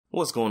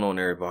What's going on,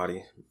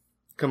 everybody?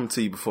 Coming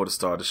to you before the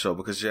start of the show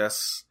because,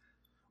 yes,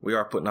 we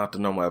are putting out the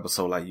normal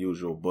episode like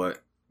usual,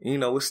 but,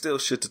 it's still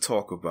shit to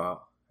talk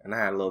about. And I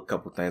had a little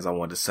couple things I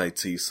wanted to say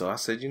to you, so I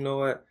said, you know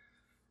what?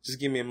 Just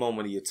give me a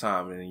moment of your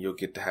time and you'll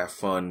get to have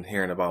fun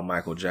hearing about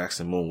Michael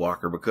Jackson,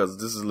 Moonwalker, because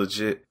this is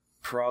legit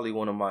probably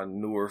one of my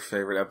newer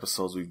favorite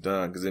episodes we've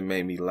done because it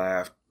made me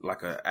laugh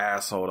like an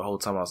asshole the whole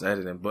time I was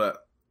editing,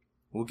 but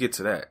we'll get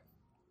to that.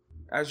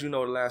 As you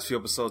know, the last few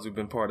episodes we've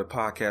been part of the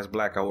podcast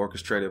Blackout,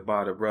 orchestrated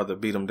by the brother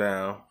Beat 'em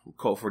Down,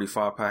 Code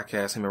 45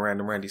 podcast, him and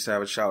Random Randy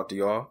Savage. Shout out to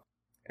y'all.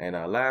 And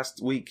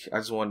last week,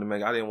 I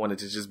didn't want it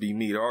to just be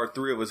me. There are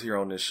three of us here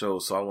on this show,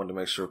 so I wanted to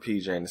make sure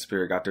PJ and the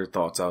Spirit got their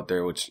thoughts out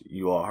there, which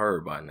you all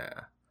heard by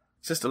now.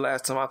 Since the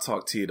last time I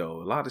talked to you,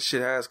 though, a lot of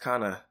shit has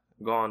kind of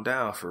gone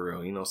down for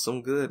real.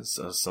 Some good,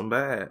 some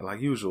bad, like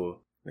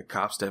usual. The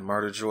cops that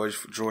murdered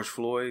George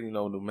Floyd,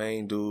 the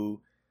main dude,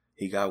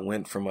 he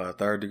went from a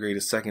third degree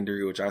to second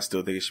degree, which I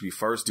still think it should be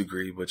first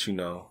degree, but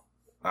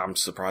I'm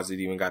surprised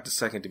it even got to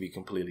second, to be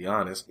completely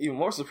honest. Even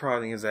more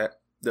surprising is that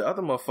the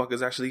other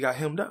motherfuckers actually got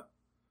hemmed up.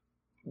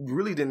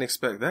 Really didn't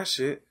expect that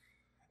shit.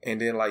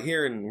 And then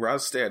here where I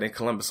stay in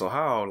Columbus,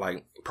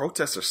 Ohio,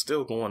 protests are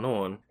still going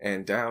on.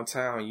 And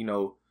downtown,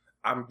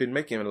 I've been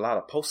making a lot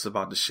of posts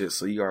about the shit,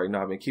 so you already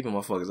know I've been keeping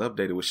motherfuckers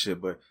updated with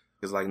shit. But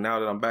it's now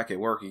that I'm back at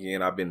work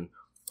again, I've been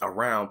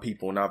around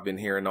people and I've been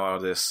hearing all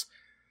this,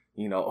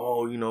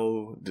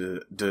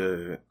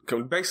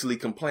 basically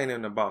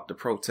complaining about the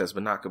protest,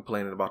 but not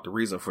complaining about the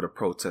reason for the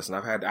protest. And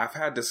I've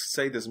had to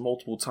say this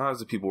multiple times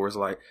to people where it's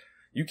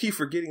you keep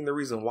forgetting the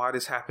reason why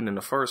this happened in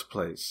the first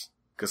place.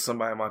 Cause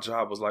somebody at my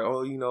job was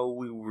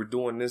we were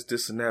doing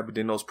this and that, but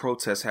then those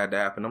protests had to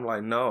happen. I'm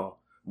like, no,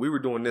 we were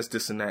doing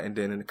this and that. And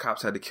then the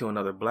cops had to kill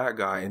another black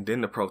guy. And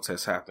then the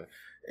protests happened.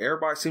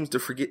 Everybody seems to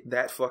forget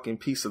that fucking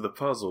piece of the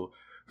puzzle.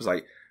 It's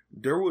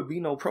there would be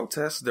no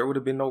protests. There would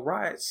have been no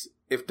riots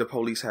if the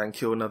police hadn't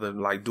killed another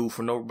black dude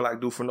for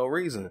no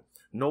reason.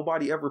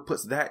 Nobody ever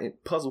puts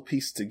that puzzle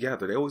piece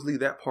together. They always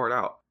leave that part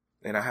out.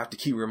 And I have to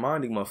keep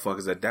reminding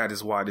motherfuckers that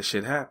is why this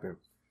shit happened.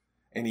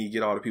 And you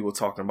get all the people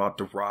talking about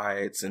the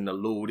riots and the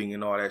looting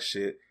and all that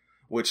shit,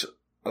 which,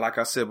 like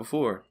I said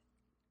before,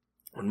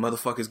 when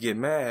motherfuckers get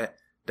mad,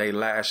 they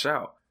lash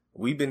out.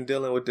 We've been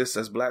dealing with this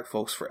as black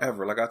folks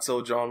forever. Like I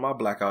told y'all on my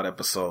Blackout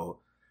episode,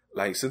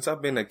 since I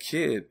was a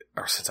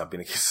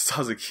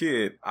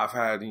kid, I've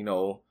had,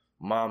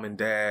 mom and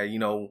dad,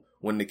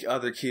 when the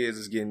other kids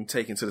is getting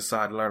taken to the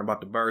side to learn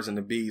about the birds and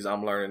the bees,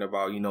 I'm learning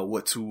about,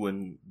 what to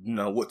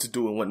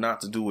do and what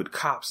not to do with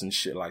cops and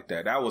shit like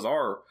that. That was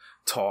our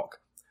talk.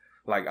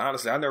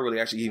 Honestly, I never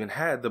really actually even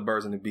had the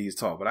birds and the bees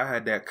talk, but I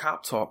had that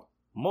cop talk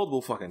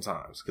multiple fucking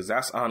times. Cause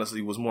that's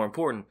honestly was more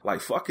important.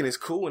 Fucking is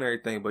cool and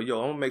everything, but I'm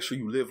gonna make sure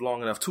you live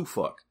long enough to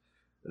fuck.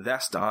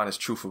 That's the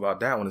honest truth about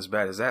that one, as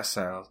bad as that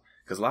sounds.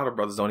 Cause a lot of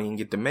brothers don't even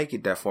get to make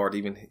it that far to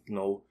even,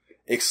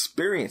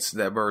 experience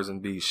that birds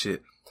and bees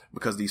shit.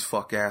 Because these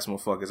fuck ass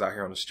motherfuckers out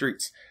here on the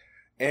streets.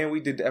 And we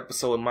did the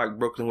episode with Mike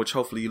Brooklyn, which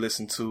hopefully you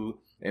listened to.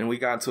 And we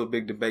got into a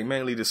big debate,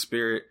 mainly the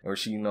Spirit, where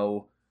she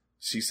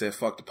said,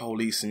 fuck the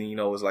police. And, it's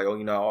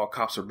all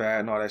cops are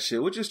bad and all that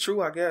shit, which is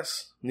true, I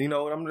guess. There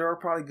are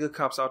probably good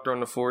cops out there on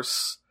the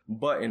force.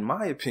 But in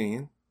my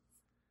opinion,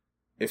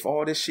 if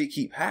all this shit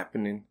keep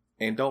happening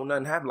and don't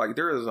nothing happen,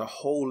 there is a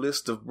whole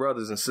list of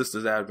brothers and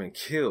sisters that have been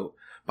killed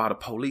by the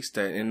police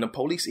and the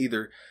police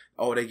either,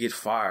 they get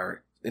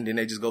fired and then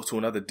they just go to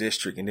another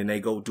district and then they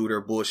go do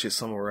their bullshit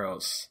somewhere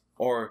else.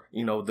 Or,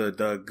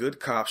 the good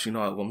cops,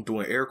 I'm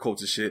doing air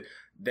quotes and shit.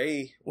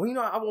 I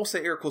won't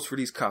say air quotes for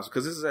these cops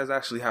because this has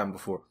actually happened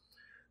before.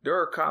 There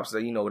are cops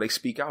that, they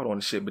speak out on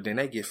the shit, but then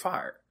they get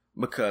fired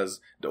because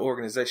the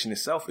organization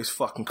itself is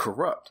fucking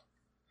corrupt.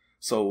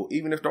 So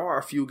even if there are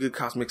a few good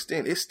cops mixed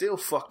in, it's still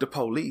fuck the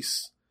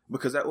police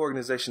because that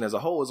organization as a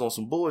whole is on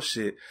some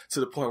bullshit to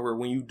the point where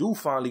when you do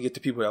finally get the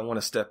people that want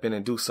to step in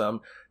and do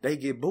something, they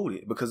get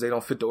booted because they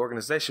don't fit the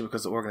organization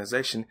because the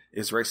organization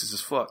is racist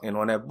as fuck and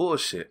on that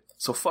bullshit.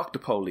 So fuck the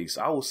police.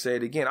 I will say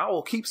it again. I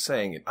will keep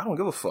saying it. I don't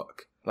give a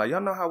fuck.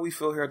 Y'all know how we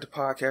feel here at the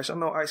podcast. Y'all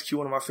know Ice Cube,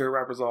 one of my favorite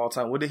rappers of all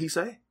time. What did he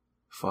say?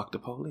 Fuck the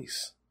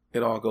police.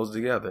 It all goes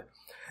together.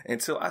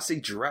 Until I see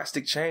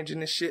drastic change in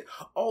this shit.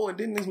 Oh, and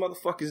then these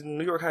motherfuckers in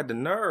New York had the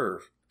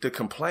nerve to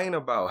complain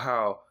about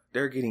how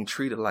they're getting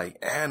treated like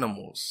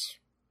animals.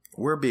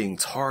 We're being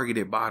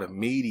targeted by the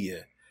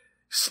media.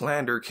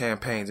 Slander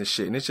campaigns and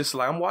shit. And it's just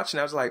I'm watching,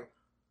 I was like,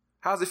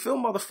 how's it feel,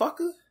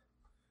 motherfucker?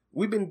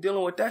 We've been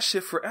dealing with that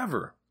shit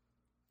forever.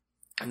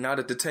 And now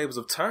that the tables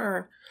have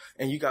turned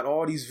and you got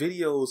all these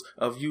videos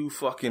of you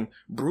fucking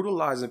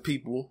brutalizing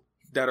people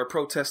that are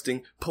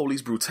protesting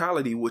police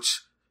brutality,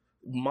 which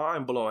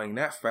mind blowing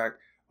that fact.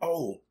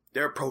 Oh,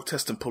 they're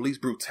protesting police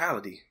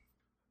brutality.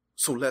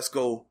 So let's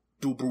go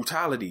do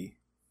brutality.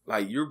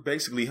 You're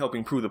basically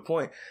helping prove the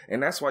point.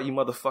 And that's why you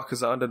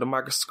motherfuckers are under the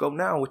microscope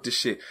now with this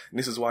shit. And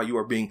this is why you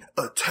are being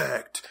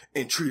attacked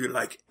and treated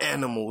like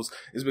animals.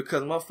 Is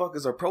because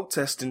motherfuckers are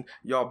protesting,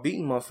 y'all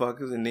beating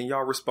motherfuckers, and then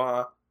y'all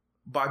respond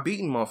by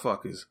beating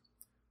motherfuckers.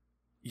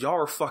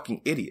 Y'all are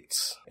fucking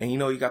idiots. And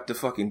you got to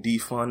fucking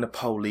defund the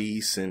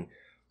police and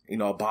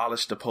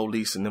abolish the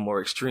police and the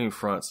more extreme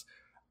fronts.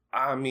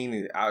 I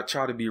mean, I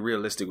try to be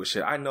realistic with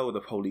shit. I know the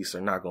police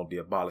are not going to be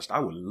abolished. I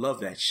would love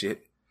that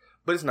shit,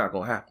 but it's not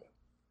going to happen.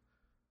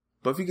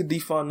 But if you could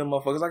defund them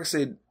motherfuckers, like I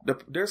said,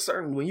 there's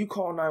certain, when you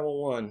call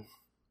 911,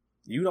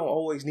 you don't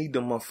always need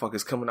them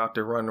motherfuckers coming out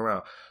there running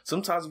around.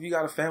 Sometimes if you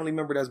got a family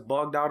member that's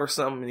bugged out or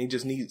something and he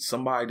just needs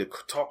somebody to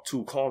talk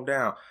to, calm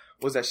down.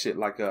 What's that shit?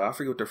 Like, I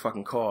forget what they're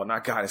fucking called.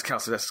 Not guidance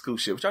counselor, that's school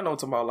shit. Which I know I'm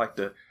talking about, like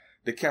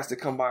the cats that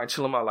come by and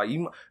chill them out. Like,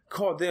 you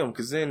call them,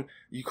 cause then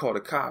you call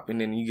the cop and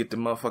then you get the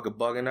motherfucker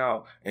bugging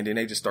out and then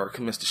they just start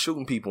commence to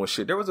shooting people and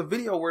shit. There was a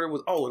video where it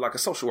was, like a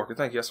social worker,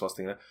 thank you, that's what I was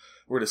thinking of,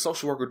 where the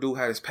social worker dude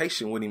had his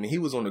patient with him and he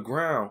was on the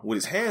ground with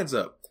his hands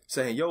up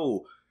saying,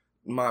 yo,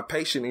 my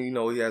patient, and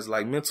he has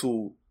like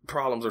mental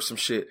problems or some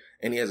shit,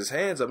 and he has his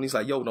hands up and he's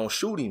like, yo, don't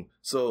shoot him.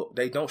 So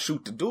they don't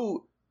shoot the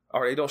dude,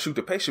 or they don't shoot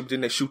the patient, but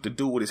then they shoot the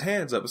dude with his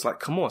hands up. It's like,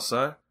 come on,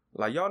 son.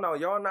 Like,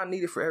 y'all not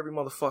needed for every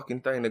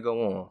motherfucking thing to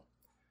go on.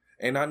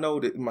 And I know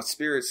that my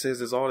spirit says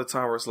this all the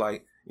time where it's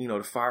like, the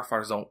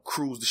firefighters don't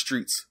cruise the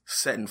streets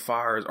setting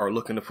fires or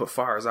looking to put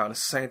fires out. And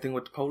it's the same thing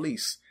with the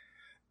police.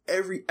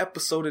 Every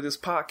episode of this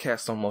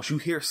podcast almost, you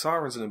hear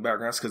sirens in the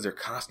background because they're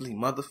constantly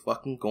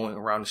motherfucking going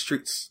around the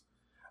streets,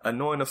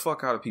 annoying the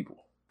fuck out of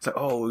people. It's like,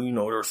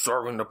 they're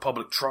serving the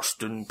public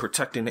trust and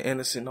protecting the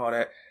innocent and all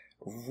that.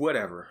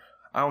 Whatever.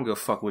 I don't give a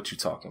fuck what you're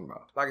talking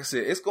about. Like I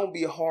said, it's going to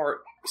be a hard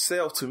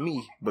sell to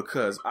me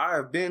because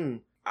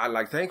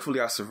thankfully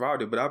I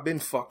survived it, but I've been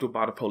fucked up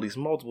by the police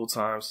multiple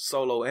times,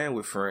 solo and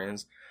with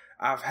friends.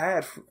 I've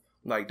had,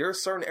 there are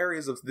certain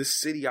areas of this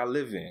city I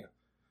live in,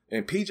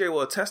 and PJ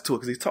will attest to it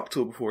because he's talked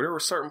to it before. There were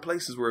certain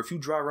places where if you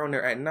drive around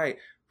there at night,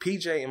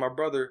 PJ and my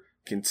brother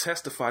can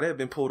testify they've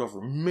been pulled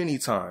over many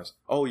times.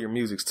 Oh, your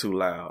music's too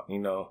loud,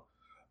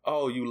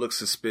 Oh, you look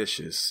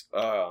suspicious.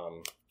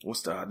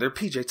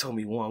 PJ told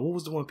me one. What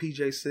was the one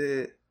PJ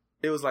said?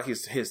 It was like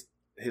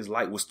his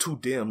light was too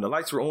dim. The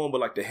lights were on,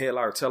 but like the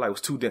headlight or tail light was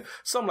too dim.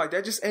 Something like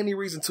that. Just any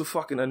reason to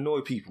fucking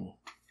annoy people.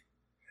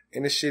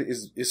 And this shit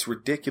it's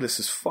ridiculous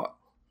as fuck.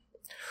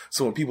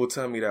 So when people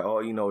tell me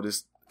that,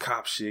 this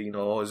cop shit,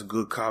 it's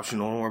good cops,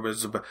 don't worry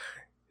about it.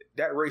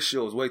 That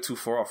ratio is way too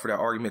far off for that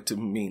argument to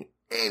mean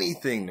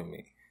anything to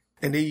me.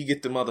 And then you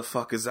get the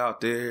motherfuckers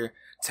out there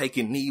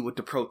taking knee with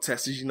the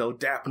protesters,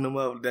 dapping them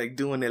up, like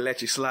doing their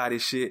let you slide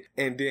and shit.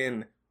 And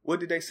then, what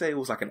did they say? It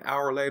was like an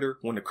hour later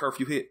when the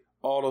curfew hit.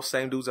 All those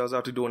same dudes that was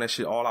out there doing that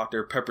shit, all out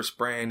there pepper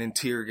spraying and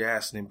tear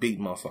gassing and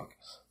beating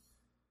motherfuckers.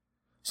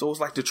 So it's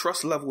like the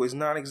trust level is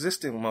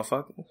non-existent,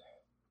 motherfuckers.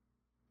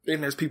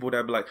 And there's people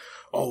that be like,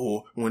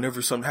 oh,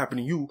 whenever something happened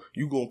to you,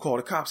 you gonna call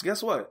the cops.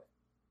 Guess what?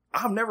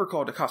 I've never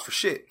called the cops for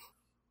shit.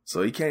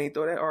 So you can't even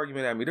throw that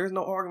argument at me. There's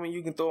no argument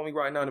you can throw at me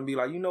right now and be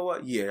like, you know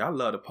what? Yeah, I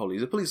love the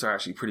police. The police are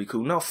actually pretty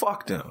cool. No,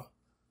 fuck them.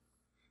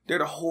 They're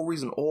the whole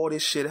reason all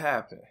this shit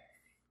happened.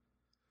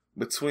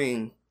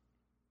 Between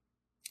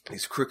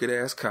these crooked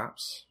ass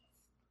cops,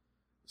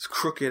 these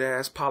crooked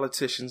ass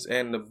politicians,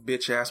 and the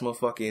bitch ass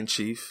motherfucker in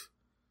chief.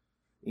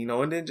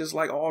 And then just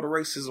like all the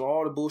racism,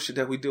 all the bullshit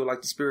that we do,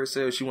 like the spirit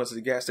said, she went to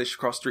the gas station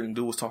across the street and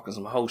dude was talking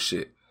some whole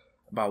shit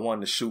about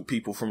wanting to shoot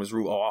people from his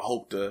roof. Oh, I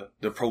hope the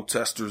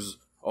protesters.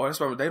 Oh,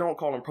 that's why they don't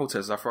call them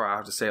protesters. I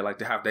have to say it like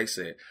they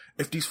said.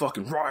 If these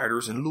fucking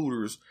rioters and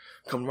looters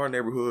come to our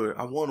neighborhood,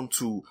 I want them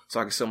to, so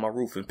I can sit on my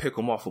roof and pick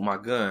them off with my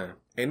gun.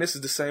 And this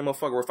is the same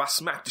motherfucker where if I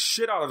smacked the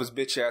shit out of his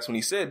bitch ass when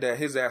he said that,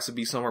 his ass would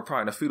be somewhere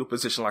probably in a fetal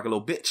position like a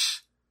little bitch.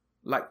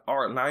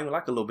 Or not even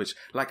like a little bitch,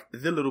 like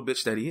the little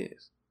bitch that he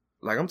is.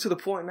 Like, I'm to the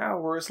point now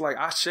where it's like,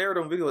 I share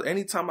them videos.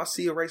 Anytime I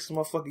see a racist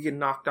motherfucker get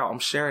knocked out, I'm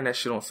sharing that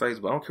shit on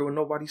Facebook. I don't care what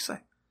nobody say.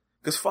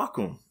 Cause fuck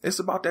them. It's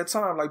about that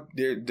time. Like,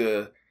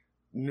 the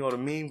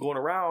meme going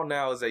around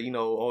now is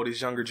that,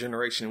 this younger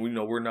generation,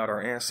 we're not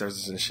our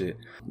ancestors and shit.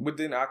 But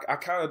then I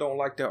kind of don't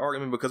like that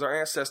argument because our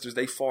ancestors,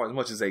 they fought as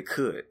much as they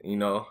could,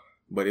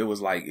 But it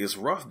was like, it's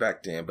rough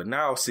back then. But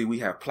now, see, we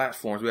have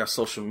platforms, we have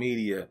social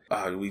media.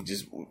 We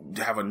just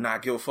have a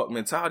not give a fuck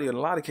mentality in a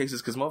lot of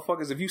cases. Cause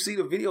motherfuckers, if you see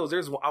the videos,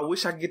 I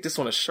wish I could get this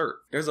on a shirt.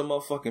 There's a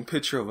motherfucking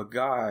picture of a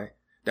guy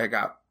that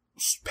got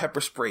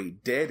pepper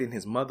sprayed dead in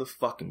his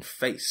motherfucking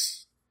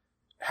face.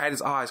 Had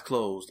his eyes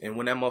closed, and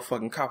when that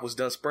motherfucking cop was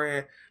done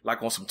spraying,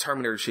 like on some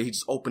Terminator shit, he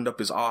just opened up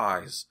his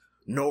eyes.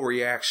 No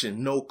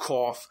reaction, no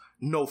cough,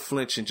 no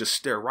flinching, just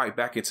stare right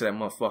back into that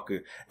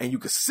motherfucker. And you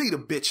could see the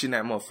bitch in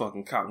that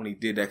motherfucking cop when he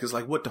did that. Cause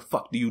like, what the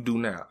fuck do you do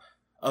now?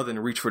 Other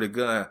than reach for the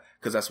gun,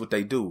 cause that's what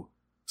they do.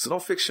 So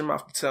don't fix your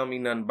mouth to tell me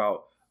nothing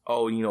about,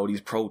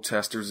 these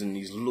protesters and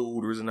these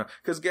looters and that.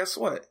 Cause guess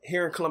what?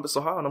 Here in Columbus,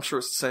 Ohio, and I'm sure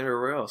it's the same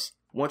everywhere else.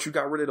 Once you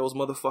got rid of those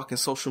motherfucking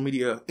social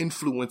media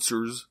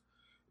influencers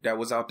that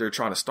was out there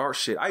trying to start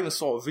shit. I even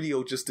saw a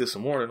video just this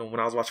morning when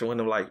I was watching one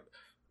of them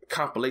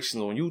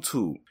compilations on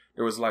YouTube.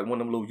 There was one of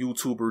them little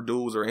YouTuber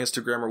dudes or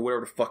Instagrammer,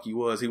 whatever the fuck he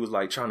was. He was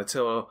trying to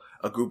tell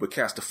a group of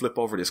cats to flip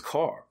over this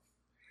car.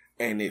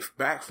 And it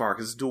backfired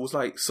because this dude was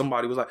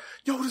somebody was like,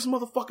 yo, this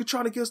motherfucker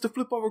trying to get us to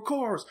flip over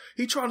cars.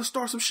 He trying to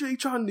start some shit. He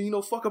trying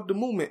to, fuck up the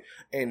movement.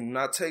 And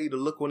I tell you, the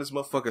look on this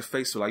motherfucker's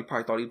face was he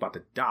probably thought he was about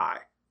to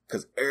die.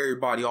 Because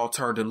everybody all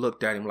turned and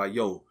looked at him like,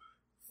 yo,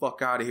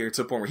 fuck out of here,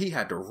 to the point where he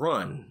had to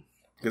run.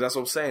 Because that's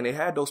what I'm saying. They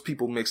had those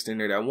people mixed in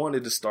there that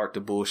wanted to start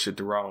the bullshit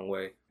the wrong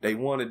way. They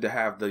wanted to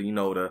have the,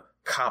 the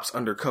cops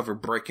undercover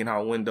breaking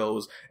out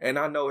windows. And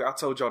I know I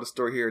told y'all the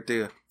story here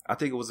at I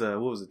think it was,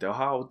 what was it, the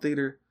Hall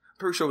Theater?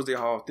 Pretty sure it was the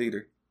Hall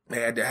Theater. They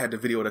had the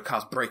video of the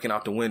cops breaking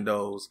out the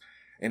windows.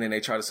 And then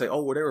they try to say,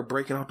 oh, well, they were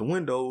breaking out the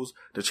windows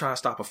to try and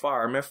stop a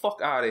fire. Man,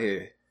 fuck out of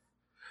here.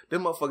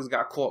 Them motherfuckers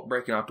got caught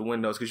breaking out the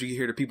windows because you can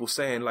hear the people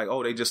saying like,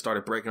 oh, they just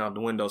started breaking out the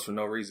windows for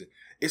no reason.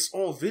 It's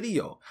on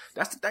video.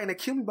 That's the thing that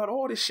killed me about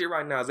all this shit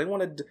right now is they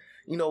want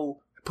to,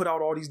 put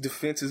out all these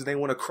defenses. They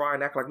want to cry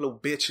and act like little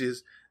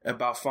bitches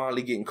about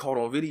finally getting caught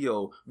on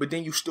video. But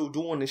then you still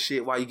doing this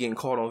shit while you getting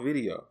caught on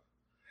video.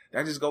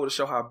 That just go to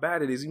show how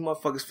bad it is. These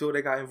motherfuckers feel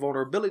they got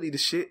invulnerability to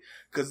shit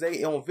because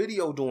they on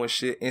video doing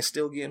shit and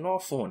still getting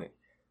off on it.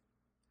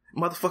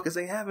 Motherfuckers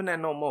ain't having that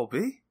no more,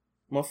 B.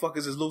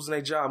 Motherfuckers is losing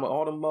their job.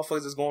 All them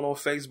motherfuckers is going on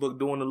Facebook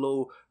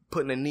doing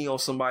putting a knee on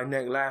somebody's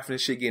neck, laughing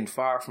and shit, getting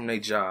fired from their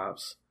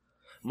jobs.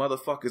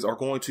 Motherfuckers are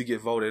going to get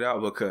voted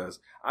out because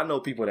I know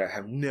people that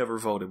have never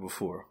voted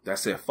before that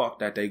said, fuck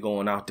that, they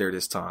going out there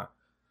this time.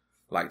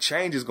 Like,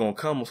 change is going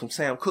to come on some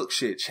Sam Cooke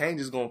shit. Change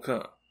is going to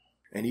come.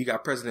 And you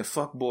got President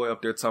Fuckboy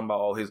up there talking about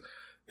all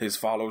his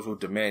followers will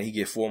demand he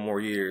get 4 more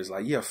years.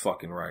 Like, yeah,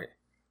 fucking right.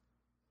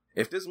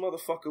 If this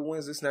motherfucker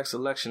wins this next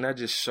election, that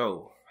just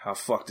show how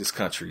fucked this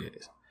country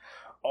is.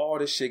 All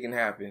this shit can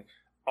happen.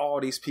 All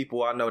these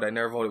people I know that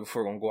never voted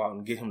before gonna go out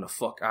and get him the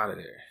fuck out of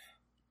there.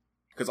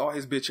 Cause all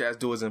his bitch ass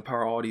do is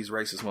empower all these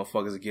racist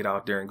motherfuckers to get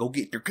out there and go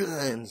get their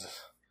guns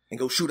and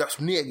go shoot up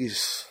some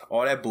niggas.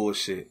 All that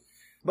bullshit.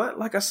 But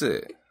like I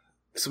said,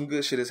 some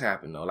good shit has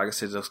happened though. Like I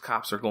said, those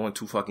cops are going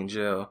to fucking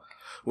jail.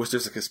 Which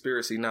there's a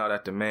conspiracy now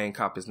that the main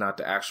cop is not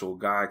the actual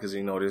guy. Cause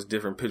there's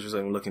different pictures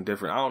of him looking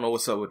different. I don't know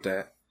what's up with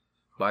that.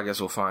 But I guess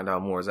we'll find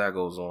out more as that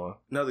goes on.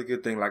 Another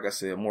good thing, like I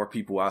said, more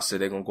people I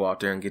said they're going to go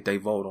out there and get their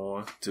vote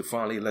on to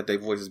finally let their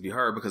voices be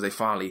heard because they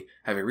finally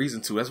have a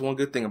reason to. That's one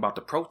good thing about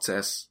the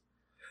protests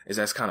is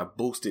that's kind of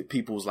boosted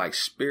people's like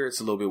spirits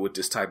a little bit with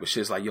this type of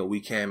shit. It's like, yo,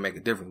 we can make a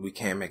difference. We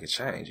can make a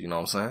change. You know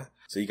what I'm saying?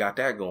 So you got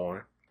that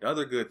going. The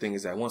other good thing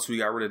is that once we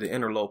got rid of the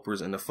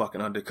interlopers and the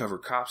fucking undercover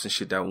cops and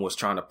shit that was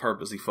trying to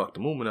purposely fuck the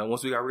movement up,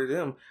 once we got rid of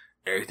them,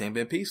 everything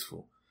been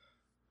peaceful.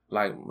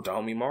 Like, the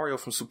homie Mario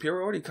from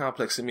Superiority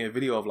Complex sent me a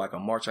video of like a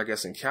march, I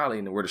guess, in Cali,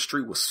 and where the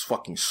street was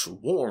fucking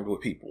swarmed with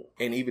people.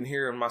 And even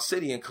here in my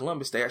city in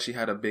Columbus, they actually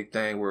had a big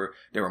thing where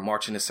they were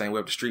marching the same way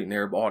up the street,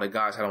 and all the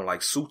guys had on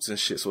like suits and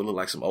shit, so it looked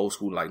like some old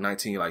school, like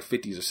 50s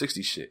or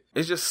 60s shit.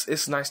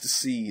 It's nice to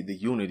see the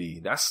unity.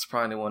 That's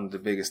probably one of the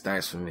biggest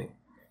things for me.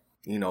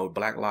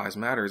 Black Lives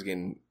Matter is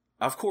getting,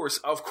 of course,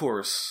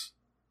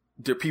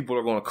 the people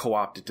are going to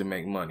co-opt it to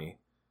make money.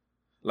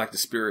 Like the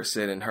Spirit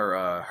said in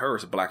her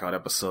Blackout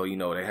episode,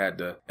 they had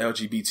the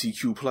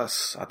LGBTQ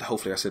plus,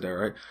 hopefully I said that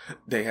right.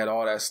 They had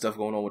all that stuff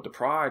going on with the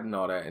Pride and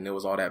all that, and there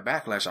was all that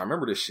backlash. I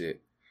remember this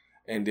shit.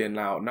 And then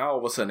now all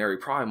of a sudden, every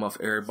Pride month,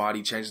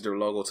 everybody changes their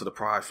logo to the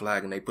Pride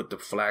flag, and they put the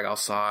flag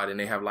outside, and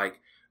they have like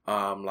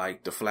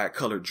the flag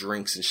colored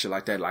drinks and shit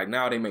like that. Like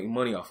now they make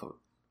money off of it.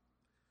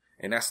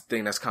 And that's the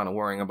thing that's kind of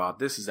worrying about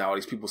this is that all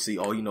these people see,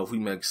 if we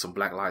make some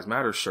Black Lives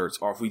Matter shirts,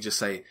 or if we just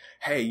say,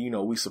 hey,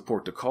 we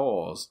support the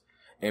cause.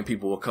 And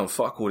people will come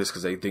fuck with us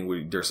because they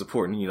think they're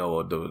supporting,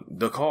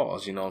 the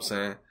cause, you know what I'm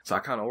saying? So I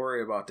kind of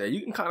worry about that.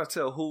 You can kind of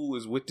tell who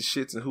is with the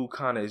shits and who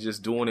kind of is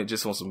just doing it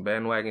just on some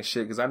bandwagon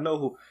shit. Because I know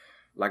who,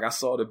 like I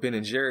saw the Ben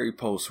and Jerry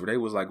post where they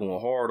was like going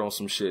hard on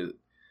some shit.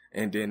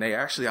 And then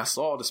I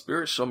saw the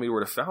Spirit show me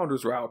where the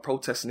founders were out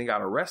protesting and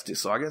got arrested.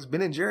 So I guess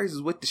Ben and Jerry's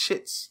is with the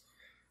shits.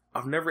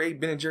 I've never ate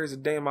Ben and Jerry's a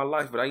day in my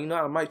life, but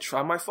I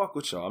might fuck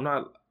with y'all. I'm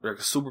not like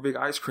a super big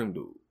ice cream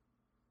dude,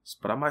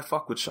 but I might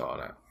fuck with y'all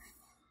now.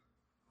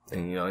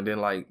 And, and then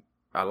like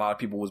a lot of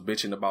people was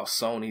bitching about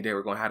Sony. They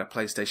were going to have a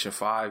PlayStation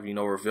 5,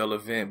 reveal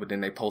event, but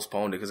then they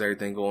postponed it because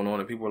everything going on.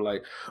 And people were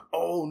like,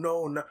 oh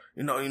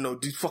no,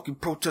 these fucking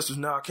protesters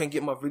now, I can't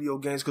get my video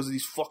games because of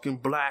these fucking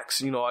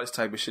blacks, all this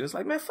type of shit. It's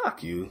like, man,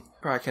 fuck you.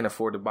 Probably can't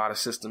afford to buy the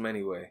system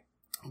anyway.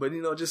 But,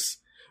 just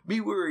be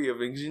wary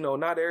of it.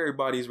 Not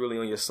everybody's really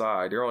on your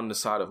side. They're on the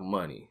side of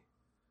money.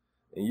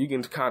 And you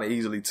can kind of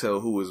easily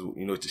tell who is,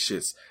 with the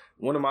shits.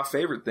 One of my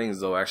favorite things,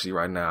 though, actually,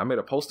 right now, I made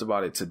a post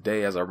about it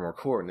today as I'm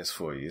recording this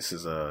for you. This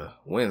is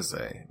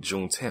Wednesday,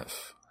 June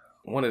 10th.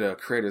 One of the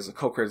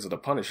co-creators of The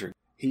Punisher,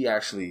 he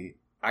actually,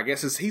 I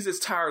guess he's as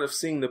tired of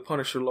seeing the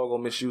Punisher logo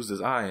misused as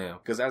I am.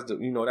 Because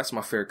that's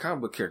my favorite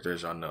comic book character,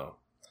 as y'all know.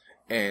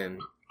 And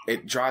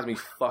it drives me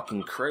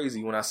fucking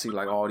crazy when I see,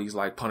 like, all these,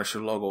 like, Punisher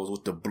logos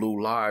with the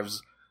Blue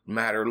Lives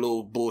Matter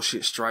little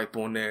bullshit stripe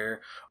on there.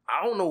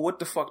 I don't know what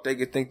the fuck they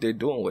could think they're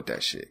doing with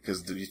that shit.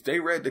 Because if they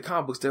read the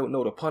comic books, they would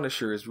know the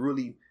Punisher is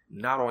really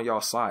not on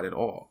y'all side at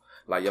all.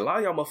 Like, a lot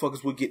of y'all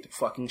motherfuckers would get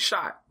fucking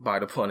shot by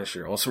the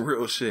Punisher on some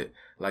real shit.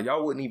 Like,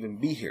 y'all wouldn't even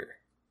be here.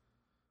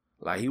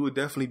 Like, he would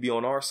definitely be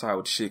on our side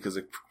with shit. Because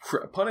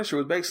Punisher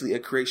was basically a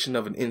creation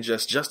of an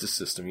unjust justice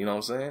system. You know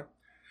what I'm saying?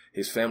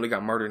 His family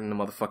got murdered in the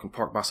motherfucking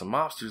park by some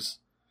mobsters.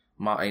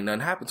 Ain't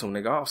nothing happened to him,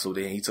 nigga. Also,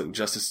 then he took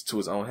justice to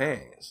his own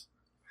hands.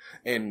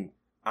 And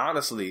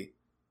honestly,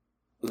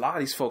 a lot of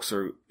these folks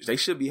they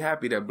should be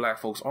happy that black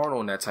folks aren't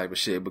on that type of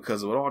shit,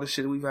 because with all the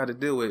shit we've had to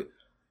deal with,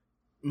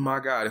 my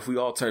God, if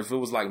it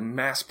was like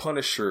mass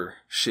Punisher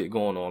shit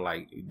going on,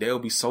 like, they'll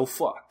be so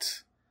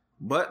fucked.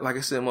 But like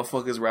I said,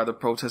 motherfuckers rather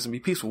protest and be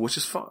peaceful, which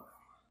is fine.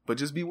 But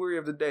just be wary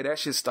of the day that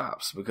shit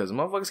stops, because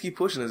motherfuckers keep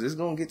pushing us. It's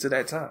gonna get to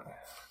that time.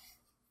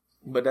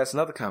 But that's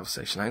another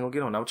conversation. I ain't gonna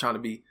get on. I'm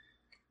trying to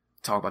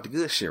talk about the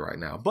good shit right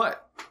now.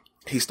 But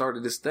he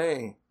started this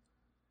thing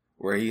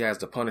where he has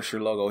the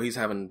Punisher logo. He's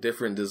having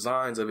different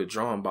designs of it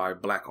drawn by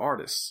black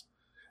artists,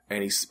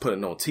 and he's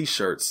putting on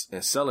t-shirts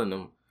and selling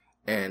them,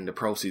 and the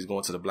proceeds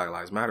going to the Black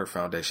Lives Matter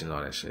Foundation and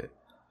all that shit.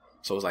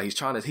 So it's like he's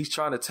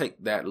trying to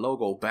take that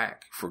logo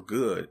back for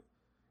good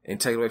and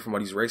take away from all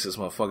these racist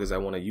motherfuckers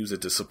that want to use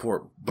it to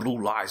support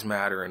Blue Lives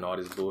Matter and all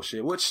this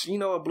bullshit. Which, you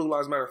know what, Blue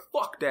Lives Matter,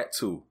 fuck that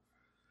too.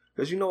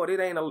 Because you know what, it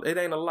ain't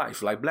a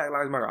life. Like, Black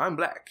Lives Matter, I'm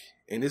black,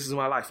 and this is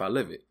my life, I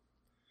live it.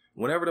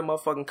 Whenever the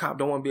motherfucking cop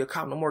don't want to be a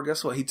cop no more,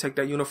 guess what? He take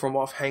that uniform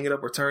off, hang it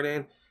up, or turn it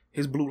in.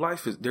 His blue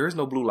life there is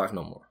no blue life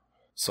no more.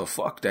 So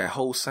fuck that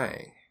whole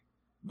saying.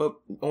 But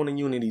on the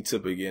unity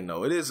tip again,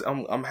 though, it is,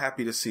 I'm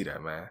happy to see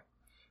that, man.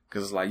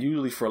 Because, like,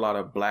 usually for a lot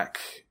of black,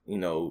 you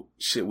know,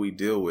 shit we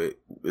deal with,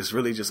 it's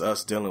really just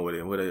us dealing with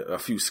it, with a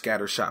few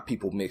scattershot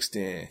people mixed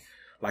in,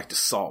 like the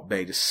Salt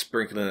Bay, just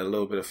sprinkling a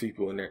little bit of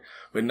people in there.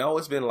 But no,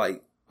 it's been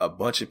like a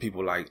bunch of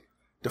people, like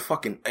the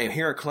fucking, and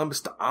here in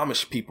Columbus, the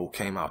Amish people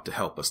came out to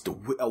help us.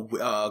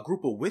 A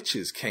group of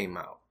witches came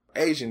out.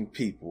 Asian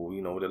people,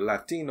 you know, the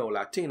Latina.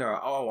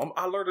 Oh,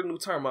 I learned a new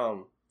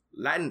term,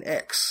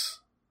 Latinx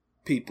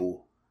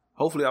people.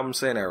 Hopefully I'm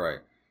saying that right.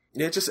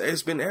 Yeah,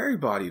 it's been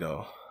everybody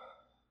though.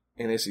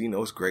 And it's, you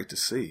know, it's great to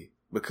see,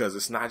 because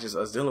it's not just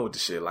us dealing with the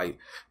shit. Like,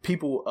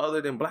 people other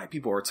than black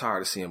people are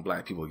tired of seeing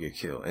black people get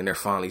killed, and they're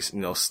finally, you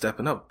know,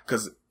 stepping up.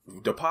 Because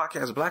the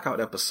podcast Blackout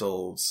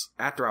episodes,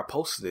 after I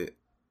posted it,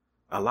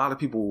 a lot of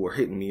people were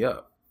hitting me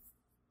up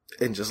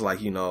and just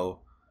like, you know,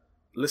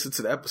 listen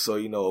to the episode,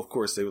 you know, of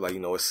course they were like, you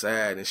know, it's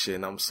sad and shit,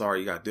 and I'm sorry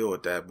you gotta deal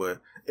with that, but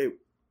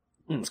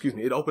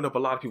it opened up a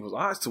lot of people's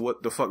eyes to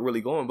what the fuck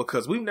really going,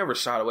 because we've never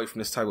shied away from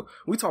this type of,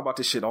 we talk about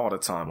this shit all the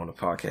time on the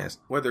podcast,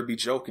 whether it be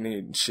joking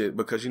and shit,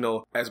 because, you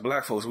know, as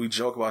black folks, we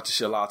joke about this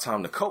shit a lot of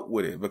time to cope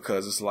with it,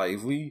 because it's like,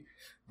 if we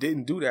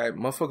didn't do that,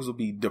 motherfuckers would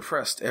be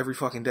depressed every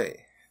fucking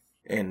day.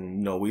 And,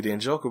 you know, we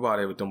didn't joke about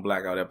it with them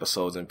Blackout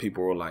episodes, and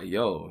people were like,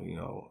 yo, you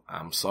know,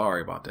 I'm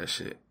sorry about that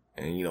shit,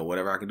 and, you know,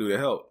 whatever I can do to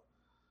help.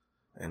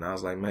 And I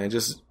was like, man,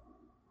 just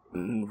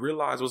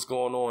realize what's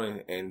going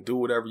on and do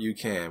whatever you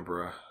can,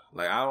 bruh.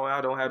 Like,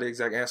 I don't have the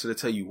exact answer to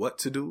tell you what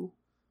to do,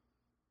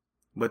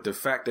 but the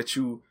fact that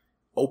you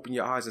open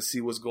your eyes and see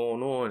what's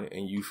going on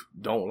and you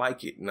don't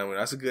like it, I mean,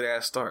 that's a good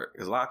ass start,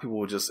 because a lot of people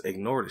will just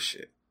ignore the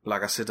shit.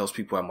 Like I said, those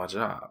people at my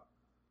job,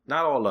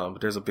 not all of them,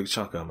 but there's a big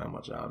chunk of them at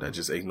my job that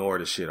just ignore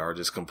the shit or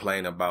just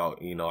complain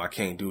about, you know, I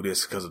can't do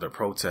this because of the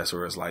protest,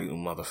 or it's like,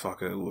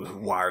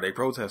 motherfucker, why are they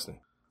protesting?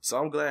 So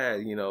I'm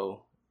glad, you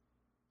know,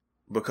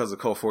 because of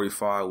Code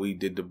 45, we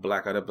did the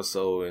Blackout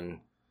episode, and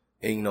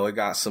you know, it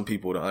got some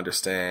people to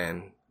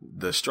understand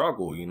the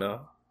struggle, you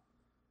know.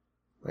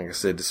 Like I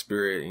said, the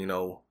spirit, you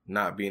know,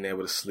 not being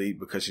able to sleep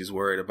because she's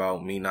worried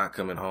about me not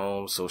coming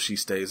home, so she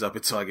stays up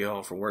until I get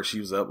home from work.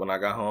 She was up when I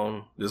got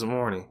home this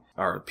morning.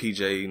 Or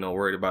PJ, you know,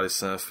 worried about his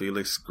son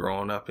Felix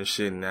growing up and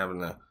shit, and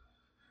having to,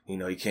 you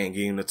know, he can't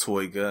give him the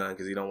toy gun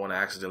because he don't want to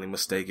accidentally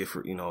mistake it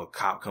for, you know, a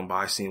cop come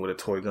by, see him with a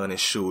toy gun and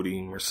shoot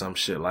him or some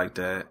shit like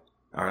that.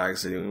 Or like I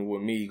said,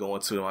 with me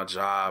going to my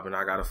job and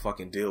I gotta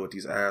fucking deal with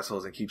these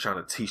assholes and keep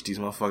trying to teach these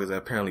motherfuckers that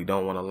apparently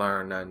don't want to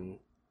learn nothing.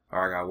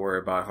 Or I gotta worry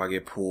about if I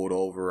get pulled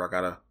over, I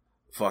gotta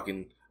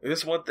fucking...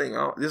 This one thing,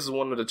 this is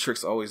one of the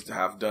tricks I always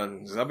have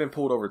done. I've been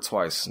pulled over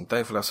twice, and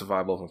thankfully I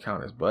survived both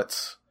encounters.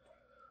 But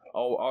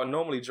I'll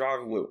normally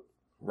drive with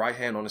right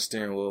hand on the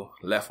steering wheel,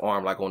 left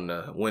arm like on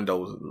the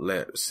window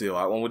sill.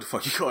 I don't know what the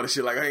fuck you call this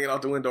shit, like hanging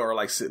out the window or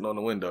like sitting on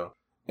the window.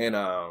 And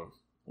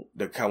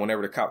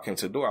whenever the cop came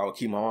to the door, I would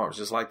keep my arms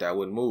just like that. I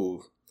wouldn't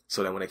move.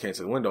 So that when they came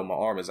to the window, my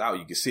arm is out.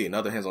 You can see it. And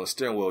other hands on the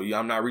steering wheel.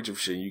 I'm not reaching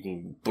for shit. You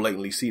can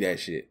blatantly see that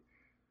shit.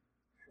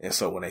 And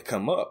so when they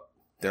come up,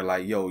 they're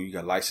like, yo, you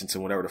got license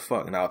and whatever the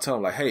fuck. And I'll tell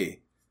them like,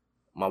 hey,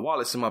 my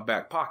wallet's in my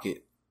back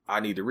pocket. I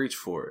need to reach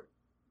for it.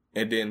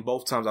 And then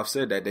both times I've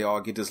said that, they all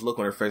get this look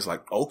on their face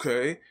like,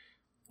 okay.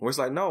 Where it's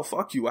like, no,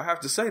 fuck you. I have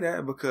to say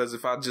that because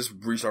if I just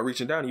start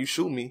reaching down and you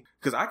shoot me,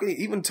 because I can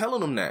even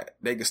telling them that,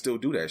 they can still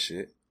do that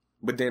shit.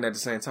 But then at the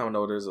same time,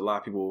 though, there's a lot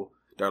of people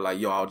that are like,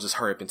 yo, I'll just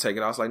hurry up and take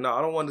it. I was like, no,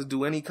 I don't want to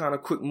do any kind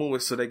of quick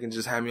movement so they can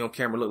just have me on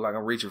camera look like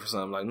I'm reaching for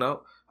something. Like,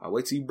 no, I'll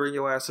wait till you bring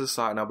your ass to the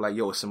side and I'll be like,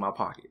 yo, it's in my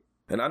pocket.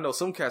 And I know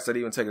some cats that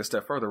even take it a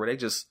step further where they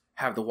just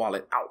have the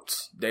wallet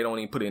out. They don't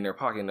even put it in their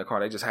pocket in the car.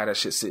 They just have that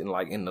shit sitting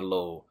like in the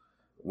little,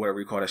 whatever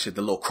you call that shit,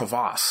 the little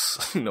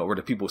crevasse, you know, where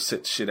the people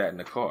sit shit at in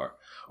the car.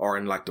 Or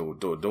in like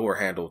the door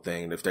handle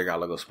thing if they got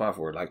like a spot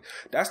for it. Like,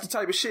 that's the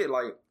type of shit,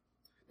 like,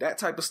 that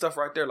type of stuff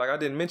right there. Like, I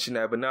didn't mention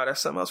that, but now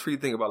that's something else for you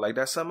to think about. Like,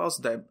 that's something else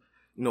that,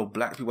 you know,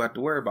 black people have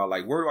to worry about.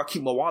 Like, where do I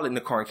keep my wallet in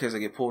the car in case I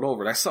get pulled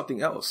over? That's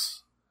something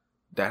else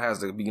that has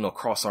to be, you know,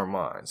 cross our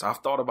minds. I've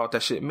thought about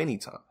that shit many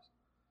times.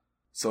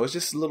 So it's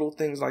just little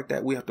things like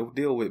that we have to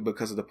deal with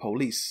because of the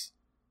police.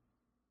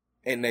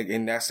 And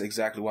that's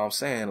exactly what I'm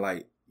saying.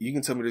 Like, you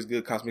can tell me there's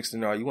good cops mixed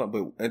in there all you want,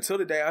 but until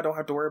the day I don't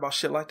have to worry about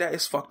shit like that,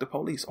 it's fuck the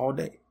police all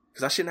day.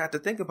 Because I shouldn't have to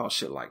think about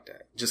shit like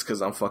that just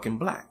because I'm fucking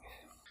black.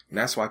 And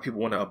that's why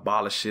people want to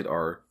abolish it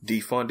or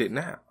defund it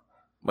now.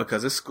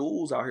 Because there's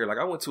schools out here. Like,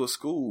 I went to a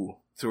school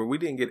to where we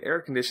didn't get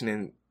air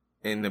conditioning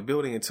in the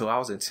building until I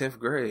was in 10th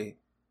grade.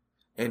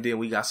 And then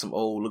we got some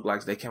old, look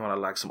like they came out of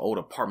like some old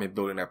apartment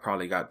building that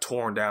probably got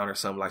torn down or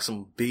something, like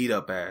some beat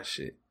up ass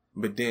shit.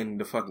 But then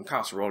the fucking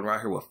cops rolling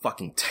around here with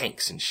fucking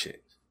tanks and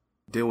shit.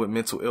 Deal with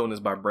mental illness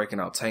by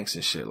breaking out tanks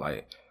and shit.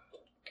 Like,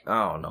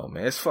 I don't know,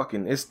 man.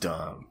 It's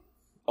dumb.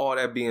 All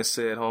that being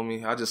said,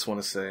 homie, I just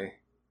want to say,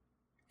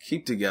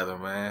 keep together,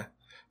 man.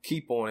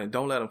 Keep on it.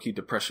 Don't let them keep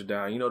the pressure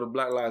down. You know, the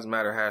Black Lives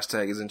Matter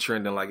hashtag isn't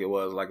trending like it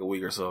was like a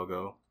week or so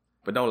ago.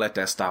 But don't let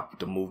that stop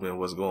the movement,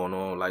 what's going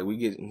on. Like, we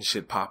getting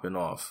shit popping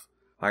off.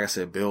 Like I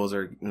said, bills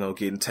are,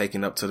 getting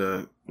taken up to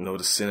the,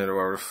 the Senate or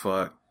whatever the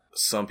fuck.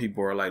 Some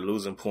people are like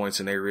losing points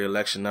in their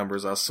re-election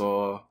numbers. I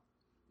saw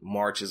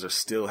marches are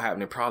still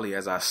happening probably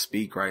as I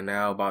speak right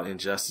now about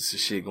injustice and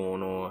shit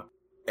going on.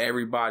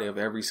 Everybody of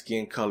every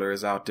skin color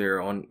is out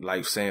there on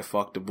like saying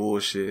fuck the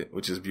bullshit,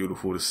 which is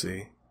beautiful to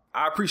see.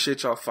 I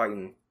appreciate y'all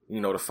fighting,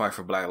 to fight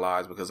for black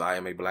lives because I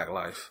am a black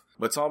life.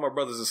 But to all my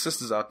brothers and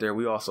sisters out there,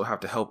 we also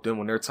have to help them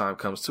when their time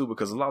comes too,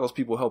 because a lot of those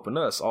people helping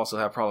us also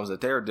have problems that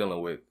they're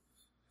dealing with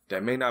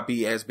that may not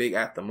be as big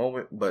at the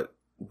moment, but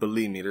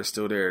believe me, they're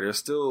still there. There's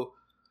still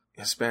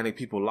Hispanic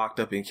people locked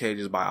up in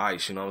cages by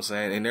ICE, you know what I'm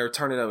saying? And they're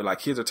turning up, like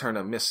kids are turning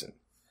up missing.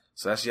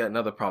 So that's yet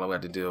another problem we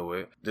have to deal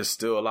with. There's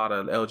still a lot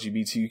of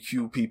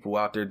LGBTQ people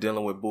out there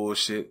dealing with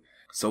bullshit.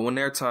 So when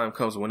their time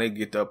comes, when they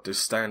get up to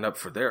stand up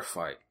for their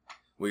fight,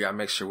 we gotta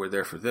make sure we're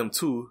there for them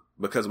too.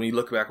 Because when you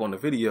look back on the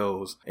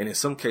videos, and in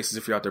some cases,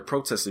 if you're out there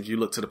protesting, if you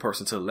look to the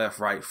person to the left,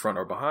 right, front,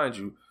 or behind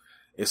you,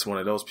 it's one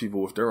of those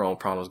people with their own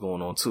problems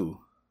going on too.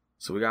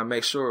 So we gotta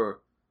make sure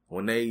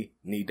when they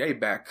need their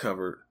back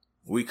covered,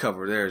 we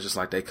cover theirs just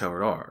like they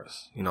covered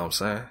ours. You know what I'm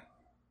saying?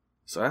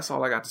 So that's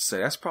all I got to say.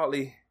 That's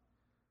probably,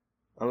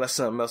 unless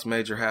something else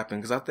major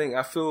happened, because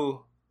I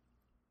feel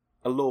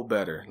a little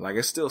better. Like,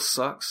 it still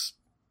sucks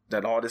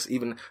that all this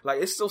even, like,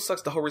 it still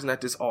sucks the whole reason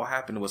that this all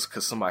happened was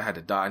because somebody had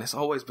to die. And it's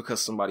always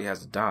because somebody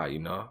has to die,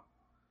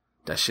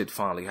 That shit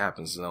finally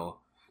happens,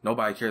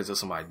 Nobody cares if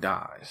somebody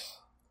dies.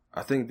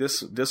 I think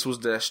this was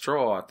that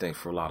straw, I think,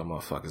 for a lot of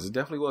motherfuckers. It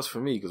definitely was for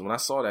me, because when I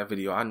saw that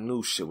video, I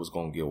knew shit was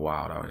going to get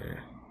wild out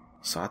here.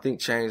 So I think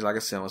change, like I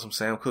said, on some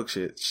Sam Cooke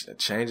shit,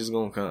 change is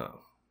going to come.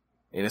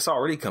 And it's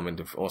already coming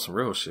on some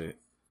real shit.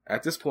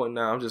 At this point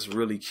now, I'm just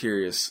really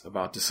curious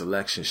about this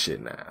election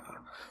shit now.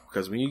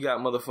 Because when you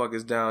got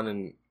motherfuckers down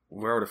in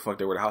wherever the fuck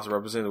they were, the House of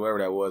Representatives, wherever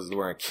that was,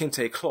 wearing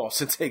kente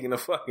cloths and taking a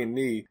fucking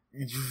knee,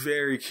 you're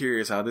very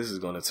curious how this is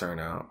going to turn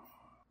out.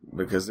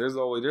 Because there's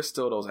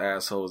still those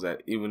assholes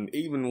that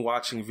even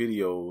watching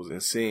videos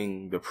and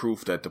seeing the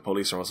proof that the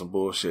police are on some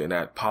bullshit and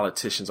that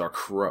politicians are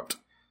corrupt.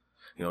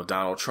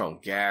 Donald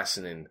Trump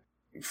gassing and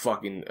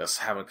fucking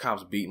having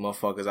cops beat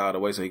motherfuckers out of the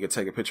way so he could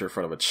take a picture in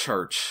front of a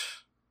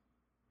church.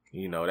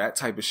 That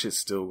type of shit's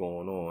still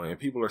going on. And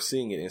people are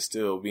seeing it and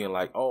still being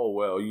like, oh,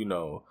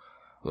 well,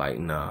 like,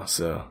 nah.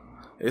 So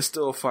it's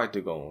still a fight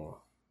to go on.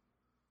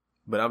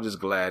 But I'm just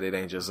glad it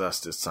ain't just us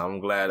this time. I'm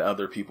glad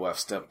other people have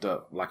stepped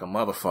up like a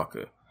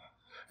motherfucker.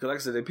 Because like I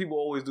said, people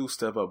always do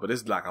step up, but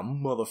it's like a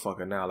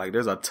motherfucker now. Like,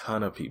 there's a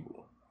ton of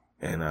people.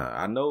 And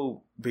I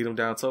know Beat 'em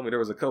Down told me there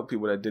was a couple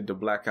people that did the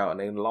blackout and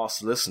they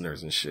lost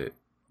listeners and shit.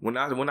 When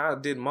I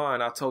did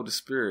mine, I told the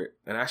Spirit,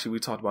 and actually we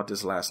talked about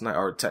this last night,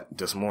 or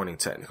this morning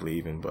technically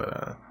even,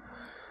 but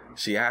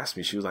she asked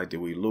me, she was like, did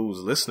we lose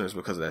listeners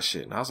because of that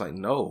shit? And I was like,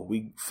 no,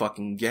 we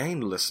fucking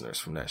gained listeners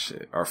from that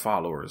shit. Our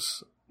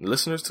followers.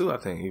 Listeners too, I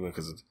think, even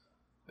because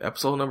the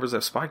episode numbers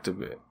have spiked a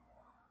bit.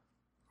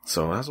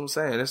 So that's what I'm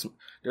saying.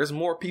 There's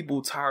more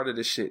people tired of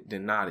this shit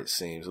than not, it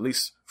seems. At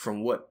least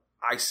from what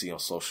I see on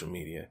social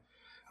media.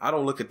 I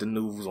don't look at the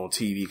news on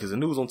TV because the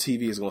news on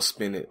TV is going to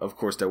spin it, of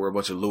course, that we're a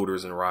bunch of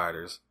looters and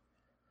rioters.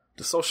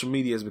 The social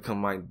media has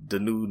become the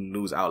new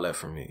news outlet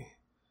for me.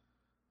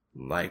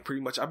 Like,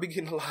 pretty much, I've been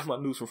getting a lot of my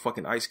news from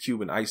fucking Ice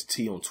Cube and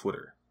Ice-T on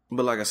Twitter.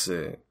 But like I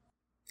said,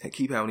 they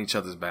keep having each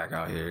other's back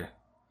out here.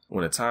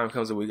 When the time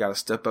comes that we got to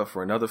step up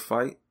for another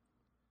fight,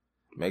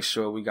 make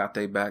sure we got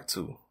their back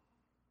too.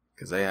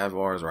 Because they have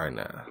ours right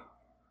now.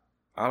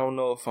 I don't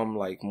know if I'm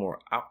like more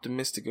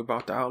optimistic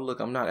about the outlook.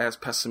 I'm not as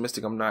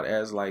pessimistic. I'm not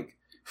as like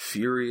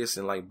furious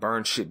and like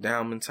burn shit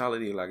down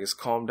mentality. Like, it's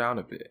calmed down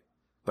a bit.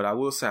 But I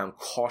will say I'm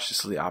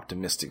cautiously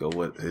optimistic of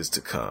what is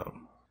to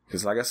come.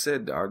 Because like I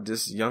said,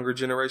 this younger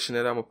generation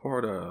that I'm a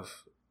part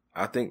of,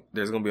 I think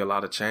there's going to be a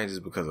lot of changes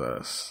because of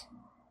us.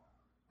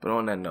 But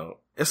on that note,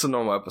 it's a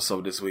normal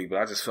episode this week, but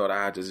I just felt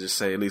I had to just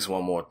say at least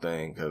one more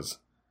thing. Because,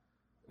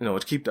 to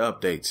keep the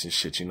updates and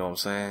shit, you know what I'm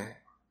saying?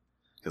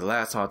 Because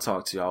last time I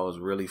talked to you, I was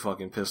really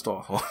fucking pissed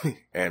off on me.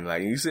 And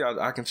like, you see,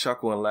 I can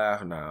chuckle and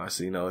laugh now. I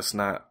see, it's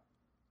not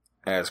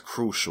as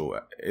crucial.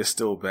 It's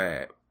still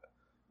bad.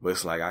 But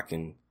it's like I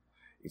can,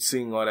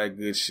 seeing all that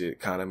good shit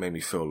kind of made me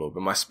feel a little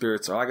bit. My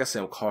spirits are, like I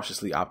said, I'm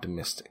cautiously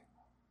optimistic.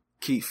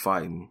 Keep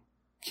fighting.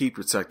 Keep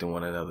protecting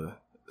one another.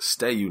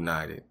 Stay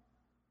united.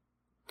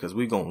 Because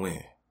we gonna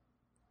win.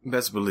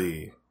 Best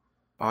believe.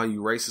 All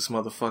you racist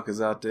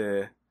motherfuckers out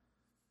there,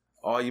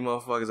 all you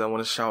motherfuckers that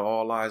want to shout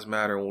all lives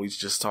matter when we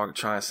just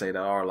try and say that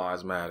our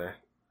lives matter.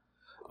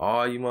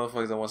 All you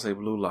motherfuckers that want to say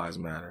blue lives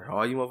matter.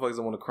 All you motherfuckers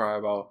that want to cry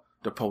about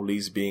the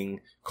police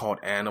being called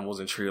animals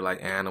and treated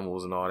like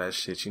animals and all that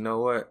shit. You know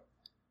what?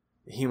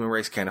 The human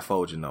race can't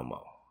afford you no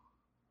more.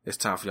 It's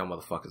time for y'all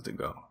motherfuckers to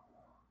go.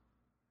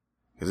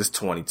 Because it's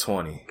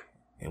 2020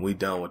 and we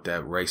done with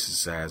that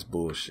racist ass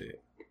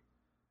bullshit.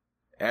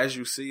 As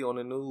you see on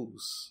the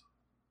news,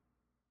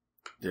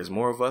 there's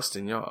more of us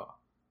than y'all.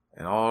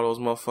 And all those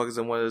motherfuckers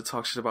that wanted to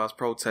talk shit about us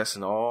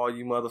protesting, all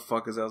you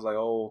motherfuckers that was like,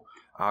 oh,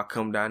 I'll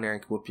come down there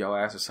and whoop y'all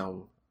ass or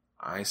something.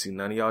 I ain't see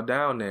none of y'all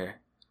down there.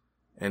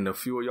 And the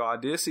few of y'all I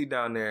did see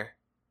down there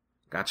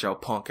got y'all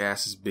punk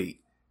asses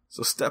beat.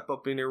 So step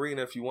up in the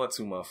arena if you want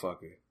to,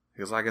 motherfucker.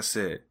 Because like I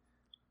said,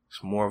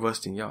 there's more of us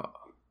than y'all.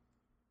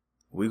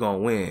 We gonna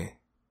win.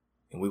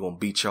 And we gonna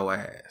beat your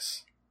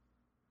ass.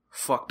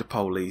 Fuck the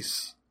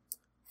police.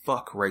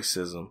 Fuck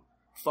racism.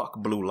 Fuck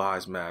blue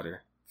lives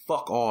matter.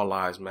 Fuck all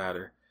lives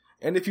matter.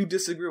 And if you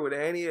disagree with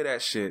any of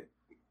that shit,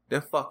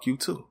 then fuck you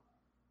too.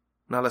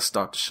 Now let's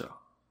start the show.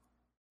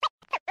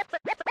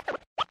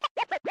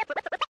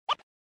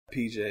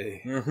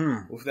 PJ,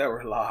 if that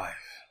were live.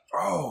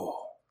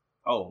 Oh,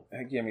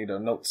 and give me the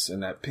notes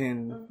and that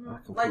pen. I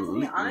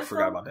completely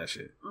forgot about that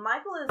shit.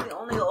 Michael is the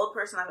only old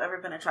person I've ever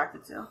been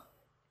attracted to.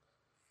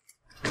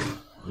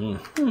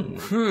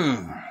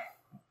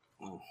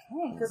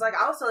 Because, like,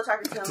 I was so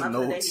attracted to him after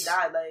the day he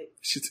died. Like,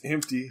 shit's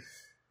empty.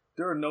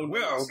 There are no notes.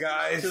 Well,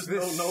 guys, there's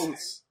no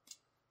notes.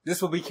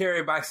 This will be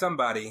carried by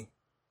somebody.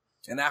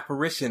 An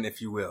apparition,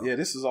 if you will. Yeah,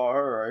 this is all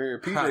her right here.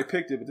 PJ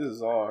picked it, but this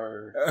is all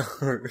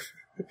her.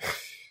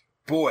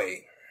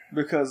 Boy.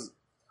 Because,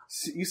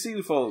 you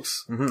see,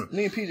 folks,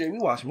 me and PJ, we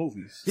watch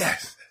movies.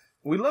 Yes.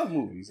 We love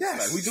movies.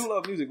 Yes. Like, we do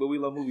love music, but we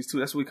love movies too.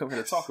 That's what we come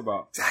here to talk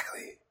about.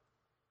 Exactly.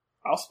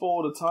 I'll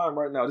spoil the time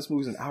right now. This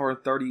movie's an hour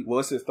and 30. Well,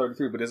 it says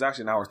 33, but it's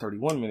actually an hour and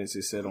 31 minutes,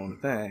 it said on the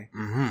thing.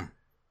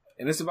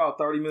 And it's about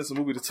 30 minutes of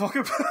movie to talk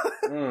about.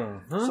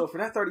 So for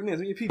that 30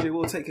 minutes, me and PJ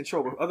will take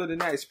control. But other than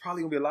that, it's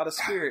probably going to be a lot of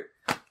spirit.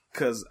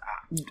 Because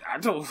I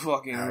don't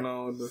fucking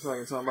know what the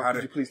fucking talking about.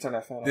 Could you please turn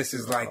that fan off? This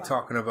is like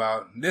talking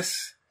about...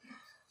 This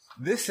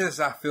is,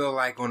 I feel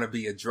like, going to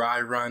be a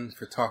dry run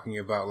for talking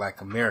about,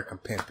 like, American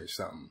Pimp or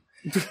something.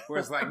 Where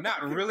it's like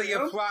not really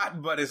a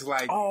plot, but it's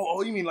like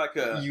you mean like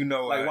a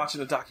like watching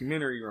a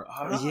documentary or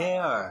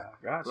yeah,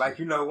 gotcha. Like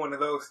one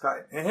of those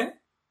type. I'll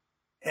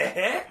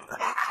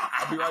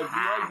be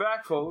right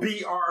back, folks.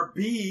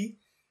 BRB,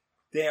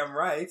 damn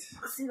right.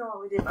 So you know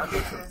what we did about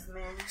business,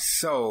 man.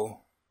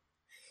 So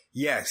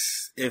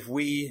yes, I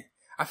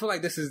feel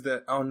like this is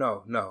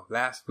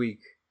last week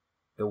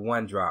the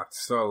one dropped.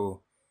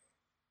 So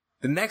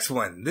the next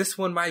one, this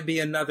one might be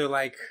another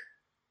like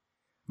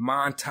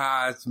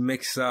montage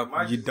mix up.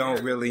 You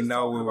don't really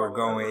know where we're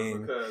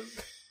going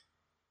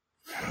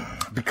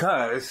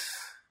because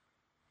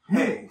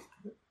hey,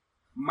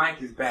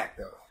 Mike is back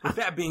though. With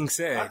that being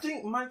said, I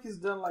think Mike has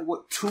done like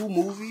 2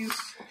 movies.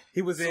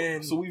 He was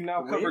in. So we've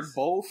now covered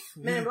both.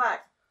 Men in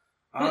Black.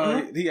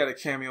 He had a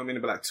cameo in Men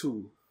in Black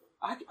 2.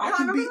 I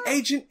can be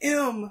Agent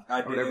M.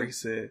 Or whatever he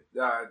said.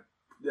 Yeah.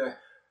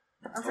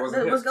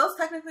 Was Ghost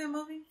technically a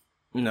movie?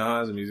 No,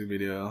 it was a music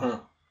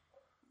video.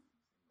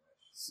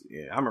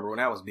 Yeah, I remember when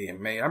that was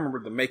being made. I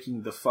remember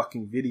making the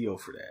fucking video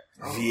for that.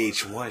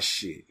 VH1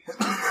 shit.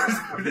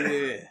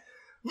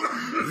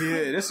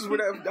 Yeah, this is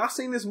where I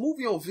seen this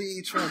movie on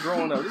VH1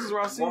 growing up. This is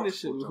where I seen this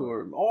shit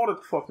before. All the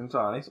fucking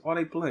time. That's all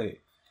they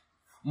play.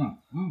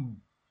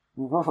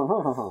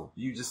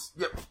 You just...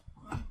 Yep.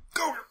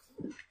 Go!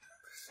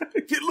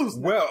 Get loose.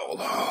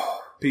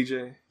 Well,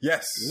 PJ.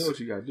 Yes. You know what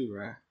you gotta do,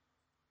 right?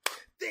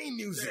 Theme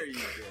music. There you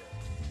go.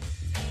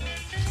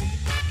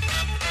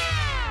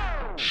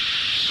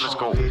 Let's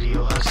go.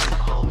 Video hustle,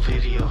 home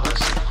video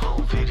hustle,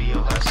 home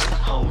video hustle,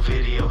 home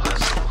video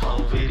hustle,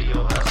 home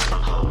video hustle,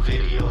 home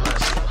video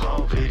hustle, home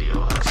video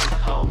hustle,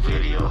 home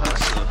video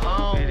hustle,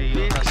 home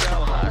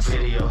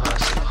video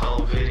hustle,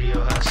 home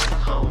video hustle,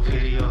 home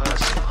video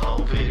hustle,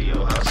 home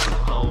video hustle,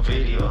 home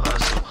video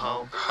hustle,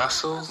 home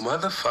hustle,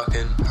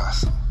 motherfucking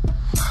hustle,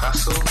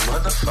 hustle,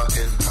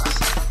 motherfucking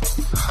hustle,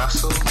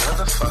 hustle,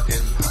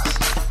 motherfucking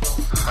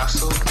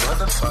hustle,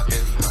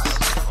 motherfucking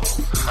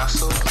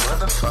hustle,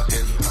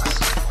 motherfucking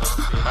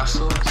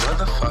hustle,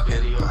 motherfucking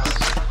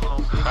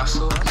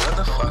hustle,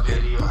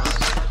 motherfucking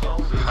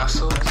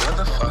hustle,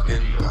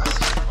 motherfucking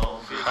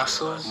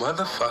hustle,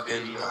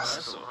 motherfucking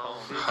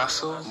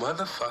hustle,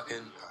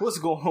 motherfucking. What's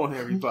going on,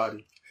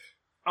 everybody?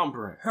 I'm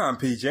Brent. I'm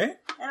PJ.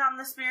 And I'm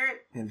the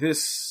Spirit. And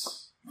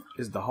this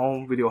is the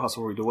home video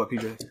hustle where we do what,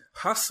 PJ?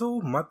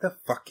 Hustle,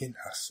 motherfucking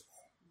hustle.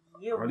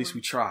 Or at least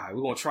we try.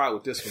 We're going to try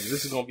with this one.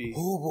 This is going to be a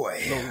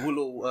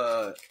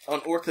little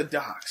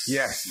unorthodox.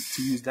 Yes.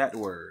 To use that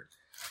word.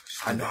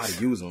 I know how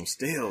to use them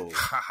still.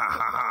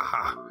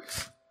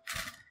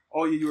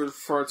 Oh, yeah, you were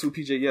referring to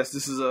PJ. Yes,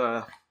 this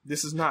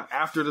is not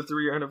after the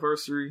 3-year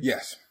anniversary.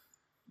 Yes.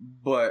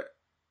 But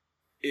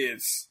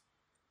it's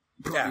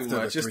pretty After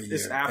much.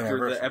 It's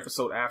after the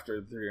episode after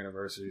the 3-year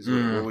anniversary. What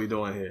are we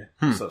doing here?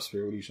 What's up,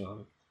 Spirit? What are you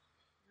showing?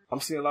 I'm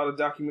seeing a lot of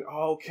document.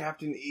 Oh,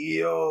 Captain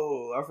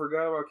EO. I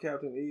forgot about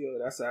Captain EO.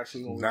 That's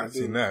actually what we're not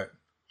seen that.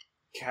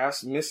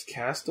 Miss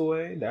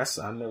Castaway.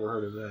 I never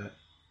heard of that.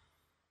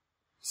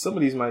 Some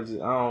of these might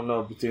just, I don't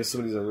know, but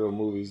some of these are real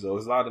movies though. A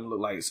lot of them look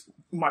like it's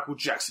Michael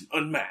Jackson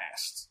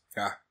unmasked.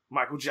 Yeah.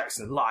 Michael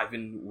Jackson live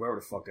in wherever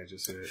the fuck that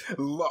just said.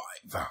 Live.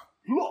 That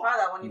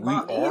one you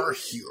bought me. Are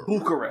here.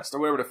 Bucharest or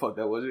whatever the fuck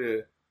that was.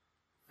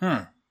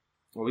 Yeah.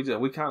 Well,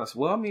 we kind of.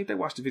 Well, I mean, if they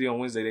watched the video on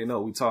Wednesday, they know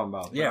what we talking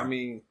about. Yeah. But, I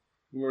mean,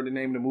 you remember the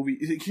name of the movie?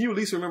 Can you at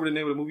least remember the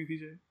name of the movie,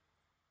 PJ?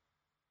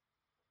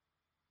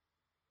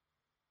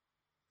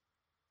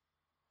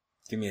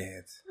 Give me a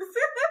hint.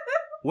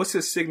 What's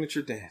his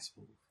signature dance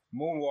move?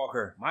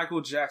 Moonwalker.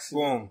 Michael Jackson.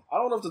 Boom. I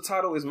don't know if the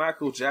title is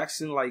Michael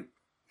Jackson, like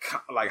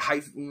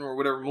hyphen or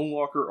whatever,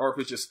 Moonwalker, or if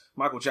it's just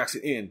Michael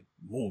Jackson in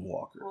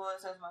Moonwalker. Well,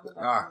 it says Michael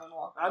Jackson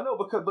Moonwalker. I know,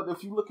 but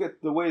if you look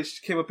at the way it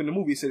came up in the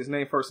movie, it said his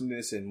name first and then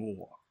it said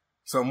Moonwalker.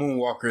 So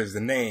Moonwalker is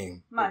the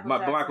name.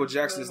 Michael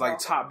Jackson is like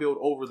top billed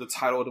over the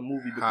title of the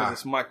movie because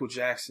it's Michael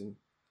Jackson.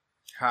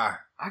 I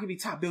can be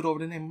top billed over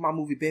the name of my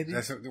movie, baby.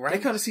 That's right. They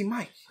come to see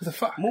Mike. What the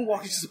fuck?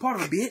 Moonwalker is just a part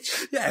of it,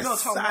 bitch. Yes, you know what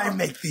I'm talking about? I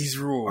make these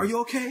rules. Are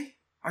you okay?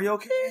 Are you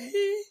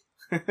okay?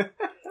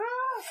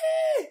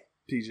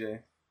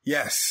 PJ.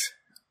 Yes.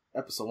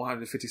 Episode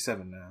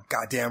 157 now.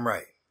 Goddamn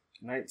right.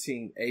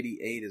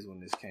 1988 is when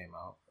this came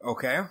out.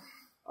 Okay.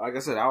 Like I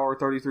said, hour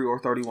 33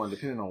 or 31,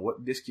 depending on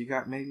what disc you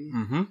got, maybe.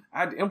 Mm-hmm. I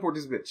had to import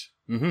this bitch.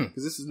 Mm-hmm.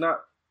 Because this is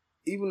not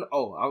even...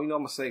 Oh, I'm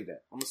going to save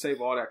that. I'm going to save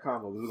all that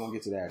combo. We're going to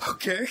get to that.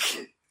 Okay.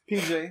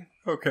 PJ.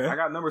 Okay. I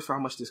got numbers for how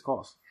much this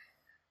costs.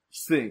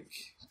 Think.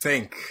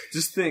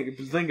 Just think.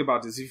 Think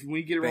about this. If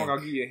we get it wrong, I'll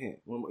give you a hint.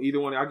 Either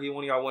one, I'll give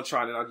one of y'all one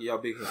try, and then I'll give y'all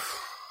a big hint.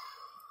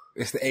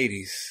 It's the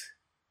 80s.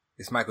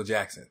 It's Michael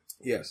Jackson.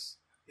 Yes.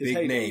 His Big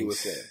heyday, names. you would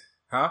say.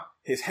 Huh?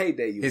 His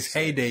heyday,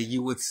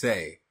 you would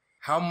say.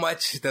 How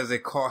much does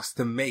it cost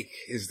to make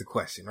is the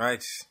question,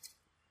 right?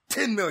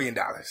 $10 million.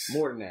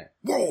 More than that.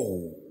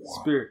 Whoa.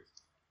 Spirit.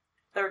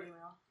 30 mil.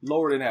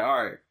 Lower than that.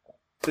 All right.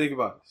 Think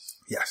about this.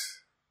 Yes.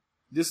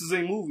 This is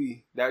a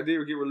movie that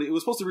did get released. It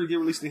was supposed to get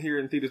released in here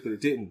in theaters, but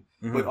it didn't.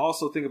 Mm-hmm. But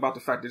also think about the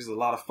fact that there's a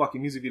lot of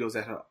fucking music videos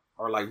that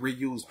are like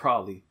reused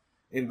probably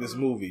in this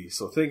movie.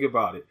 So think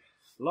about it.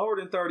 Lower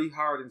than 30,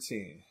 higher than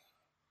 10.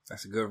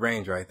 That's a good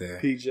range right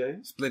there.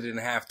 PJ. Split it in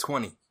half,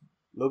 20. A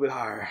little bit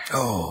higher.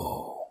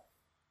 Oh.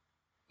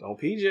 Don't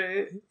PJ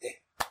it.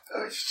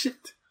 Oh,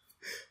 shit.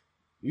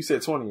 You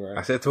said 20, right?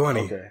 I said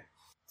 20. Okay.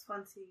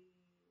 22.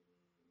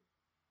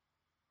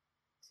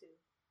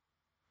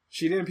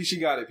 She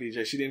got it,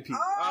 PJ. She didn't peek.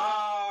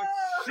 Oh,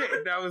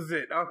 shit. That was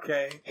it.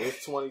 Okay.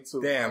 It's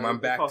 22. Damn, I'm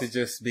back to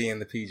just being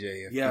the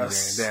PJ.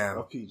 Yes. PJ. Damn.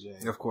 A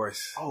PJ. Of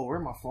course. Oh,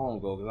 where'd my phone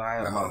go? Because I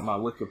have my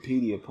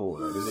Wikipedia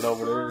pulled up. Is it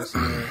over there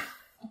somewhere?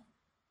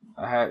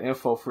 I had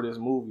info for this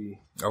movie.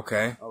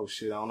 Okay. Oh,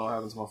 shit. I don't know what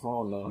happened to my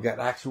phone, though. You got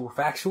actual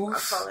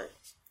factuals?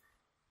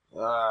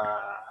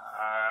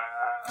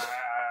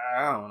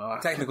 I don't know.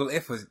 Technical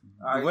was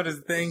what is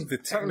the thing? The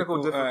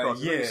technical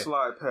difficulty. Yeah.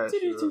 Slide past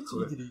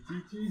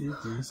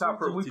That's how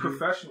we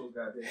professionals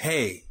got there.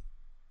 Hey,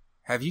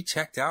 have you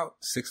checked out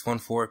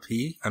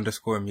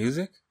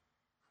 614p_music?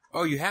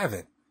 Oh, you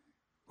haven't?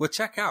 Well,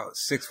 check out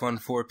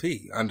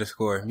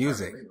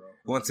 614p_music.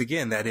 Once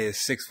again, that is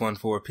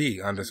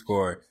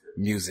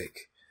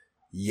 614p_music.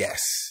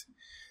 Yes.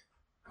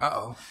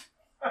 Uh-oh.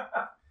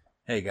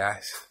 Hey,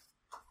 guys.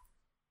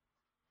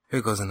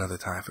 Here goes another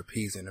time for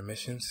P's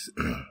intermissions.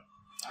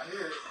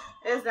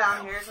 It's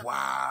down here.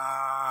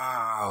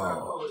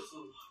 Wow.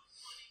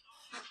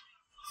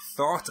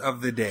 Thought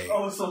of the day.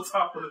 Oh, it's on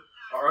top of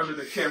or under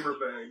the camera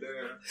bag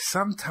there.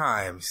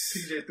 Sometimes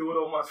PJ threw it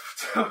on my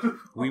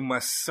we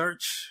must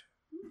search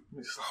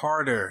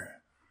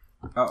harder.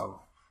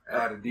 Uh-oh.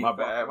 My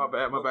bad.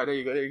 There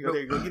you go.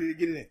 Get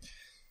it in.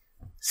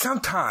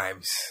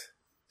 Sometimes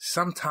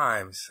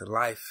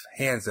life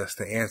hands us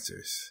the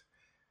answers.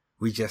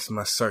 We just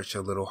must search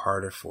a little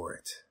harder for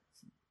it.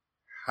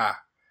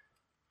 Ha.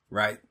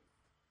 Right?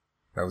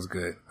 That was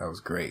good. That was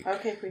great.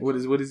 Okay. What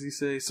does he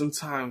say?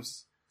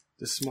 Sometimes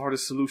the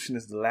smartest solution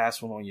is the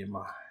last one on your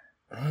mind.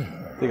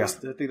 I think that's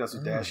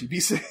what Dash be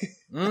saying.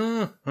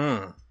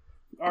 Mm-hmm.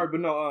 All right, but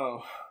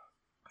no,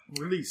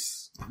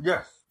 release.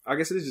 Yes. I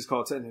guess it is just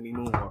called technically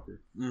Moonwalker.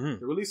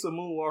 Mm-hmm. The release of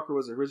Moonwalker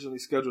was originally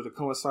scheduled to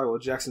coincide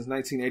with Jackson's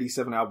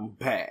 1987 album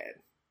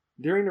Bad.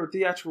 During the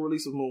theatrical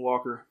release of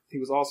Moonwalker, he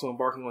was also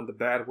embarking on the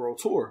Bad World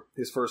Tour,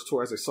 his first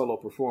tour as a solo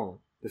performer.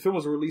 The film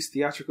was released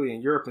theatrically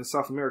in Europe and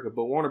South America,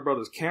 but Warner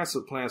Brothers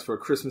canceled plans for a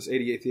Christmas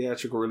 '88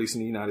 theatrical release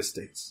in the United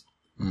States.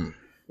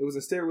 It was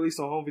instead released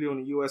on home video in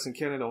the U.S. and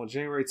Canada on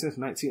January 10th,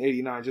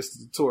 1989, just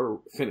as the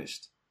tour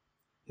finished.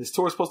 His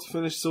tour was supposed to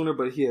finish sooner,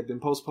 but he had been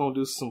postponed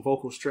due to some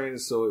vocal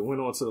strains, so it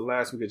went on to the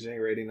last week of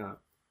January '89.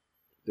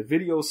 The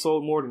video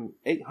sold more than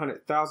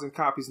 800,000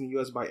 copies in the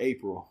U.S. by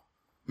April.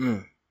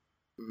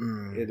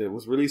 It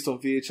was released on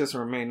VHS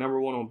and remained number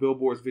 1 on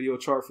Billboard's video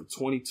chart for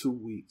 22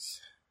 weeks.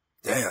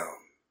 Damn.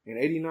 In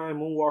 89,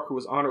 Moonwalker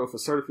was honored with a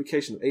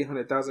certification of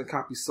 800,000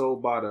 copies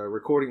sold by the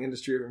Recording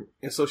Industry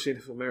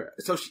Association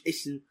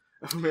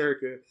of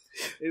America.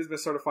 It has been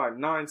certified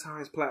 9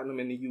 times platinum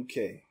in the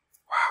UK.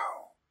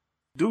 Wow.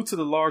 Due to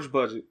the large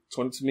budget,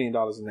 $22 million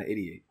in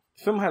 1988,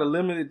 the film had a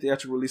limited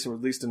theatrical release and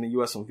released in the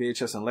US on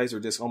VHS and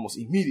Laserdisc almost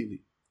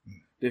immediately.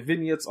 The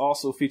vignettes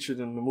also featured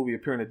in the movie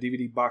appear in a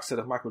DVD box set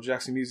of Michael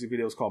Jackson music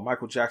videos called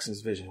Michael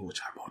Jackson's Vision, which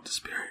I bought the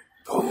spirit.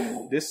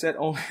 Oh. The set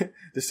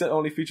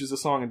only features the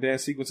song and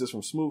dance sequences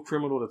from Smooth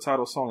Criminal, the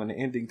title song, and the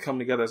ending come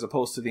together as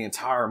opposed to the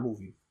entire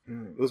movie.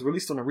 It was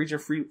released on a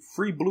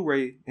region-free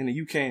Blu-ray in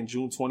the UK in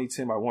June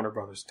 2010 by Warner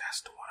Brothers.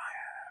 That's the one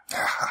I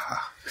have.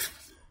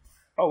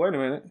 Oh, wait a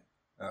minute.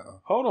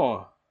 Uh-oh. Hold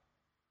on.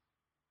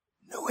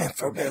 No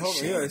information. Okay, hold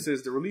on. Yeah, it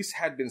says the release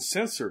had been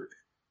censored.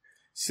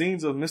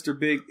 Scenes of Mr.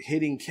 Big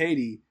hitting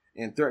Katie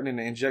and threatening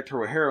to inject her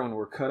with heroin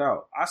were cut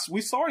out. We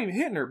saw him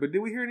hitting her, but did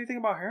we hear anything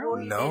about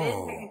heroin? Well, they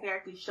didn't technically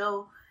actually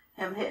show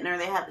him hitting her.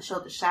 They had to show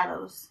the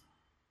shadows.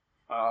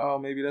 Oh,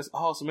 maybe that's...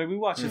 Oh, so maybe we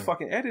watch the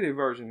fucking edited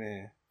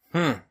version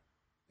then.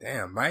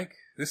 Damn, Mike.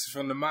 This is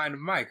from the mind of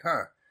Mike,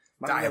 huh?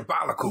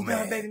 Diabolical,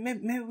 man. Baby,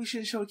 maybe we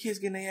shouldn't show the kids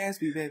getting their ass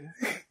beat, baby.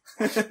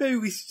 Maybe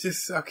we should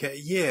just... Okay,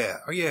 yeah.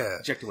 Oh, yeah.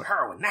 Injected with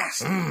heroin.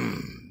 Nasty.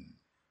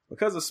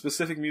 Because of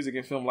specific music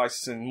and film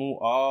licensing,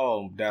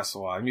 that's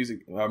why.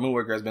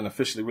 Moonwalker has been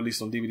officially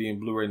released on DVD and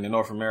Blu-ray in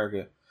North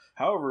America.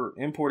 However,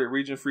 imported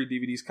region-free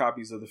DVDs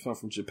copies of the film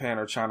from Japan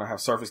or China have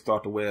surfaced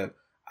throughout the web.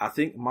 I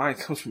think mine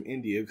comes from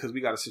India because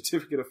we got a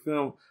certificate of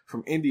film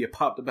from India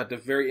popped up at the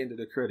very end of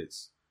the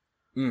credits.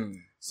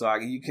 So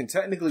you can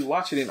technically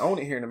watch it and own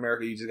it here in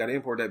America. You just got to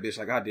import that bitch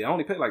like I did. I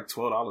only paid like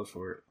 $12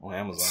 for it on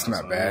Amazon. It's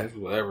not bad.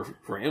 Whatever.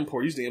 For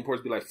import, usually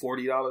imports be like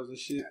 $40 and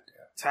shit.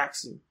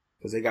 Taxing.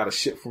 Because they got to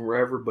ship from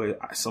wherever, but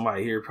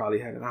somebody here probably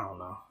had it. I don't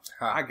know.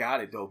 I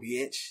got it though,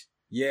 bitch.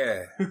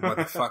 Yeah,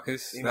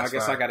 motherfuckers. I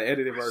guess I got an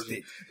edited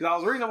version. Because I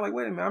was reading, I'm like,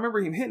 wait a minute, I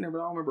remember him hitting her, but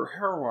I don't remember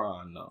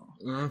heroin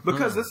though.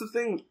 Because that's the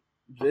thing.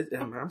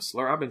 I'm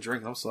sorry, I've been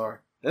drinking. I'm sorry.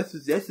 That's the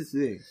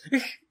thing.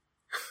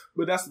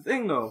 But that's the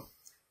thing though.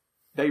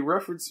 They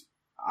reference.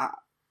 I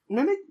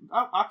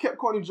kept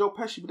calling him Joe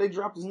Pesci, but they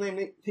dropped his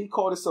name. He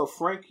called himself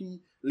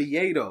Frankie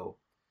Lieto,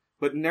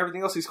 but in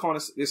everything else he's called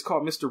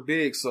Mr.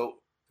 Big. So.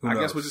 I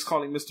guess we're just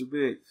calling Mr.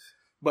 Big.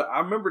 But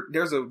I remember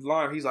there's a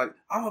line, he's like,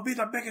 I'm gonna be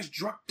the biggest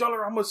drug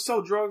dealer, I'm gonna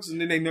sell drugs, and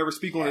then they never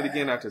speak on it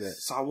again after that.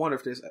 So I wonder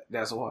if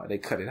that's why they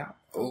cut it out.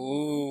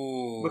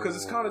 Ooh. Because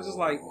it's kind of just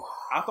like,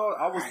 I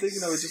was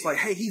thinking of it just like,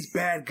 hey, he's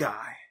bad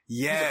guy.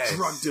 Yes. He's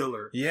a drug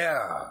dealer.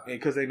 Yeah. And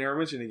because they never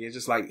mentioned it again,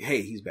 just like,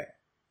 hey, he's bad.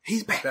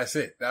 He's bad. That's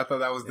it. I thought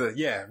that was the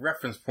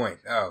reference point.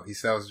 Oh, he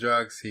sells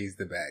drugs, he's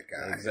the bad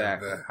guy.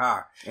 Exactly.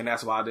 And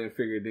that's why I didn't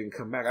figure it didn't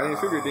come back. I didn't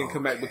figure it didn't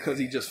come back because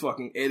he just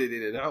fucking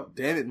edited it out.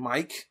 Damn it,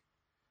 Mike.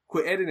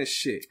 Quit editing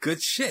shit.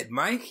 Good shit,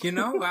 Mike. You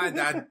know,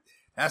 I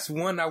that's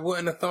one I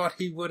wouldn't have thought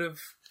he would have.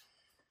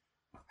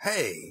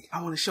 Hey.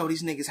 I want to show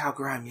these niggas how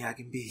grimy I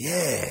can be.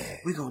 Yeah.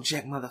 We gonna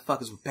inject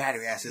motherfuckers with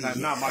battery acid. Like,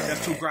 nah, Mike,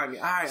 that's too grimy.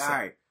 All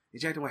right.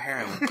 Inject them with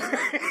heroin.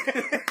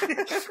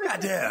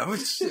 Goddamn, what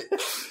shit?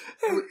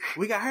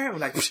 We got heroin.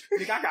 Like,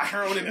 nigga, I got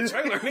heroin in the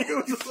trailer.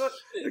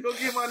 Nigga, go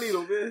get my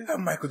needle, bitch.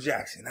 I'm Michael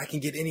Jackson. I can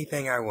get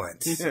anything I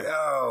want. Yeah.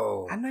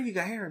 Oh. I know you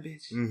got heroin,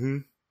 bitch. Mm-hmm.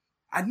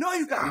 I know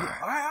you got it.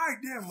 All right,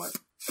 damn, Mike.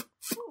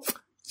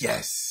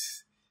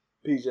 Yes.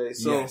 PJ,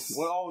 so, yes.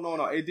 Well,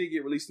 no. It did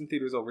get released in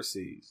theaters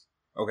overseas.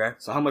 Okay.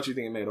 So how much you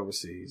think it made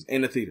overseas?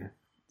 In the theater?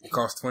 It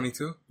cost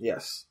 22?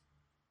 Yes.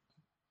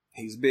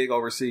 He's big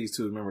overseas,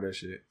 too. Remember that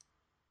shit.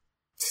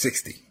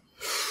 60.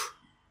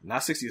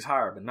 Not 60 is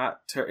higher, but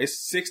not...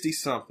 it's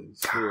 60-something.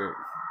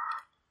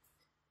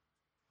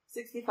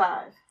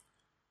 65.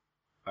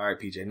 All right,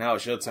 PJ. Now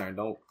it's your turn.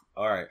 Don't...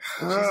 All right.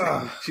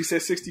 She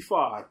said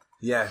 65.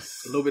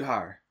 Yes. A little bit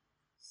higher.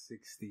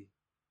 66.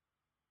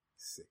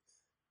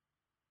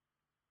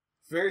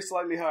 Very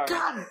slightly higher.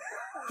 God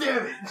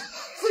damn it.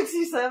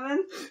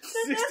 67.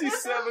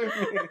 67.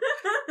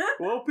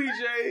 Well,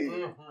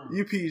 PJ,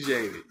 you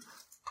PJ'd it.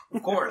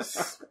 Of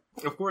course.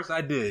 Of course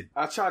I did.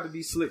 I tried to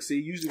be slick.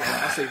 See, usually when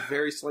I say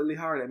very slightly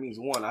higher, that means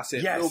 1. I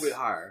said a little bit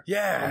higher.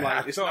 Yeah. I'm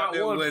like, it's not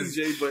 1,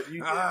 PJ, but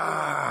you did.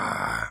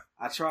 I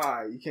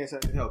tried. You can't say I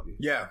can help you.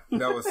 Yeah.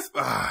 That was...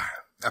 I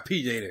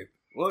PJ'd it.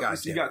 Well,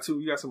 you got 2.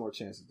 You got some more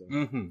chances, though.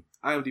 Mm-hmm.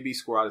 IMDb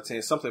score out of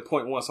 10. Something 0.1, so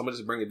I'm going to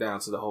just bring it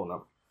down to the whole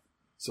number.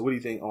 So what do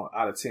you think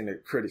out of 10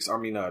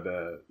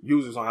 the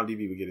users on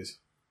IMDb would get this?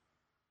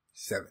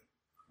 7.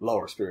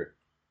 Lower, Spirit.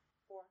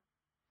 4.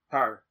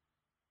 Higher.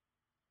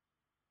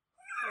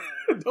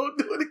 Don't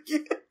do it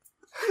again.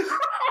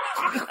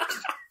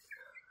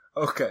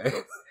 Okay.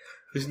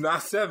 It's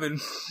not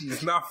 7.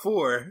 It's not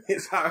 4.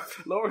 It's higher.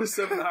 Lower than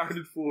 7, higher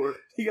than 4.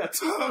 He got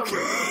 2 numbers.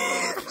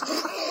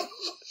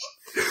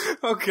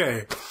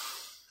 Okay.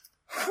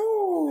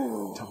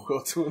 Don't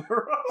go 2 in a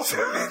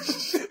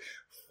row.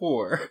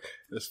 4.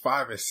 There's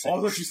 5 and 6. Oh,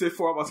 I thought you said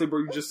 4. I'm about to say, bro,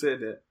 you just said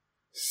that.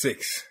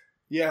 6.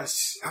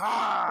 Yes.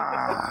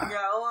 Ah. You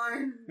got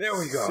one. There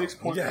we go.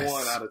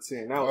 6.1 out of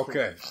 10. That was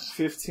okay.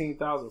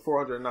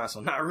 15,409. So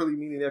not really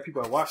meaning that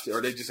people have watched it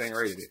or they just ain't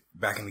rated it.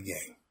 Back in the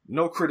game.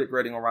 No critic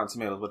rating on Rotten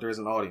Tomatoes, but there is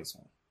an audience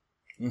one.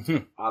 Mm-hmm.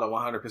 Out of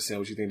 100%,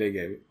 what you think they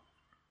gave it?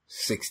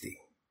 60.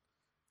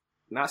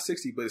 Not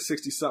 60, but it's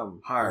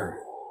 60-something. Higher.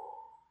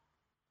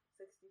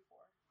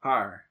 64.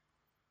 Higher.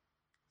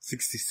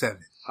 67.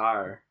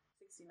 Higher.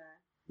 69.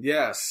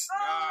 Yes.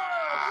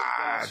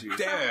 Ah, damn.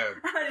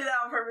 I did that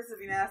on purpose to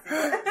be nasty.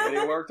 But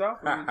it worked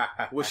out for me.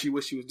 Wish she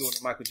was doing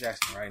to Michael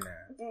Jackson right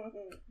now.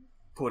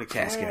 Pull the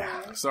casket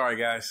out. Sorry,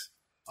 guys.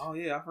 Oh,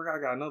 yeah, I forgot I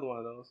got another one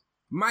of those.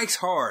 Mike's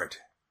hard.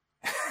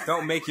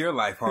 Don't make your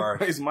life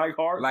hard. Is Mike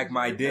hard? Like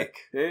my dick.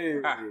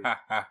 Hey.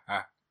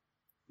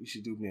 You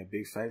should do me a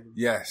big favor.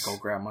 Yes. Go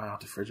grab mine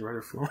out the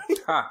refrigerator for me.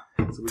 Ha.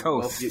 So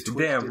Toast.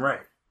 Damn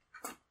right.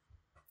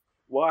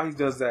 While he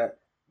does that,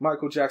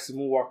 Michael Jackson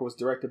Moonwalker was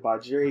directed by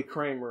Jerry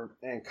Kramer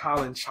and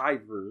Colin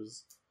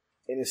Chivers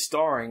and is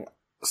starring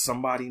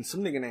some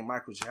nigga named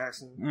Michael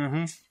Jackson,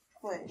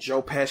 Mm-hmm.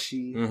 Joe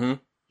Pesci, Mm-hmm.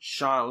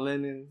 Sean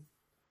Lennon,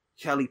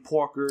 Kelly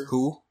Parker.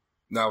 Who?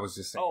 No, I was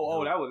just saying.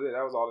 Oh, that was it.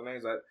 That was all the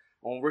names.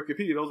 On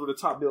Wikipedia, those were the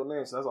top billed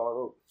names, so that's all I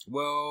wrote.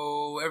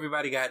 Well,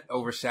 everybody got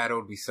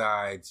overshadowed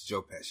besides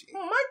Joe Pesci.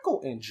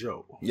 Michael and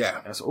Joe.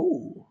 Yeah.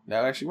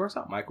 That actually works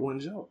out. Michael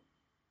and Joe.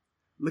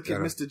 Look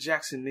at Mr.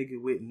 Jackson,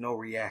 nigga, with no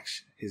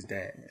reaction. His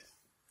dad.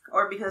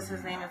 Or because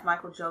his name is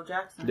Michael Joe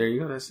Jackson. There you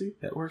go. That's it.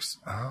 That works.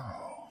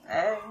 Oh.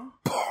 Hey.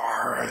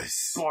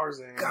 Bars.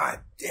 Barzan.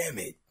 God damn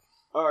it.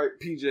 All right,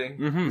 PJ.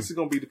 Mm-hmm. This is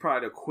going to be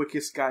probably the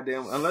quickest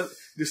goddamn... Unless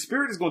the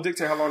spirit is going to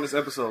dictate how long this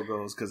episode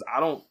goes, because I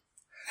don't...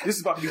 This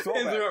is about to be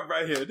throwback. Interrupt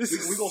right here. We're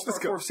going to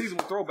start fourth season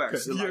with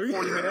throwbacks. Like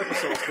 40-minute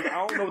episodes.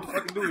 I don't know what the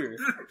fuck to do here.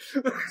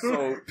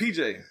 So,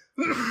 PJ,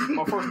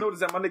 my first note is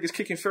that my nigga's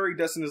kicking fairy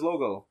dust in his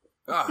logo.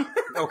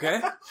 Okay.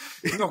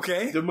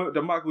 Okay.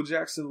 The Michael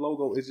Jackson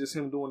logo is just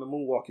him doing the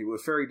moonwalking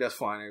with fairy dust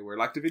flying everywhere,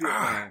 like the video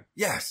game.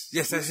 Yes.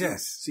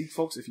 See,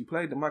 folks, if you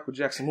played the Michael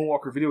Jackson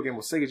Moonwalker video game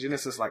with Sega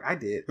Genesis like I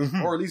did,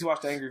 or at least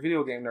watch the Angry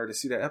Video Game Nerd to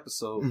see that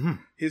episode,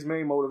 his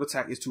main mode of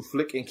attack is to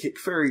flick and kick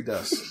fairy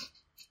dust.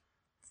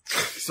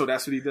 So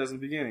that's what he does in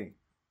the beginning.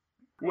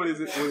 What is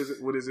it? It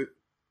is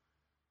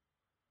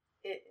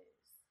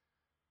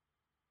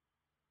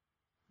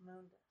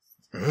moon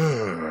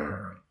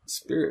dust.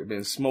 Spirit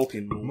been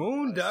smoking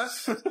moon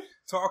dust.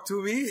 Talk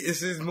to me.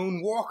 This is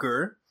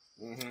Moonwalker.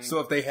 Mm-hmm. So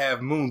if they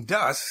have moon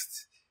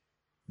dust,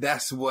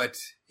 that's what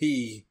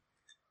he...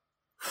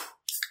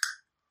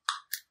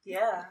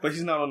 Yeah. But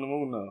he's not on the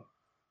moon, though.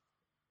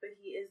 But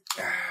he is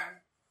the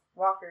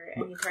Walker,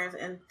 and he turns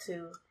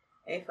into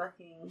a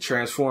fucking...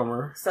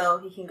 Transformer. So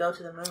he can go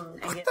to the moon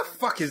and What the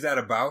fuck is that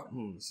about?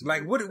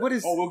 Like, what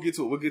is... Oh, we'll get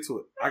to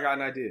it. I got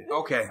an idea.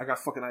 Okay. I got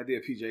a fucking idea,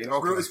 PJ.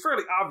 Okay. It's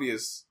fairly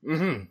obvious,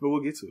 but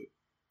we'll get to it.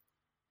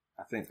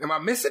 I think. Am I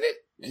missing it?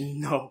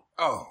 No.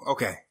 Oh,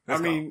 okay.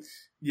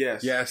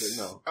 Yes. Yes.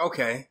 No.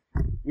 Okay.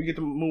 We get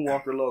the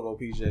Moonwalker logo,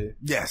 PJ.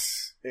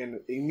 Yes. And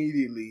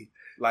immediately,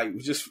 like,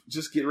 just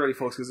get ready,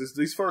 folks, because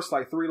these first,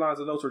 like, 3 lines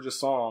of notes are just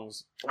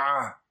songs.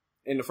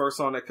 And the first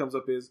song that comes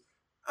up is,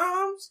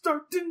 I'm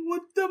starting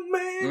with the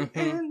man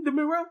in the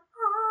mirror.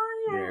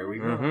 Oh, yeah. There we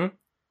go.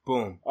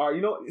 Boom. All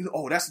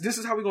right, this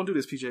is how we're going to do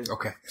this, PJ.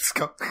 Okay. Let's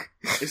go.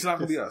 It's not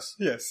going to be us.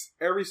 Yes.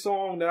 Every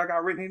song that I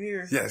got written in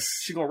here,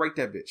 she going to rate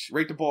that bitch.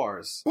 Rate the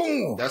bars.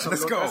 Boom. That's how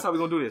we're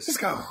going to do this. Let's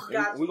go.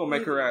 We're going to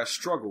make her ass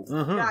struggle.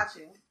 Got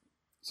you.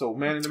 So,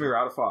 man in the mirror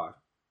out of 5.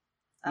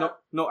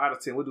 No, out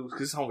of 10. We'll do,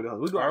 because it's home with us.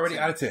 We'll do already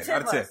out of 10. 10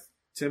 out of 10.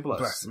 10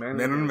 plus. Man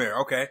in the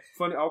mirror. Okay.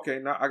 Funny. Okay,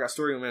 now I got a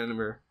story on Man in the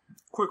Mirror.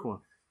 Quick one.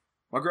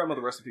 My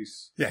grandmother, rest in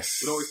peace. Yes.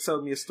 Would always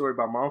tell me a story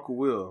about my Uncle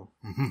Will.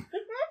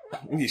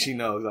 Yeah, she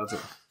knows. I'll tell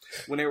you.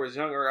 When they was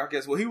younger, I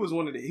guess, he was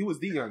he was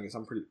the youngest.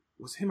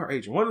 Was him or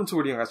Adrian? One of them two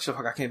were the youngest. I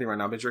can't think right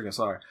now. I've been drinking,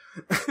 sorry.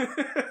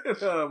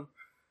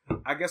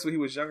 I guess when he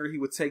was younger, he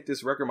would take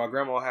this record. My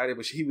grandma had it,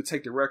 but he would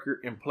take the record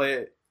and play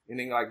it and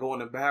then like go in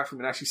the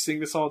bathroom and actually sing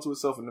the song to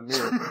himself in the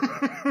mirror.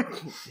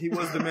 He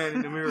was the man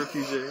in the mirror,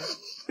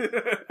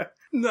 PJ.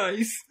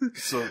 Nice.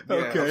 So, yeah,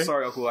 okay. I'm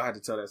sorry, Uncle. I had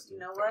to tell that story.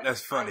 You know what?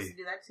 That's funny. I used to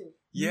do that too.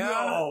 Yeah.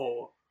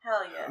 No.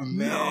 Hell yeah.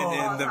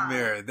 Man in the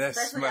mirror. That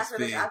especially must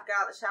after be. I got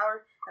out of the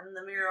shower and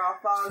the mirror all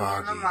foggy.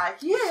 And I'm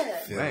like,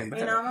 Man,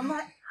 you know, and I'm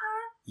like,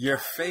 your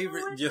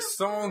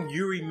song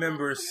you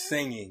remember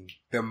singing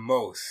the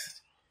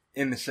most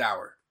in the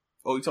shower.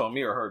 Oh, you talking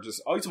me or her? You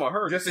talking about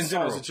her? Just in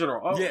general. Songs in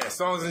general. Oh. Yeah,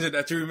 songs in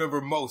general that you remember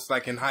most,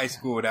 like in high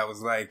school. That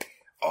was like,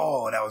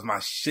 oh, that was my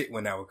shit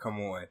when that would come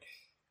on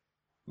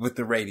with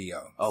the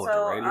radio. Oh, with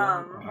the radio.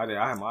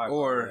 I have my iPod.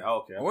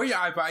 Or your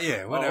iPod.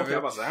 Yeah, whatever.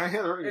 I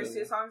had the radio. There's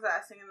 2 songs that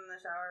I sing in the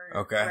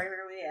shower okay.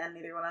 regularly, and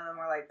neither one of them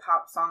were like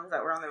pop songs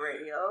that were on the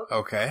radio.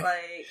 Okay.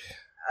 Like,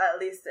 at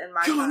least in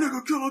my kill time. a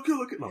nigga, kill a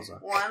killer. No,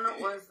 sorry. One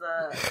was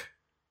the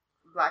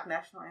Black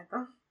National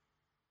Anthem.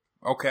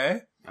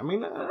 Okay. I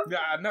mean,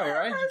 I know,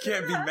 right? You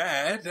can't be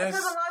mad. Because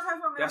a lot of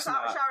times when I'm in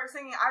the shower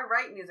singing, I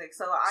write music,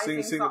 so I sing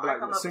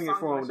it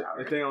for them.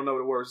 If they don't know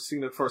the words,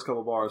 sing the first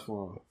couple bars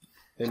for them.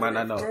 They might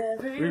not know.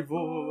 We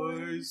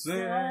voice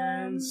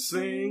and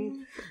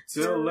sing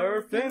till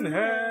earth and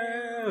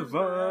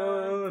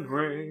heaven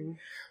ring.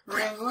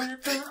 Ring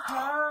with the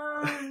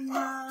harmony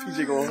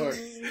PJ going hard.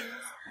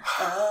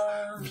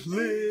 of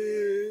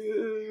Liberty.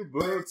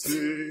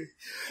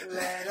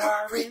 Let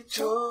our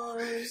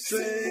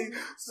rejoicing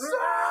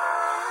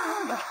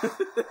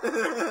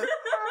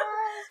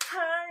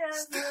high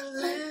as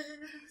the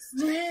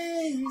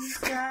listening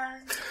sky.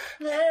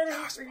 Let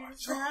it resound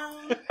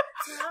down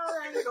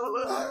like a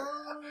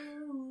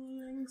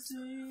rolling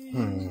sea.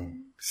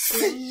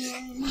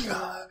 Sing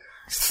your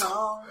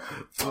song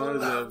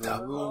full of the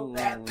hope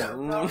that the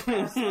road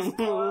passes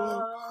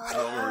for.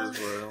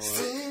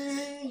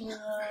 Sing your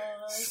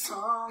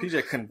song.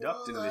 PJ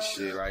conducting this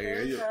shit right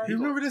here. You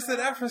remember this at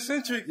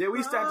Afrocentric? Yeah, we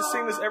used to have to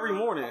sing this every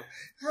morning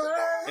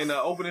in the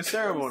opening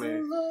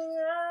ceremony.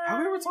 Have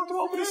we ever talked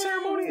about opening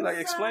ceremony? Like,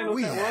 explain what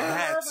We that was?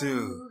 had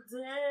to.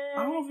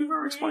 I don't know if we've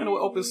ever explained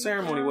what open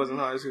ceremony was in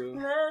high school.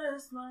 Let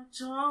us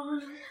march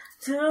on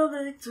till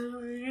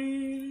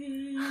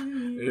victory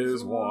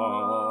Is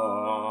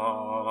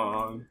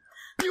won.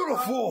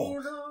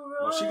 Beautiful.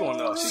 Oh, she going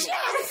up.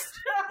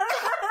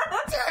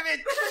 Damn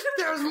it.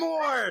 There's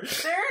more.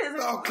 There is.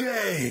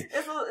 Okay.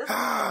 It's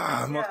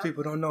Most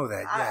people don't know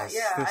that.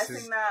 Yes. I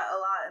sing that a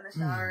lot in the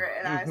shower,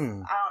 and I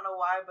don't know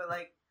why, but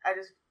like I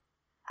just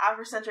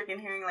Afrocentric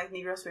and hearing like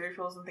Negro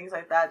spirituals and things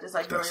like that, just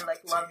like really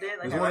like loved it.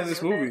 Like There's one in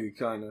this movie,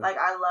 kind of. Like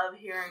I love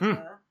hearing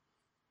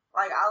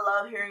I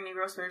love hearing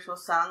Negro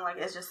spirituals sung. Like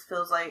it just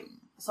feels like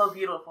so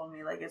beautiful to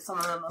me. Like it's some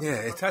of the most.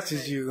 Yeah, it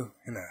touches you.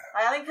 Like,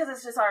 I think because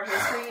it's just our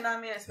history. You know what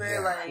I mean? It's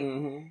very like,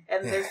 and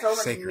there's so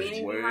much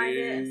meaning behind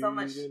it, and so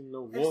much.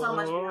 There's so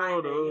much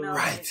behind it. You know,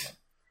 right. Like,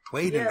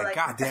 Wait in the like,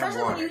 goddamn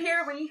especially water.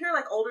 when you hear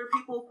like older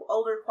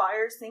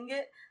choirs sing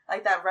it,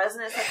 like that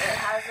resonance that it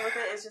has with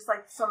it, it's just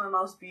like some of the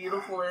most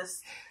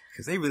beautifulest.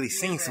 Because they really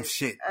sing some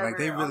shit. Like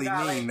they really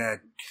mean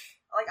that.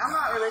 Like I'm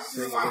not religious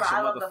anymore, but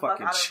I love the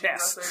fuck out of Negro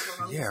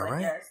spirituals. Yeah,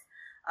 right. Yes.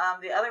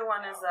 The other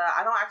one is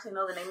I don't actually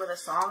know the name of the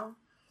song,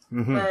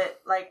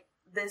 but like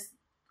this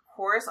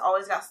chorus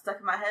always got stuck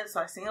in my head, so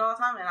I sing it all the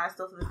time, and I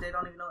still to this day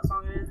don't even know what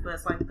song it is. But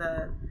it's like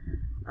the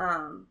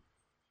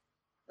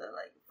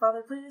like,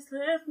 Father, please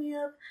lift me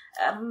up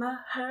out of my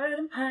hurt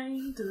and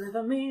pain,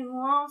 deliver me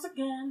once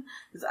again,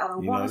 because I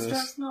don't want to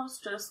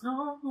stress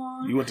no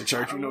more. You went to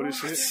church, you know this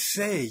shit?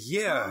 Say,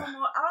 yeah. I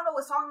don't know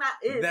what song that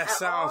is. That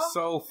sounds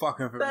so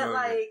fucking familiar. But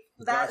like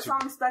that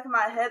song stuck in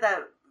my head,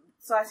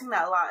 so I sing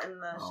that a lot in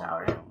the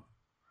shower.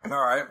 All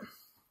right.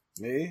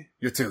 Me?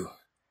 You're two.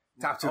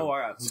 Top two. Oh,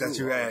 I got two. That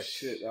you had.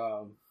 Shit.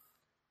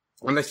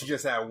 Unless you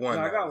just had one.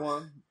 No, I got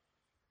one.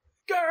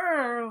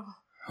 Girl,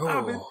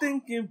 I've been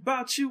thinking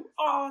about you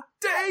all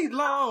day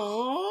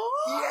long.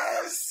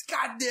 Yes,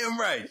 goddamn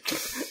right.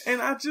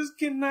 And I just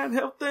cannot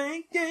help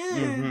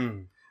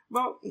thinking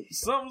about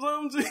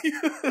something to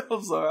you.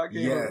 I'm sorry, I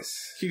can't.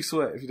 Yes. Keep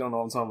Sweat, if you don't know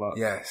what I'm talking about.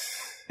 Yes.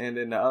 And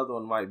then the other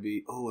one might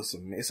be,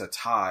 it's a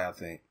tie, I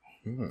think.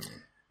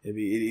 It'd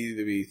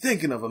either be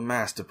thinking of a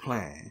master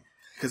plan,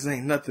 because there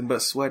ain't nothing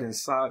but sweat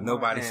inside.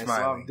 Nobody's my hand,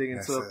 smiling. So I'm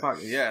digging to a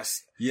pocket.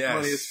 Yes.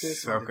 Money is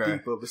fist on the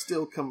deeper, but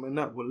still coming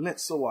up with lint.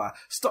 So I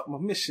start my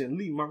mission,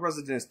 leave my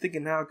residence,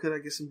 thinking how could I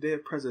get some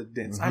dead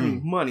presidents? I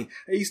need money.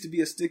 I used to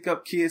be a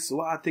stick-up kid, so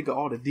I think of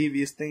all the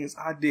devious things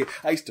I did.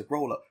 I used to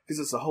roll up, because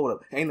it's a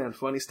hold-up. Ain't nothing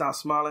funny. Stop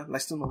smiling,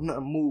 like still no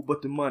nothing move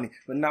but the money.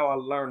 But now I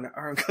learn to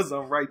earn because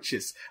I'm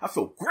righteous. I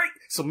feel great,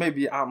 so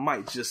maybe I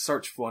might just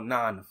search for a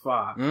 9 to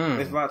 5.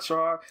 If I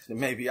try, then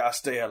maybe I'll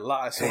stay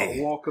alive. So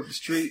I walk up the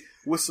street,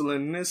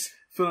 whistling this,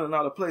 feeling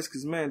out of place,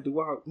 cause man, do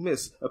I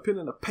miss a pen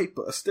and a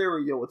paper, a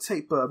stereo, a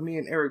tape of me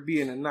and Eric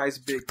being a nice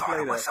big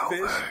plate of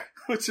fish,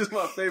 which is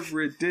my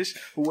favorite dish,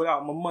 but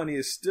without my money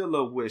it's still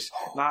a wish.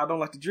 Now I don't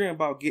like to dream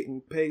about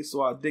getting paid,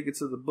 so I dig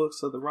into the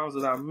books of the rhymes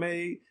that I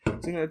made,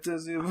 singing to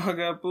see if I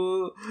got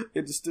pulled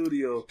in the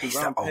studio, cause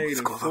I'm paid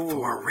in full.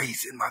 For a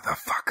reason,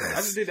 motherfuckers. I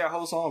just did that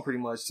whole song pretty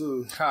much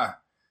too.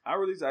 I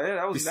released that.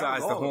 That was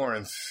besides the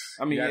horns.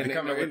 I mean, you had to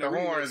come in with the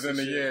horns and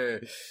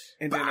the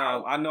And then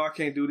I know I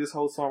can't do this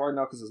whole song right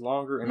now because it's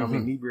longer and I'm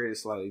inebriated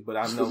slightly. But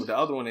I know the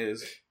other one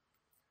is.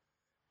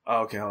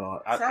 Okay,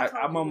 hold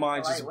on. My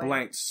mind just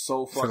blanked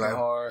so fucking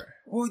hard.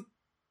 Well,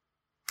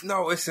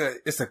 no, it's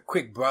a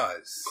quick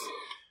buzz.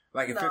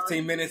 Like in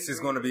 15 minutes, it's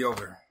going to be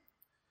over.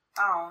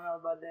 I don't know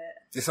about that.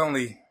 It's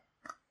only.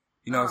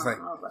 You know, it's like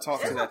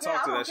talk to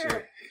that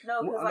shit.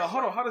 No,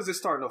 hold on. How does it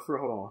start? No, hold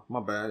on. My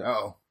bad.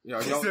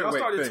 Y'all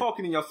started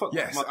talking and y'all fucked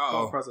my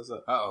thought process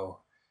up.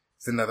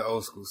 It's another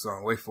old school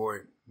song. Wait for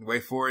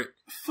it.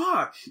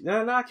 Fuck.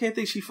 Now I can't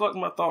think she fucked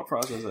my thought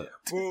process up.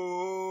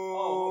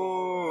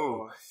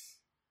 Oh.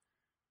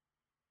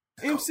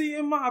 MC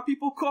and my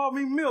people call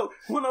me Milk.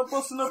 When I'm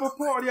busting up a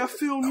party, I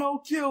feel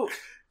no guilt.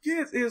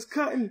 Kids is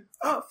cutting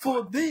up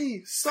for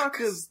these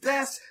suckers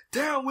that's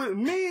down with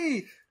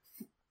me.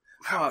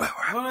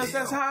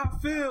 That's how I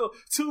feel.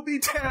 To be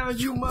down,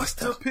 you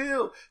must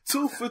appeal.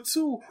 2 for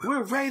 2,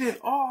 we're rated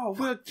R.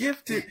 We're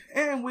gifted,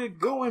 and we're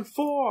going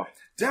for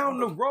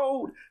down the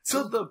road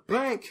to the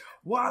bank.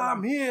 While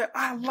I'm here,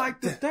 I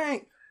like to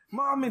thank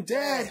Mom and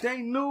dad,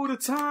 they knew the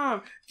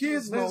time.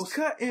 Kids is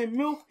cutting,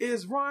 milk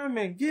is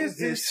rhyming.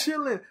 Kids is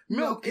chilling,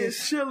 milk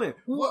is chilling.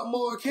 What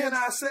more can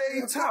I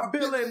say? Top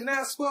billing,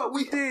 that's what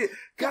we did.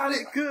 Got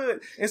it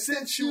good. And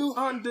since you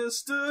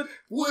understood,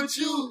 would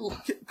you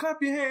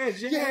clap your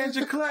hands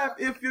you clap.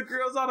 If your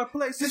girl's out of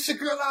place, it's your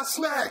girl I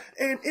smack.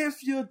 And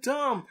if you're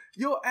dumb,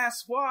 you'll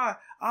ask why.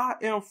 I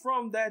am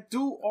from that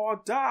do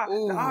or die.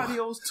 Ooh. The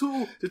audio's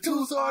two, the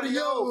two's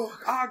audio.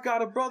 I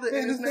got a brother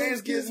and his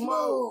name's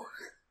Gizmo.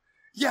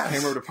 Yes. I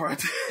can't remember the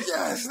part.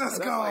 Yes, let's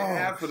go. Like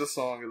half of the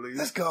song at least.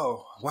 Let's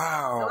go.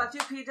 Wow. What about you,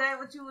 PJ?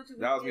 What you?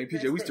 That was me,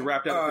 PJ. We used to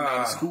rap that up and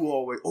down the school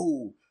hallway.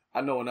 Oh, I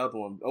know another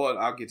one. Oh,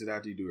 I'll get to that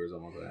after you do yours.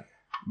 On that.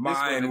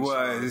 Mine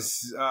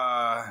was.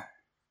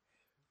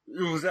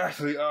 It was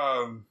actually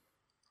on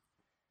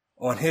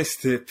his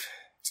tip.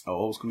 Oh,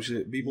 old school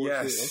shit. B-boy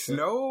yes. shit.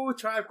 Okay. No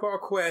Tribe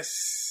Called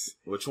Quest.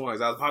 Which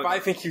one? I was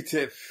Fife and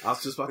Q-Tip. I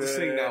was just about to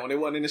sing that when they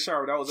wasn't in the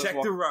shower. That was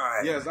Check the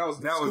Ride. Yes, that was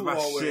my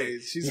always.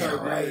 shit. She's heard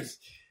right.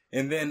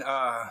 And then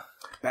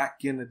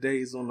back in the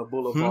days on the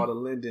boulevard of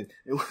Linden,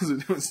 it was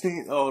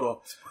hold on.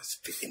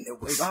 It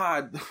was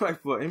odd.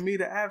 And me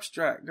the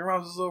abstract. The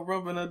rhymes was so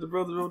rumbling at the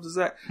brother wrote the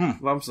Zach.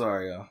 I'm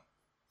sorry, y'all.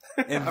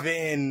 And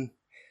then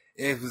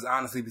it was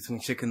honestly between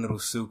Chicken Noodle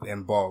Soup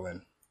and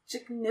Ballin'.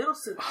 Chicken noodle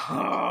soup.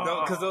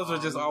 Because those were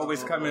just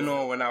always coming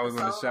on when I was in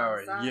the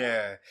shower.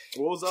 Yeah.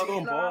 What was the other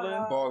one?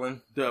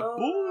 Ballin'. The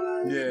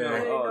Boo.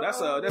 Yeah. Oh, that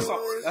song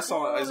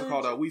is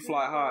called We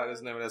Fly High.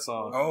 That's the name of that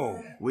song.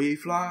 Oh. We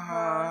fly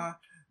high,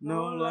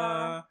 no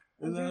lie.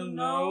 And I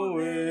know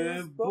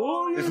it's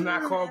ballin'. It's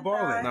not called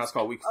Ballin'. No, it's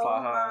called We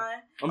Fly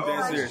High. I'm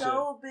dead serious.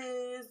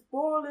 Showbiz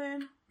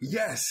ballin'.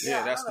 Yes.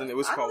 Yeah, that's the. It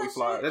was called We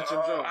Fly. That's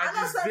your joke. I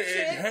know some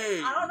shit.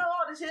 Hey. I don't know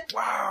all the shit.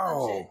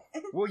 Wow.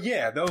 Well,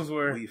 yeah, those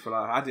were. We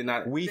Fly. I did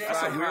not. We That's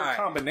Fly a weird High.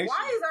 combination.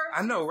 Why is our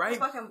I know, right?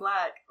 fucking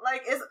black?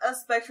 Like, it's a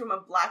spectrum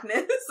of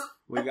blackness.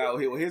 We got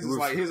his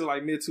is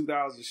like mid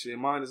 2000s shit.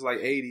 Mine is like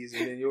 80s,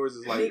 and then yours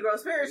is like Negro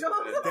spiritual.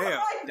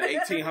 Damn, the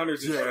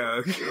 1800s.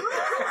 Yeah.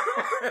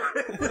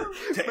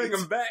 Bring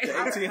them back. The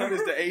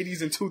 1800s, the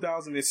 80s, and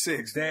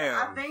 2006. Damn.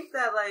 I think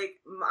that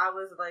like I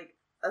was like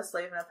a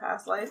slave in a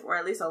past life, or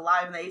at least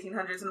alive in the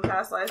 1800s in a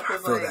past life. I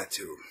feel like, that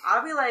too.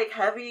 I'll be like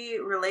heavy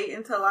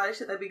relating to a lot of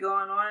shit that be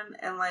going on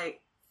and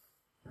like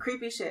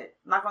creepy shit.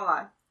 Not gonna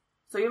lie.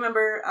 So you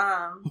remember?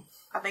 I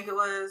think it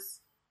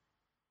was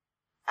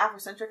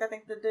Afrocentric. I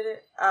think that did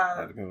it.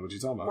 That depends on what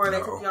you're talking about. Where they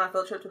took you on a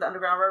field trip to the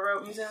Underground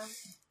Railroad Museum.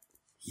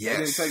 Yes.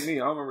 They didn't take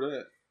me. I don't remember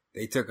that.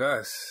 They took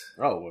us.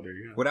 Oh, well, there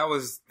you go. Well, that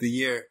was the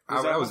year.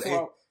 I was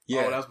 8.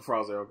 Yeah. Oh, that was before I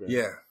was there. Okay.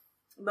 Yeah.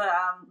 But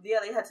yeah,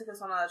 they had took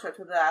us on a trip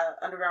to the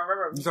Underground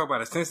Railroad. You talk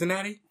about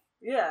Cincinnati?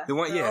 Yeah. The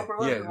one, yeah.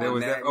 Yeah, there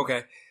was that.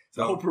 Okay.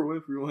 So, Oprah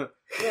Winfrey one.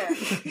 Yeah.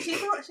 She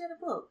had a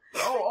book.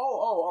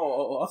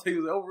 Oh. I think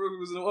it was Oprah Winfrey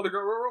was in the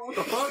Underground Railroad. What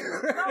the fuck?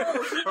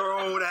 No. Her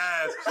old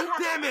ass.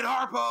 Damn it,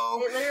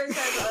 Harpo. It literally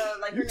says,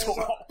 like,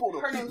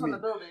 her name's on the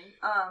building.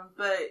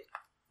 But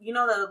you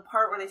know the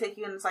part where they take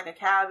you in, it's like a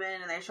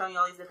cabin, and they're showing you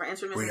all these different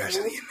instruments. We're and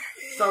actually tools. in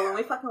there. So when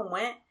we fucking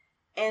went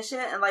and shit,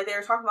 and like they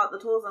were talking about the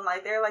tools, and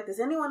like they're like, "Does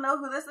anyone know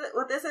what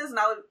this is?" And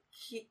I would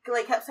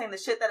kept saying the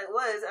shit that it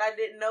was, and I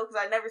didn't know because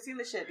I'd never seen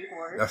the shit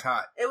before. That's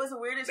hot. It was the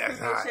weirdest,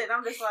 creepiest shit, and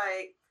I'm just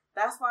like,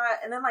 that's why.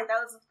 And then like that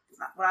was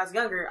when I was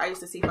younger. I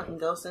used to see fucking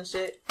ghosts and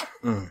shit,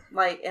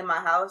 like in my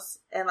house,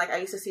 and like I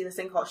used to see this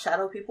thing called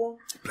shadow people.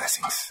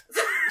 Blessings.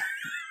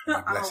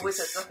 I'm a witch.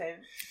 It's okay.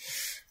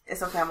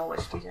 It's okay. I'm a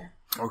witch, PJ.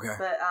 Okay.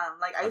 But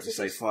like I used to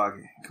say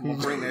foggy. Come on,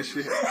 bring that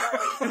shit. when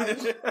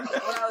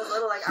I was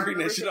little, like I bring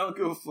remember that shit. I don't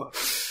give a fuck.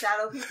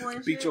 shadow people and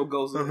shit. Beat your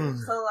ghost. So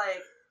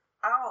like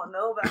I don't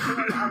know, but I feel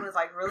like I was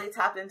like really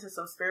tapped into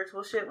some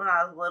spiritual shit when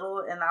I was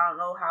little, and I don't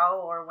know how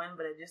or when,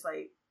 but it just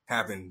like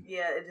happened.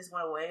 It just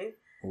went away.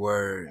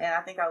 Word. And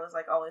I think I was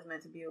like always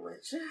meant to be a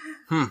witch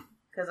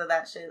because of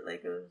that shit.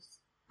 Like it was.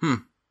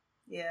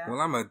 Yeah.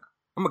 Well, I'm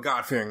a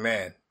God fearing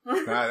man.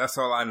 That's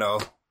all I know.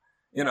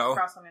 You know.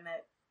 Cross on your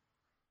neck.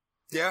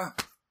 Yeah.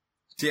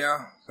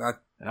 That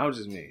was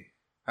just me.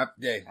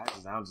 Yeah.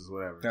 I'm just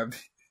whatever.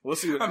 We'll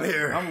see. I'm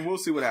here. We'll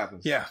see what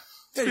happens. Yeah.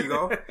 There you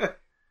go.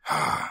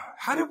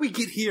 How did we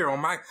get here on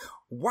my?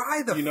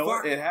 Why the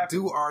fuck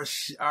do our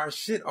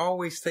shit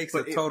always takes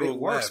a total it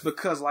works left?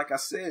 Because, like I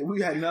said,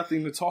 we had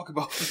nothing to talk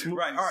about this movie.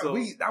 Right. All right. So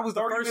that was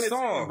the first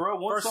song, bro.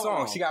 First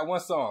song. She got one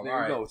song. There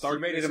all you right. go. She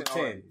rated him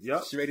 10.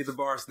 Yep. She rated the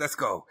bars. Let's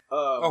go.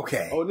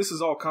 Okay. Oh, this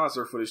is all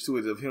concert footage too,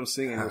 of him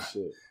singing this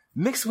shit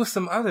mixed with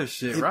some other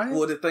shit, right?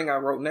 Well, the thing I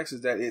wrote next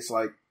is that it's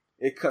like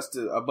it cuts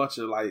to a bunch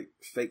of like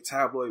fake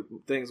tabloid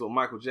things with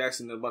Michael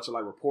Jackson and a bunch of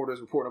like reporters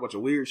reporting a bunch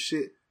of weird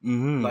shit.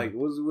 Mm-hmm. Like,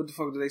 what the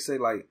fuck did they say?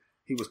 Like,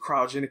 he was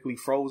cryogenically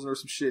frozen or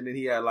some shit, and then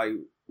he had like,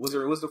 what's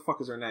the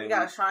fuck is her name? You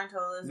got a shrine to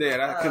Elizabeth.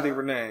 Yeah, I couldn't think of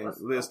her name.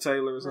 Liz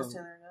Taylor or something. Liz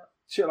Taylor, yep.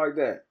 Shit like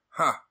that.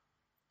 Huh.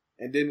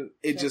 And then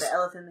it just the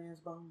Elephant Man's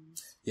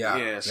bones.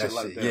 Yeah, shit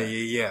like that.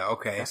 Yeah.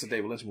 Okay, that's a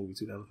David Lynch movie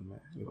too. The Elephant Man.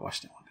 We gotta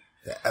watch that one day.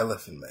 The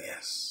Elephant Man.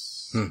 Yes.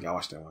 Gotta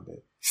watch that one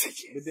day.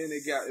 But then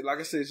it got, like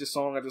I said, it's just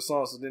song after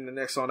song. So then the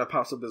next song that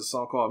pops up is a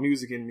song called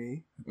 "Music in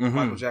Me,"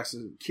 Michael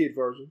Jackson kid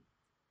version.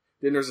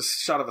 Then there's a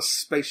shot of a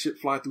spaceship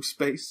flying through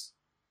space.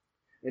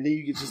 And then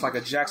you get just like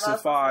a Jackson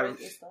 5.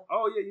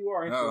 Oh, yeah, you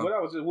are.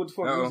 What the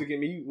fuck music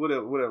in me?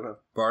 Whatever.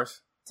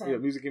 Bars? 10. Yeah,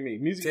 music in me.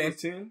 Music 10? in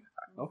 10?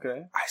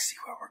 Okay. I see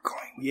where we're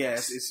going.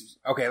 Yes, it's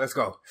Okay, let's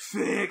go.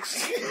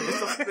 fixed.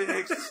 It's a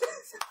fix.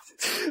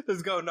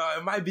 Let's go. No,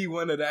 it might be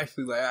one that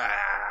actually like,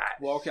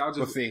 Well, okay, I'll just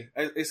We'll see.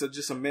 It's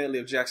just a medley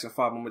of Jackson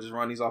 5. I'm gonna just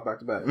run these off back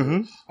to back.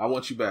 Mhm. I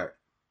Want You Back.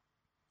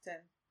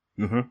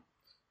 10. Mm-hmm.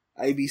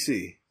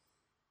 ABC.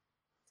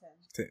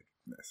 10.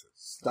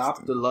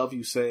 Stop the Love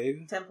You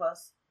Save. 10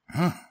 plus.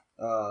 I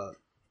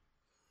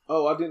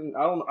didn't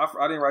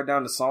write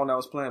down the song that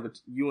was playing, but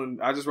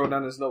I just wrote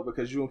down this note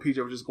because you and PJ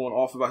were just going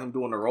off about him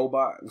doing the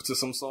robot to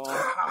some song.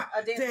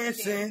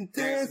 Dancing.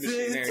 There you go.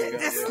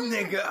 This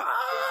nigga.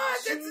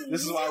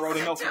 This is why I wrote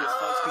a note for this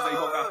folks, because they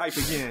both got hype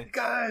again.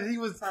 God, he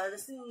was.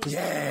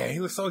 Yeah, he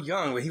was so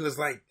young, but he was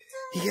like,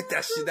 he hit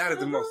that shit out of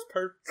the most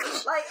perfect.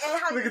 Like, and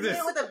how Look you at this.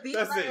 did with the beat.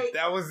 That's like, it.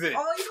 That was it.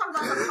 Oh, you talking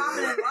about the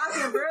Common and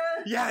Locking,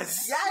 bruh?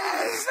 Yes.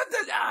 Yes.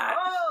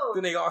 Oh.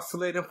 Then they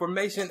oscillate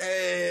information.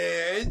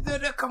 Hey,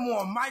 come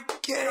on,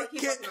 Mike. Keep up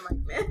the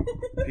mic, man.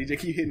 PJ,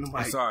 keep hitting the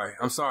mic.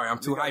 I'm sorry. I'm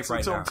too hype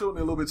right now. Tune in a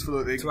little bit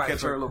so they can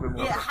catch her a little bit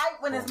more. Yeah,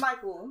 hype when it's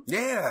Michael.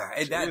 Yeah.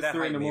 It's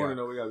 3 in the morning,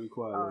 though. We gotta be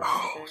quiet.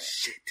 Oh,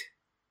 shit.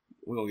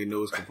 We're gonna get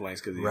news complaints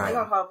because They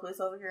gonna call the police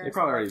over here. They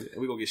probably already.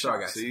 We're gonna get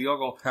shot. So y'all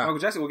gonna Michael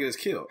Jackson will get us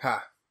killed.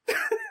 Ha.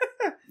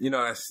 You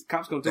know, that's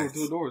cops come through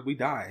the doors. We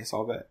die. It's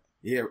all that.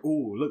 Yeah.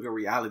 Ooh, look at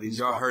reality.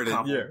 Y'all heard it.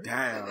 Yeah.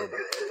 Down.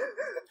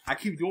 I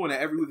keep doing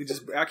that every week.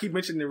 I keep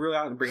mentioning the real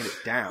out and bringing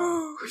it down.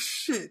 Oh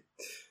shit.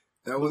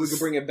 We can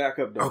bring it back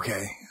up though.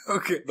 Okay.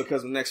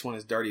 Because the next one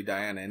is Dirty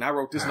Diana, and I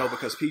wrote this note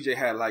because PJ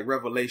had like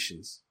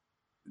revelations.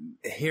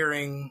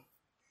 Hearing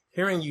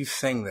you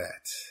sing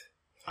that.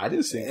 I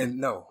didn't sing it. And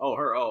no. Oh,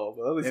 her. Oh,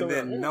 well, and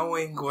then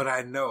knowing what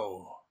I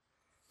know,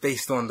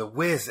 based on the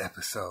Wiz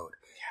episode,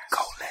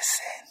 go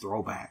listen.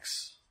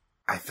 Throwbacks.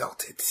 I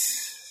felt it.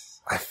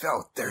 I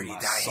felt Dirty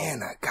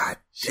Diana. God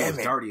damn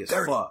it. Dirty as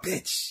dirty fuck.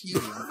 Bitch.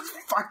 You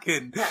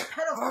fucking.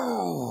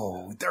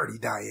 Oh, Dirty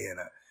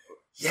Diana.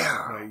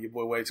 Yeah. Your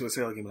boy wait till his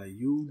tail can be like,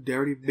 you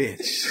dirty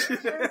bitch. To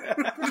be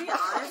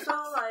honest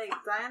though, like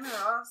Diana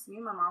Ross, me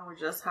and my mom were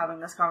just having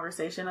this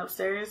conversation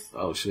upstairs.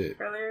 Oh shit.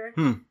 Earlier.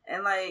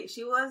 And like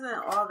she wasn't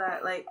all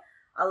that like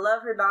I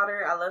love her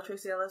daughter, I love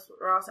Tracy Ellis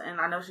Ross, and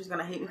I know she's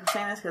gonna hate me for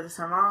saying this because it's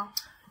her mom.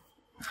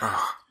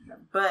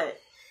 But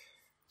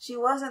she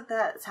wasn't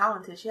that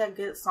talented. She had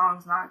good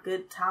songs, not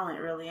good talent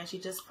really, and she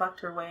just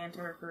fucked her way into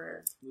her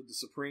career. The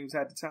Supremes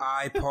had the talent.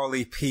 I,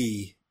 Paulie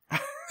P,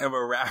 am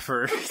a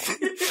rapper.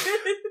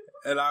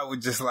 And I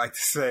would just like to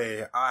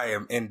say I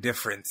am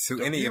indifferent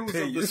to any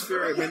opinion. Of the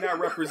spirit may not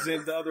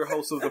represent the other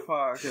hosts of the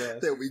podcast.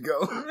 There we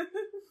go.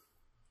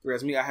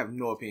 Whereas me, I have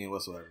no opinion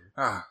whatsoever.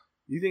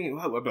 You think,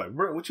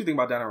 what you think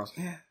about Diana Ross?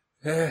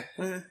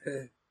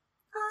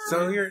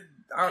 So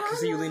I can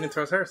see you leaning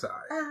towards her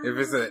side. If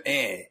it's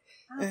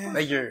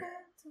like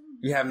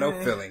you have no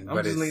feeling.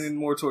 I'm just leaning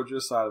more towards your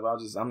side.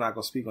 I'm not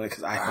gonna speak on it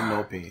because I have no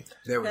opinion.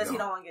 There we go. Because he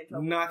don't want to get in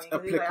trouble. Not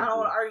applicable. Like, I don't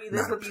want to argue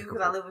this with you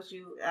because I live with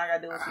you and I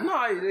gotta do it with you.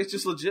 No, it's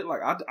just legit.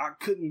 Like I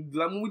couldn't.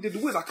 Like when we did the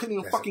Wiz, I couldn't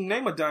even fucking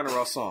name a Diana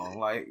Ross song.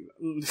 Like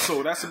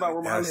so, that's about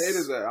where my head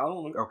is at. I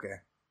don't. Okay.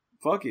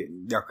 Fuck it.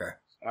 Okay.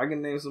 I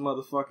can name some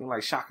motherfucking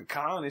like Shaka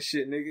Khan and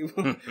shit,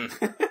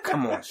 nigga.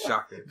 Come on,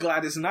 Shaka.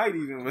 Gladys Knight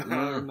even.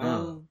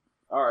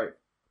 All right.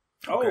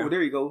 Oh,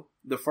 there you go.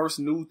 The first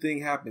new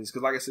thing happens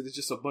because, like I said, it's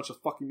just a bunch of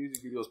fucking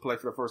music videos play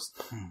for the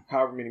first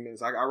however many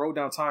minutes. I wrote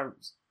down time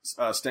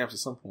stamps at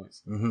some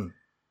points,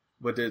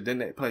 but then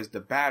it plays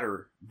the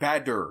Badder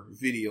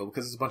video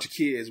because it's a bunch of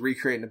kids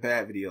recreating the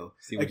Bad video.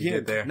 See what you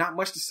did there? Not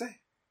much to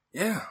say.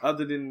 Yeah.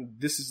 Other than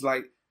this is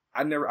like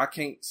I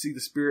can't see the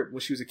spirit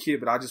when she was a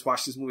kid, but I just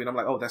watched this movie and I'm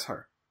like, oh, that's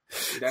her.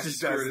 That's the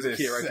spirit of the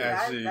kid right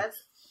there.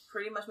 That's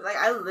pretty much like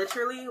I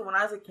literally when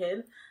I was a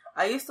kid,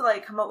 I used to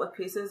like come up with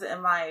pieces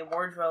in my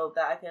wardrobe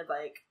that I could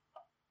like.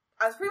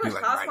 I was pretty much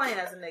cosplaying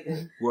as a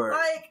nigga. Word.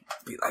 Like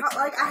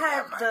I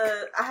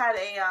had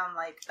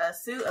a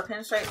suit, a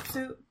pinstripe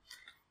suit,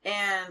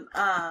 and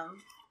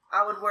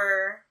I would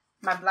wear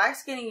my black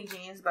skinny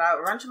jeans, but I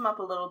would runch them up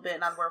a little bit,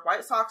 and I'd wear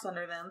white socks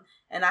under them,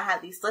 and I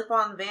had these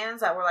slip-on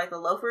Vans that were like the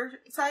loafer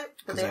type,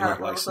 but they had like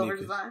a little silver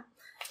design.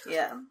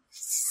 Yeah.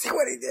 See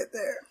what he did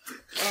there.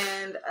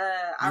 And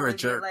I would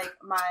get like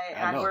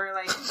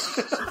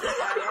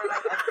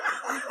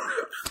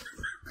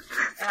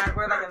I'd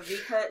wear like a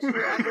V-cut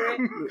shirt under it,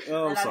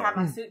 and I'd have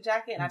my suit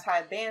jacket, and I'd tie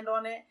a band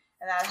on it,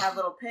 and I'd have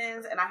little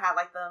pins, and I had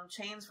like them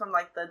chains from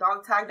like the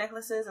dog tag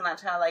necklaces, and I'd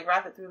try to like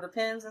wrap it through the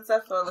pins and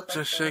stuff, so it looked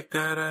just shake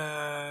that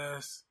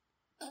ass.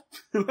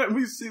 Let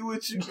me see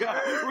what you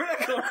got. Where that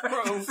come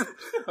from?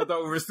 I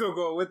thought we were still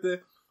going with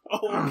it.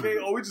 Oh, okay.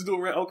 Oh, we just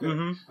doing right.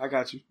 Okay, I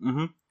got you.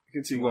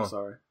 Continue. I'm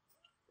sorry.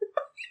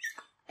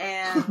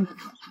 And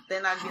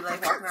then I'd be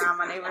like walking around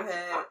my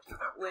neighborhood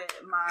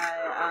with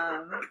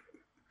my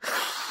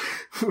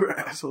we're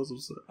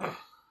assholes.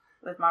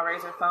 With my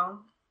Razor phone.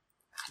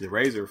 The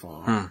Razor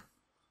phone.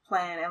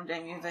 Playing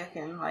MJ music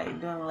and like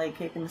doing leg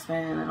kick and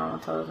spin and on my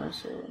toes and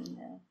shit. And,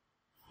 yeah.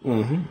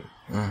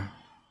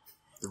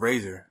 The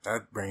razor,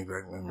 that brings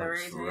back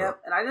memories. The razor,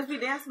 yep. And I just be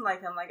dancing like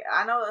him. Like,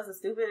 I know it's the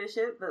stupidest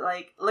shit, but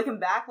like, looking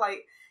back,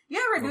 like,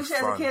 you ever do shit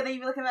as a kid and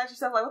you be looking at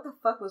yourself like, what the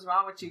fuck was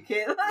wrong with you,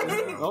 kid?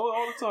 Like,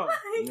 all the time.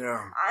 Like,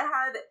 I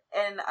had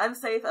an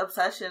unsafe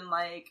obsession,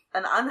 like,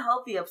 an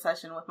unhealthy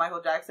obsession with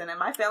Michael Jackson, and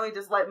my family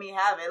just let me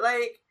have it.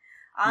 Like,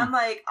 I'm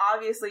like,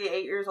 obviously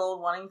 8 years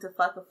old wanting to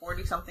fuck a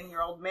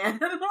 40-something-year-old man.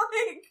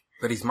 Like,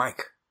 but he's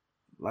Mike.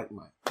 Like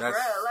Mike. That's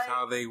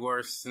how they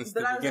were since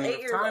the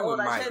beginning of time old,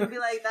 with Mike. I shouldn't be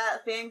like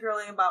that,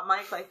 fangirling about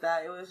Mike like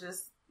that. It was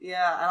just,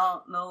 I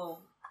don't know.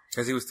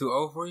 Because he was too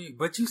old for you?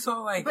 But you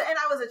saw like... and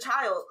I was a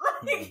child.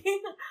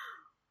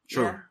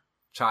 True. Yeah.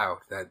 Child.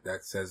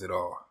 That says it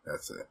all.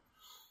 That's it.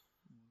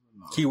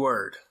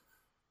 Keyword.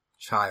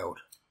 Child.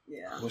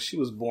 Yeah. When she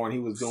was born, he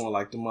was doing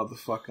like the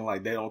motherfucking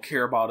like they don't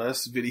care about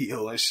us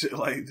video and shit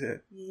like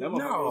that. That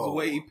motherfucker was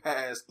way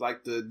past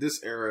like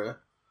this era.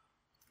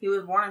 He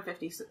was born in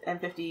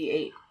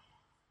 58.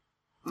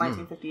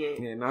 1958.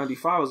 Yeah,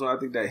 95 was when I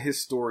think that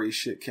His Story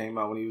shit came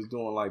out when he was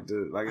doing like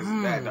the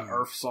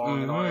Earth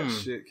song and all that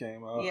shit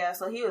came out. Yeah,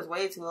 so he was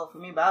way too old for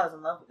me, but I was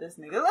in love with this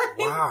nigga.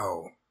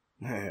 Wow.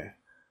 Yeah.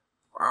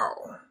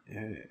 Wow.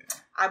 Yeah.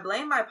 I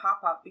blame my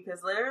pop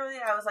because literally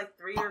I was like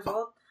 3 years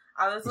old.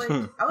 I was like,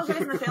 I was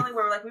raised in a family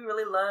where like we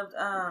really loved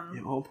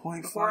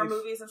horror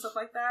movies and stuff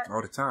like that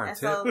all the time. And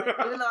so like,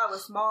 even though I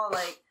was small,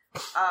 like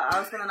I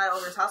was spending the night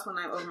over his house one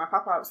night over my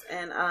pop-pops,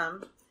 and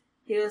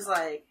he was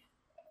like,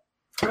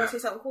 "You want to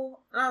see something cool?"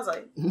 And I was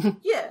like,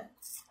 "Yeah."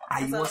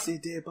 You want to see a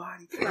dead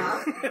body?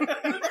 Nah.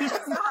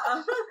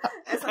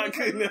 And so he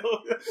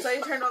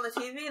turned on the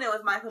TV and it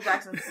was Michael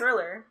Jackson's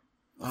Thriller.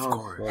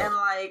 Oh, and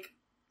like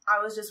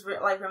I was just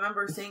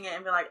remember seeing it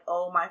and being like,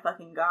 "Oh my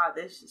fucking god,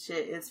 this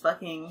shit is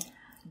fucking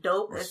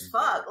dope as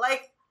fuck!"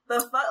 Like the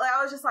fuck, like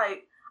I was just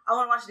like, I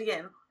want to watch it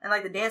again. And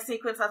like the dance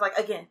sequence, I was like,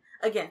 again,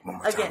 like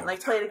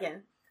play it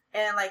again.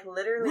 And like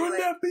literally, run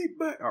like, that beat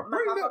back.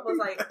 My papa was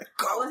like,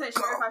 I wasn't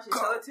sure if I should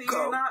show it to you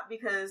or not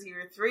because you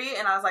were 3,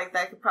 and I was like,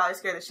 that could probably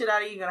scare the shit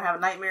out of you. You're gonna have a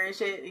nightmare and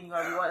shit, and you're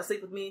gonna be wanting to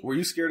sleep with me. Were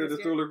you scared of the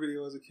Thriller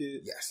video as a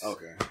kid? Yes.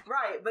 Okay.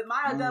 Right, but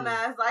my dumb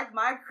ass, like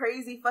my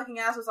crazy fucking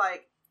ass, was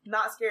like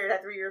not scared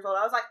at 3 years old.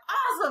 I was like,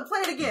 awesome, play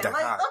it again.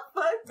 Like the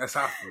fuck. That's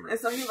hot for me. And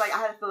so he was like, I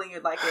had a feeling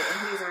you'd like it,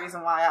 and he's the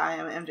reason why I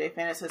am an MJ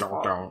fan. It's his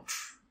fault.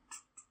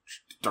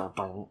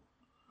 Well,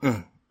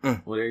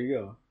 there you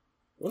go.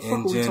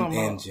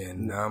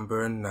 Engine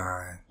number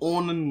 9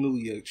 on the New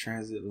York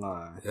Transit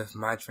line. If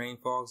my train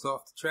falls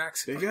off the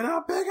tracks, pick it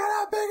up, back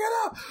on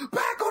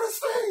the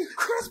scene,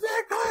 crispy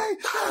and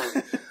clean.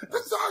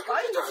 Why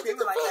are you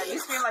screaming like that? You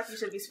scream like you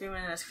should be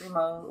screaming in a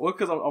screamo. Well,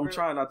 because I'm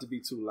trying not to be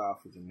too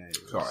loud for the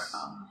neighbors. Sorry.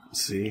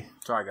 See?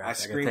 Sorry, guys. I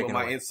scream with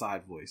my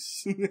inside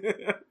voice.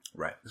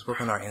 Right. Let's work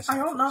on our inside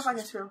voice. I don't know if I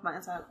can scream with my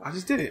inside voice. I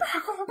just did it.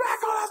 Back on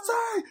the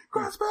scene,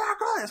 crispy and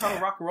clean. That's how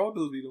the rock and roll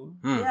dudes be doing.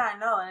 Yeah, I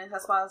know, and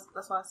that's why I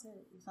said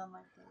it. You sound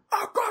like that.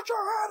 I got your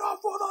head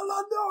off for the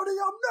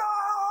Londonium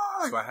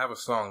night. So I have a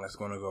song that's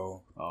going to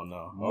go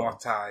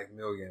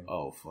multi-million.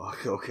 Oh,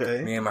 fuck.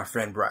 Okay. Me and my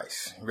friend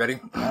Bryce.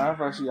 Ready? I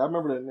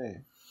remember that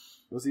name.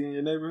 Was he in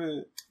your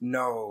neighborhood?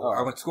 No.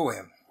 I went to school with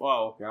him.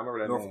 Oh, okay. I remember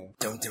that name.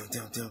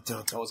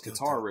 That was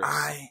guitar riffs.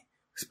 I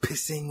was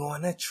pissing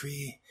on a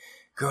tree.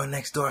 Girl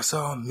next door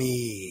saw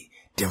me.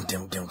 I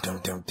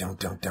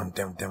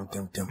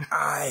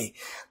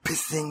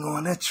pissing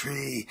on a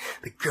tree.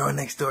 The girl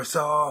next door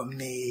saw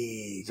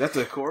me. Is that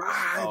the chorus?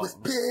 I was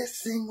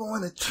pissing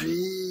on a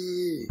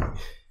tree.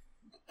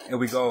 And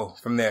we go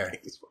from there.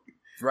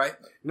 Right?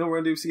 You know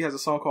Run DMC has a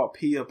song called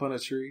Pee Up on a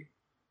Tree?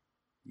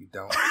 You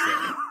don't.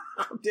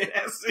 I'm dead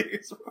ass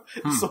serious, bro.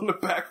 It's on the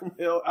Back from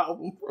Hell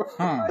album, bro. Oh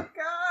my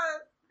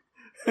god.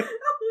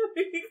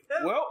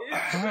 Well,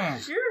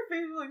 your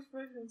facial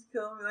expressions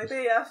kill me. Like,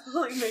 they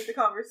absolutely make the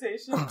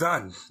conversation. I'm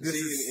done.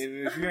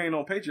 And if you ain't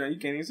on Patreon, you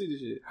can't even see this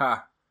shit.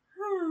 Ha.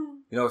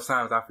 You know,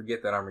 sometimes I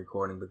forget that I'm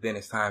recording, but then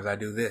it's times I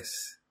do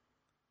this.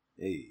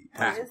 Hey,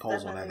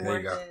 pose on that. There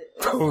you go.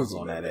 Pose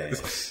on that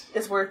ass.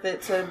 It's worth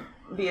it to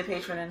be a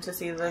patron and to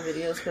see the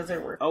videos because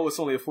they're worth it. Oh, it's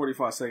only a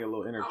 45-second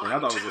little inner thing. I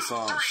thought it was a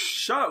song.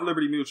 Shut up,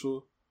 Liberty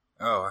Mutual.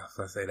 Oh, I was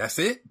going to say, that's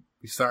it?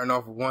 We starting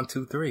off with 1,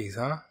 2, 3s,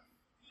 huh?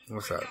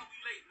 What's up?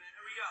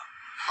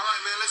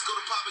 Alright, man, let's go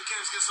to Papa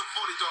Ken's get some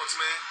 40 dogs,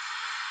 man.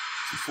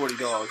 Some 40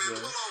 dogs,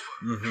 man.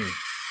 Mm-hmm.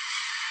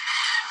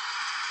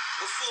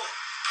 What for?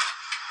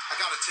 I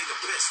gotta take a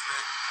piss,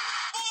 man.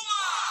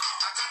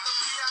 I got the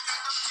pee up on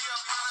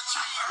a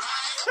tree,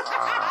 right?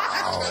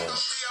 I got the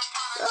pee up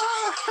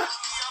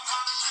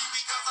on a tree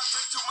because I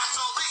took too much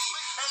OD.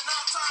 And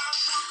now time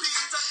for pee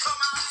to come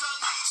out to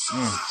me. So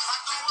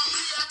I go and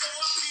pee up on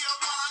a tree,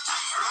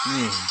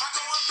 right? I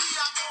go and pee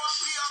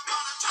up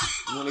on a tree.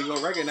 You want to go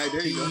reggae night?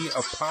 There you go. Pee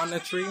upon a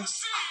tree?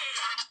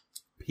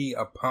 Pee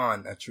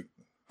upon a tree.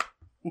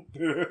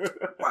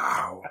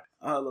 Wow.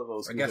 I love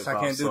those. I guess I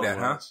can't do that,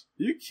 huh?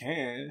 You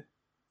can.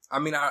 I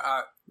mean,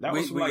 that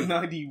was like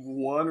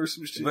 91 or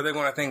some shit. But they're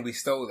gonna think we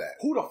stole that.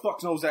 Who the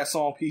fuck knows that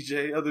song,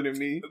 PJ, other than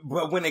me?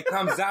 But when it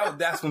comes out,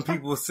 that's when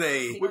people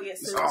say,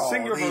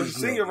 sing your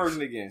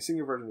version again. Sing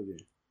your version again.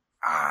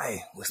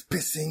 I was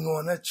pissing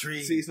on a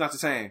tree. See, it's not the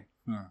same.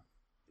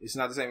 It's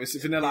not the same. It's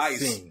Vanilla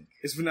Ice.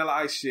 It's Vanilla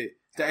Ice shit.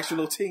 The extra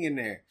little ting in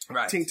there.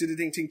 Right. Ting to the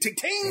ding, ting, ting,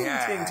 ting,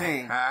 ting,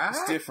 ting.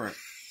 It's different.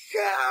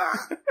 Yeah.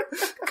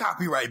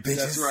 Copyright, bitches.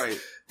 That's right.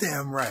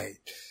 Damn right.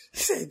 He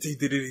said ting,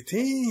 ting, ting,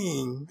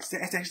 ting.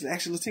 That's actually the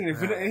actual ting.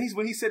 And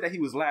when he said that, he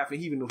was laughing.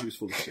 He even knew he was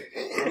full of shit.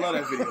 I love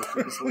that video.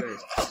 It's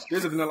hilarious.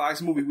 There's a Vanilla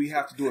Ice movie. We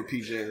have to do it,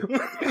 PJ.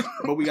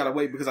 But we gotta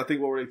wait because I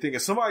think what we're thinking.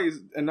 Somebody's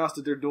announced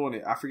that they're doing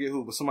it. I forget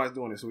who, but somebody's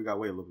doing it, so we gotta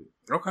wait a little bit.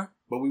 Okay.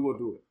 But we will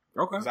do it.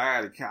 Okay. 'Cause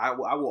I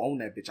will own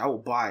that bitch. I will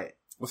buy it.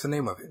 What's the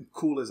name of it?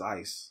 Cool as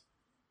Ice.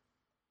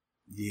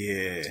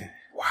 Yeah.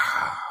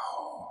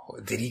 Wow.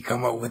 Did he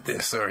come up with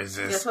this, or is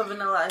this? Guess what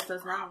Vanilla Ice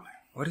does now?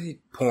 What is he?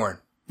 Porn.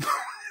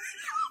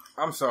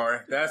 I'm sorry.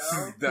 That's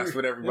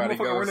what everybody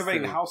goes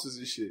renovating to. houses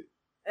and shit.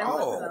 And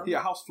Oh.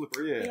 Yeah, house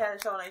flipper. Yeah. He had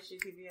a show on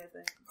HGTV, I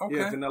think. Okay.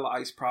 Yeah, Vanilla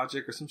Ice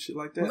Project or some shit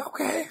like that.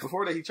 Okay.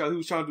 Before that, he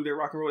was trying to do that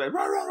rock and roll, that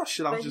rah rah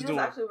shit. I But was he just was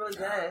doing. actually really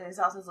good at it. His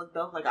houses look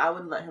dope. Like, I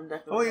wouldn't let him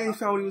definitely. Oh yeah, he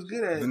found what he was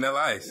good at. Vanilla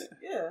Ice.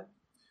 Yeah.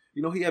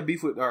 You know, he had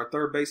beef with our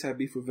third base had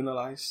beef with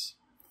Vanilla Ice.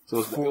 So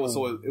it was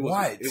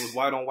what? It was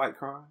white on white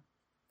crime.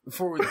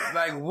 For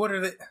like, what are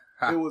they?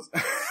 It was.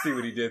 See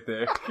what he did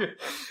there.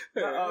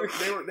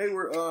 They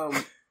were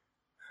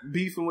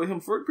beefing with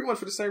him for pretty much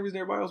for the same reason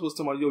everybody else was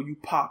talking about. Yo, you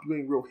pop, you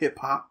ain't real hip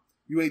hop.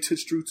 You ain't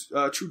true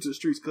to the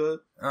streets, cuz.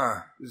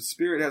 The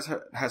Spirit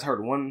has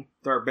heard one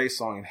third bass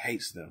song and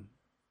hates them.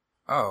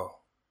 Oh.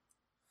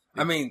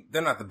 I mean,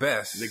 they're not the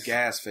best. The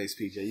gas face,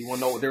 PJ. You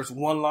want to know? There's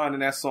one line in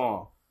that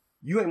song.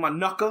 You ain't my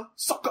knucker,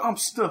 sucker, I'm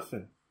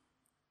stuffing.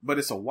 But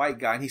it's a white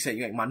guy, and he said,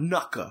 you ain't my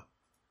knucker.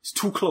 It's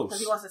too close.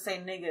 Because he wants to say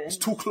nigga. It's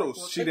too close.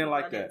 Well, She didn't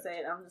like that. Didn't say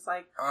it. I'm just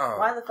like,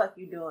 why the fuck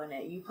you doing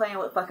it? You playing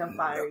with fucking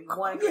fire. You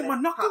want to You ain't my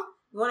knucker.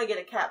 You want to get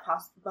a cat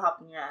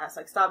popped in your ass.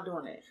 Like, stop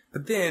doing it.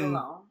 But then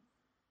Alone.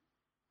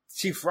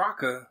 Chief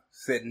Rocka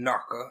said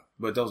knocker.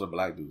 But those are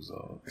black dudes,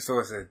 though. So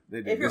it's a...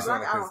 If you're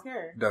black, I don't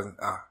care. Doesn't...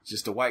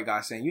 Just a white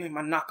guy saying, you ain't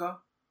my knocker.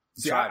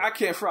 See, Tried I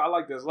can't fry. I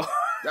like that song.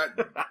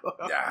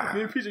 Yeah.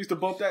 Me and PJ used to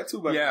bump that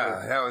too back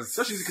then. That was...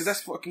 Especially because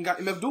that's fucking got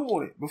MF Doom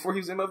on it. Before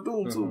he was MF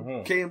Doom too.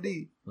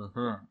 KMD.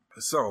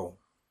 So,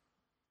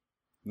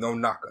 no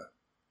knocker.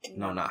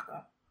 No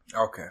knocker.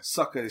 Okay.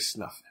 Sucker is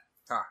snuffing.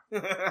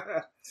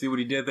 See what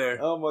he did there?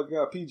 Oh my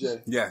god,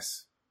 PJ.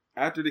 Yes.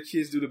 After the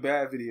kids do the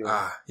bad video,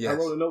 yes. I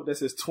wrote a note that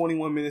says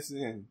 21 minutes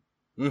in.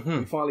 We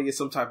finally get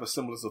some type of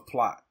semblance of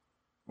plot.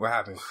 What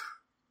happens?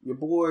 Your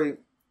boy,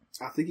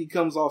 I think he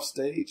comes off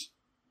stage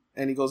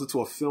and he goes into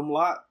a film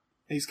lot.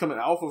 And he's coming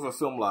off of a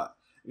film lot.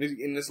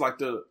 And it's like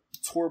the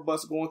tour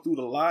bus going through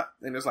the lot.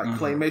 And there's like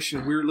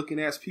claymation, weird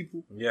looking ass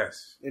people.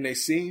 Yes. And they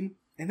see him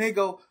and they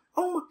go,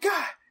 oh my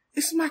god,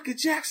 it's Michael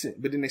Jackson.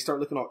 But then they start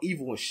looking all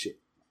evil and shit.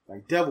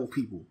 Like devil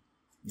people.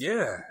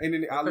 Yeah. And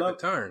then I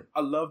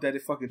love that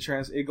it fucking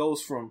it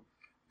goes from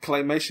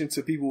claymation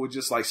to people with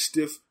just like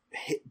stiff,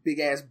 big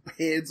ass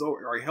heads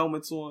or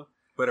helmets on.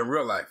 But in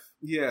real life.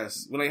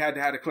 Yes. When they had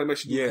to have the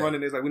claymation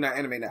running, it's like, we're not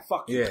animating that.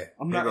 Fuck you. Yeah.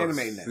 I'm not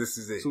animating that. This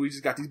is it. So we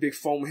just got these big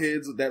foam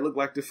heads that look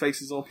like the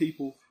faces on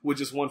people with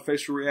just one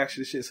facial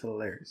reaction. This shit's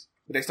hilarious.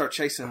 But they start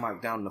chasing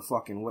Mike down the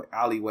fucking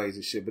alleyways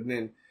and shit. But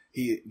then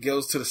he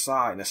goes to the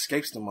side and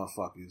escapes the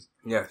motherfuckers.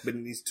 Yes. But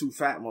then these two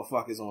fat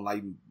motherfuckers on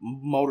like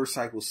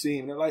motorcycles see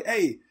him. They're like,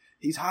 hey,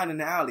 he's hiding in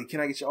the alley.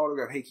 Can I get your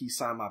autograph? Hey, can you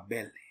sign my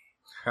belly?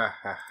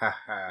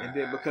 And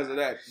then because of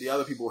that, the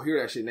other people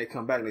hear that shit and they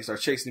come back and they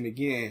start chasing him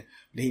again.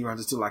 Then he runs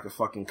into like a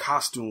fucking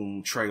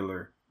costume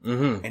trailer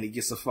and he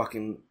gets a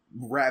fucking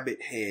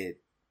rabbit head.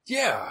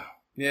 Yeah.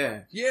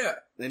 Yeah. Yeah.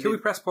 Can we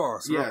press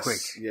pause real quick?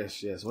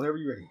 Yes. Whenever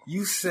you're ready.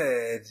 You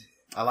said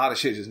a lot of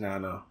shit just now,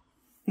 though.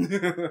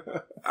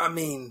 I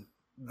mean,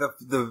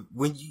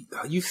 when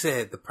you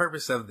said the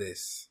purpose of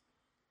this.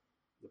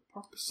 The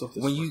purpose of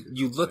this. When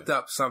you looked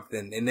up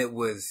something and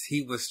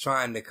he was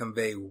trying to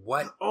convey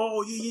what?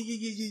 Oh,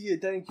 yeah.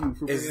 Thank you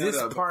for Is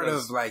this part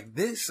of like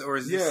this or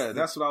is this? Yeah,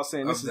 that's what I was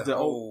saying. This is the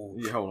whole.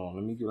 Yeah, hold on.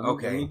 Let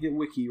me get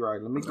Wiki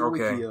right. Let me get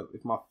Wiki up.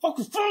 If my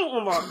fucking phone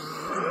on my.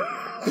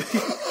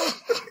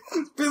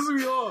 It's pissing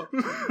me off.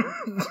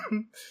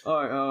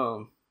 All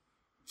right.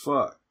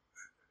 Fuck.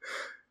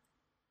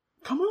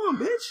 Come on,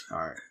 bitch.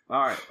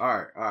 All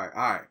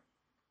right.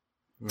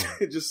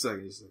 Just a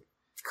second.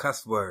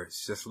 Cuss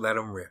words. Just let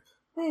them rip.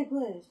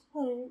 Beyblade,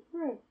 let it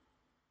rip.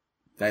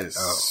 That is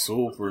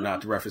super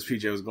not the reference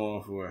PJ was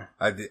going for.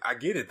 I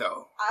get it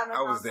though.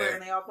 I was there.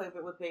 And they all play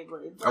with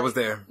Beyblade. I was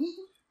there.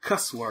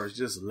 Cuss words,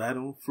 just let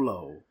them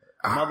flow.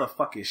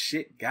 Motherfucking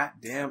shit,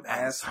 goddamn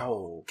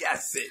asshole.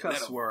 That's it.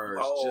 Cuss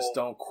words, just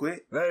don't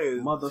quit. Hey.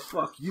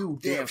 Motherfuck you,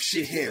 damn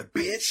shithead,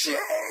 bitch.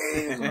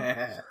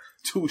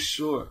 Too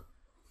short.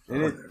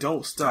 And it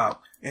don't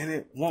stop. And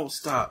it won't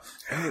stop.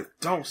 And it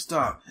don't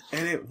stop.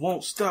 And it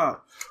won't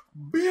stop.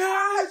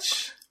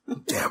 Bitch!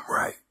 Damn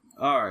right.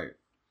 Alright.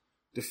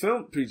 The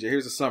film, PJ,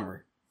 here's a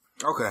summary.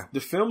 Okay. The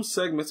film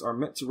segments are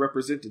meant to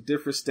represent the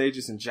different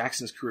stages in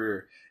Jackson's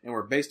career and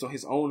were based on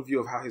his own view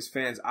of how his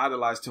fans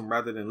idolized him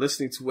rather than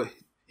listening to what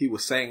he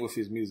was saying with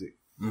his music.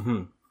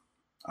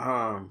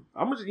 I'm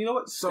gonna, you know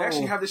what? So- They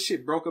actually have this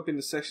shit broke up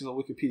into sections on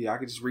Wikipedia. I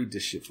could just read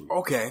this shit for you.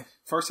 Okay.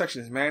 First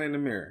section is Man in the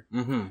Mirror.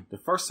 Mm-hmm. The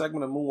first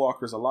segment of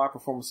Moonwalker is a live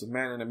performance of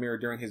Man in the Mirror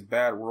during his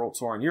Bad World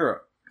Tour in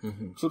Europe.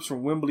 Mm-hmm. Clips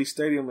from Wembley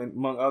Stadium,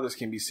 among others,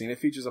 can be seen. It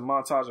features a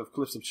montage of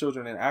clips of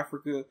children in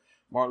Africa,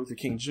 Martin Luther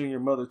King Jr.,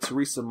 Mother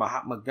Teresa,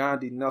 Mahatma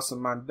Gandhi, Nelson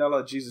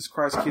Mandela, Jesus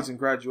Christ, kids in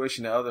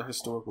graduation, and other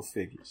historical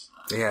figures.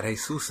 They had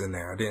Jesus in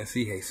there. I didn't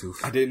see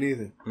Jesus. I didn't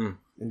either. Mm.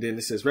 And then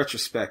it says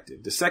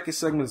retrospective. The second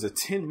segment is a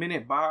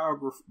 10-minute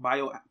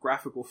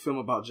biographical film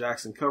about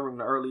Jackson, covering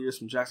the early years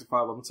from Jackson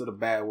 5 up until the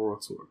Bad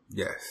World Tour.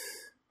 Yes.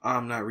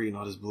 I'm not reading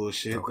all this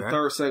bullshit. Okay. The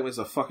third segment is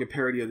a fucking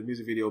parody of the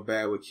music video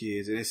Bad with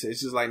Kids. And it's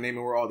just like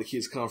naming where all the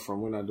kids come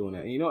from. We're not doing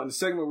that. And you know, in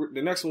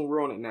the next one, we're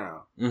on it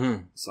now.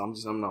 Mm-hmm. So I'm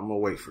going to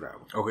wait for that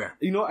one. Okay.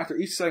 You know, after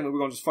each segment, we're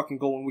going to just fucking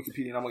go on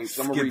Wikipedia and I'm going to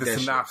Get read the that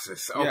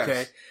synopsis. shit. Okay.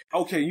 Yes.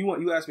 Okay,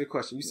 you asked me a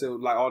question. You said,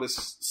 like, all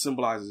this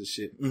symbolizes this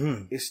shit.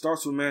 Mm-hmm. It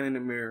starts with Man in the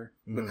Mirror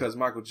because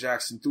Michael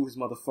Jackson, through his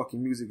motherfucking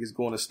music, is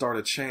going to start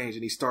a change,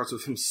 and he starts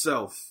with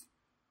himself.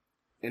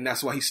 And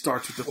that's why he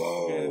starts with the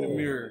Man in the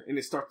Mirror. And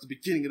it starts at the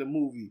beginning of the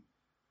movie.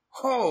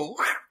 Oh,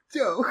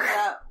 yo.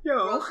 Yeah. Yo.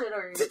 Real shit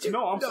or Did you?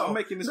 No, I'm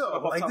making this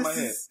up off the top of my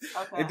head.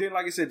 Okay. And then,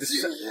 like I said, the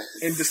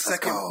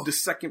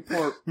second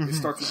part, it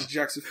starts with the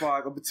Jackson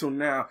 5 up until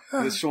now,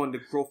 and it's showing the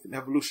growth and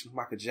evolution of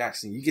Michael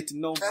Jackson. You get to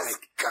know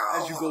Mike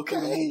as you go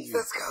through the movie.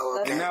 Let's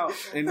go.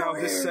 And now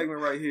this segment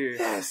right here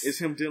is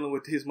him dealing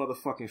with his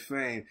motherfucking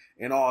fame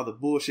and all the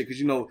bullshit,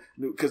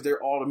 because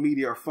they're all the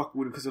media are fucking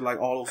with him because they're like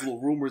all those little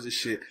rumors and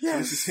shit. Yes. So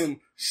this is him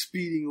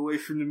speeding away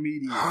from the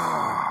media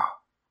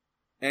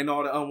and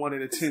all the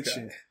unwanted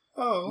attention.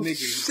 Oh, Nigga,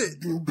 shit.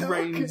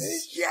 brains. Okay.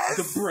 Yes.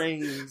 The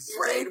brains.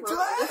 Brain This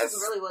blast. is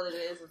really what it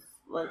is.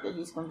 Like that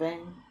he's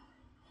conveying.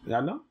 Yeah,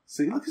 I know.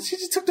 See, look, she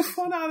just took the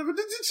fun out of it.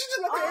 She just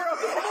looked at her.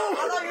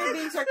 I thought you were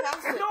being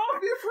sarcastic. No, I'm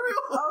being for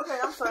real. Okay,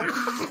 I'm sorry.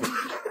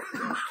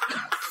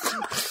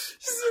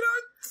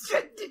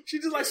 She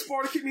just like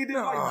Sparta kicked me, then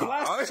like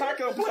blast,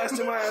 shotgun blast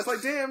in my ass.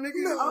 Like, damn,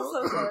 nigga. I'm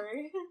so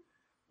sorry.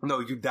 No,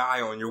 you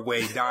die on your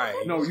way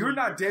dying. No, you're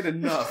not dead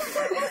enough.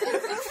 Sorry.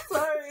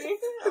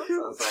 I'm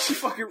so sorry. She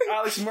fucking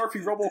Alex Murphy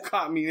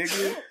RoboCop me,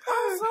 nigga.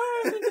 I'm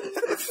sorry.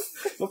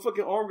 My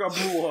fucking arm got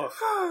blew off.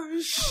 Oh,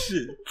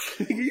 shit.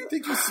 Nigga, you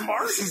think you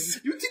smart?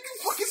 You think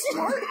you fucking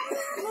smart?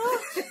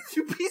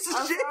 You piece of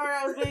I'm shit. sorry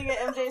I was being an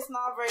MJ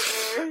snob right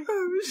there.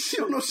 She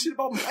don't know shit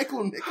about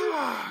Michael,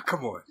 nigga.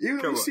 Come on.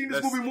 You've seen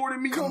this movie more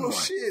than me. You don't know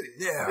shit.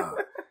 Yeah.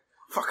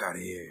 Fuck out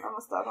of here. I'm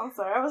gonna stop. I'm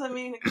sorry. I wasn't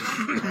meaning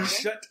to.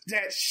 Shut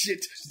that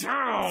shit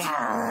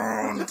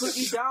down. Put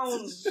you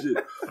down. Shit.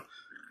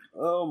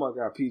 Oh my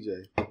god,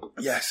 PJ.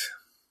 Yes.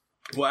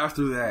 Well,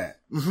 after that,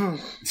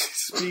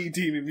 Speed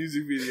Demon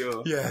music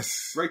video.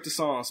 Yes. Rate the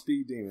song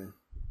Speed Demon.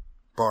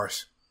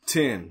 Bars.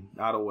 10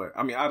 out of what?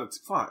 I mean, out of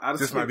 5.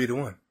 This 10. might be the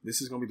one.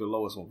 This is gonna be the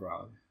lowest one,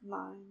 probably.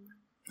 9.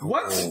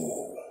 What?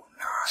 Oh,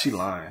 She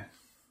lying.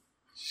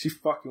 She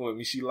fucking with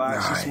me. She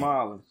lying. She 9.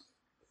 smiling.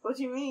 What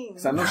you mean?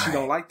 'Cause I know she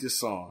don't like this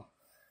song.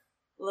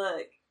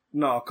 Look,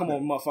 No, come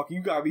on, motherfucker.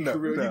 You gotta be for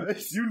real. no.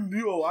 You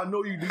know, I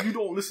know you do. You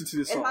don't listen to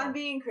this if song. I'm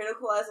being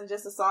critical as in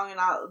just a song and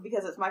not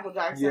because it's Michael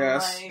Jackson,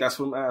 Yes, like, that's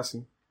what I'm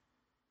asking.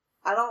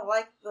 I don't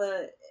like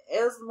it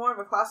was more of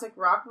a classic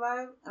rock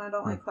vibe, and I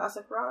don't like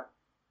classic rock.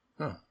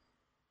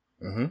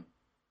 Mm-hmm.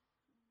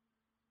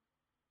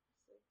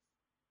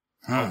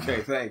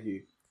 Okay, thank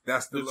you.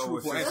 That's the, The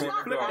lowest truth. it's It's gonna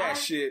not Flip go. that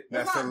shit.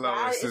 That's It's the not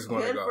bad. lowest It's it's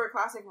gonna good go. for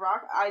classic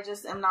rock. I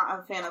just am not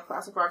a fan of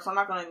classic rock, so I'm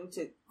not going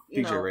to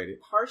you PJ know, rated.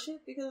 harsh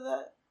it because of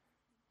that.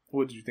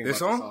 What did you think This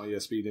about song? the song? Yeah,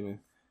 Speed Demon.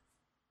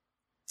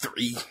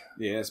 3.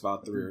 Yeah, it's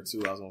about 3 or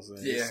 2. I was gonna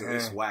say. Yeah.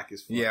 It's whack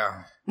as fuck.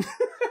 Yeah.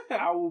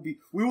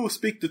 We will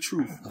speak the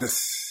truth.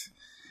 This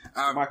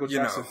Michael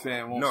Jackson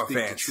fan won't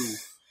speak the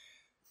truth.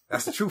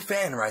 That's the true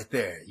fan right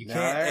there. You Nah,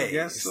 can't. I Hey,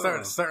 guess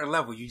so. certain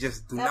level, you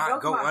just do That not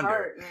broke go my under.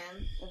 heart, man.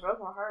 It broke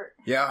my heart.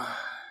 Yeah.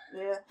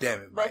 Yeah.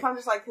 Damn it, But Mike. if I'm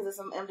just like, because it's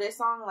an MJ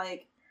song,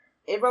 like,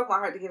 it broke my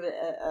heart to give it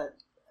a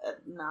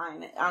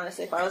 9.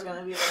 Honestly, if I was going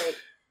to be like,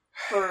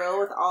 for real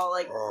with all,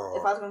 like, if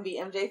I was going to be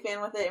MJ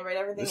fan with it and rate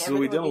everything, This is what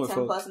we everything would dealing be 10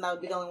 with, plus, folks. and that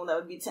would be the only one that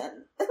would be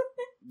 10.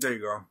 There you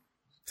go.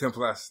 10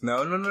 plus.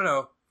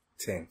 No.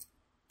 10.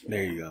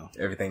 There you go.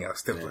 Everything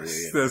else 10 Yeah,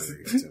 plus. yeah,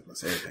 That's- 10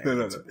 plus everything.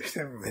 No.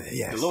 10+.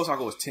 Yes. The lowest I'll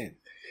go is 10.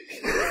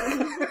 Pretty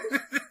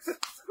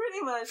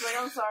much. Like,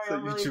 I'm sorry, So I'm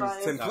you really choose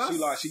biased. 10 Nah, plus? she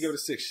lied. She gave it a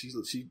 6. She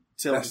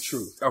tells the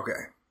truth. Okay.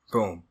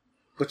 Boom.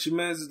 But your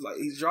man's is like,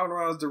 he's driving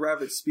around as the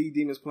rabbit. Speed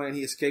Demon's playing.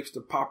 He escapes the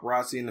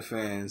paparazzi and the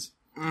fans.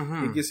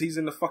 Mm-hmm. He's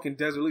in the fucking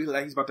desert. Looks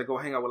like he's about to go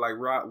hang out with like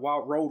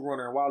Wild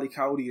Roadrunner and Wile E.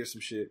 Coyote or some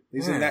shit.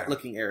 He's in that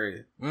looking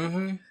area.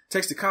 Mm-hmm.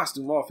 Takes the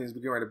costume off and he's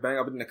getting ready to bang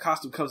out, but then the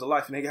costume comes to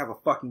life and they have a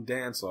fucking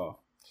dance off.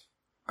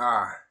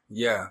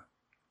 Yeah.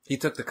 He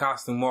took the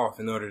costume off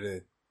in order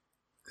to,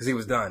 because he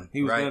was done.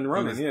 He was right? done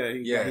running. He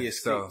escaped.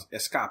 So,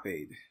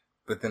 Escapade.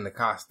 but then the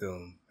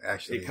costume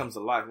actually It comes to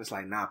life and it's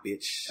like, nah,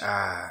 bitch.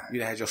 You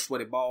done had your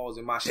sweaty balls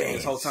in my shit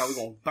this whole time. We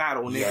gonna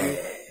battle, nigga.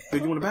 Yeah.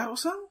 But you wanna battle or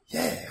something?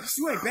 Yeah.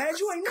 You ain't bad.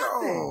 You ain't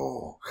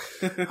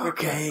nothing. Go.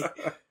 Okay.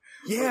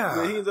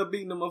 Yeah. He ends up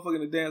beating the motherfucker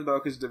in the dance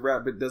battle because the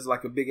rabbit does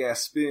like a big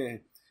ass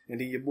spin. And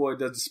then your boy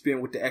does the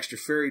spin with the extra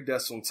fairy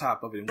dust on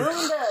top of it. Moon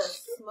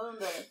dust.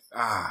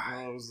 Ah,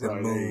 I was the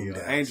like, moon there you go.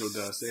 dust. Angel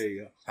dust. There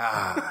you go.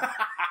 Ah.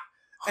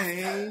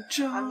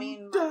 Angel I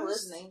mean, Michael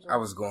is dust. an angel. I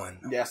was going.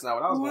 That's not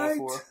what I was going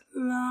for.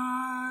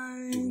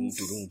 Lines.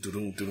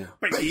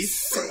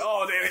 Bass.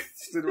 Oh, damn it.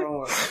 Did the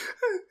wrong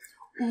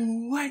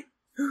one. White.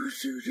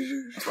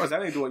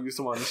 That ain't the one you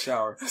saw in the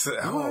shower.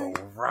 Oh,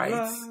 right.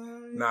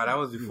 Nah, that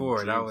was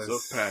before. That was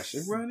of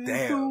passion running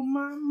damn. through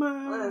my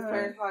One of his mind.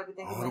 parents probably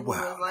thinking Oh, that he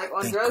wow. was like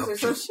on Think drugs of or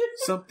some you. shit.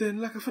 Something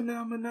like a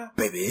phenomenon.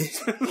 Baby.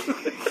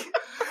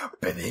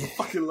 Baby.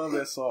 Fucking love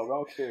that song. I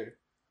don't care.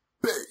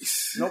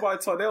 Bass. Nobody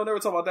talk. They don't never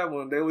talk about that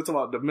one. They always talk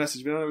about the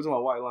message. They don't ever talk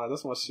about white lines.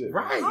 That's my shit.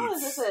 Right. How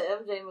is this an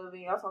MJ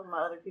movie? Y'all talking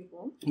about other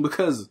people?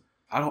 Because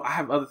I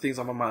have other things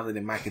on my mind other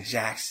than Michael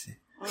Jackson.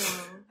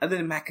 Mm. Other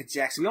than Michael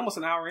Jackson, we almost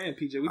an hour in.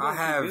 PJ, we I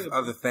have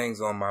other things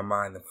on my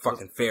mind than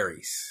fucking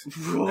fairies.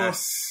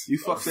 That's, You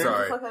fuck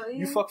fairies? sorry.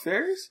 You fuck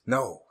fairies?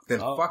 No, than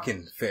Oh.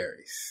 fucking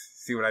fairies.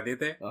 See what I did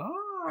there? Oh.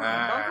 Don't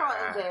call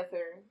MJ a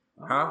fairy.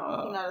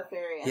 Huh? He's not a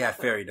fairy. Yeah,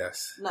 fairy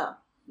dust. No.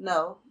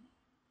 No.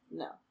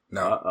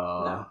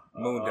 Uh-oh.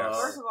 Moon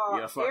dust. First of all,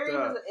 Yeah, fucked fairy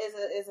up.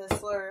 is a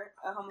slur,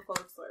 a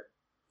homophobic slur.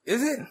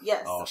 Is it?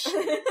 Yes. Oh,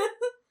 shit.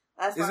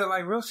 That's Is why it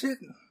like real shit?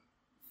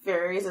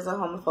 fairies is a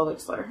homophobic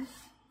slur.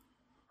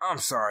 I'm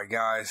sorry,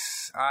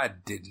 guys. I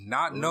did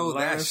not know Learn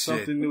that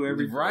something shit. new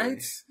every day.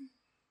 Right?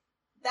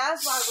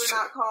 That's why we're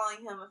not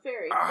calling him a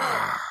fairy.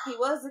 Ah. But he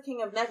was the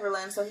king of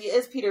Neverland, so he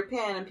is Peter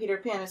Pan, and Peter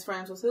Pan is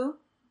friends with who?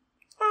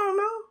 I don't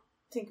know.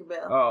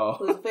 Tinkerbell, Oh.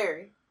 who's a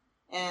fairy.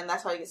 And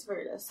that's how he gets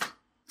fairy dust.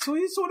 So it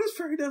is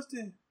fairy dust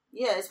then.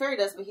 Yeah, it's fairy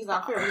dust, but he's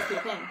not fairy, he's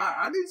Peter Pan.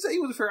 I didn't say he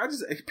was a fairy.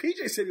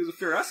 PJ said he was a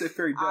fairy. I said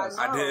fairy dust.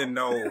 I I didn't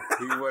know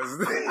he was.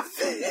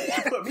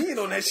 You put me in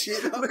on that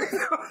shit.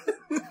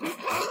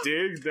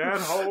 Dig that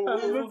hole.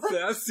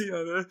 I see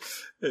how that.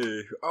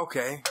 Hey,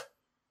 okay.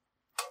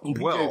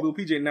 Well,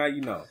 PJ, now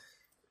you know.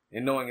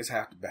 And knowing is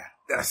half the battle.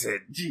 That's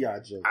it. G.I.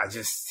 Joe.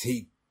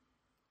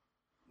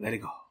 Let it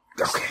go.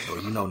 Okay. So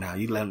you know now.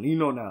 You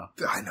know now.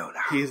 I know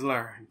now. He's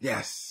learned.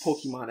 Yes.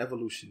 Pokemon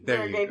evolution. There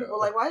There are you gay go. people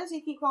like, why does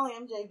he keep calling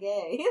MJ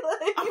gay?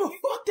 Like, I'm gonna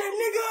fuck that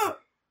nigga.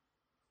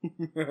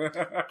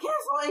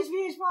 cancel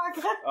HVH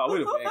podcast. Oh, we'd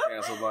have been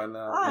canceled by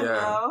now. I Yeah.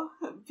 know.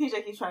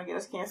 PJ keeps trying to get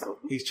us canceled.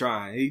 He's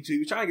trying.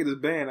 He's trying to get his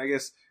band. I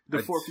guess the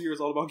It's- fourth year is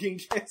all about getting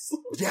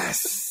canceled.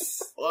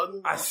 Yes.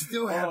 Oh, I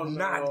still have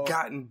no. not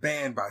gotten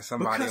banned by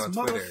somebody because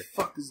on Twitter.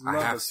 motherfuckers I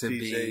love have us, to PJ.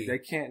 be They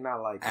can't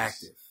not like us.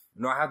 Active.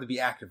 No, I have to be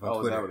active on Oh, is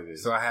Twitter. that what it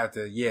is? So I have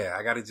to,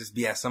 I got to just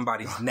be at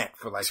somebody's neck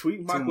for like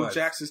Tweet 2 Michael months.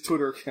 Jackson's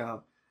Twitter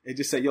account and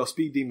just say, yo,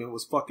 Speed Demon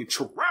was fucking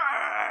trash.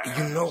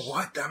 You know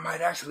what? That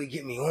might actually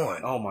get me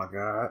on. Oh my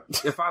God.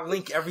 If I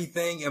link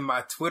everything in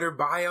my Twitter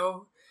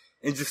bio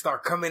and just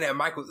start coming at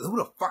Michael, who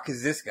the fuck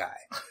is this guy?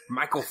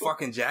 Michael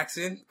fucking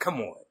Jackson?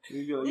 Come on.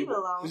 Leave it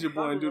alone. Is your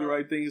boy and do the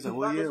right thing? He's like,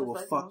 well, Fuck yeah, is well,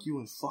 respectful. fuck you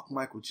and fuck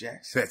Michael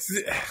Jackson. That's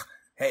it.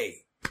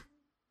 Hey.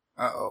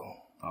 Uh-oh.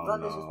 Oh, Fuck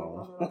no.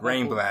 disrespectful.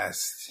 Rain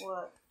blast.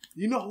 What?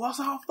 You know who else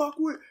I fuck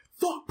with?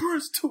 Fuck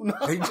Prince too. No.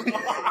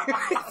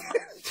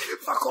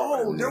 Fuck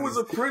Oh, there was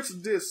a Prince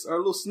diss, or a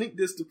little sneak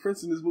diss to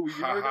Prince in this movie.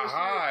 You Ha heard ha that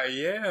ha,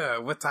 yeah.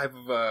 What type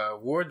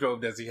of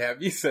wardrobe does he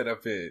have you set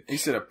up in? shit? He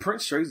said a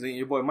Prince shirt, and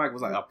your boy Mike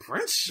was like, a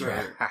Prince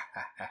shirt?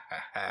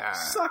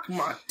 Suck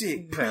my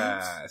dick,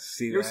 Prince.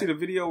 See You ever that? see the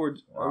video where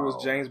it was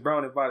Wow. James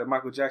Brown invited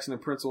Michael Jackson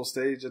and Prince on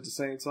stage at the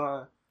same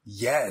time?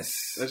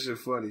 Yes. That shit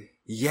funny.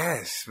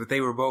 Yes, but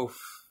they were both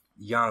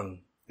young.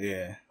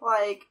 Yeah.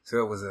 Like,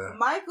 So it was a...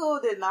 Michael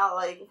did not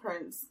like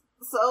Prince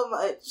so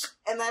much,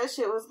 and that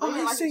shit was. They Oh, didn't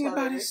he's like singing each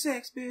other, about his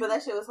sex, bitch. but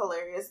that shit was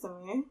hilarious to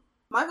me.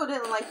 Michael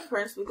didn't like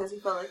Prince because he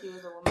felt like he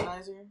was a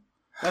womanizer.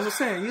 That's what I'm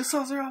saying. Your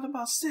songs are all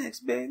about sex,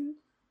 baby.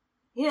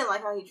 He didn't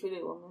like how he treated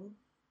women.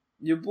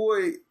 Your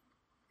boy,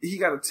 he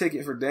got a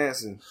ticket for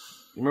dancing.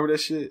 You remember that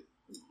shit?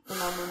 The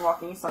no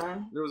moonwalking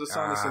sign, There was a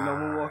sign that said no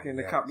moonwalking, and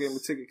the yes. cop gave him a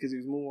ticket because he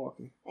was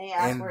moonwalking. and he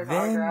asked And for his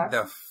then autograph.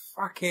 the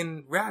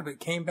fucking rabbit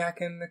came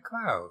back in the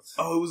clouds.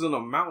 Oh, it was on a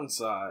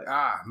mountainside.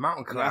 Mountain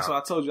And clouds. that's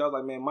what I told you. I was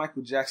like, man,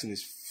 Michael Jackson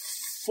is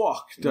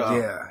fucked up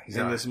Yeah, he's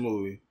in high. this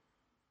movie.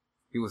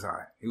 He was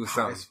high. He was High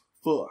something. as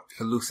fuck.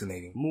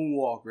 Hallucinating.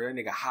 Moonwalker, that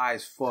nigga high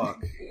as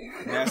fuck.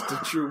 That's the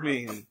true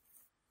meaning.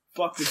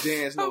 Fuck the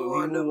dance, no,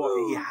 he on the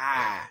moonwalking, he move.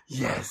 high.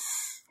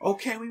 Yes.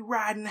 Okay, we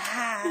riding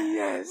high.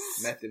 Yes.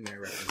 Method Man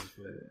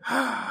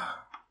rapping.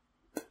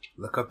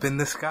 Look up in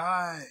the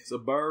sky. It's a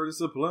bird,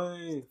 it's a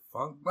plane.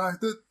 Funk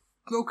like the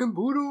smoking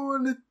Buddha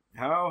on it.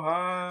 How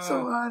high?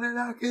 So high that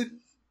I could.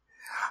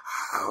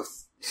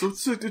 So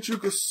sick that you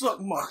could suck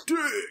my dick.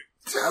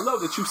 I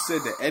love that you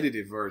said the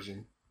edited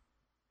version.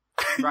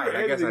 You Right, were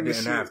I guess I editing the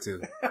didn't shit. have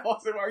to. I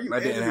was like, why are you I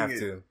didn't editing have it?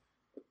 to.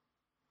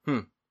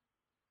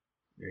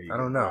 There you I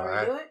go. don't know. Wanna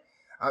redo it?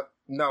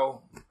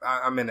 No,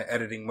 I'm in the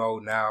editing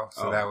mode now,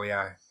 so Oh. that way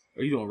Are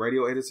you doing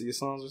radio edits of your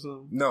songs or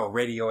something? No,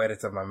 radio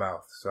edits of my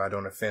mouth, so I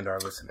don't offend our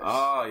listeners.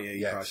 Oh, yeah,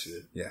 you probably yes.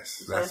 should. Yes,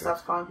 So he that's it.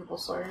 stops calling people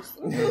slurs.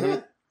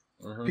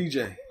 Mm-hmm.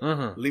 PJ,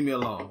 Mm-hmm. leave me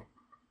alone.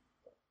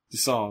 The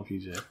song,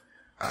 PJ.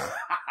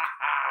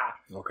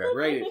 Okay.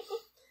 Rated.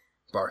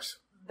 Bars.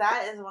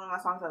 That is one of my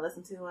songs I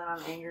listen to when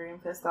I'm angry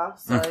and pissed off.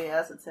 So yeah,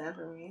 that's a 10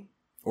 for me.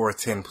 Or a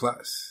 10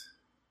 plus.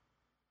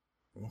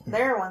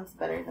 There are ones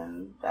better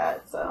than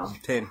that, so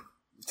 10.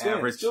 10.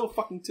 Average. Still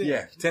fucking 10.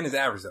 Yeah, 10 is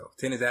average though.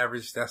 10 is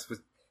average. That's what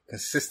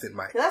consistent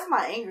might. that's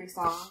my angry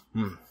song.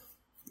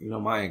 You know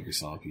my angry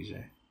song,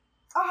 PJ.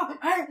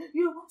 I hate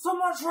you so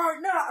much right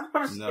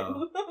now.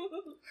 No.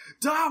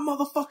 Die,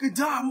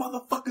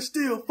 motherfucker,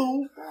 still,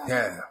 fool.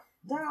 Yeah.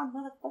 Down,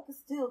 motherfucker,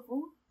 still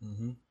fool.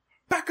 Mm-hmm.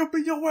 Back up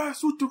in your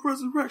ass with the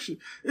resurrection.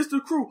 It's the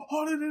crew,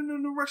 harder than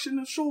an erection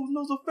and shows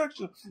no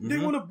affection. They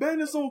want to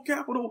ban us on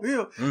Capitol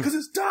Hill, cause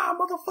it's die,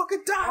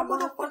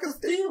 motherfucker,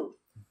 still.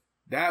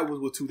 That was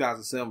what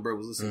 2007 Brett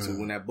was listening to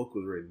when that book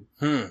was written.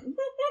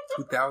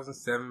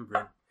 2007,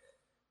 bro.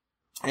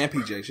 And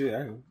PJ, shit,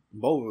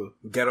 both of them.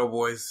 Ghetto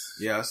Boys.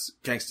 Yes,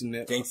 Gangsta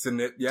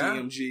Nip. Yeah.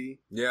 DMG.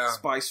 Yeah.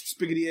 Spice,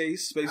 Spiggity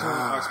Ace, Space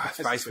One.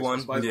 Spice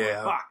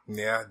Yeah. One.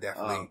 Yeah,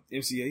 definitely.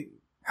 MC8.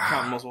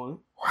 Count Most Wanted.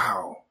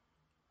 Wow.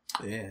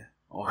 Yeah.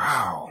 Oh,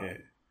 Wow. Yeah.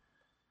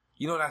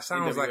 You know, that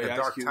sounds like a NWA,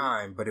 dark Ice Cube.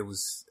 time, but it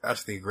was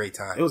actually a great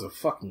time. It was a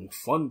fucking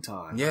fun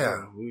time. Yeah.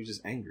 Man. We were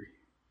just angry.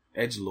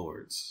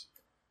 Edgelords.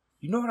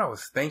 You know what I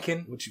was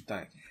thinking? What you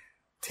think?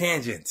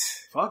 Tangent.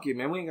 Fuck it,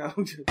 man. We ain't got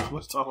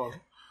much to talk about.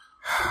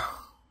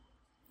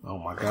 Oh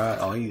my god.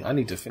 Oh, I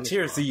need to finish.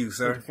 Cheers to you, I need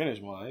sir. to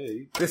finish mine.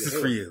 Yeah, This is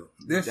for you.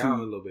 This down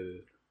a is, little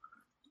bit.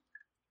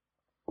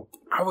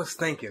 I was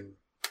thinking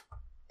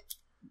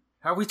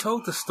how we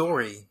told the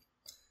story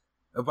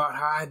about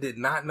how I did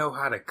not know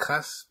how to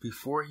cuss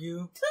before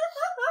you.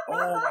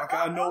 Oh my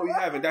god, no, we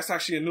haven't. That's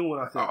actually a new one,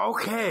 I think.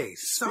 Okay,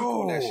 Speak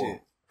on that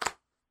shit.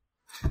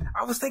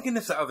 I was thinking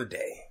this the other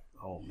day.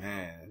 Oh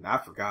man, I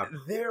forgot.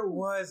 There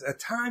was a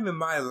time in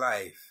my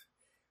life.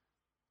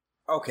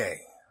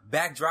 Okay,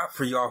 backdrop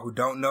for y'all who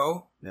don't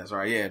know. That's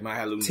right. Yeah, my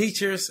hallelujah.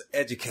 Teachers,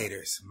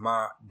 educators.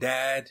 My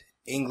dad,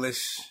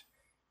 English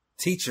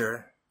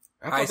teacher,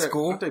 high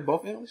school. Aren't they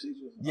both English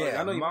teachers?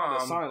 Yeah, I know you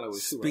mom, sign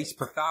language too, speech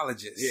right?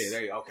 pathologist. Yeah,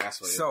 there you go. Okay, that's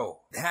what it is. So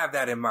have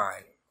that in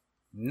mind.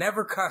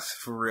 Never cuss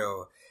for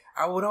real.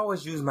 I would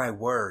always use my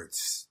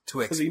words to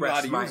 'Cause you know how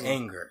express to my use them.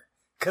 anger.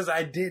 Because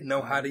I did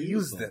know how to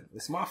use them.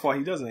 It's my fault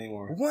he doesn't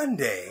anymore. One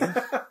day,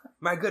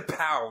 my good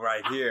pal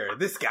right here,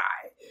 this guy,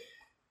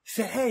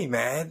 said, hey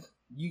man,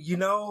 you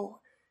know,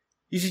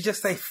 you should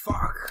just say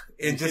fuck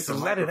and just Hit the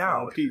let it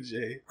microphone, out.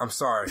 PJ. I'm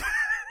sorry.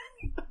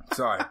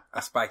 Sorry, I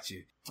spiked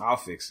you. I'll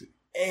fix it.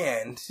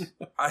 And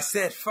I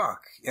said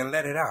fuck and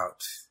let it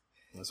out.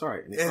 That's all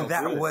right. And, And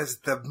that was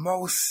the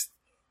most,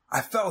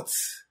 I felt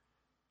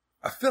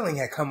a feeling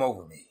had come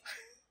over me.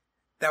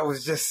 That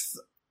was just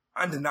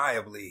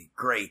undeniably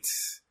great.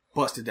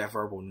 busted that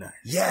verbal nut.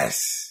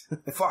 Yes.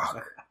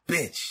 Fuck.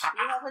 Bitch.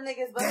 You helping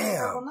niggas bust Damn.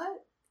 a purple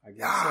nut? I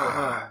guess so,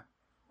 huh?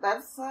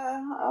 That's,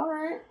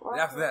 alright. And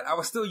after that, I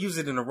would still use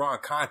it in the wrong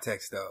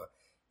context though.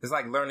 It's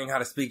like learning how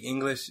to speak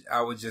English.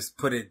 I would just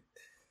put it,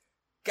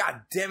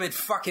 God damn it,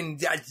 fucking,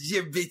 yeah,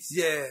 bitch,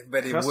 yeah.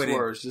 But it Cuss wouldn't.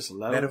 words, just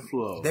let them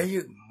flow. There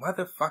you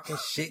motherfucking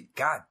shit,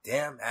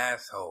 goddamn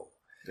asshole.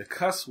 The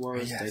cuss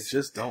words, Yes. they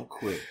just don't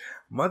quit.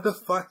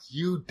 Motherfuck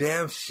you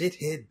damn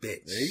shithead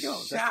bitch. There you go.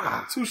 That's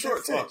Ah, it. Too short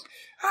that's it. talk.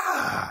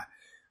 Ah.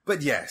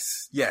 But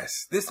yes,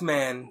 this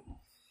man,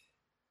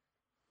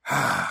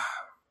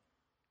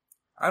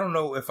 I don't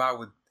know if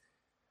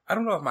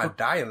my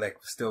dialect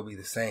would still be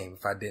the same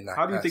if I did not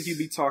How do you cuss. think you'd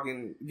be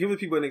talking? Give the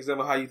people an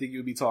example of how you think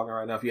you'd be talking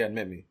right now if you hadn't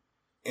met me.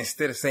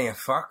 Instead of saying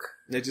fuck?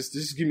 Yeah, just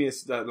give me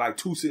like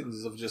 2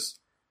 sentences of just.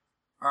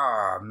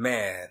 Ah,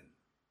 man.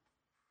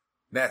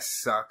 That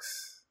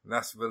sucks.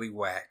 That's really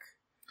whack.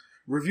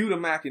 Review the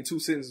Mac in 2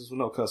 sentences with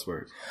no cuss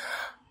words.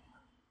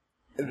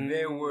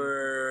 There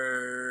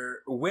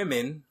were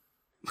women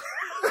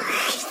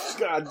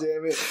God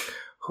damn it.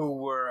 who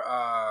were,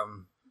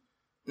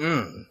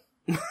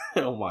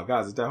 Oh my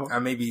God, is that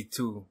one? maybe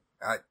two.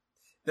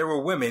 There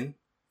were women.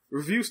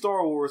 Review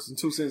Star Wars in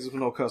 2 sentences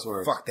with no cuss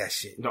words. Fuck that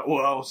shit. No,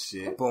 well,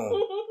 shit.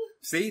 Boom.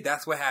 See,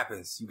 that's what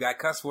happens. You got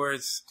cuss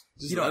words.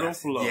 Just you don't let 'em have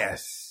to- flow.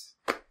 Yes.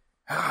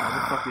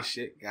 Motherfucking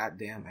shit,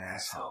 goddamn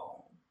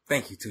asshole. So,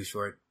 thank you, Too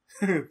Short.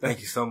 Thank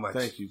you so much.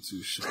 Thank you,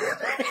 Too Short.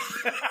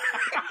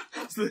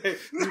 Do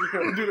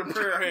the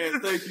prayer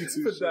hands. Thank you,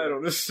 Too Put that Short.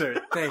 on the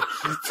shirt. Thank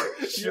you,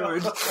 Too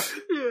Short.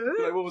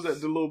 Like, what was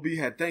that? The Lil B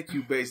had thank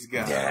you, bass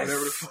guy. Yes.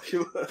 Whatever the fuck it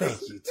was.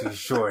 Thank you, Too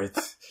Short.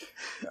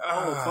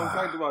 Oh, fun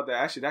fact about that.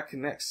 Actually, that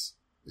connects.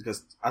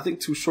 Because I think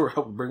Too Short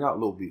helped bring out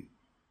Lil B.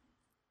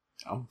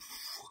 I'm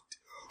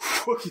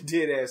fucking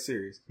dead ass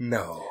serious.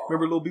 No.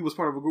 Remember Lil B was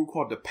part of a group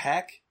called The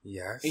Pack?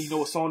 Yes. And you know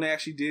what song they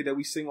actually did that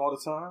we sing all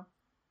the time?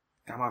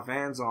 Got my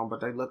Vans on, but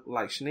they look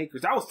like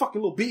sneakers. That was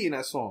fucking Lil B in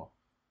that song.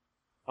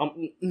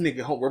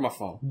 Nigga, where my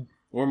phone?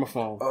 Where my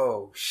phone?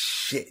 Oh,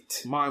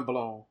 shit. Mind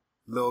blown.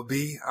 Lil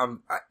B,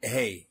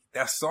 hey,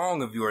 that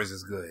song of yours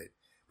is good,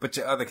 but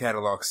your other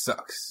catalog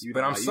sucks. You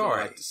but don't I'm like- you sorry.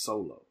 don't like the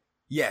solo.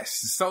 Yes,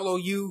 solo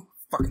you,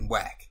 fucking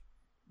whack.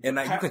 And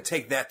you can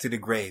take that to the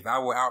grave. I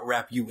will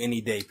out-rap you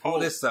any day. Pull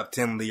this up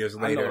 10 years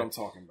later. I know what I'm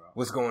talking about.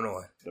 What's going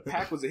on? The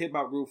Pack was a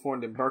hip-hop group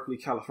formed in Berkeley,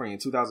 California in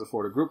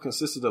 2004. The group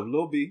consisted of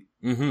Lil B,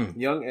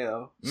 Young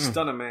L,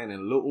 Stunner Man,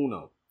 and Lil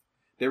Uno.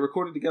 They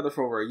recorded together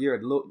for over a year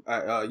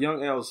at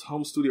Young L's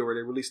home studio where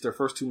they released their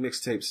first 2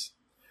 mixtapes,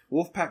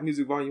 Wolfpack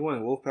Music Volume 1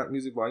 and Wolfpack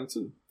Music Volume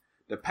 2.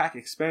 The Pack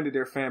expanded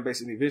their fan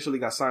base and eventually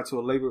got signed to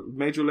a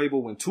major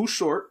label when Too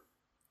Short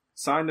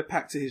signed the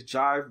Pack to his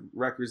Jive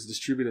Records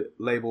distributed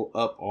label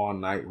Up All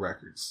Night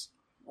Records.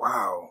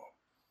 Wow.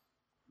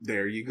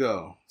 There you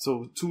go.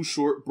 So Too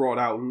Short brought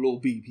out Lil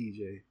B,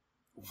 PJ.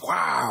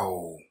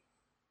 Wow.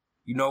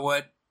 You know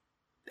what?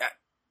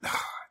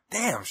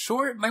 Damn,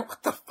 Short? Like,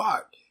 what the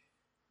fuck?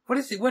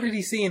 What did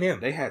he see in him?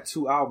 They had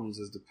 2 albums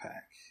as the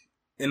Pack.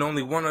 And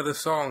only one of the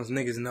songs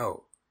niggas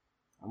know.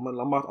 I'm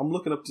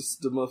looking up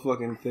the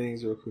motherfucking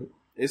things real quick.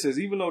 It says,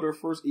 even though their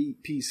first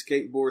EP,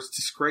 Skateboards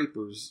to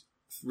Scrapers,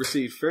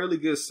 received fairly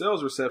good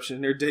sales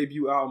reception, their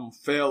debut album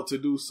failed to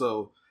do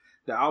so.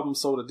 The album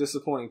sold a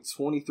disappointing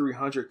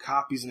 2,300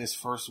 copies in its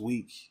first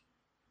week.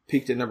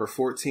 Peaked at number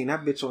 14.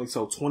 That bitch only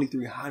sold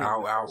 2,300.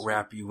 I'll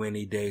out-rap you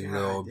any day,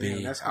 Lil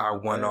B. I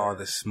want all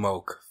the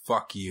smoke.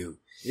 Fuck you.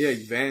 Yeah,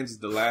 Vans is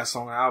the last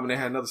song on the album. They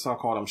had another song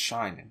called I'm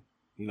Shining.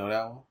 You know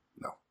that one?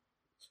 No.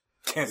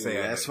 Can't say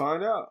that. Let's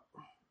find out.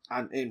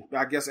 And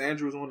I guess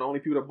Andrew was one of the only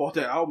people that bought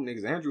that album,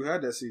 niggas. Andrew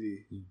had that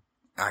CD.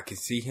 I can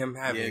see him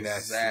having that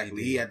Exactly.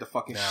 CD. He had the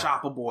fucking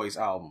Shopper Boys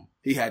album.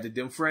 He had the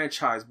Them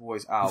Franchise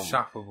Boys album.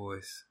 Shopper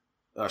Boys.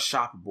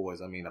 Shopper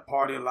Boys. I mean, A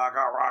Party Like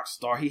a Rock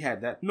Star. He had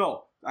that.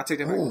 No, I take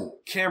that back.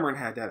 Cameron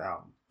had that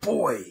album.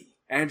 Boy.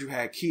 Andrew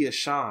had Kia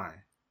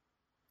Shine.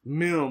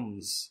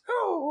 Mims.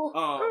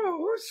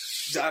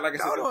 Like I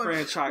said, the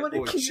Franchise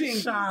Boys. Kia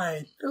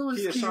Shine.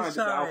 Kia Shine,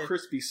 the Al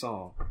Crispy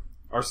song.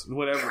 Or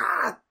whatever.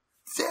 God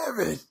damn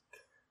it.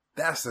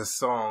 That's a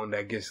song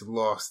that gets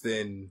lost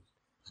in...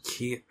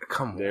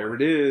 Come on. There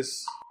it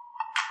is.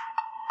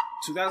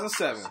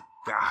 2007.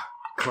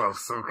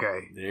 Close.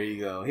 Okay. There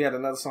you go. He had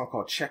another song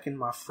called Checkin'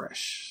 My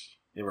Fresh.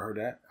 You ever heard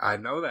that? I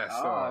know that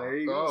song. There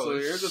you go. So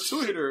here's a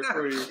 2-hitter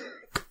for you.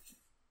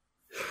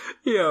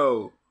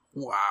 Yo.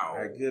 Wow.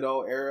 That good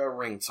old era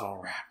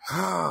ringtone rap.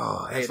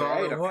 Oh, that's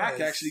all the Pack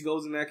actually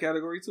goes in that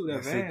category too. That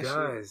yes, Van it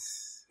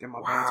does. Get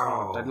my pants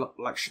on. They look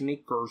like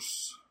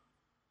sneakers.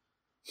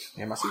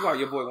 Damn, I see why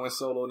your boy went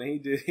solo and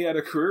he had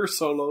a career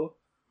solo.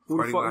 Who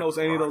the fuck knows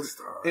any of those?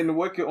 On the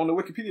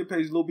Wikipedia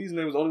page, Lil B's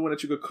name is the only one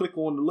that you could click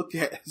on to look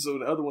at. So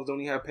the other ones don't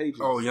even have pages.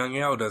 Oh, Young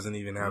L doesn't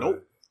even have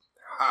it.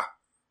 I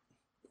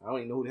don't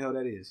even know who the hell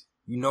that is.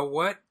 You know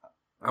what?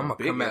 I'm going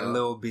to come at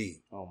Lil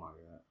B. Oh my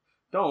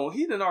God.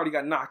 He done already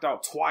got knocked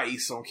out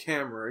twice on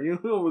camera. You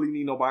don't really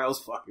need nobody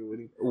else fucking with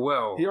him.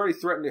 Well. He already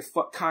threatened to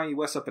fuck Kanye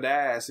West up the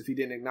ass if he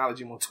didn't acknowledge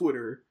him on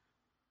Twitter.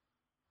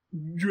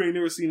 You ain't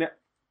never seen that?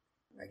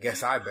 I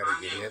guess I better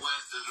get it.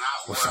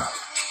 What's up?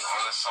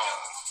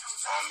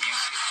 On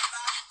music,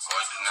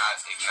 or do not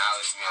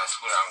acknowledge me on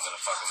Twitter, I'm gonna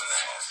fuck him in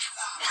the ass.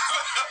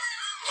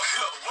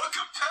 What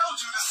compelled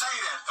you to say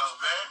that, though,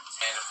 man?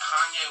 And if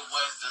Kanye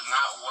West does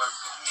not work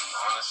with me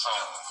on a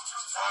song,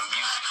 on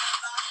music,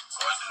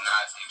 or do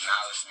not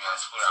acknowledge me on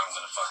Twitter, I'm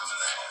gonna fuck him in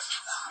the ass.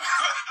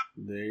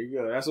 There you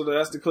go.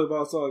 That's the clip I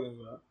was talking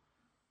about.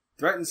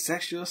 Threaten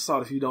sexual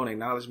assault if you don't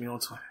acknowledge me on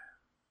Twitter.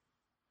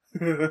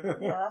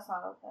 Yeah, that's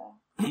not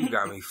okay. You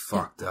got me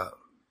fucked up.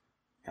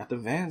 Got the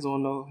Vans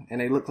on though, and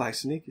they look like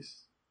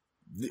sneakers.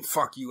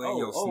 Fuck you and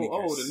your sneakers.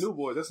 Oh, the New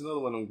Boys. That's another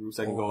one of them groups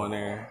that can go in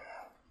there.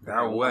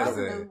 That was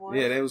it.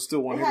 Yeah, they was still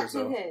one hitter.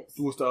 So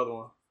what's the other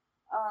one?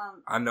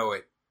 I know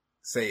it.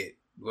 Say it.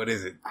 What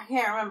is it? I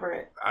can't remember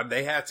it.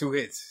 They had 2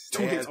 hits.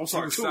 Two hits. I'm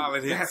sorry. 2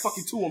 solid hits. They had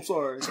fucking 2. I'm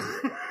sorry.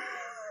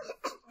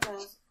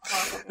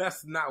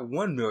 That's not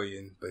 1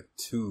 million, but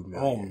 2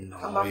 million.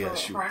 Oh no!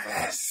 Yes, you.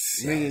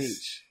 Yes. Million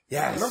each.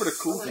 Yes. Remember the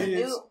Cool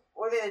Kids?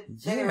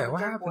 Yeah.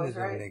 What happened to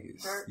them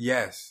niggas?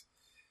 Yes.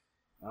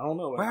 I don't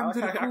know. What happened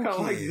to the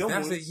Cool Kids?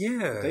 That's it.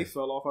 Yeah. They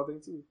fell off, I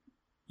think, too.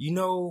 You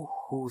know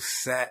who's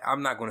sad?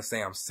 I'm not going to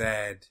say I'm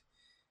sad.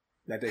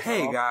 That they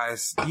hey,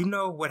 guys, you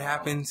know what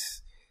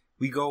happens?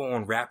 We go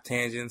on rap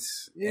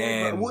tangents.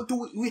 Yeah, and what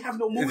do we have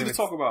no movie to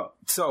talk about.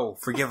 So,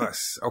 forgive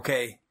us,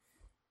 okay?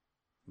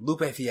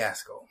 Lupe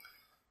Fiasco.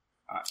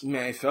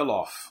 Man, he fell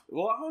off.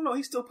 Well, I don't know.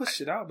 He still puts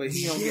shit out, but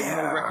he don't get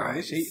no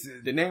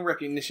recognition. The name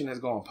recognition has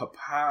gone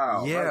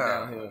pow right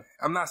down here.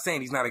 I'm not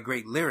saying he's not a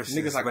great lyricist.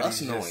 Niggas like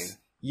us knowing.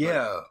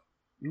 Yeah.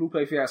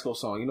 Lupe Fiasco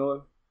song, you know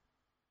it?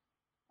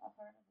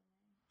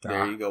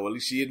 There you go. At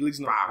least she knows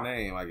the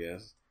name, I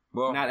guess.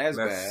 Well, not as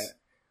bad.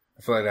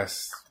 I feel like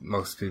that's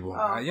most people.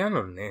 Y'all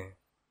know the name.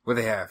 What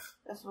they have?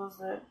 This was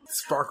it.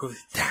 Sparkle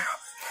down.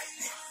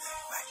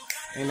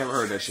 Ain't never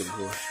heard that shit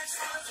before.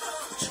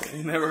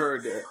 Ain't never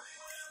heard that.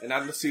 And I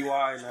can see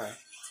why now.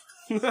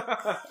 They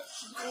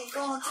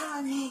gonna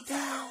tie me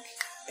down.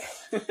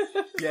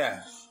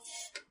 Yeah.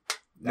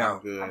 No.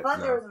 Good. I thought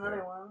there was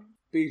another one.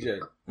 BJ.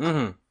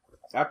 Mm-hmm.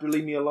 After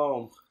Leave Me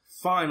Alone,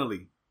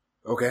 finally.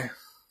 Okay.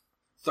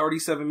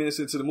 37 minutes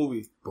into the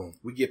movie. Boom.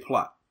 We get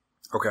plot.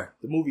 Okay.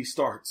 The movie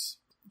starts.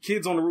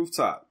 Kids on the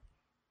rooftop.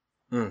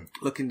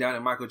 looking down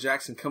at Michael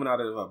Jackson coming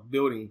out of a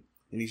building,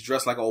 and he's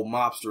dressed like an old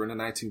mobster in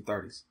the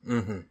 1930s.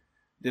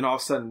 Then all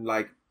of a sudden,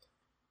 like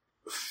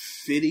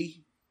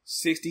 50,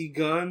 60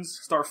 guns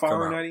start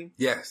firing at him.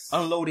 Yes.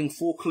 Unloading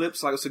full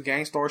clips like it's a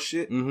gangstar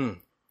shit.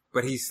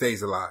 But he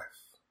stays alive.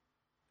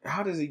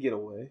 How does he get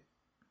away?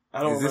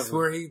 I don't Is this remember.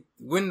 where he...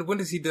 When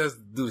does he do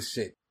the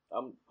shit?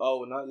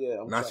 Not yet.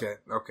 Not yet.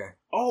 Okay.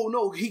 Oh,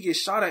 no, he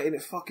gets shot at and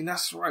it fucking...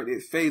 That's right.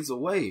 It fades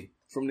away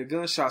from the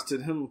gunshots to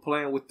him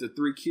playing with the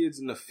 3 kids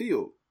in the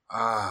field.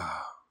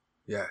 Ah,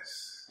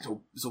 yes.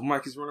 So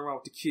Mike is running around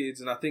with the kids,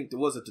 and I think the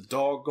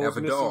dog goes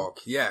missing? Have a dog,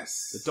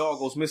 yes. The dog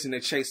goes missing, they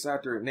chase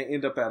after it, and they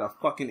end up at a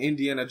fucking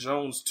Indiana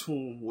Jones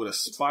tomb with a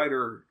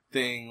spider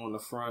thing on the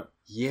front.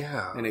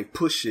 Yeah. And they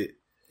push it,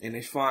 and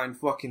they find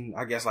fucking,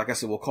 I guess, like I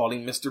said, we'll call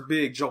him Mr.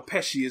 Big. Joe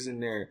Pesci is in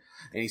there,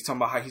 and he's talking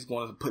about how he's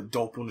going to put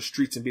dope on the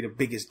streets and be the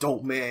biggest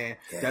dope man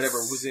that ever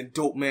was in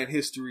dope man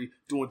history,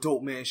 doing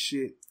dope man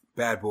shit.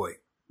 Bad boy.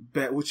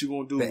 What you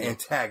gonna do? The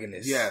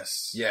antagonist.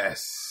 Yes.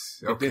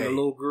 Yes. And then the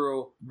little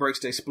girl breaks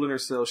their Splinter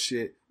Cell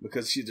shit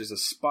because there's a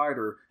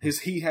spider.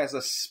 He has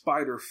a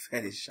spider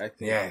fetish, I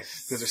think.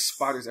 Yes. Because there's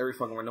spiders every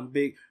fucking one. Them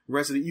big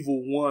Resident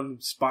Evil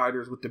 1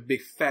 spiders with the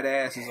big fat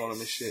asses on them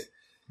and shit.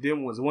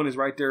 Them ones. One is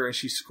right there and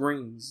she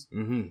screams.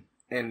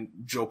 And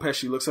Joe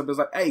Pesci looks up and is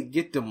like, hey,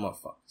 get them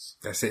motherfuckers.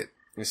 That's it.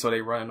 And so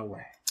they run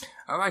away.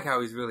 I like how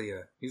he's really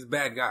he's a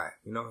bad guy.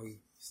 You know,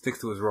 he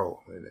sticks to his role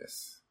in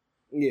this.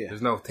 Yeah.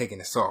 There's no taking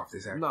it soft.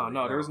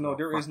 No, there is no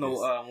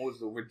what was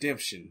the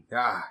redemption?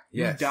 Ah,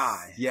 yes. You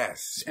die.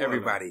 Yes. Spoiler.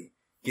 Everybody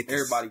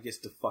gets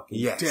the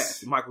fucking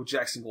death. Michael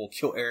Jackson gonna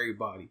kill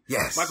everybody.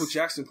 Yes. Michael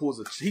Jackson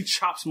he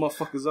chops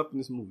motherfuckers up in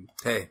this movie.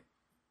 Hey.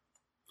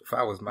 If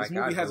I was Mike, this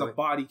movie has a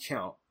body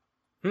count.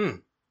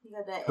 You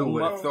got that Who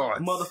would have thought?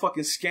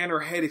 Motherfucking scanner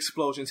head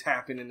explosions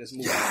happen in this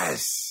movie.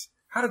 Yes.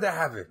 How did that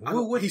happen?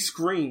 He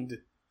screamed.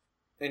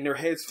 And their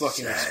heads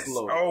fucking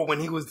explode. Oh, when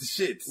he was the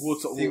shit. We'll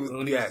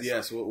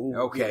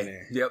okay.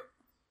 there. Yep.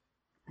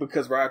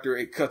 Because right after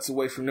it cuts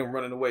away from them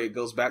running away, it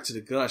goes back to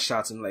the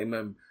gunshots and like,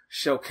 man,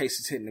 shell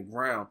cases hitting the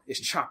ground. It's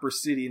Chopper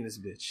City in this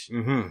bitch.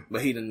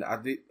 But he didn't.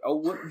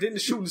 Didn't the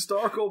shooting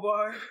star go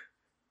by?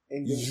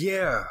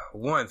 Yeah,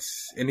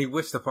 once, and he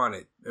wished upon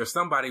it, or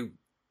somebody.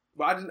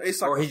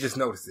 Or he just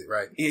noticed it,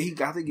 right?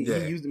 Yeah, I think he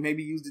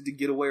used it to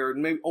get away, or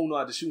maybe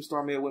the shooting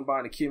star may have went by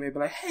and the kid may be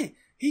like, hey,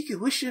 he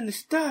could wish in the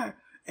star.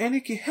 And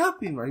it can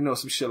help him, or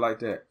some shit like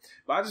that.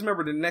 But I just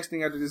remember the next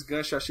thing after this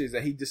gunshot shit is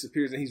that he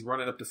disappears and he's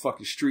running up the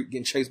fucking street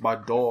getting chased by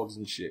dogs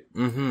and shit.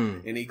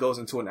 And he goes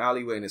into an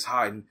alleyway and is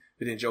hiding.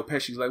 But then Joe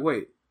Pesci's like,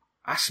 wait,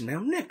 I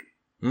smell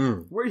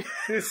nigga. Where you?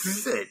 This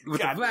is it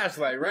with the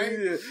flashlight, right?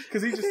 Yeah,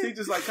 because he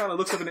just like kind of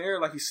looks up in the air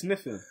like he's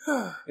sniffing,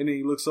 and then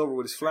he looks over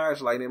with his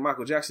flashlight, and then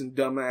Michael Jackson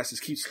dumbass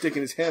just keeps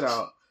sticking his head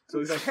out. So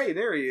he's like, hey,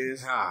 there he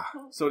is.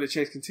 So the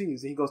chase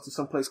continues, and he goes to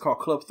some place called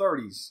Club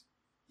 30s.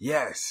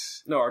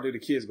 Yes. No, or do the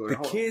kids go there?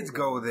 The kids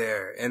go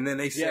there, and then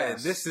they said,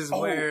 this is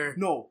where...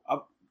 No,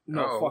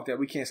 fuck that.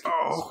 We can't skip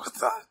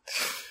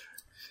this.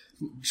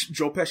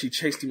 Joe Pesci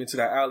chased him into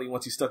that alley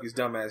once he stuck his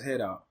dumbass head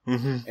out.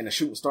 And the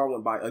shooting star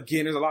went by.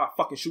 Again, there's a lot of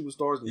fucking shooting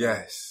stars in there.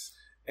 Yes.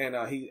 And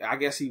I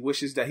guess he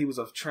wishes that he was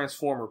a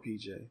Transformer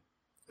PJ.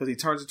 Because he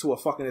turns into a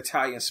fucking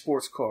Italian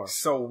sports car.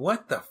 So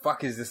what the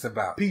fuck is this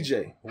about?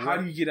 PJ, how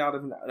do you get out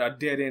of a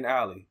dead-end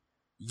alley?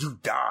 You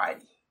die.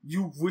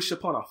 You wish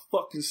upon a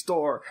fucking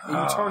star and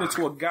you turn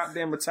into a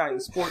goddamn Italian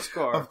sports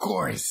car. Of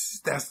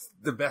course. That's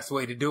the best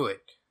way to do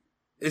it.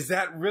 Is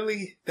that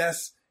really?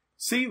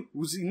 See,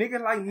 nigga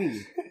like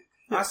me.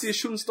 I see a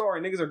shooting star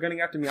and niggas are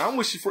gunning after me. I'm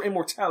wishing for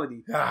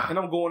immortality. And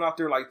I'm going out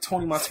there like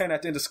Tony Montana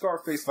at the end of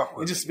Scarface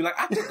and just be like,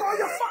 I took all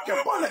your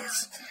fucking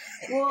bullets.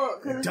 Well,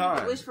 because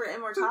if you wish for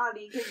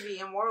immortality, you could be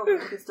immortal,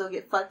 but you could still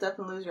get fucked up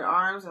and lose your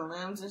arms and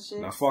limbs and shit.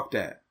 Now fuck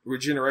that.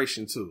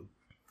 Regeneration too.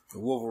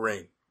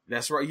 Wolverine.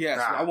 That's right. Yes,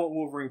 I want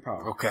Wolverine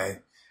power. Okay.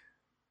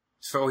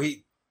 So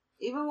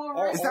even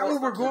Wolverine. Is that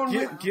what we're going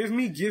with? Give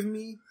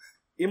me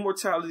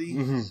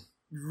immortality,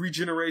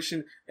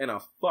 regeneration, and a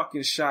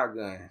fucking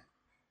shotgun.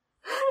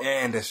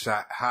 And a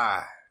shot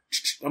high.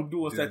 I'm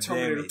doing that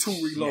Terminator 2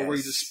 reload where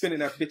he's just spinning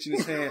that bitch in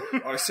his hand,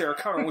 or Sarah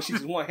Connor when she's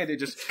just one-handed,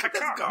 just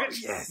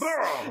yes.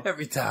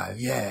 Every time,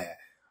 yeah.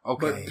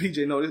 Okay. But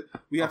PJ,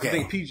 we have to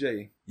think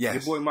PJ. Yes.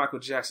 Your boy Michael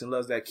Jackson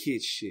loves that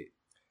kid shit.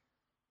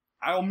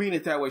 I don't mean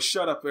it that way.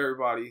 Shut up,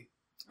 everybody.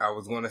 I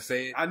was going to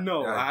say it. I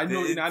know,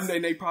 and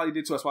they probably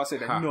did too. That's why I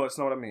said that. No, that's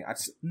not what I mean.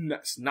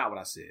 That's not what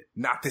I said.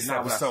 Not this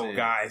episode,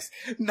 guys.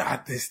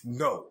 Not this.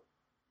 No.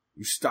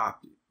 You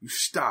stop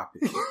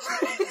it.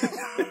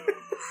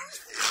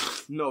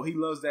 No, he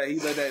loves that. He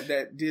loves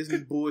that Disney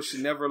bullshit,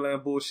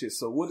 Neverland bullshit.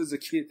 So what does a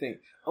kid think?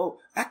 Oh,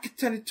 I could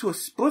turn it to a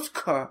sports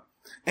car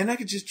and I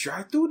could just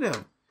drive through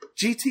them.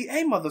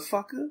 GTA,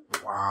 motherfucker.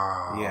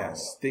 Wow.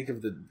 Yes. Think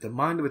of the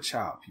mind of a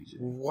child, PJ.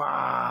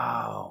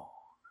 Wow.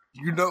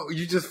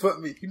 You just put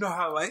me. You know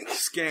how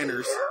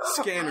scanners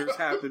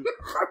happen.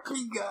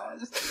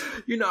 Guys.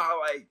 You know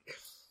how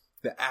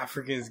the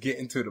Africans get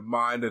into the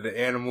mind of the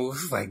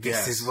animals.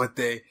 This is what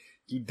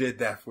you did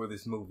that for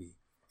this movie.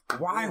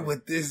 Why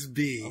would this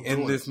be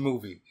in this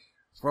movie?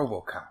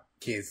 RoboCop.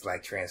 Kids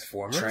like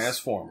Transformers.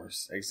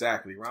 Transformers,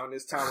 exactly. Around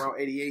this time, around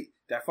 88,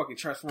 that fucking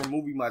Transformer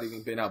movie might have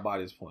even been out by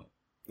this point.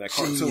 That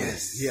cartoon.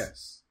 Genius.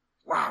 Yes.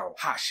 Wow.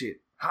 Hot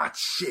shit. Hot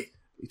shit.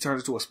 He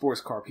turns into a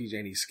sports car, PJ,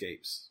 and he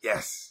escapes.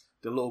 Yes.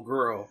 The little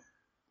girl,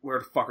 where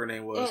the fuck her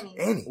name was?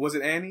 Annie. Was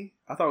it Annie?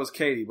 I thought it was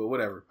Katie, but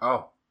whatever.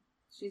 Oh.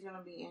 She's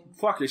gonna be Annie.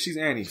 Fuck it, she's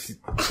Annie.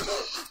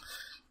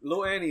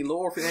 Little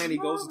orphan Annie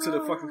goes into the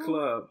fucking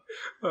club.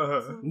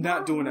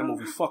 Not doing that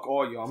movie. Fuck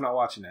all y'all. I'm not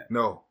watching that.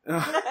 No.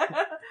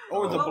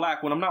 Or the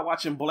black one. I'm not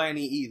watching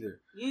Blaney either.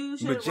 You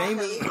should. But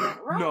Jamie.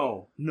 Right?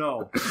 No.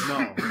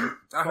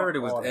 I heard it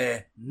was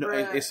No,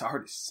 Bruh. I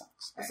heard it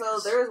sucks. So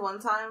there was one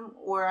time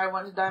where I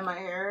wanted to dye my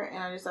hair,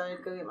 and I decided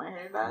to go get my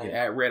hair dyed.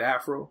 Yeah, red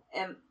afro.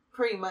 And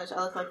pretty much,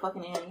 I look like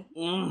fucking Annie.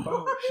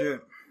 Oh,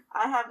 shit.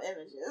 I have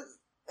images.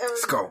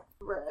 Let's go.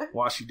 Bruh.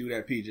 Why she do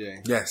that,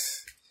 PJ?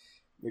 Yes.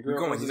 The girl We're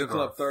going goes to to the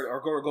Club 30,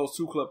 or girl goes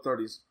to Club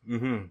 30s.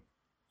 Mm-hmm.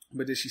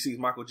 But then she sees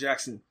Michael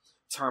Jackson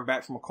turn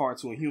back from a car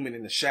into a human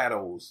in the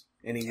shadows.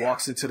 And he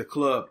walks into the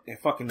club, and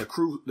fucking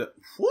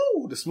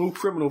the Smooth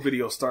Criminal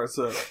video starts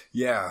up.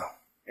 Yeah.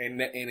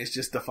 And it's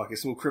just the fucking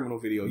Smooth Criminal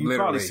video. You've Literally.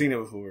 probably seen it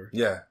before.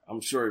 Yeah.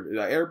 I'm sure.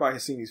 Like, everybody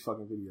has seen these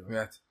fucking videos.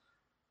 Yeah.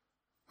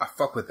 I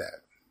fuck with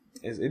that.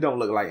 It don't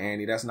look like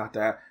Annie. That's not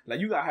that. Like,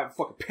 you gotta have a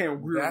fucking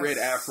Pam Grier red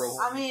afro.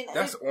 I mean,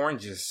 That's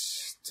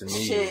oranges to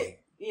me. shit.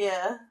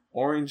 Yeah.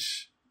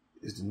 Orange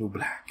is the new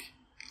black.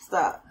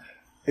 Stop.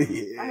 Yeah.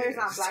 My hair's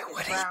not black.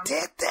 It's brown.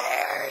 did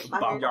there. My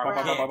hair's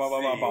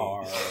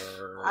brown.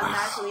 I I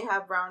naturally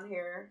have brown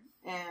hair,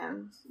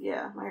 and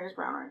yeah, my hair's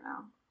brown right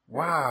now.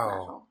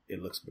 Wow.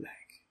 It looks black.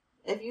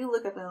 If you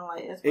look up in the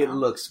light, it's brown. It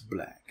looks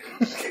black.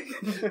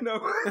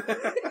 No.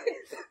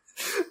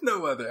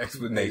 No other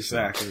explanation.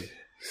 Exactly.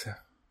 It's brown.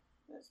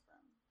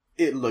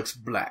 It looks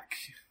black.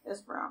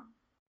 It's brown.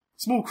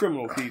 Smooth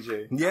Criminal,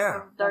 PJ.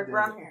 Yeah. Dark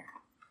brown hair.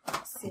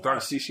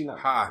 Dark. See, she not.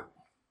 Ha.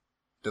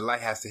 The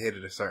light has to hit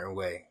it a certain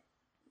way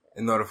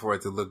in order for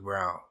it to look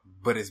brown.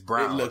 But it's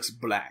brown. It looks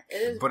black. It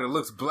is, But it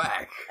looks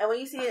black. and when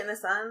you see it in the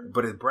sun,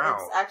 But it's brown.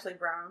 it's actually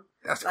brown.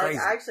 That's Like, crazy.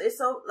 actually, it's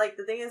so, like,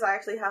 the thing is, I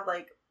actually have,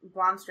 like,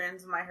 blonde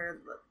strands in my hair.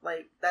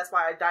 Like, that's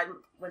why I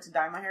went to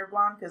dye my hair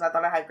blonde, because I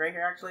thought I had gray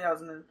hair, actually. I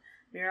was in the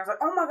mirror, and I was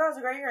like, oh my god, it's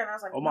a gray hair. And I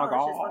was like, Oh no, my it's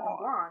just God. fucking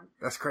blonde.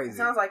 That's crazy.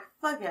 So I was like,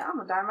 fuck it, I'm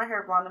gonna dye my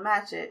hair blonde to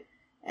match it.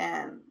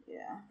 And,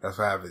 yeah. That's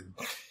what happened.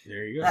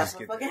 There you go. That's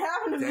Just what get fucking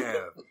happened to me.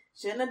 Damn.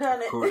 Shouldn't have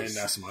done it. Of course. And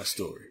that's my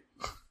story.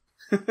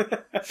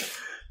 That's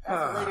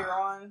later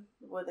on,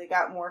 where they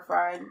got more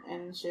fried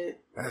and shit.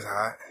 That's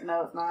hot.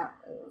 No, it's not.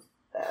 It was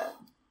bad.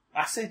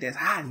 I said that's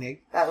hot,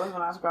 Nick. That was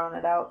when I was growing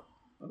it out.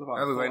 I That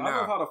looks like love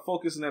now. how the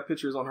focus in that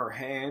picture is on her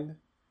hand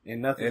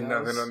and nothing And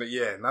else. nothing on the,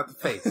 yeah, not the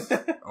face.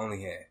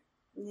 Only hand.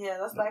 Yeah,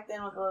 that's back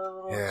then with the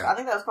little. Yeah. I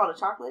think that was called a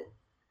chocolate.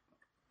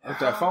 With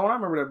that phone, I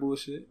remember that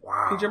bullshit.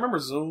 Wow. Did you remember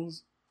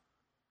Zooms?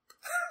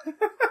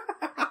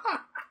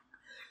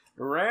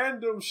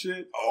 Random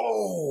shit.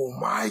 Oh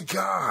my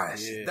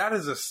gosh. Yeah. That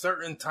is a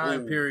certain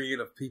time Ooh. period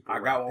of people. I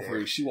got right one for there.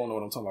 you. She won't know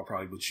what I'm talking about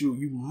probably, but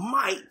you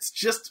might,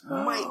 just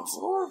might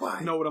Oh my.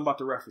 know what I'm about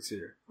to reference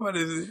here. What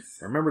is it?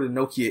 Remember the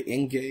Nokia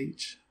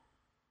Engage?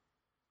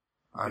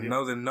 I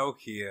know the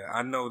Nokia.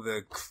 I know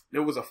the.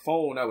 There was a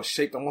phone that was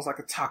shaped almost like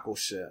a taco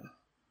shell.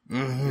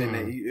 Mm-hmm. And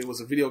it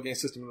was a video game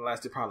system that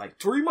lasted probably like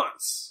 3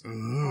 months.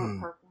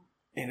 Mm-hmm. Purple.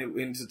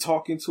 And to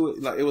talk into it,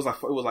 like it was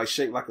like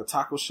shaped like a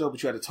taco shell,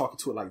 but you had to talk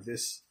into it like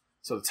this.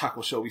 So the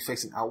taco shell would be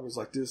facing outwards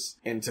like this.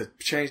 And to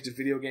change the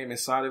video game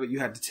inside of it, you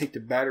had to take the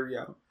battery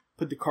out,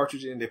 put the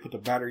cartridge in, then put the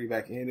battery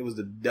back in. It was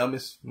the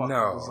dumbest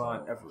fucking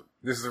design ever.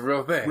 This is a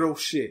real thing. Real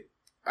shit.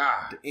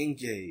 Ah. The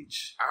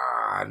Engage.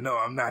 No,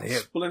 I'm not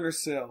hip. Splinter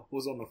Cell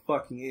was on the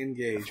fucking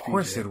Engage. Of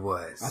course PJ. it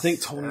was. I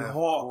think Tony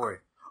Hawk. Boy.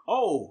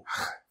 Oh,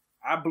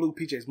 I blew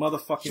PJ's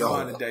motherfucking Yo.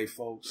 mind today,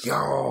 folks.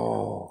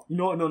 Yo. You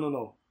know what?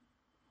 No.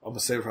 I'm gonna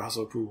save it for House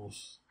of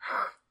Approvals.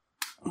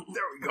 There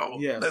we go.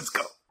 Yes. Let's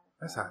go.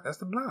 That's hot. That's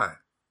the blind.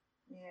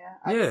 Yeah,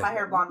 I Yeah. did my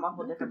hair blonde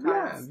multiple different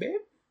times. babe.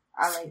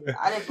 I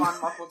did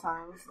blonde multiple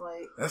times.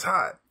 Like That's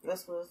hot.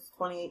 this was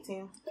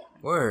 2018.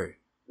 Word.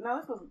 No,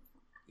 this wasn't.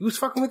 You was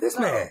fucking with this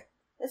No. man.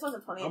 This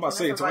wasn't 2018. I'm about to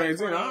say this was like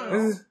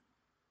 2018, This is-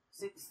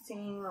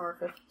 16 or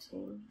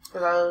 15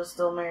 because I was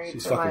still married.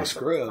 She's to fucking my with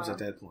Scrubs time. at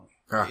that point.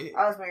 Huh. Yeah.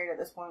 I was married at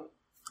this point.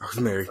 I was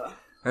married. So.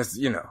 That's,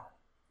 you know.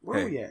 Where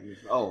Hey. we at?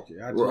 Oh, okay.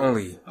 We're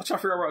only. I'm trying to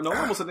figure out. No, we're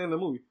almost at the end of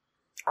the movie.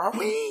 Are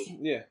we?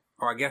 Yeah.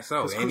 Oh, I guess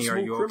so. 'Cause Annie, are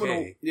Smooth you Criminal-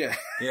 okay? Yeah.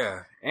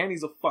 Yeah.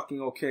 Annie's a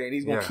fucking okay, and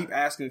he's gonna Yeah. keep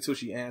asking until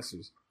she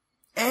answers.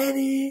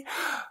 Annie.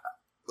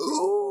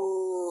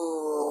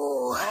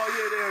 Ooh. Oh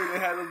yeah, they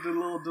had the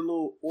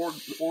little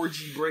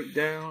orgy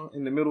breakdown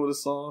in the middle of the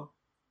song.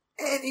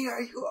 Annie,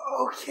 are you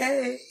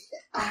okay?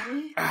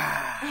 Annie,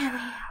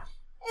 Ah,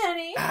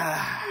 Annie,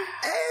 ah,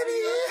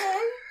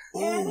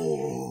 Annie.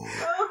 ooh,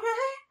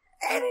 okay,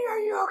 Annie, are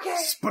you okay?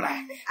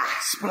 splat,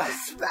 splat,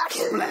 splat,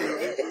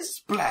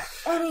 splat.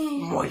 Annie,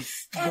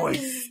 Moist. Drip.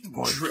 okay,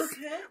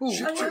 Ooh, are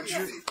you okay?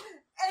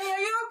 Annie, are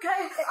you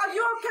okay? Are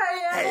you okay,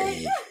 Annie?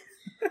 Hey.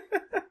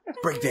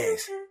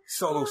 Breakdance.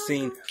 Solo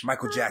scene.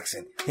 Michael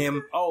Jackson.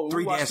 Him. Oh, we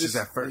 3 watched dancers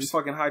this at in first.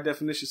 fucking high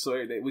definition, so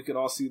that we could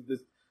all see this.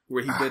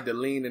 where he did the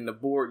lean in the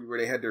board where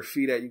they had their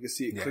feet at. You can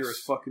see it clear as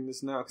fuck in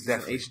this now because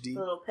it's in HD.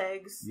 Little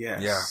pegs.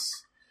 Yes. Yeah.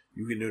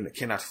 You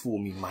cannot fool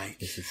me,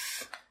 Mike.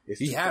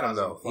 He had him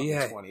though. He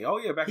back in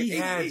 88. He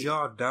had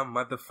y'all dumb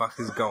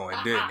motherfuckers going,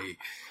 didn't he?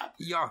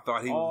 Y'all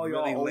thought he was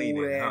really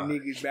leaning. All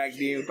niggas back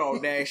then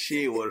thought that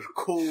shit was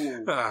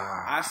cool.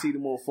 I see the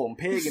motherfucking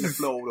peg in the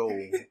floor though.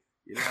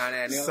 You know how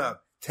that is? What's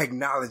up?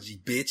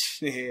 Technology,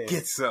 bitch. Yeah.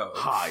 Get some.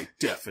 High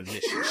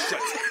definition. Shut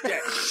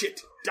that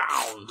shit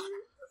down.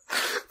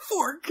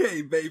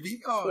 4K,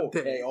 baby. All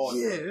 4K day. all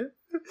day. Yeah.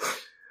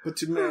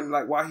 But your man,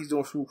 like, while he's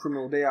doing Smooth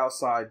Criminal, they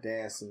outside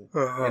dancing,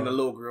 and the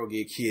little girl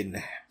get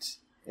kidnapped.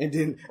 And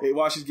then,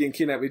 while she's getting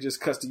kidnapped, it just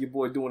cuts to your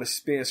boy doing a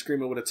spin,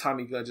 screaming with a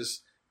Tommy gun,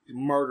 just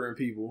murdering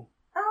people.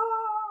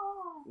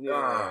 Oh.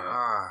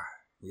 Yeah.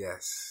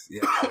 Yes.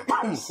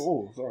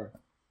 Oh, sorry.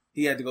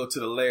 He had to go to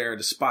the lair,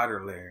 the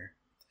spider lair.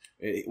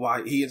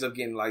 While he ends up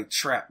getting, like,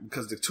 trapped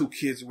because the two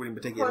kids were with him,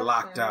 but they get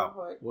locked out.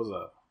 What's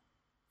up?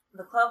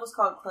 The club was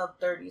called Club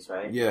 30s,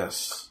 right?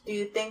 Yes. Do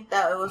you think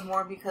that it was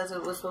more because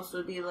it was supposed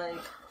to be, like,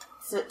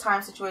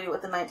 time situated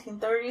with the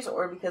 1930s,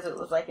 or because it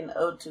was like an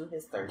ode to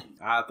his 30s?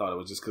 I thought it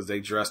was just because they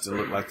dressed and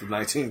looked like the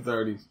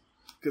 1930s.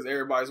 Because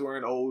everybody's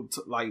wearing old,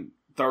 like,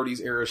 30s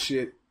era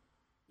shit.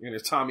 And their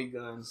Tommy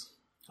guns.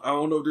 I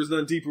don't know if there's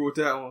nothing deeper with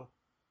that one.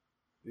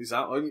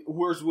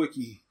 Where's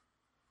Wiki?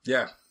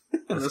 Yeah.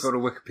 Let's go to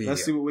Wikipedia.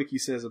 Let's see what Wiki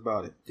says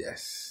about it.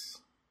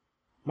 Yes.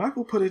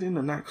 Michael put it in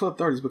the nightclub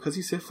 30s because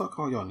he said, fuck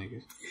all y'all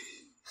niggas.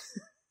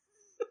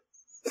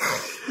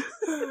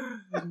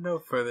 No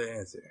further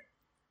answer.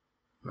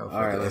 No further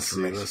Alright, let's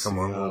see. Come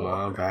on,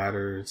 Moonwalker.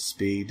 Battered,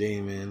 Speed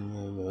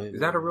Demon. Is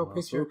that a real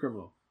picture? Smooth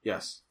Criminal.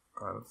 Yes.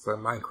 It's like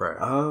Minecraft.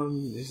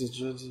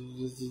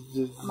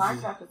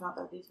 Minecraft is not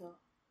that detailed.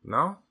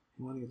 No?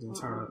 He wanted to get the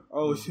entire...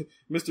 Oh,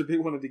 Mr. Big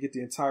wanted to get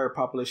the entire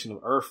population of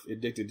Earth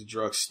addicted to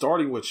drugs,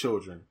 starting with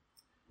children.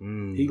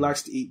 He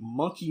likes to eat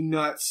monkey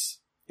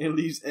nuts and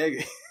leaves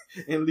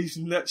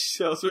nut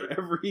shells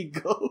wherever he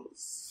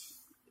goes.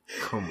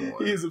 Come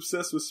on. He is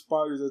obsessed with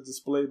spiders as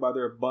displayed by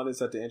their abundance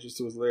at the entrance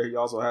to his lair. He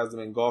also has them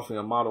engulfing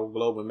a model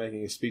globe and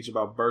making a speech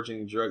about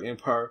burgeoning drug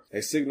empire.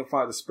 They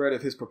signify the spread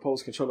of his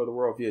proposed control of the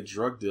world via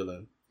drug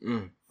dealing.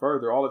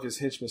 Further, all of his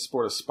henchmen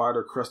sport a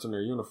spider crest on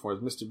their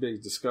uniforms. Mr.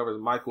 Biggs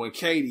discovers Michael and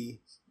Katie,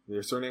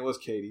 their surname was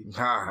Katie,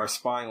 are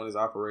spying on his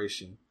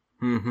operation.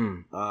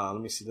 Let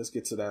me see. Let's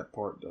get to that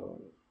part, though.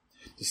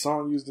 The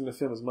song used in the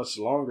film is much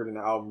longer than the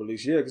album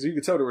release. Yeah, because you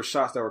could tell there were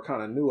shots that were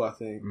kind of new, I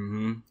think.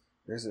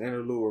 There's an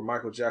interlude where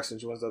Michael Jackson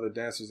joins the other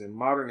dancers in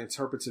modern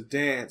interpretive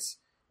dance.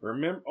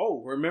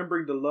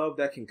 Remembering the love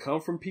that can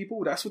come from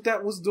people? That's what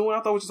that was doing?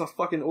 I thought it was just a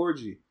fucking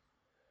orgy.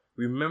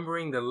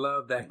 Remembering the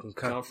love that can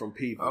come from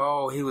people.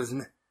 Oh, he was...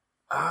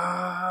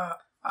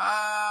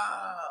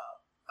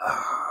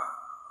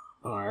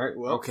 Alright,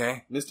 well.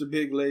 Okay. Mr.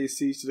 Big lays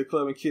siege to the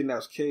club and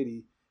kidnaps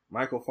Katie.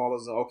 Michael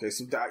follows him. Okay,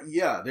 so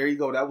there you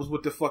go. That was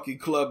what the fucking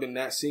club in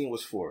that scene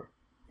was for.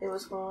 It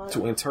was for...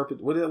 To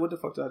interpret... What the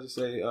fuck did I just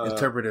say?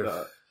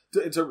 Interpretive. To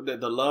interpret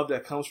the love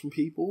that comes from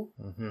people.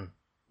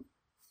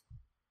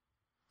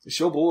 It's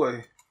your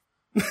boy.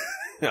 I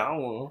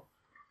don't know.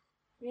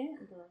 Yeah,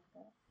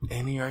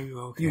 Annie, are you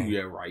okay?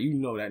 Yeah, right. You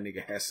know that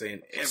nigga has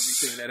saying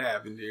everything that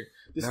happened here.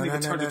 This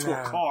nigga turned into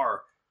a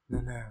car.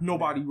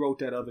 Nobody wrote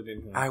that other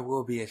than him. I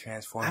will be a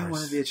Transformer. I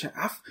want to be a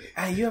Transformer.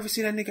 Hey, you ever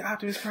see that nigga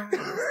after his prime?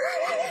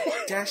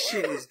 That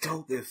shit is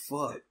dope as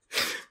fuck.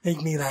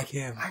 Make me like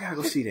him. I gotta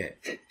go see that.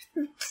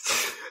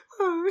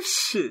 Oh,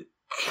 shit.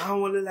 I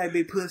don't want to look like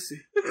Big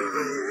Pussy.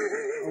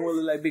 I want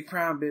to look like Big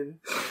Prime, baby.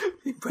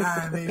 Big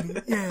Prime,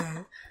 baby.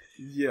 Yeah.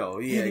 Yo,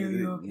 yeah.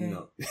 You okay?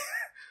 No.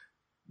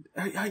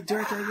 Hey,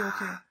 Director, are you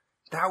okay?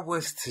 That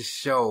was to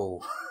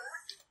show.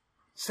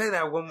 Say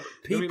that one.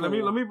 People.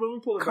 Let me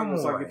pull it. Come on.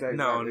 So I get that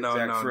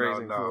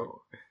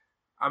No.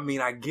 I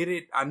mean, I get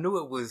it. I knew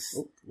it was.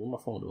 Oh, where's my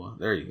phone doing?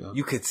 There you go.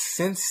 You could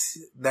sense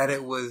that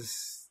it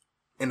was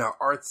in an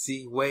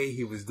artsy way.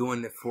 He was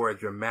doing it for a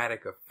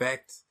dramatic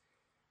effect.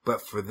 But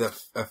for the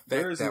effect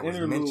There's that was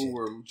mentioned. There's an interlude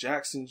where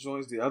Jackson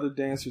joins the other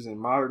dancers in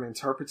modern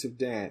interpretive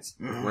dance,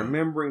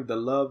 remembering the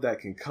love that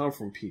can come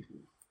from people.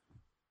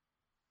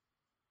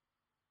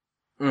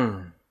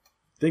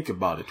 Think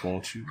about it,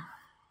 won't you?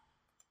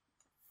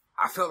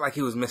 I felt like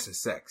he was missing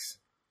sex.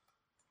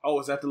 Oh,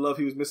 is that the love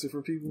he was missing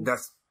from people?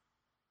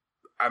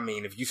 I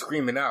mean, if you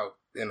screaming out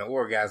in an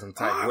orgasm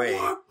type way.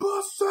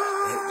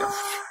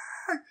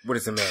 What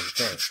is a man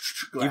to think?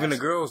 Even the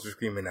girls were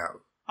screaming out.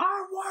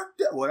 I want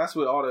that. Well, that's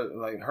what all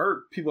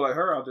the people like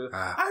her out there.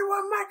 I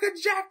want Michael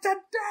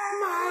Jackson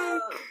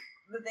dead.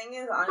 The thing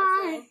is,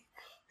 honestly,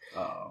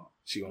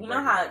 she gonna you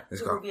know how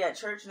people be at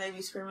church and they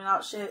be screaming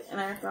out shit and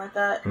everything like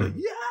that.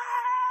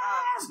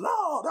 Yes,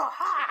 Lord.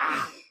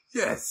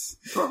 Yes.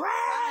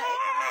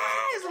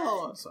 Praise the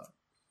Lord.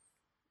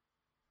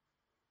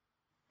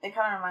 It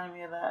kind of reminded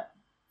me of that.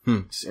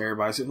 So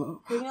everybody said, you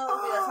know, there'll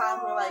be a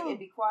time where like it'd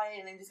be quiet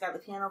and they just got the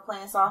piano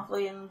playing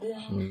softly and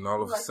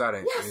all of a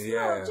sudden,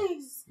 Lord,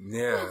 Jesus.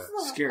 Yes,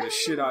 scared the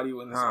shit out of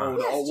you, and this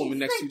old woman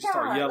next to you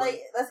start yelling.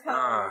 Like, that's kind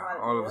of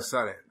all of a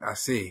sudden, I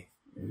see.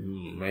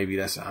 Maybe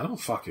that's, I don't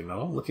fucking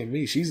know. Look at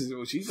me. She's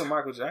a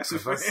Michael Jackson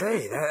fan. I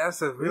say,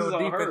 that's a real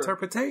deep her.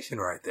 interpretation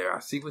right there. I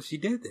see what she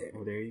did there.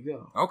 Oh, there you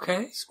go.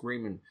 Okay.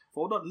 Screaming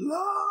for the love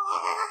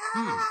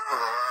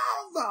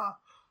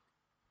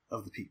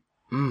of the people.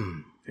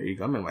 There you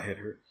go. I'm in my head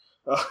hurt.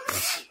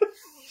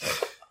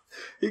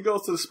 He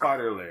goes to the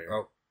spider lair.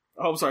 Oh,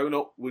 I'm sorry.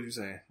 No, what are you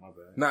saying? My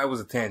bad. No, it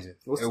was a tangent.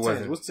 What's the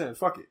tangent? What's the tangent?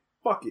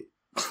 Fuck it.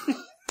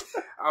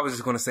 I was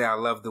just going to say I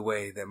love the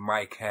way that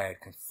Mike had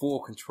full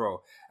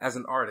control. As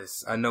an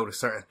artist, I notice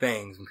certain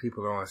things when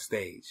people are on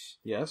stage.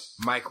 Yes.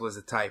 Mike was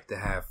the type to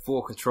have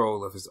full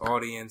control of his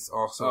audience,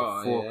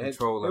 also full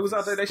control of his It was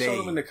out there, they stage.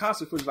 showed him in the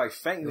concert footage like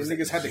fainting, and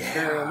niggas had to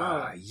carry him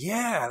out.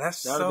 Yeah,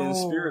 that's that so... would have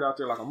been spirit out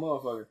there like a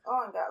motherfucker.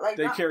 Oh my god. Like,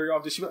 they carry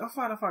off, she went, I'm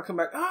fine, come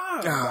back.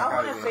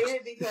 I wouldn't have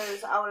fainted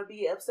because I would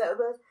be upset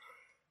with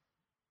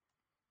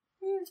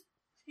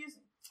excuse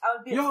me. I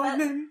would be upset.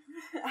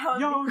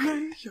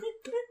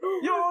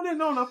 Y'all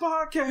in on the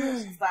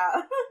podcast.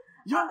 Stop.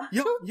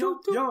 Yo.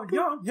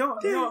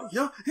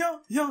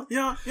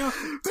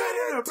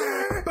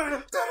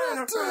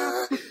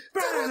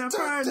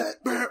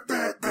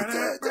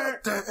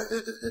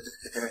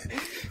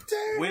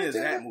 When is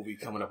that movie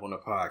coming up on the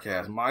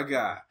podcast? My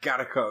God.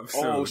 Gotta come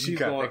soon. Oh, she's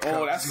going,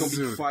 that's going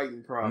to be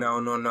fighting probably.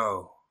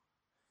 No.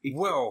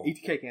 Eat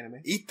the cake, anime.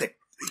 Eat the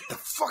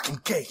fucking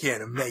cake,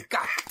 anime.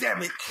 God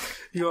damn it.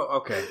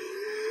 Okay.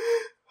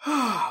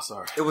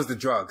 Sorry. It was the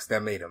drugs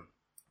that made him.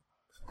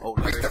 Oh,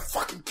 eat the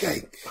fucking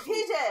cake.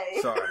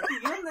 PJ. Sorry.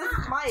 You're in this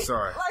mic.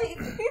 Sorry.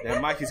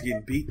 That mic is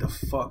getting beat the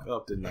fuck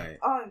up tonight.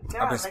 Oh,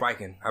 God. I've been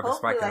spiking. All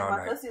my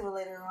night. Pussy will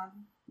later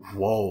on.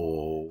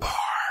 Whoa.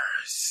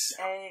 Bars.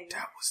 Hey.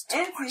 That was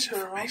too much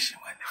information.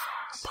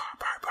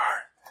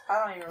 Bar. I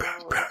don't even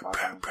remember what I'm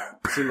talking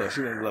about. See,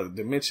 look,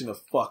 the mention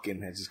of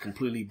fucking has just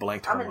completely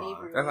blanked her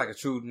mind. That's like a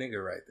true nigga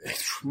right there.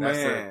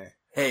 Man.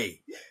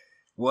 Hey,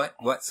 what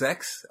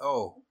sex?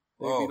 Oh,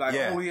 like,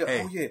 yeah.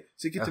 Hey. Oh, yeah.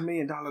 So you get the $1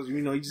 million,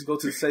 you just go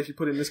to the safe, you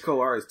put in this code,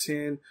 all right, it's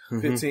 10,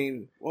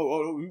 15.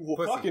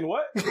 Fucking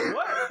what?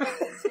 What?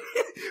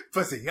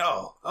 Pussy,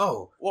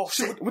 oh. Well,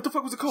 shit, what the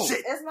fuck was the code?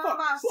 Shit. It's not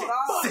my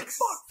fault. 6,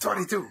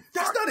 22.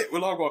 That's not it.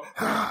 We're all going,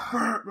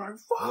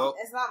 well,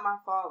 it's not my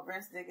fault.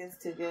 Brent's dick is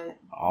too good.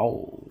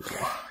 Oh.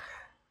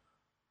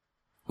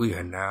 We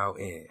are now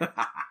in.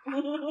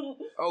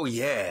 Oh,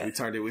 yeah. We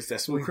turned it with that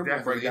smooth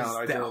criminal breakdown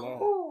right there.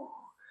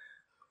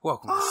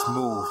 Welcome to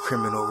Smooth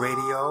Criminal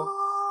Radio.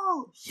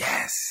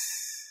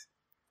 Yes.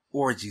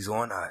 Orgies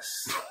on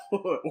us.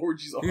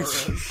 Orgies on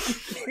us.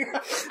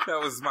 That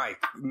was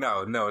Mike.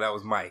 No, that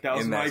was Mike. That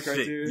was Mike right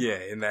there? Yeah,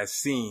 in that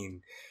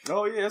scene.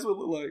 Oh, yeah, that's what it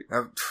looked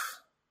like.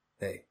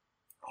 Hey.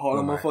 All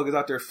the motherfuckers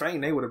out there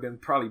fainting, they would have been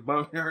probably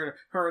bumming her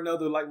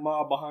another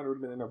mob behind her would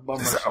have been in there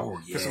bumming her. Oh,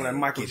 yeah. Just that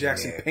Michael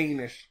Jackson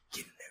paintings.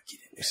 Get in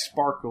there.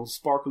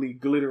 Sparkly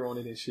glitter on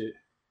it and shit.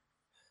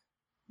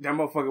 That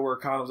motherfucker wear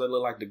condoms that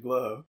look like the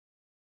glove.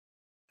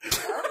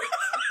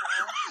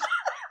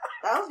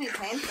 That would be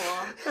painful.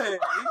 Hey.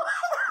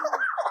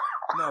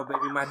 No,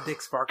 baby, my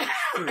dick sparkles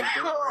too. Don't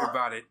worry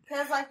about it.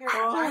 Because, your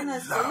vagina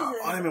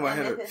squeezes. I'm in my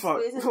head. If it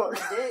squeezes from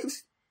the dick,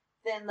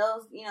 then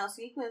those,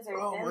 sequins are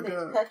they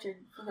cut your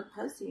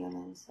pussy on it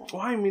and stuff.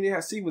 Well, I didn't mean it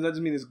has sequins. I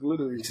just mean it's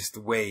glittery. Just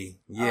the way,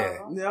 yeah.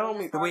 Oh, I don't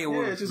mean the way it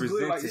was just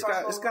presented. Like,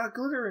 it's got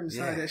glitter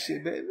inside that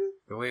shit, baby.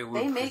 The way it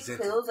was They make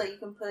presented. pills that you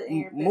can put in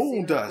your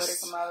moon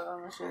dust. Come out of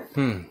them and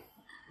shit.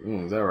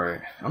 Is that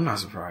right? I'm not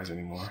surprised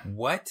anymore.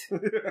 What?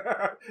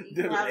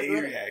 The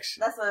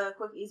reaction. That's a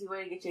quick, easy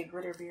way to get you a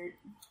glitter beard.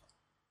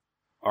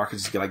 Or I could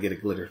just get a glitter.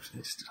 Glitter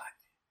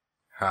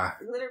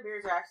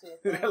beards are actually a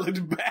thing. That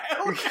looked bad.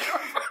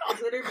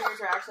 Glitter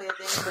beards are actually a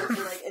thing,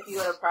 especially if you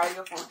go to Pride,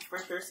 you'll for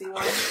sure see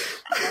one.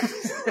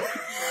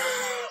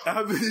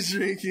 I've been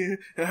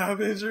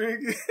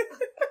drinking.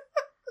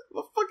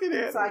 What fucking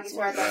ass? So I get to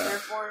ride that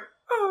surfboard.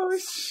 Oh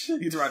shit!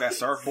 You get to ride that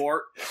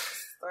surfboard.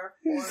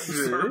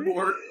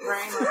 Surfboard.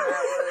 Rain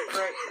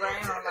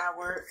on that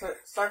word.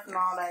 Surfing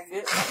all that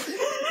good.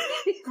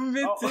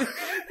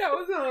 That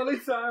was the only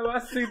time I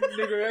see the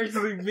nigga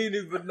actually mean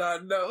it but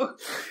not know.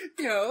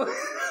 Yo.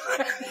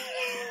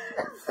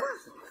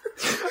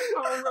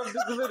 I'll rub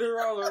the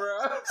glitter all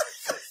around.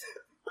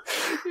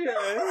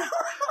 Yeah.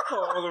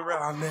 All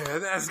around there.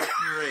 That's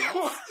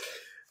great.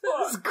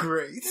 That's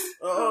great.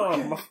 Oh,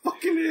 my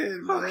fucking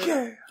head, man.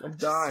 Okay. I'm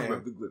dying.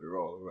 Rub the glitter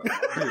all around.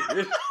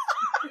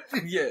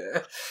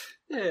 Yeah.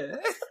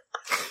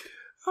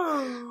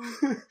 Oh,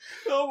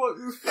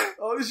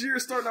 this year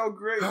is starting out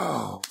great.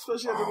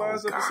 Especially after the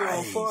last episode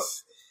on Fuck.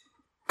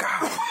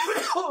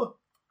 God.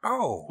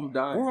 I'm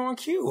dying. We're on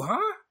cue,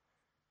 huh?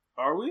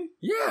 Are we?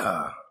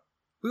 Yeah.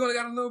 We only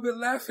got a little bit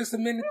left. It's a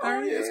minute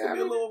 30. Yeah, it's going to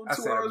be a little over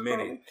 2 hours. A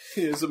minute.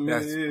 Yeah, it's a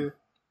minute.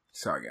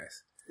 Sorry,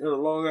 guys. It's a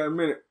long ass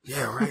minute.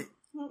 Yeah, right.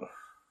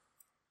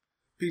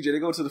 PJ, they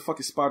go to the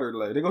fucking spider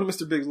lair. They go to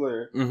Mr. Big's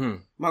lair. Mm-hmm.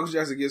 Michael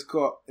Jackson gets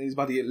caught, and he's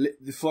about to get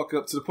lit the fuck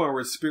up to the point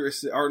where his spirit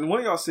said, or one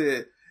of y'all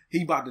said,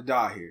 he about to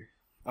die here.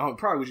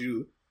 Probably was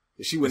you.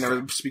 She would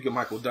never speak of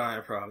Michael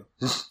dying, probably.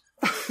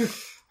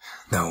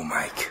 No,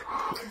 Mike.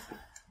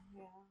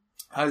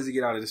 How does he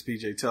get out of this,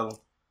 PJ? Tell him.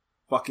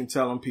 Fucking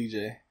tell him,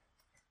 PJ.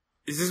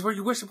 Is this where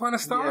you wish upon a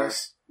star?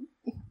 Yes.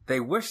 They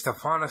wished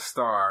upon a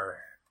star.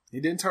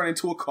 He didn't turn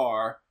into a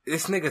car.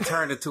 This nigga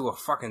turned into a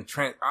fucking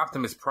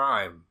Optimus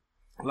Prime.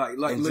 Like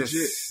And legit.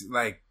 just,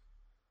 like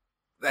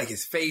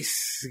his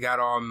face got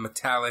all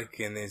metallic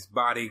and his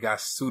body got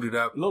suited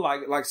up Look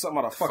like something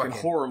out of a fucking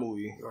horror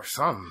movie. or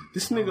something.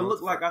 This nigga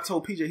looked like, I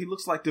told PJ, he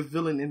looks like the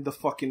villain in the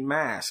fucking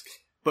Mask,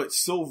 but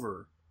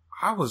silver.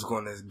 I was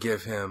going to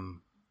give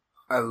him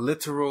a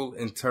literal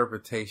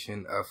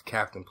interpretation of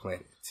Captain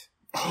Planet.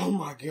 Oh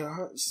my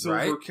god. Silver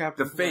Right?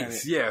 Captain The Planet.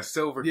 face, yeah,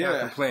 silver Yeah.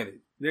 Captain Planet.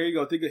 There you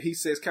go. Think of, he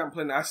says Captain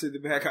Planet, I said the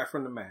bad guy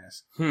from the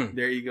Mask.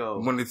 There you go.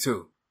 1 to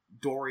 2.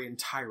 Dorian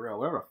Tyrell,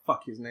 whatever the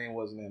fuck his name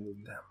was in that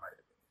movie. That might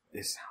have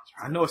It sounds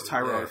right. I know it's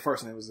Tyrell. Yeah. The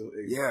first name was.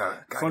 Yeah.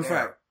 Fun goddamn.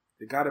 fact: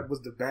 the guy that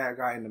was the bad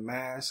guy in the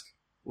Mask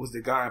was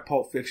the guy in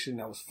Pulp Fiction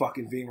that was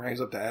fucking Ving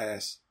Rhames up the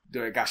ass.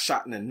 That got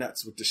shot in the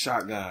nuts with the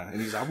shotgun, and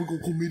he's like, "We're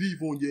gonna go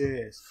medieval on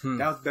your ass." That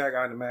was the bad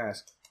guy in the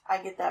Mask.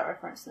 I get that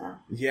reference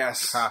now.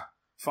 Yes, Ha.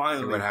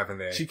 finally, See what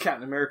happened there. She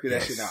Captain America. That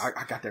Yes. shit. Now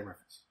I got that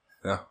reference.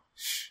 No.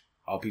 Shh.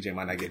 Oh, PJ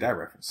might not get that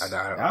reference. I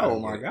don't Oh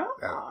get my it.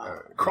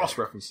 god! Cross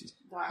references.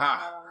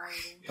 Ha.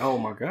 Oh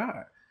my god!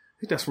 I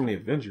think that's from the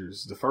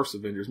Avengers, the first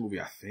Avengers movie.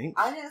 I think.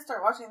 I didn't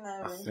start watching the I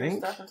Avengers think.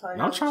 stuff until I I'm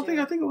got trying to think.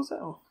 you. I think it was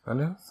that one. I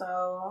know.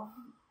 So,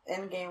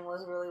 Endgame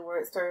was really where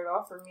it started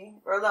off for me.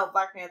 Or no,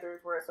 Black Panther is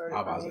where it started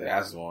I was about for to me. say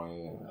that's the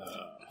one.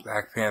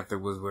 Black Panther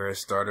was where it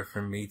started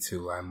for me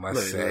too, I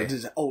must say.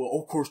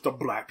 Of course, the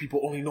black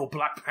people only know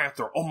Black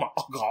Panther. Oh my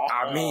god!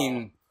 I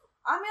mean,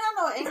 I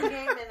know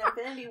Endgame and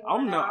Infinity War.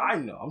 I now.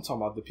 know. I'm talking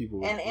about the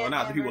people. And Well,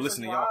 not the people Ant-Man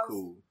listening. versus Y'all Wasp.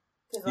 cool.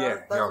 Because Yeah,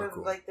 those y'all are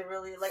cool. like the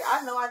really, like,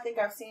 I think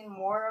I've seen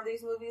more of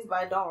these movies, but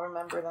I don't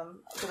remember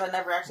them. Because I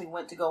never actually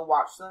went to go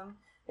watch them.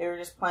 They were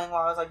just playing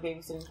while I was like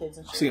babysitting kids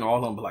and shit. I've seen all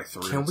of them, but like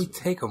 3. can we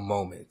take a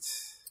moment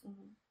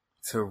Mm-hmm.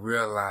 to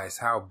realize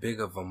how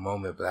big of a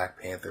moment Black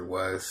Panther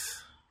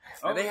was?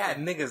 Oh, They had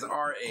niggas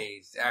our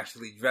age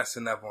actually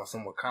dressing up on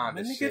some Wakanda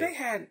Man, nigga, shit. they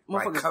had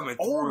Like, motherfuckers coming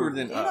older through.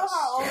 than Do you know us.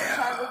 how old Yeah.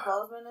 Chadwick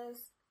Boseman is?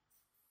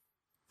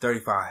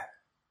 35.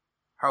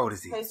 How old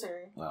is he? Hey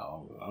Siri.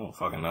 No, I don't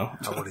fucking know.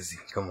 How old is he?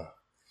 Come on.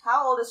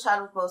 How old is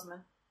Chadwick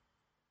Boseman?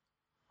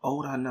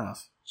 Old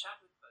enough.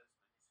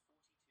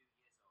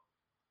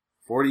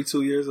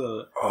 42 years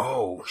old.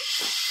 Oh,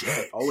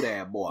 shit. Old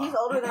ass boy. He's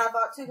older than I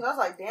thought too, because I was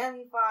like, damn,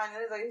 he's fine.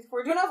 And it's like, he's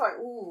 42. And I was like,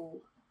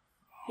 ooh,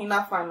 he's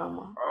not fine no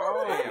more.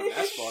 Oh, Damn,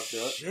 that's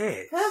fucked up.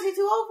 shit. Because he's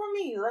too old for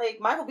me. Like,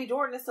 Michael B.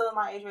 Jordan is still in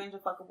my age range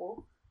of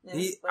fuckable.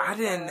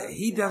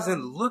 He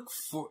doesn't look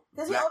for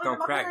 'Cause he black older don't than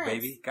my crack, parents.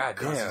 baby. God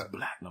Because he's damn.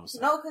 black. No, No,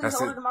 because That's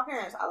he's older it. than my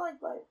parents. I like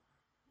black.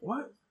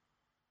 What?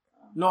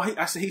 No,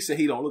 he said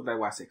he don't look that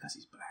way. I said because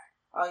he's black.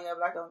 Oh, yeah,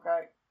 black don't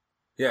crack.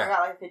 I Yeah, got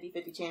like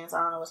 50-50 chance.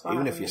 I don't know what's going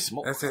on. Even if you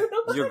smoke. that's it.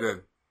 You're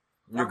good.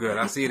 You're good.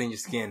 I see it in your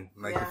skin.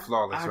 Like, Yeah. you're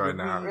flawless right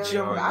now. Really, You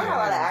know, I got a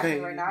lot of yeah. acne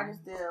right now. I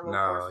just did a little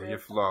No, course you're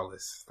fit.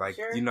 flawless. Like,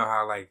 Sure. you know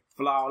how, like,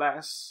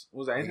 Flawless.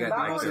 Was that you anything got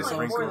I'm like only the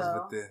 24 wrinkles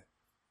though. with the...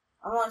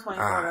 I'm only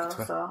 24 Ah,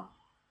 though, so.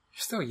 You're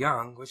still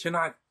young, but you're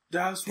not...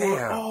 That's Damn.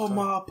 what all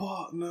my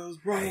partners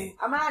wrote. Hey.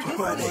 I mean, I do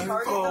still get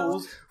carded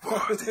though.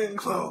 Putting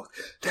clothes.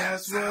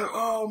 That's what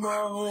all my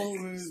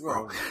homies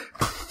wrote.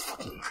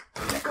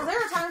 Because there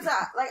are times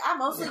that, like, I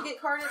mostly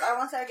get carded. I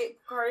want to say I get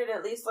carded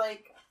at least,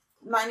 like,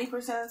 90%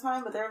 of the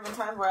time, but there have been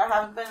times where I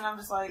haven't been, and I'm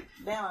just like,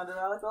 damn, did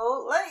I look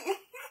old? Like,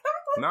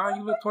 Nah,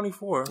 you look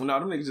 24. No,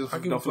 them niggas just I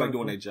give don't a feel like fuck.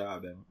 doing their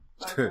job, then.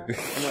 okay.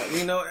 I'm like,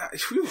 you know,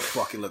 you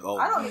fucking look old.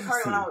 I don't get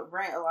carded when I'm with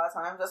Brent a lot of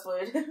times. That's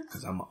what it is.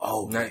 Because I'm an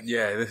old Nah, nigga.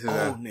 yeah, this is Old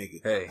a...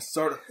 nigga. Hey.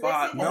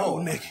 Certified Listen,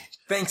 old nigga.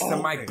 Thanks to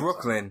Oh, Mike niggas.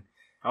 Brooklyn,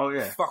 Oh,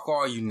 yeah. fuck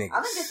all you niggas.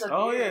 I think it's a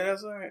Oh, beard. yeah,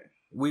 that's all right.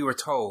 We were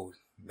told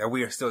that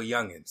we are still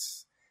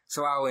youngins.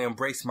 So I will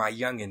embrace my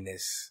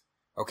younginness,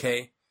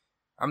 okay?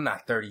 I'm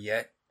not 30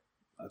 yet.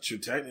 True,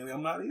 technically,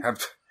 I'm not either.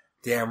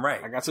 Damn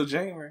right. I got till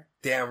January.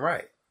 Damn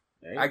right.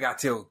 Hey. I got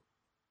till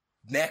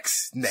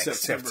next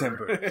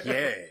September.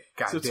 Yeah.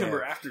 God September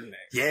damn. after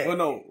next. Yeah. Oh,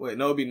 no. Wait,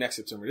 no, it'll be next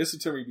September. This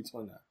September, you'll be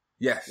 29.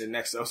 Yes. The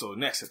next, also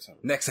next September.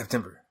 Next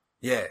September.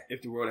 Yeah.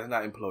 If the world has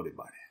not imploded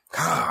by then.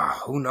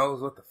 Ah, who knows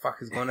what the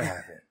fuck is going to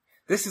happen.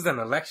 This is an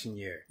election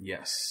year.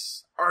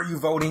 Yes. Are you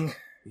voting?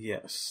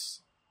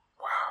 Yes.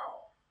 Wow.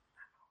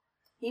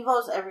 He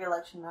votes every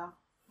election now.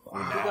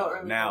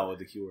 Now with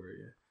the QR,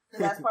 yeah.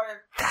 That's part of.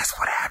 That's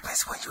what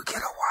happens when you get a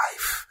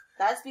wife.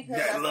 That's because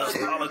That that's loves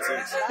one of my-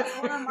 politics. That's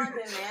one of my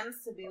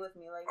demands to be with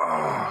me. Like,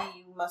 with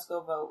me, you must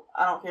go vote.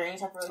 I don't care any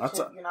type of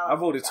relationship. You're not. I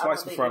voted twice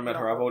don't before I think met you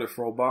her. I don't voted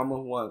for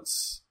Obama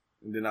once,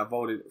 and then I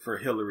voted for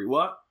Hillary.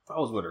 What? I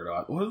was with her,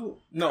 though.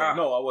 No,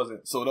 I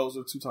wasn't. So those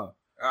were 2 times.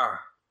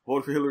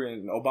 Voted for Hillary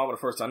and Obama the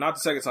first time. Not the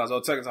second time. So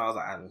the second time, I was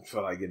like, I didn't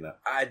feel like getting up.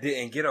 I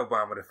didn't get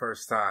Obama the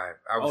first time.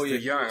 I was too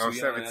young. I was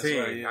 17.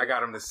 Right, yeah. I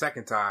got him the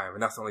second time,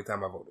 and that's the only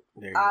time I voted.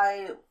 There you go.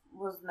 I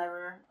was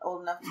never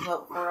old enough to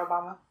vote for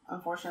Obama,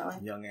 unfortunately.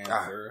 Young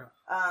ass girl.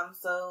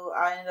 So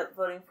I ended up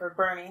voting for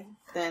Bernie.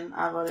 Then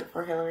I voted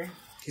for Hillary.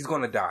 He's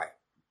going to die.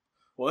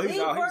 Well, he's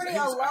Leave out. Bernie He's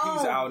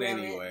alone, out damn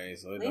it. anyway.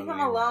 So it Leave doesn't him even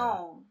matter.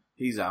 alone.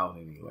 He's out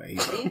anyway.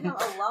 Leave him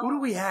alone. Who do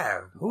we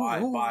have? Who?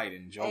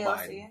 Biden, Joe AOC.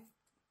 Biden.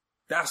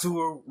 That's who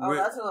we're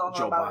that's who I'm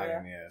Joe about.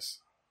 Biden, Yeah. yes.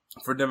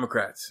 for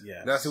Democrats.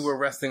 Yes. That's who we're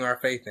resting our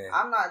faith in.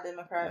 I'm not a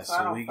Democrat, Yes, so I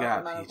so don't we fuck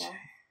got with none of PJ. them.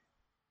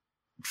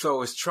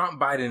 So it's Trump,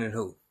 Biden, and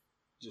who?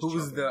 Just Who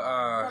was Trump the, and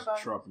Biden. Biden.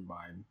 Trump and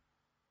Biden.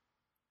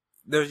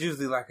 There's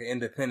usually like an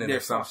independent They're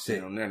or some fucking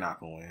shit. them. They're not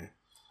gonna win.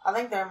 I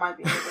think there might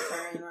be a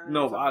libertarian. or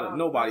No, something.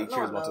 nobody No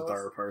cares one about the knows.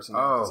 third person.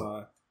 Oh. At the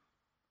time.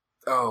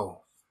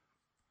 Oh.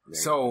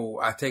 So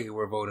I take it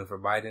we're voting for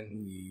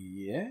Biden.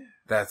 Yeah.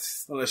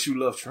 That's Unless you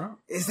love Trump.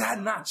 is that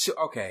not true?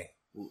 Okay.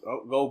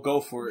 Go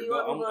for Do it. you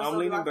want people to I'm still be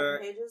leaning locked up in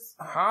back. cages?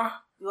 Huh?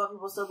 Do you want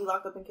people to still be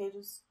locked up in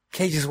cages?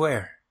 Cages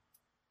where?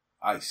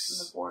 In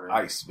Ice. the border.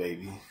 Ice,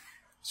 baby.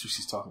 That's what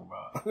she's talking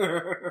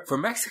about. For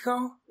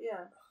Mexico?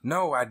 Yeah.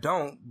 No, I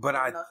don't. But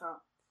No, Trump.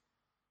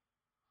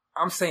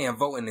 I'm saying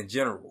voting in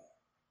general.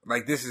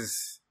 Like this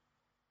is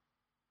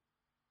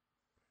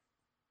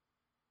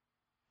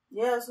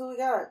Yeah, that's who we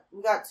got.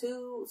 We got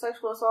 2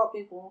 sexual assault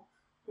people,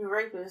 3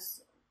 rapists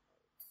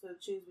to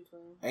choose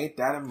between. Ain't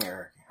that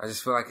American? I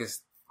just feel like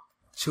it's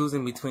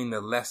choosing between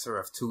the lesser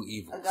of two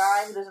evils. A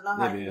guy who doesn't know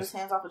how It to keep is. his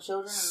hands off of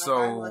children, and So,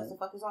 a guy who likes to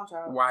fuck his own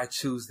child. Why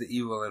choose the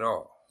evil at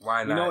all?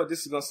 Why not? You know what? This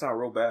is gonna sound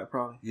real bad,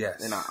 probably.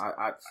 Yes. And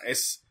I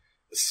it's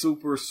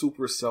super,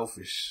 super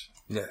selfish,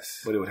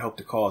 Yes. but it would help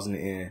the cause in the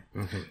end.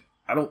 Mm-hmm.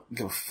 I don't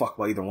give a fuck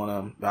about either one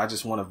of them. But I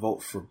just want to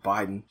vote for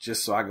Biden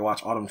just so I can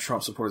watch all them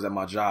Trump supporters at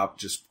my job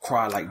just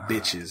cry like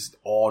bitches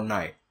all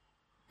night.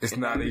 It's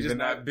not It's even just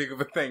that not- big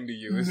of a thing to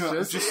you. It's No,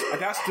 just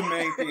that's the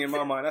main thing in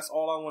my mind. That's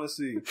all I want to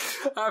see.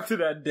 after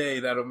that day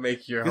that'll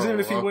make your Because home. even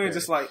if he okay. wins,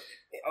 it's like,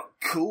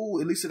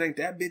 cool. At least it ain't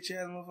that bitch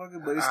ass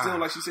motherfucker. But it's still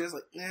like she says,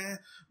 like,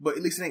 but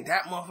at least it ain't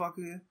that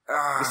motherfucker.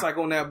 It's like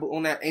on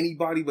that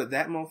anybody but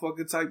that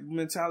motherfucker type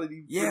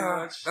mentality. pretty yeah,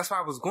 much. that's why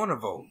I was going to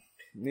vote.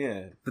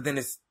 Yeah. But then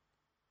it's,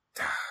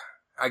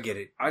 I get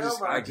it. I just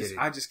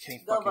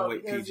can't Go fucking vote,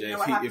 wait, because PJ. you know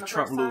what happened If the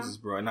Trump first time? loses,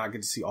 bro, and I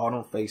get to see all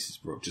them faces,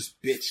 bro, just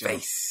bitching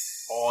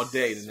Face all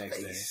day the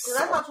next day. So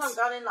that's how Trump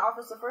got into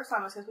office the first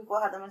time, is because people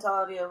had the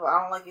mentality of, I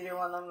don't like either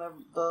one of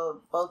them, they're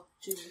both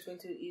choosing between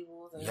 2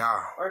 evils. And,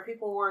 Yeah. Or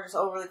people were just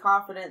overly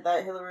confident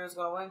that Hillary was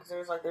going to win, because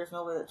there's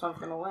no way that Trump's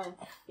going to win.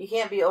 You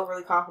can't be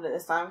overly confident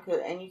this time,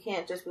 and you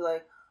can't just be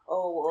like,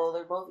 oh, well,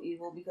 they're both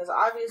evil, because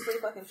obviously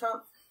fucking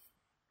Trump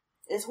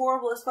is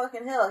horrible as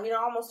fucking hell. He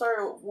almost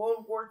started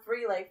World War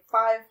III like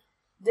 5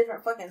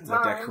 different fucking times.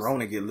 Let that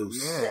corona get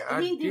loose. Yeah.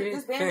 He I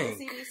disbanded the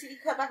think. CDC. He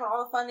cut back on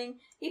all the funding.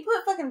 He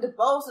put fucking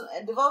DeVos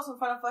in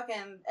front of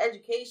fucking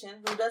education,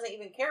 who doesn't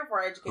even care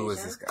for education. Who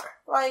is this guy?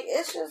 Like,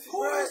 it's just...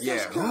 Who is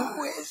this guy?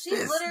 Who is She's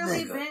this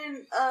literally nigga?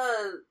 been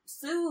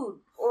sued,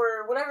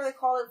 or whatever they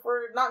call it,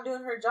 for not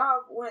doing her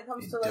job when it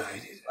comes to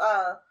like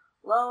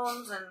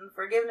loans and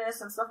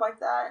forgiveness and stuff like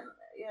that. And,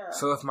 yeah.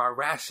 So if my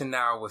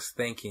rationale was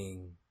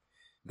thinking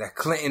that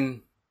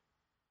Clinton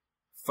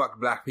fucked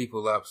black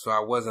people up, so I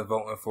wasn't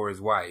voting for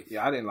his wife.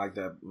 Yeah, I didn't like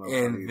that.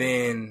 And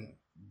then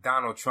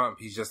Donald Trump,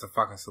 he's just a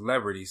fucking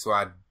celebrity, so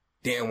I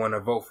didn't want to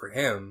vote for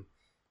him.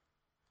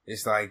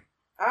 It's like,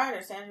 I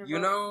understand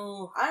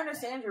your I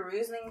understand your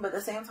reasoning, but at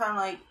the same time,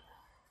 like,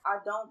 I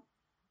don't.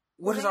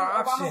 what is our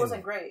option? Obama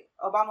wasn't great.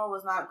 Obama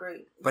was not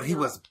great. But he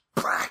was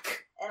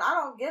black. And I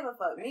don't give a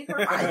fuck. Me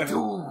personally, I do.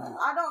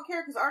 I don't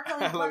care, because R.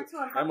 Kelly's black too.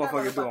 And that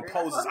motherfucker doing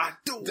poses. I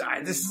do.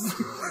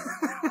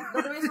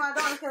 But the reason I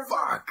don't is because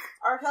Fuck.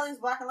 R. Kelly's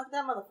black, and look at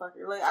that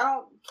motherfucker. Like, I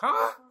don't.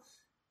 Huh?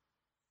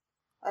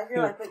 Like,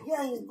 you're like, but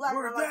yeah, he's black.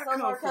 Where And did I'm like, that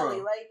so's come R. Kelly.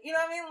 from? Like, you know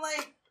what I mean?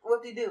 Like,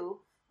 what do you do?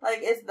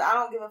 Like, I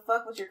don't give a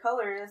fuck what your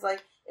color is.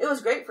 Like, it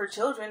was great for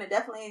children. It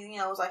definitely,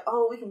 was like,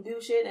 oh, we can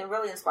do shit and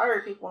really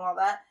inspire people and all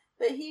that.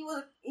 But he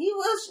wasn't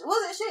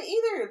shit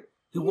either.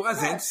 He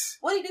wasn't. Black.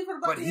 What did he do for the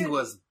black But community? he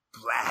was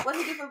black. What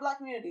did he do for the black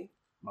community?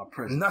 My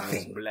president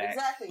Nothing. is black.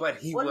 Exactly. But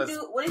he what was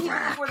What did he do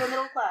black. for the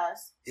middle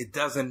class? It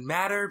doesn't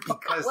matter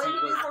because What he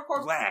did he do was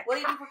for black. What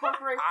did he do for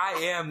corporations? I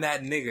am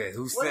that nigga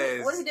who What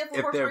says did he do for if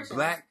they're corporations?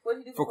 black What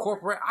did he do for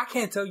corporate, I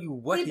can't tell you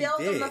what he bailed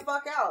them did. the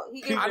fuck out.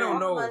 He gave I them don't all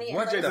know the money and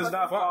what let Jay them does fuck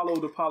not out. follow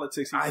the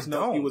politics. He I just knows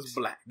don't. he was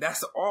black.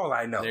 That's all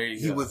I know. There you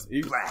He go. was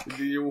black.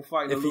 You're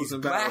fighting a If he's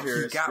losing black, battle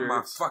here. he got my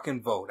spirits.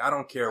 fucking vote. I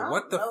don't care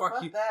what the fuck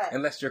fuck you, that.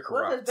 unless you're What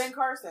if corrupt. it's Ben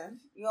Carson?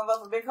 You gonna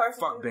vote for Ben Carson?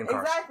 Fuck too? Ben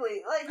Carson.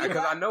 Exactly. Like, he Because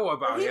I black. know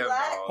about He him.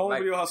 black. dog. Home Like,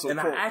 video hustle. and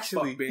I quote,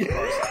 actually fuck Ben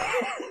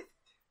Carson.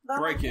 But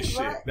Breaking he's shit.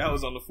 black. That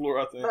was on the floor,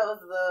 I think. That was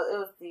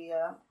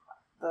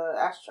the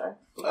ashtray.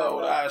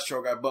 Oh, the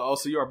Astro got bumped. Oh,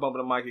 so you are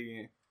bumping the mic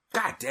again.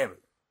 God damn it.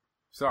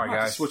 Sorry, I have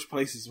to guys. switch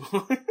places.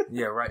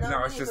 Yeah, right. No, No,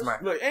 we it's need just to- my.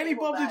 Look, and he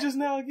bumped it just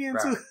now again,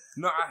 Right. too.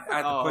 No, I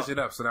had to Oh. push it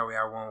up so that way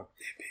I won't.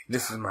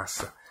 This is my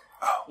son.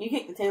 You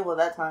kicked the table at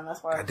that time.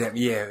 That's why. God damn.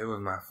 Yeah, it was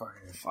my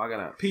fucking. I got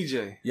a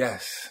PJ.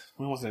 Yes.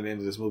 We almost at the end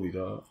of this movie,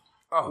 dog.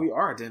 Oh, We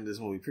are at the end of this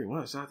movie, pretty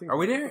much. I think. are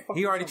we there?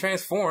 He already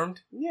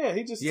transformed. Yeah,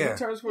 he just he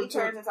turns for He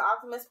turns into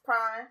Optimus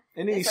Prime.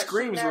 and then he starts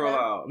screams shooting at real him.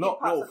 loud. No, He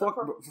pops no, up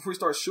fuck! the Before he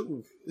starts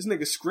shooting, this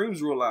nigga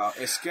screams real loud,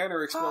 and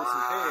Scanner explodes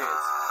some heads.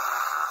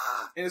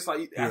 And it's like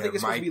I Yeah, think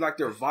it's supposed Mike. to be like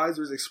their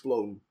visors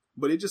exploding.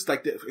 But it just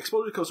like the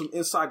explosion comes from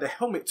inside the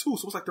helmet too,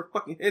 so it's like their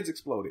fucking heads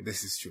exploded.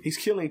 This is true. He's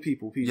killing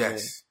people, PJ.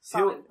 Yes.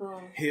 Sonic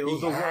Boom. Heal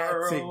He the had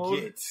to world.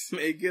 get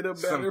Make it a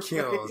some better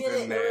kills. place. It in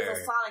was there. a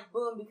Sonic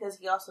Boom because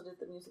he also did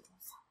the music on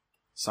Sonic.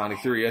 Sonic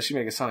 3. Yeah, she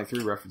making Sonic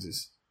 3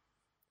 references.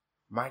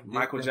 Michael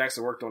Michael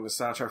Jackson worked on the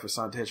soundtrack for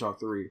Sonic the Hedgehog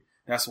 3.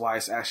 That's why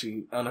it's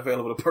actually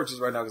unavailable to purchase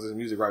right now because it's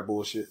music right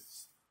bullshit.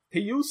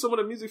 He used some of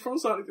the music from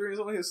Sonic 3 in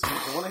one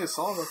of his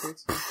songs, I think.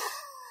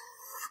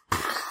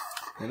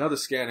 Another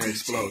scanner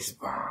explodes.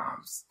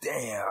 bombs.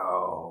 Damn.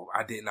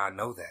 I did not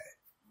know that.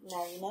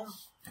 Now you know.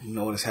 You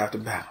know it's half the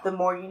battle. The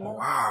more you know.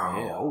 Wow.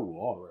 Yeah,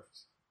 all the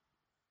references.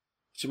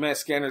 But your man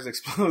Scanners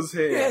explodes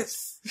head.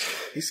 Yes.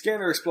 He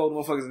Scanner explodes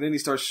motherfuckers and then he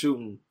starts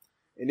shooting.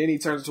 And then he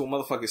turns into a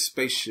motherfucking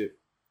spaceship.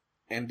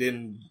 And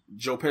then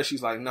Joe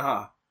Pesci's like,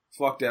 nah,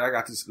 fuck that, I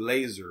got this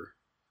laser.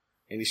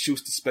 And he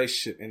shoots the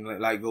spaceship and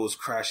like goes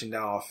crashing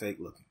down all fake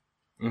looking.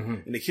 Mm-hmm.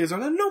 And the kids are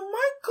like, no,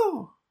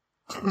 Michael!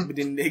 But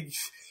then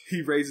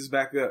he raises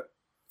back up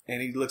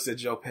and he looks at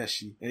Joe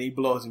Pesci and he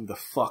blows him the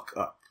fuck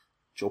up.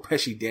 Joe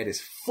Pesci dead as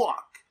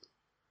fuck.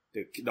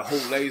 The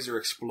whole laser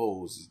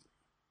explodes.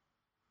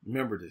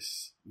 Remember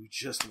this. You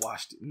just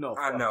watched it. No,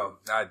 I know.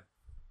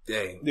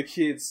 Dang. The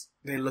kids,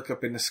 they look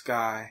up in the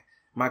sky.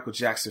 Michael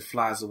Jackson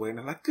flies away and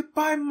they're like,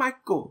 goodbye,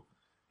 Michael.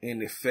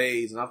 And it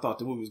fades. And I thought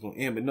the movie was going to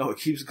end, but no, it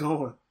keeps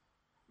going.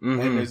 Mm-hmm.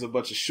 And there's a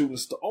bunch of shooting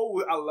stars.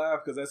 Oh, I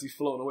laugh because as he's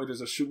floating away,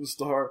 there's a shooting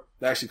star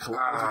that actually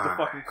collides with the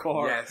fucking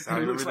car. Yes,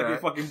 and it looks like that.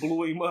 it fucking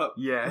blew him up.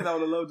 Yeah. And I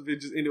would have loved if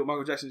it just ended with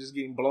Michael Jackson just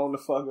getting blown the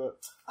fuck up.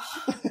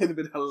 It'd have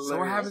been hilarious. So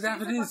what happens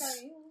after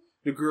this?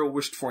 The girl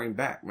wished for him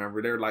back.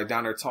 Remember, they're like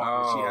down there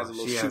talking. She has a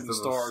little shooting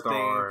star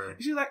thing.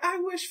 And she's like, I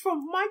wish for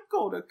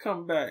Michael to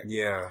come back.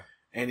 Yeah.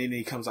 And then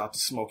he comes out to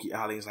Smoky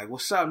Alley. He's like,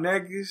 what's up,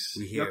 niggas?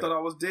 Y'all thought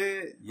I was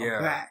dead? Yeah.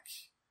 I'm back.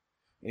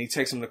 And he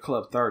takes him to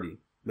Club 30.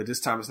 But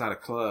this time it's not a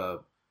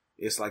club.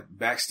 It's like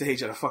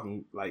backstage at a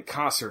fucking like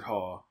concert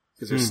hall.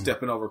 Because they're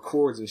stepping over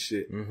chords and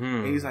shit. Mm-hmm.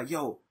 And he's like,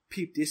 yo,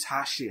 peep this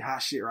hot shit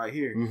right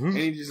here. Mm-hmm. And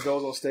he just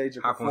goes on stage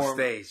and Hop performs. on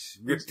stage.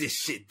 Rip this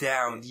shit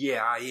down.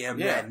 Yeah, I am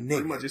that nigga.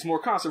 Pretty much. It's more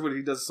concert with it.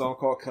 He does a song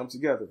called Come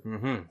Together.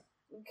 Mm-hmm.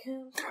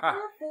 Come Ha.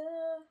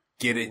 together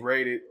Get it?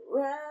 Rated.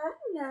 right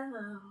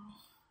now.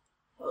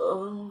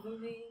 Oh,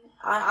 baby.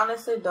 I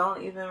honestly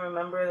don't even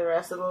remember the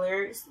rest of the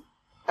lyrics.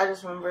 I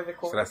just remember the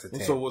chorus. So that's a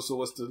 10. So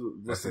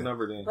what's the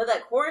number then? But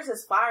that chorus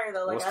is fire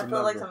though. Like What's I the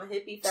feel like number? some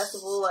hippie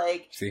festival,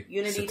 like See?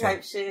 unity It's a 10.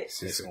 type shit.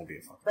 It's gonna be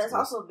a fucking. But it's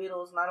also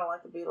Beatles, and I don't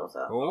like the Beatles.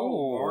 So.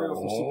 Oh, Mario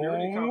from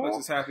Superiority Complex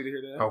is happy to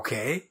hear that.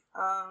 Okay.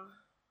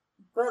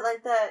 But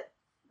like that,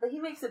 but he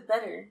makes it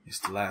better. It's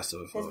the last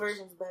of it. His folks.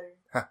 version's better.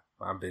 Huh,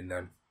 I've been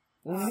done.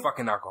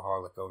 Fucking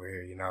alcoholic over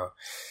here, you know.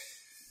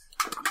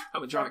 I've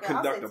been trying to Okay,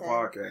 I'll conduct say a 10.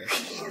 podcast.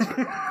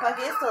 Fuck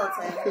it, it's still a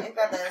 10. It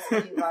got that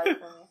sweet vibe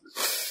for me.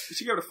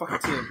 She gave it a fucking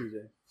 10, PJ.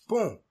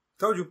 Boom.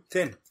 Told you.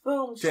 10.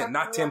 Boom. 10.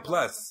 Not 10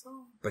 plus,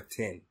 Boom. but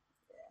 10.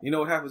 You know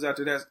what happens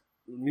after that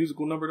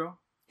musical number though?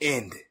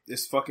 End.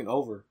 It's fucking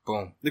over.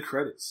 Boom. The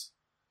credits.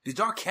 Did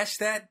y'all catch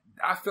that?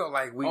 I felt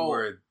like we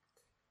were...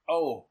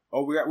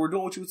 We're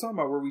doing what you were talking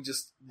about, where we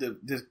just the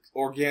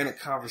organic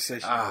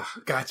conversation.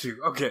 Got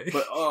you. Okay.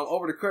 But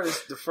over the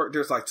credits,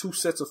 there's like 2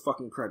 sets of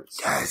fucking credits.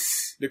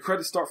 Yes. The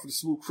credits start for the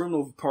Smooth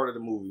Criminal part of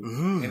the movie,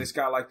 Mm-hmm. and it's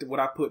got like what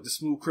I put the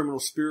Smooth Criminal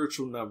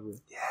spiritual number.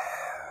 Yeah.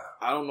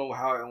 I don't know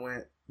how it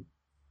went.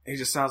 It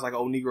just sounds like an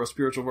old Negro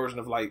spiritual version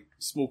of like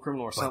Smooth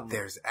Criminal or But something.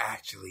 there's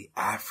actually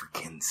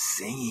Africans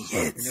singing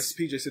it. And this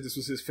PJ said this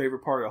was his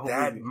favorite part of the whole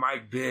That movie.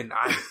 might been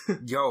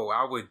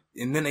I would,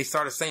 and then they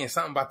started saying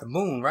something about the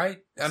moon, right?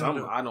 I don't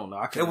know.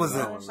 I can't. It was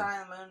remember.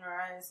 Sunshine,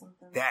 moonrise,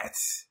 something.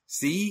 That's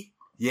see,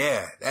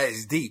 yeah, that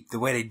is deep the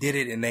way they did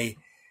it, and they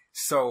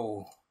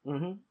so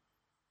Mm-hmm.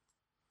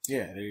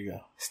 Yeah, there you go.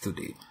 it's too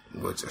deep.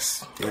 We'll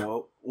just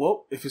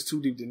Well, if it's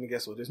too deep, then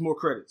guess what? There's more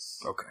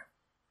credits. okay.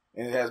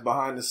 And it has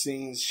behind the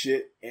scenes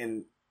shit,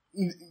 and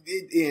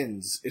it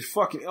ends. It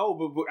fucking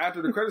but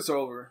after the credits are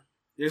over,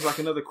 there's like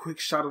another quick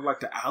shot of like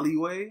the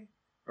alleyway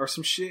or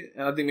some shit,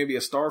 and I think maybe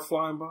a star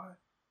flying by,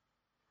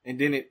 and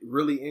then it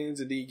really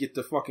ends, and then you get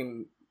the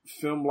fucking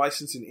film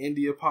license in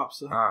India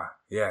pops up,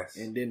 Yes.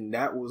 and then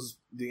that was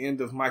the end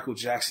of Michael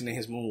Jackson and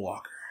his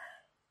Moonwalker.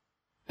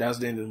 That was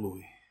the end of the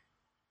movie.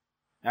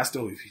 That's the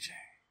movie, PJ.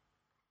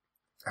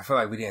 I feel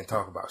like we didn't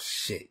talk about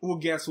shit. Well,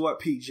 guess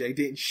what, PJ?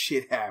 Didn't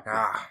shit happen?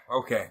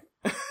 Okay.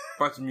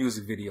 Bunch of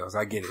music videos.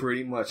 I get it.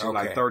 Pretty much in Okay.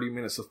 like 30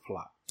 minutes of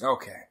plot.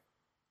 Okay.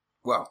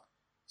 Well,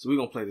 So we're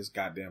going to play this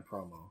goddamn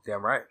promo.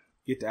 damn right.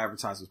 Get the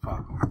advertisers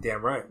popping.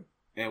 Damn right.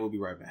 And we'll be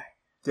right back.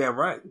 Damn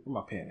right. Where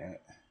my pen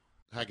at?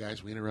 Hi,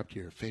 guys. We interrupt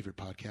your favorite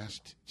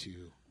podcast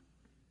to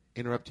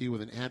interrupt you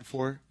with an ad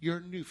for your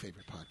new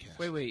favorite podcast.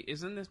 Wait,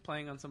 isn't this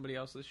playing on somebody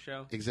else's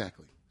show?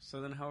 Exactly. So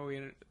then how are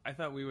we I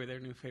thought we were their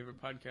new favorite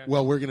podcast.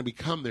 Well, we're going to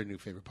become their new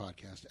favorite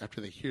podcast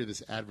after they hear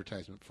this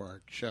advertisement for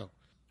our show.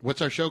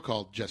 What's our show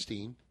called,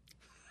 Justine?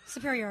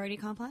 Superiority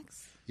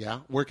Complex. Yeah?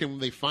 Where can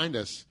they find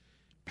us,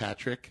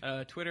 Patrick?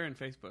 Twitter and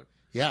Facebook.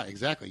 Yeah,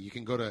 exactly. You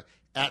can go to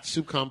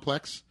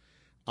 @SoupComplex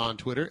on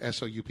Twitter,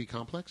 SOUP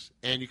Complex,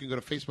 and you can go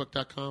to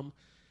Facebook.com/SoupComplex.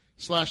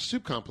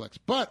 www.podbean.com/soupcomplex.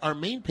 But our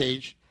main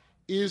page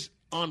is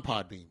on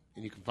Podbean,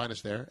 and you can find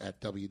us there at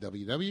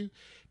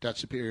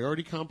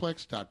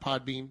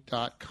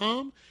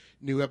www.superioritycomplex.podbean.com.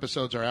 New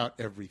episodes are out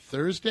every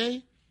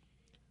Thursday.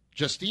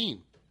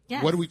 Justine,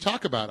 Yes. what do we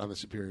talk about on the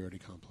Superiority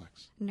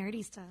Complex?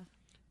 Nerdy stuff.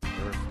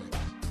 Perfect.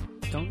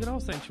 Don't get all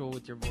sensual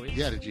with your voice.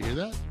 Yeah, did you hear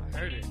that? I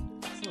heard it.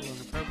 It's a little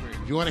inappropriate.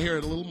 If you want to hear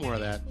a little more of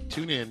that,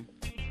 tune in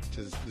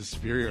to the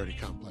Superiority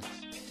Complex.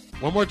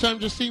 One more time,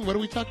 Justine, what do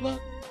we talk about?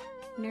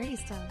 Nerdy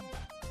stuff.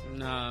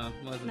 Nah,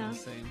 wasn't No. the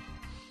same.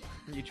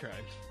 You tried.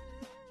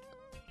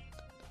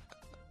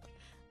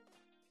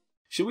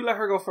 Should we let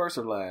her go first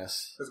or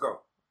last? Let's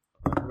go.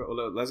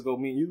 Let's go,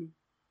 me and you.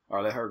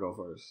 Or let her go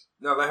first.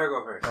 No, let her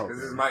go first. Because Okay.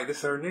 this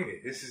is her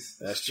nigga. That's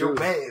That's your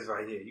true. man's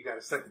right here. You got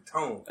to set the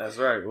tone. That's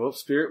right. Well,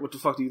 Spirit, what the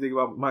fuck do you think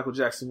about Michael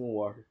Jackson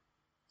Moonwalker?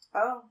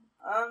 Oh,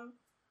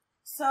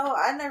 so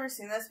I'd never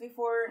seen this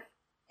before,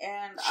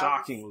 and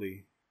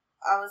Shockingly.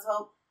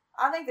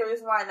 I think the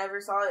reason why I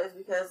never saw it is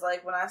because,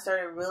 like, when I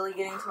started really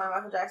getting into my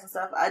Michael Jackson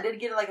stuff, I did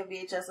get, like, a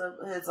VHS of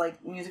his,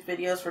 like, music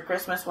videos for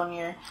Christmas one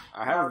year.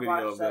 I have a would video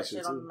watch of that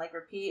shit, on, too. like,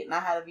 repeat, and I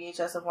had a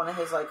VHS of one of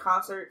his, like,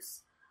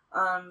 concerts.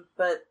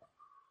 But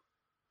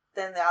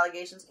then the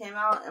allegations came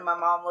out, and my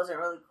mom wasn't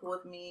really cool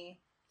with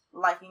me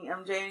liking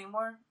MJ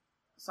anymore.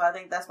 So I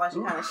think that's why she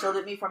kind of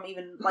shielded me from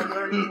even, like,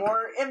 learning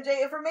more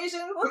MJ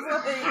information.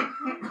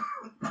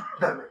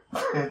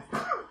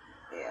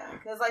 Yeah,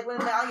 because, like, when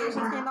the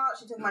allegations came out,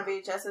 she took my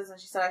VHSs and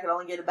she said I could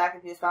only get it back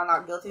if he was found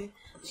not guilty.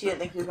 She didn't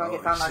think he was going to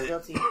get found not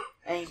guilty,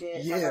 and he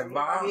did. So I Yeah, had to get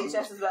my Mom.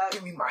 VHSs back.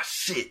 Give me my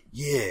shit.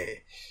 Yeah.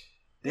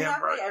 You know, I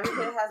think every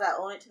kid has that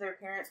own it to their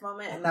parents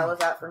moment, and that was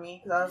that for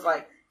me, because I was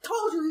like,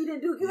 told you he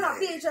didn't do it. Give me my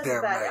VHSs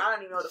damn back. right. I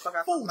don't even know what the fuck I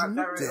was talking about. I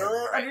damn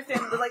really right.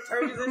 understand the, like,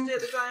 charges and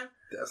shit at the time.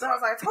 That's So I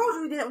was like, I told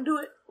you he didn't do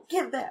it.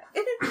 Give it back.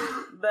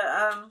 But,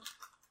 I'm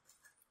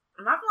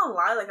not gonna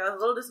lie, like, I was a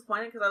little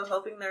disappointed because I was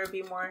hoping there would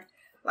be more,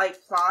 like,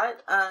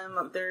 plot,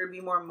 there would be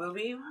more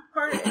movie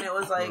part, and it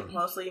was, like,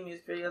 mostly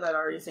music videos I'd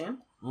already seen.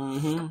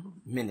 Mm-hmm.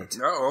 Minute.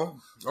 Uh-oh.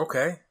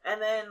 Okay.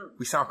 And then,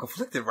 We sound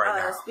conflicted right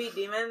now. Speed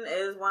Demon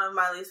is one of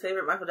my least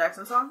favorite Michael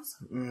Jackson songs,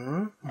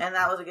 Mm-hmm. and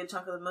that was a good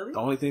chunk of the movie. The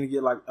only thing to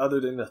get, like,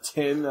 other than a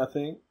 10, I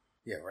think,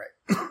 Yeah, right.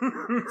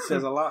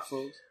 says a lot,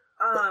 folks.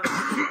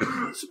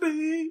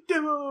 Speed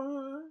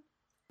Demon.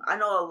 I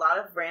know a lot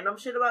of random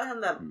shit about him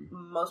that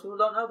most people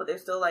don't know, but they're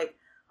still like,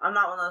 I'm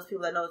not one of those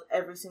people that knows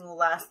every single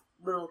last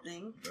little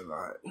thing. A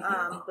lot.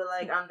 But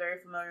like, I'm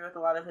very familiar with a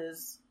lot of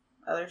his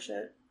other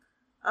shit.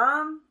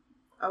 I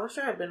wish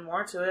there had been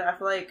more to it. I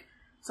feel like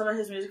some of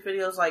his music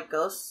videos, like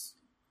Ghosts,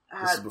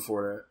 This is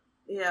before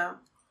yeah,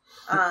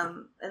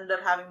 ended up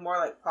having more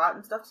like plot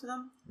and stuff to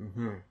them.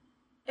 Mm-hmm.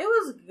 It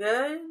was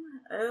good.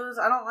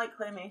 I don't like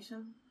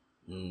claymation.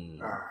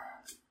 that.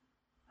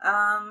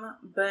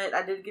 But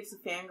I did get to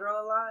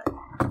fangirl a lot.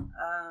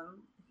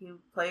 He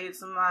played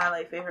some of my,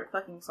 like, favorite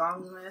fucking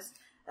songs in this.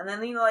 And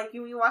then, you know, like,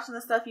 you watching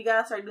this stuff, you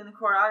gotta start doing the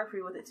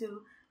choreography with it,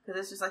 too.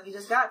 Because it's just like, you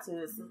just got to.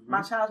 It's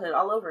my childhood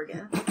all over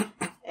again.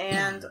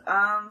 And,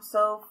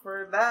 so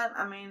for that,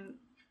 I mean,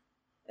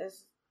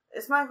 it's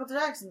Michael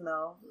Jackson,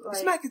 though. Like,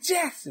 It's Michael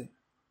Jackson.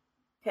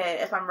 okay,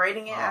 if I'm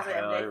rating it as an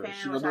MJ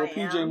She fan, gonna which do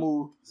a I PJ am.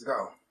 move. Let's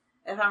go.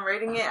 If I'm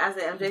rating it as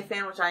an MJ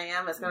fan, which I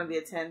am, it's going to be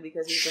a 10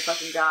 because he's a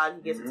fucking god.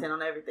 He gets a 10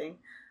 on everything.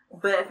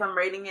 But if I'm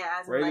rating it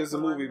as Rate like, is a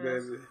movie,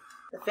 baby.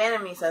 the fan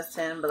in me says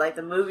 10, but like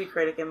the movie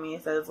critic in me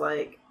says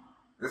like...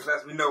 This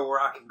lets me know where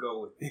I can go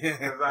with it.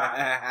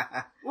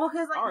 'Cause Well,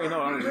 because like, I already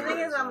know the thing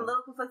is, I'm a so.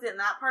 little conflicted in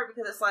that part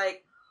because it's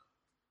like,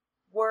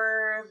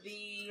 what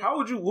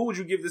would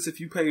you give this if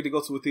you paid to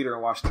go to a theater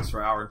and watch this for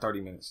an hour and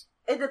 30 minutes?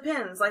 It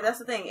depends. Like, that's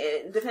the thing.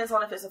 It depends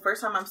on if it's the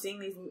first time I'm seeing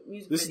these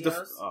music This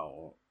videos. is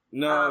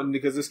no,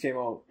 because this came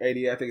out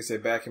 80. I think it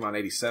said Bad came out in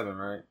 87,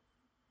 right?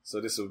 So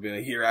this would have been a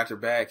year after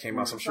Bad came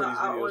out. So I'm So sure these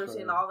I videos. would have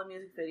seen all the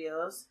music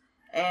videos,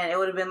 and it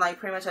would have been like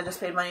pretty much I just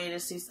paid money to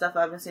see stuff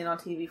I've been seeing on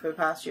TV for the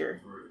past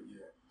year.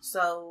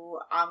 So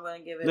I'm gonna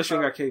give it. Unless you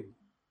ain't got cable.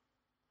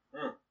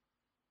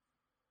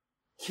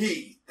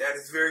 Key. That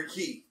is very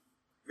key.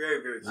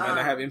 Very, very key. You might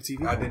not have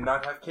MTV. I did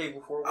not have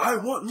cable for a while. I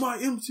want my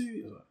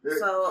MTV.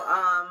 So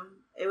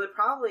it would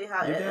probably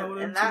have You down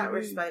with in that MTV?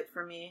 respect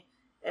for me.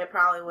 It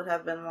probably would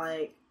have been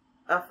like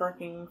a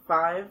fucking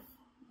 5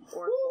 or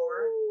 4.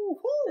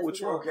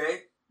 Which one?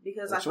 Okay.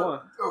 Because Which I one?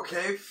 felt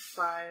Okay.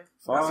 5.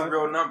 That's a Five?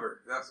 real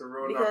number. That's a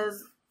real number.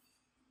 Because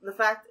the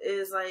fact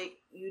is, like,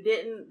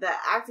 the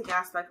acting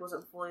aspect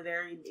wasn't fully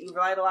there. You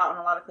relied a lot on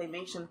a lot of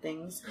claymation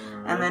things.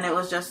 And then it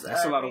was just...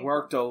 That's a lot of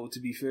work, though, to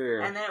be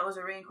fair. And then it was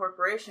a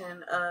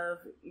reincorporation of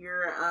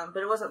your...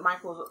 but it wasn't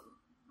Michael's,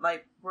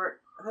 like, work.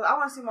 Because I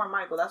want to see more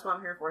Michael. That's what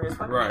I'm here for. His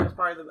fucking name was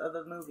part of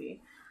the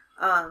movie.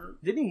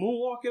 Didn't he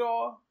moonwalk at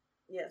all?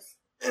 Yes.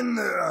 In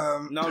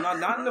the, No,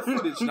 not in the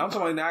footage. No, I'm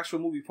talking about in the actual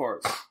movie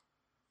parts.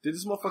 Did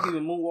this motherfucker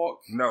even moonwalk?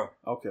 No.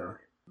 Okay.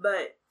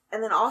 But...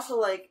 And then also,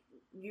 like,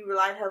 you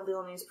relied heavily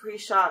on these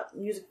pre-shot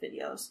music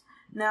videos.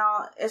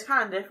 Now, it's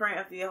kind of different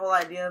if the whole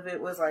idea of it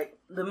was, like,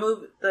 the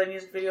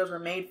music videos were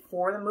made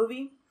for the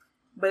movie.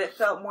 but it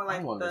felt more I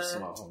like want to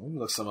let me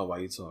look some up while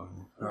you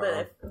talking.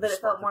 But it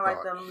felt more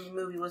like the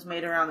movie was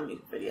made around the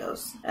music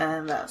videos,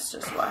 and that's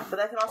just why. But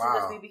that can also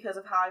just be because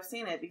of how I've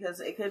seen it, because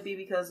it could be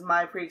because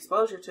my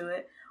pre-exposure to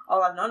it.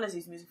 All I've known is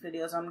these music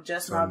videos. I'm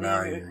just now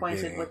being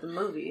acquainted with the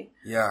movie.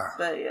 Yeah.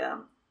 But yeah.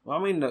 Well,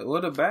 I mean,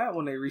 what a bad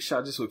when they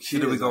reshot just with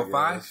kids. Should we go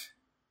 5?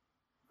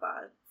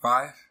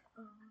 5?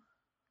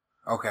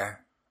 Okay.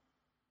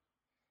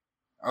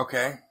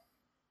 Okay.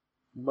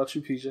 What about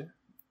you, PJ?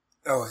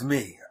 Oh, it's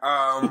me.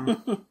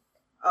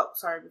 Oh,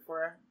 sorry,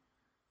 before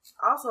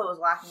I also was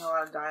lacking a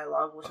lot of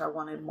dialogue, which I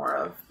wanted more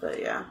of, but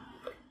yeah.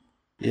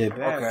 Yeah,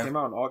 Bad came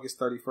out on August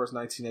 31st,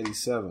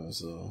 1987,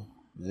 so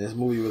this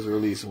movie was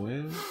released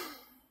when?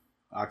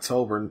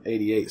 October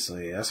 88, so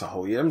yeah, that's a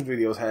whole year. Them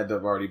videos had to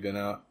have already been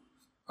out.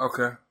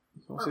 Okay.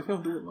 So if you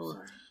don't do it, Lord.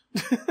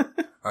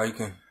 Oh, you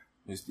can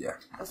just, yeah.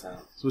 That's So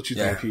what you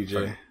think,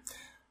 PJ?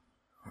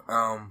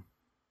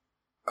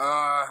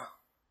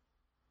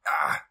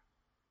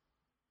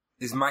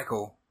 It's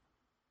Michael.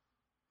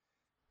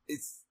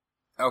 It's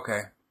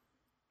okay.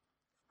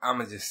 I'm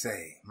gonna just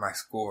say my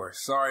score.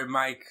 Sorry,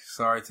 Mike.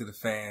 Sorry to the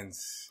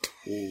fans.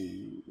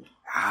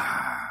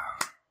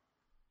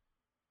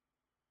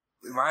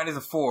 Mine is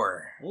a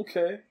 4.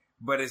 Okay.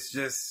 But it's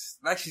just,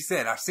 like she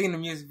said, I've seen the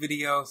music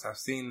videos. I've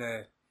seen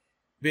the...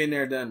 Been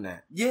there, done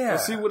that. Yeah. Well,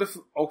 see what if...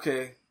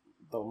 Okay.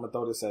 I'm going to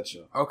throw this at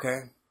you.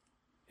 Okay.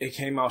 It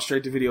came out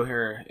straight to video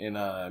here in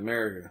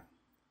America.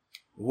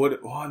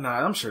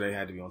 I'm sure they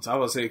had to be on tape. I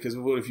would say, because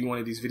what if you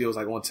wanted these videos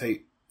like on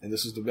tape, and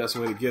this was the best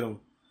way to get them?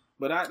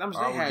 But I'm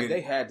sure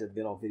they had to have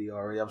been on video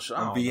already. I'm sure.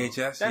 On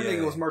VHS? That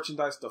nigga was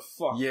merchandise the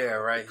fuck. Yeah,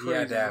 right. Crazy. He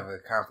had to have a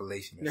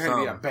compilation or there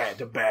something. had to be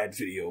the bad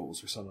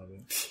videos or something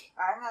like that.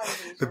 I had a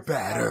VHS. The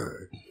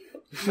badder.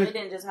 But it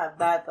didn't just have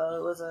that,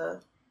 though.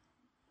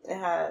 It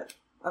had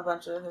a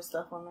bunch of his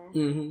stuff on there.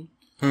 Mm-hmm.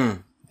 I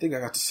think I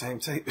got the same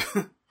tape.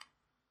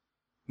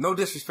 No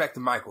disrespect to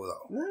Michael,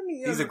 though. I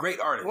mean, he's a great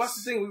artist. What's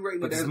the thing we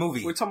rating this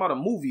movie? We're talking about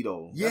a movie,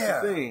 though. Yeah.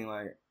 That's the thing.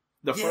 Like,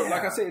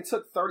 like I said, it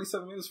took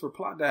 37 minutes for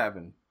plot to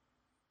happen.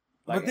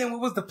 But then what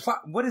was the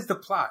plot? What is the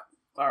plot?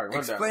 All right,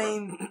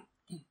 explain.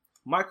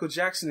 Michael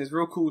Jackson is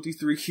real cool with these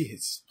 3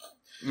 kids.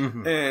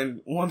 Mm-hmm.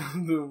 And one of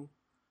them,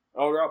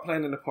 they're out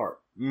playing in the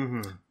park.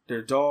 Mm-hmm.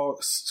 Their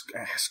dog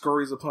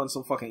scurries upon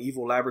some fucking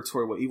evil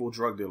laboratory with evil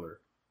drug dealer.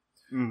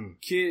 Mm-hmm.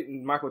 Kid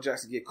and Michael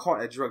Jackson get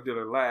caught at drug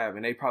dealer lab,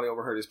 and they probably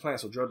overheard his plan.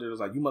 So drug dealer's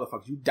like, "You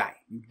motherfuckers, you die.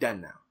 You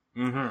done now."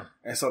 Mm-hmm.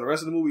 And so the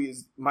rest of the movie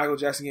is Michael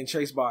Jackson getting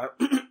chased by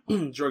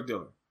a drug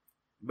dealer,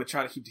 but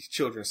trying to keep these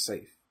children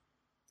safe.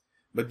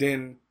 But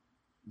then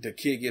the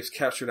kid gets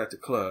captured at the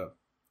club.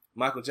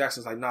 Michael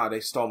Jackson's like, "Nah,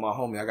 they stole my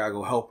homie. I gotta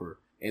go help her."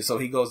 And so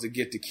he goes to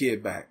get the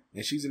kid back,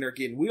 and she's in there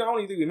getting. We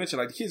don't even mention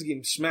like the kid's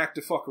getting smacked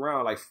the fuck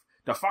around. Like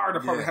the fire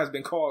department has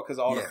been called because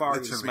all the fire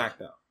is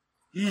smacked out.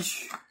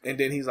 Eesh. And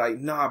then he's like,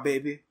 "Nah,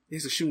 baby,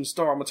 it's a shooting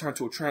star. I'm gonna turn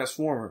to a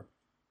transformer."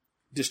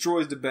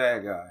 Destroys the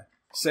bad guy,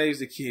 saves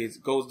the kids,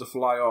 goes to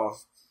fly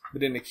off. But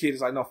then the kid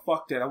is like, "No,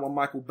 fuck that. I want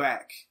Michael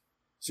back.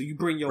 So you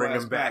bring your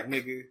ass back,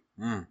 nigga."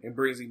 And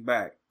brings him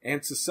back.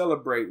 And to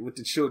celebrate with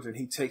the children,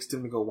 he takes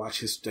them to go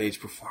watch his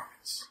stage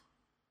performance.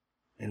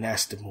 And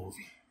that's the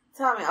movie.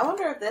 Tell me, I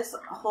wonder if this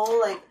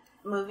whole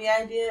movie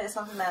idea is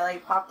something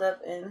that popped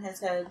up in his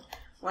head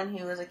when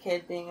he was a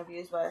kid being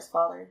abused by his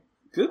father.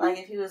 Could be.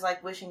 If he was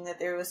wishing that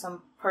there was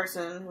some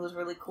person who was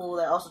really cool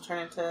that also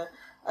turned into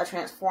a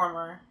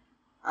transformer,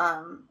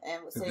 and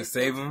would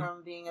save him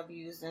from being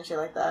abused and shit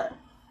like that.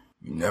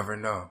 You never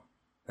know.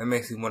 That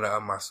makes me want to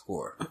up my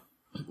score.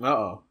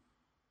 Uh-oh.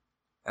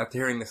 After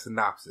hearing the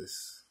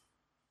synopsis,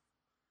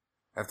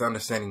 after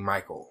understanding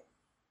Michael,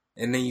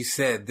 and then you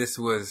said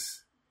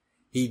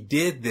he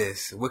did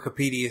this,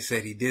 Wikipedia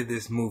said he did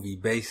this movie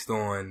based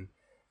on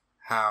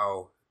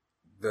how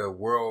the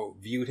world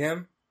viewed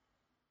him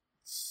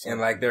and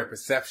their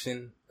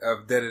perception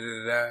of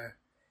da-da-da-da-da.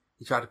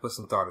 He tried to put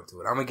some thought into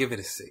it. I'm going to give it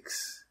a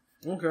 6.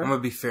 Okay. I'm going to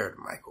be fair to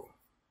Michael.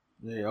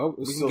 Yeah,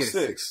 we can get a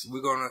 6.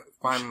 We're going to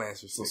final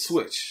answer 6. So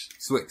switch.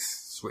 So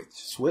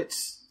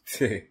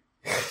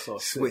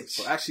switch.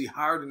 So actually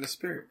higher than the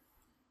spirit.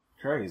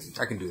 Crazy.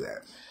 I can do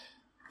that.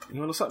 You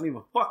want to know something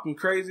even fucking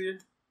crazier?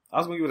 I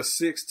was going to give it a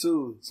 6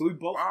 too. So we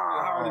both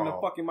higher than the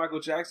fucking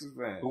Michael Jackson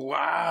fan.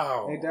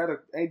 Wow. Ain't that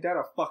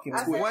a fucking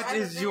twist? What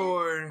is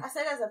your... I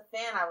said as a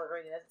fan I would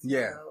rate it as a 2.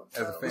 Yeah,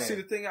 as a fan. But see,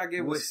 the thing I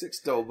gave was 6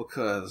 though,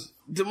 because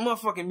the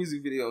motherfucking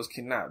music videos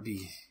cannot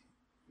be,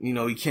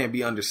 you can't be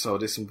undersold.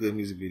 There's some good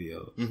music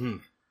videos. Mm-hmm.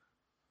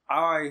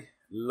 I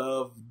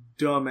love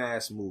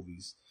dumbass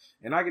movies.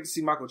 And I get to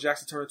see Michael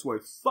Jackson turn into a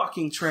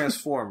fucking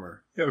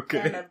transformer. Okay.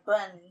 And a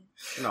bunny.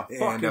 And a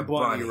fucking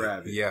bunny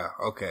rabbit. Yeah,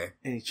 okay.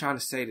 And he's trying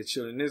to save the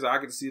children. I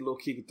get to see a little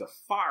kid get the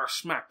fire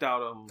smacked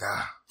out of him.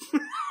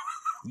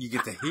 You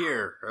get to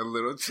hear a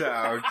little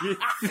child.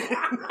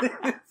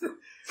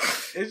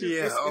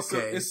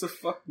 It's a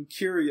fucking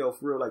curio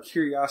for real,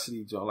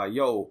 curiosity, John. Like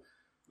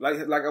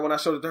when I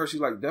showed it to her, she's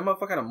like, "That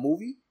motherfucker had a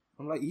movie?"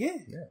 I'm like, yeah.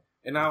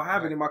 And I'll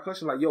have it in my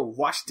collection,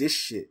 watch this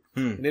shit.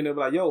 And then they'll be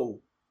like, "Yo,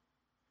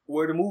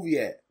 where the movie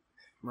at?"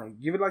 I'm like,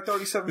 give it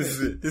 37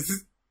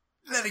 minutes.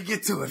 Let it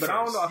get to it. But first.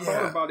 I don't know. I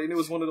thought about it, and it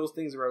was one of those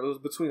things where it was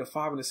between a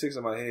 5 and a 6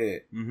 in my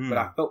head. Mm-hmm. But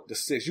I felt the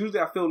 6. Usually,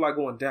 I feel like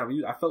going down.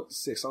 But I felt the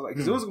 6. I was like,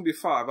 because it was gonna be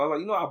 5. I was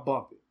like, I'll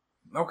bump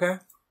it. Okay.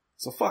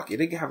 So fuck it.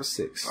 They can have a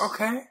 6.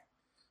 Okay.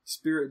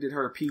 Spirit did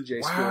her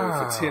PJ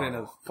score for 10 and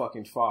a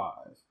fucking 5.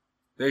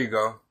 There you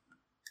go.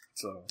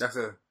 So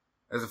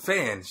as a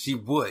fan, she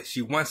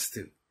wants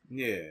to.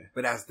 Yeah.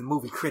 But as the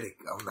movie critic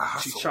on the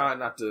hustle, she's trying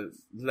not to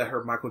let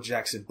her Michael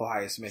Jackson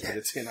bias make it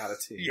a 10 out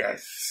of 10.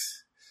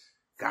 Yes.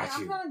 Got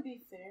you. I'm gonna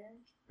be fair.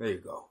 There you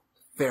go.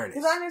 Fairness.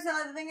 Because I understand,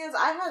 like, the thing is,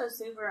 I had a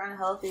super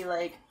unhealthy,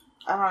 like,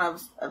 I don't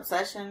know,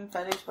 obsession,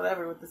 fetish,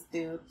 whatever, with this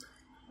dude.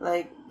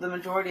 Like, the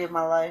majority of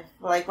my life.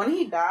 Like, when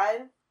he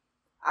died,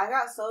 I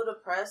got so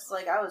depressed.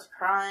 Like, I was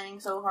crying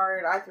so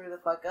hard, I threw the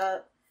fuck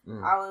up.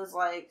 I was,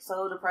 like,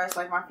 so depressed.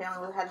 Like, my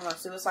family had me on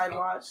suicide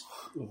watch.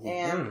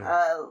 And,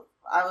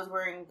 I was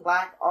wearing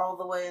black all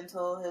the way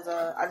until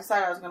I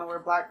decided I was going to wear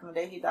black from the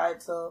day he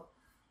died till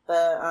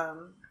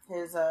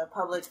his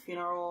public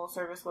funeral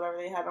service, whatever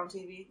they had on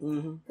TV.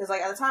 Because,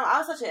 like, at the time, I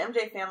was such an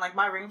MJ fan. Like,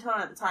 my ringtone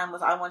at the time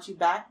was I Want You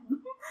Back. That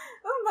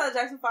was by the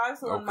Jackson 5.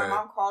 So when my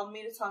mom called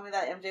me to tell me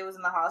that MJ was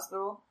in the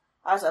hospital,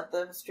 I was up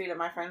the street at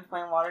my friends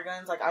playing water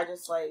guns. Like, I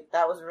just, like,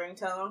 that was a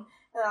ringtone.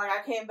 And, like,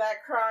 I came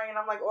back crying, and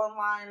I'm, like,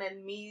 online,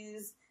 and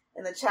Mies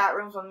in the chat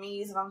rooms on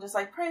Mies, and I'm just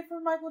like, pray for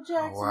Michael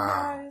Jackson,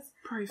 guys.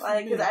 Pray for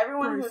me. Because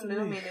everyone who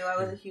knew me knew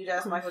I was a huge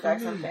ass Michael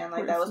Jackson fan.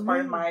 Like, that was part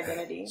of my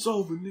identity.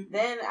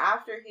 Then,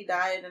 after he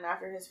died and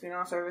after his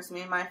funeral service,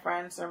 me and my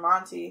friend Sir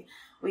Monty,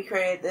 we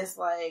created this,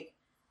 like,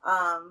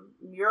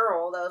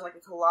 mural that was like a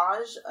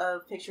collage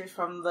of pictures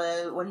from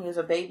when he was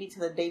a baby to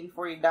the day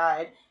before he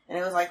died, and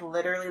it was like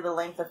literally the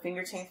length of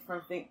fingertip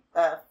from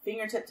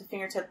fingertip to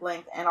fingertip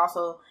length, and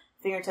also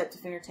fingertip to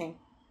fingertip.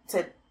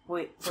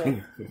 Wait.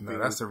 No,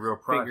 that's a real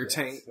project.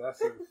 Finger tank.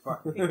 That's a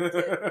fucking.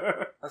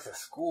 That's a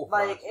school.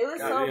 Like, it was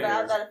so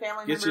bad that a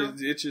family member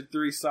get your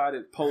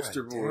 3-sided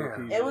poster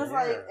board. It was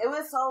like, it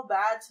was so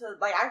bad to,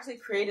 like, I actually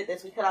created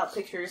this. We cut out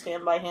pictures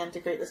hand by hand to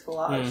create this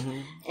collage,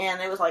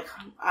 and it was like,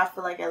 I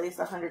feel like at least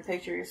 100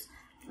 pictures.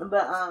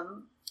 But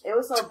it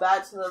was so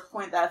bad to the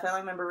point that a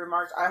family member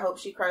remarked, "I hope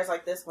she cries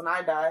like this when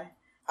I die."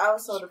 I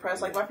was so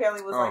depressed. Like, my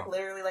family was, like,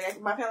 literally, like,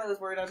 my family was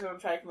worried I was going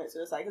to try to commit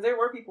suicide. Because there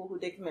were people who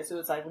did commit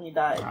suicide when he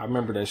died. I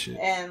remember that shit.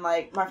 And,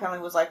 like, my family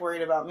was, like,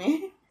 worried about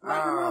me.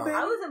 I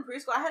was in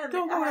preschool. I had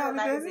a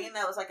magazine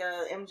that was, like,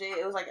 a MJ.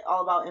 It was, like,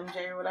 all about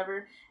MJ or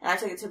whatever. And I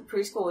took it to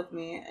preschool with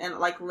me. And,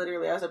 like,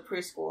 literally, I was at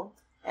preschool.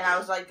 And I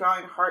was, like,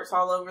 drawing hearts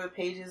all over the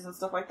pages and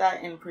stuff like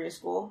that in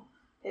preschool.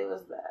 It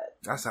was bad.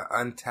 That's an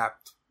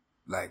untapped,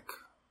 like,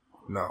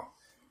 no.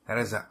 That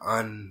is an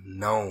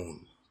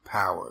unknown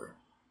power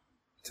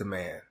to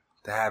man.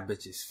 To have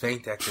bitches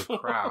faint at your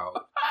crowd.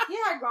 Yeah,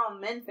 I grown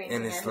men fainting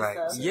and it's at like,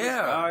 his stuff.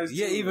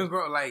 yeah, even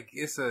grown, like,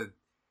 that's a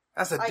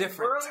like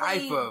different burly,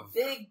 type of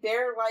big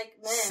bear-like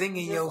men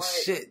singing your like,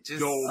 shit.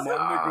 Just, yo, my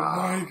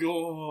nigga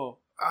Michael.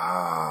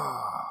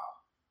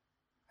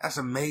 That's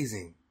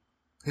amazing.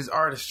 His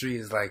artistry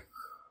is like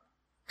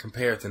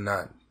compared to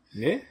none.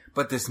 Yeah.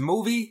 But this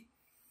movie,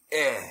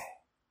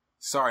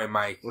 sorry,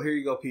 Mike. Well, here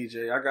you go,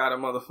 PJ. I got a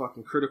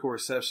motherfucking critical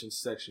reception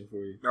section for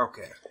you.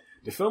 Okay.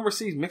 The film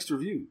received mixed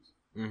reviews.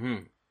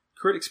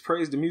 Critics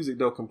praised the music,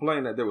 though,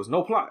 complaining that there was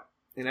no plot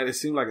and that it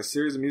seemed like a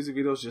series of music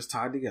videos just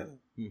tied together.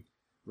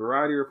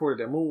 Variety reported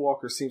that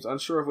Moonwalker seems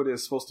unsure of what it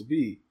is supposed to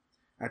be.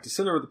 At the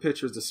center of the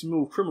picture is the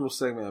smooth criminal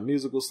segment, a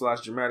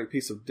musical/dramatic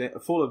piece of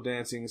full of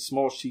dancing,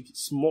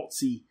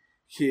 schmaltzy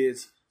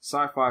kids,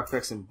 sci-fi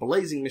effects, and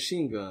blazing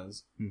machine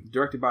guns.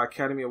 Directed by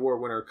Academy Award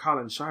winner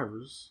Colin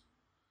Chivers.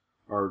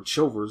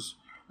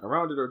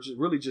 Around it are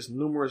really just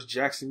numerous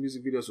Jackson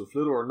music videos with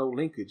little or no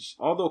linkage.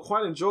 Although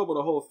quite enjoyable,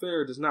 the whole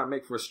affair does not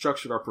make for a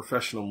structured or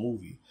professional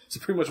movie. So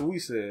pretty much what we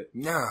said.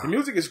 No. The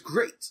music is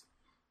great.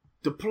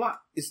 The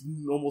plot is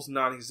almost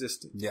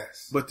non-existent.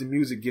 Yes. But the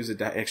music gives it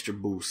that extra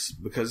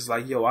boost. Because it's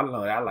like, yo, I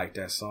know I like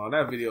that song.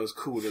 That video is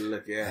cool to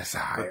look at. That's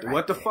right, but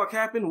what the fuck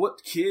happened?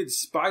 What kids,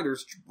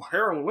 spiders,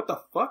 heroin, what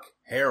the fuck?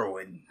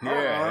 Heroin.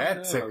 Yeah,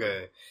 that took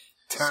a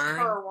turn.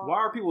 Why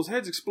are people's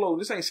heads exploding?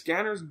 This ain't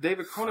Scanners.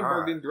 David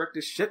Cronenberg didn't direct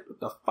this shit. What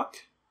the fuck?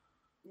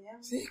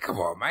 Yeah. See, come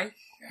on, Mike.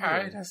 All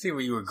right, I see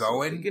where you were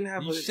going.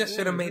 You just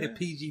should have made it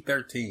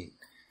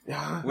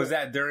PG-13. Was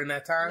that during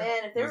that time?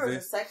 Man, if there was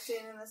a sex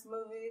scene in this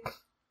movie,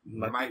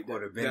 Mike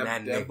would have been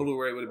that nigga. That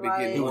Blu-ray would have been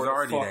getting he was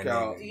already that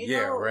out.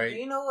 nigga. Right? Do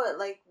you know what,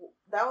 like,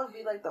 that would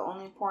be, like, the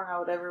only porn I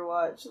would ever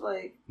watch.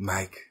 Like,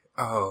 Mike.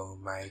 Oh,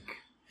 Mike.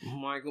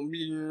 Michael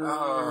B.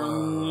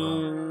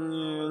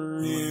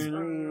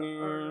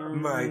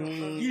 Mike.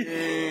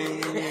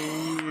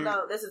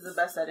 No, this is the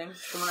best setting.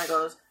 The one that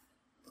goes.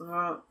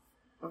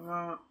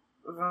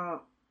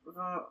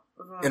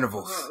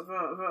 Intervals.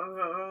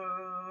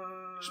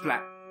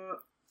 Splat.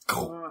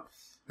 Go.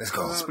 Let's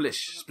go.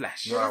 Splish.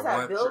 Splash. It was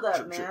that build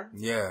up, man.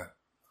 Yeah.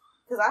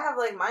 Because I have,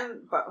 like,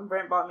 mine.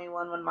 Brent bought me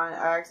one when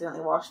I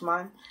accidentally washed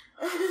mine.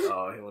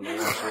 Oh, he wanted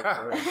to wash it.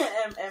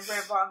 and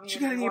Brent bought me. What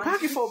you got in your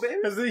pocket for, baby?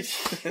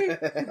 He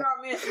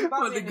brought me a new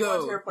one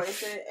to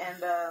replace it,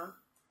 and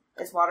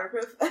It's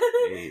waterproof.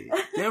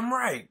 Damn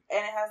right.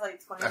 And it has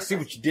like 20. I see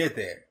what you did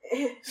there.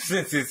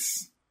 Since it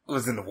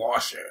was in the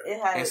washer.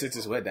 It had, and since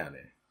it's wet down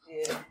there.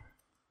 Yeah.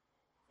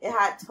 It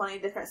had 20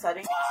 different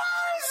settings.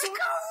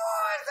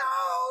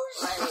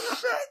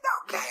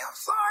 Okay, I'm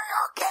sorry.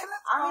 Okay.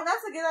 I mean,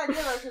 that's a good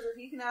idea though, because if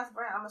you can ask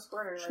Brent, I'm a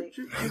squirter. Like,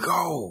 There you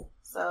go.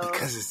 so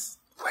Because it's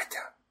wet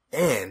down.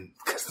 And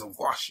because of the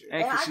washer.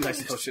 And because I she can likes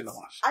to throw shit in the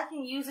wash. I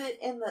can use it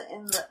in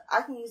the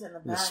I can use it in the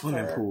The bathtub.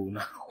 swimming pool.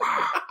 No.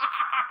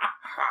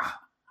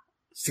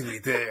 See what he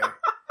did there?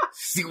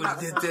 See what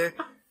he did there?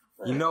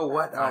 You know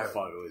what? I'm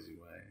fucking with you,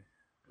 man.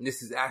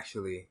 This is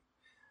actually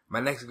my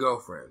next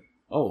girlfriend.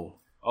 Oh,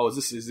 are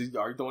you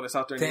throwing this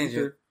out there in the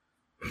Tangent.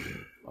 ether?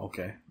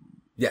 Okay.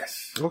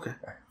 Yes. Okay.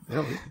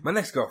 My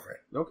next girlfriend.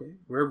 Okay.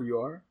 Wherever you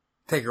are.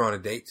 Take her on a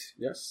date.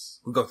 Yes.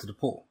 We go to the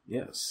pool.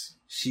 Yes.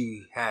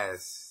 She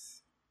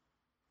has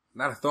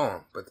not a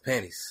thong, but the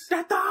panties.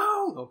 That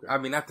down. Okay. I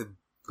mean, not the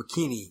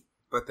bikini,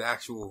 but the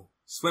actual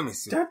swimming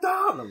suit. That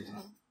down.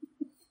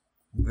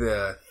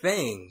 The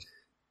thing,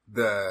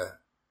 the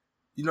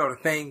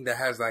thing that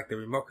has like the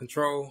remote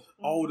control.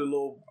 Oh, the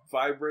little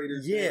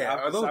vibrators. Yeah,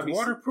 are those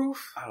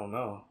waterproof? I don't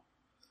know.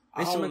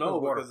 They I should don't make know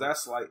those because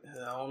that's like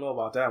I don't know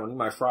about that one. You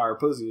might fry her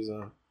pussy or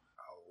something.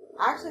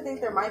 I actually think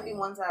there might be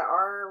ones that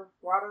are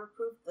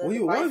waterproof. The Well, you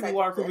device want to that be goes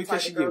waterproof inside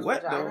because the she get girl's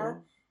wet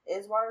vagina though.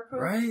 is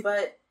waterproof, Right.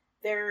 But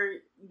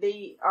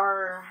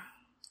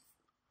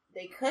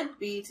they could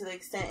be to the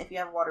extent if you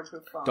have a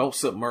waterproof phone. Don't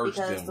submerge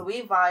because them. the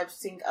Wii Vibes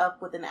sync up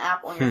with an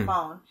app on your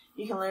phone.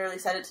 You can literally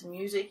set it to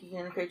music. You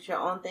can create your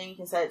own thing. You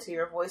can set it to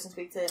your voice and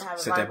speak to it and have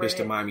it Set that vibrate. bitch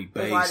to Miami bass.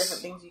 There's a lot of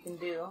different things you can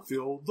do.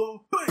 Feel the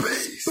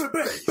bass,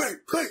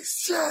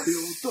 bass, yes.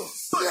 Feel the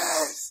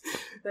bass.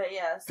 But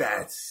yeah, so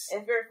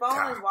if your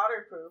phone is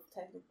waterproof,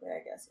 technically,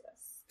 I guess yes.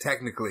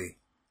 Technically.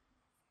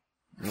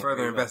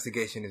 Further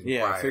investigation is required.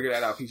 Yeah, figure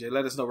that out, PJ.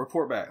 Let us know.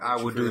 Report back. I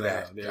would do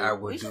that. I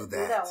would We do should do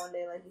that one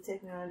day. Like you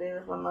take me on a date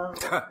with one love.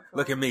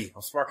 Look at me.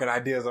 I'm sparking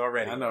ideas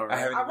already. I know, right? I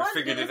haven't even wanted to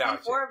figured do it this out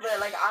before, yet. but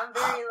like I'm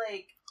very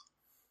like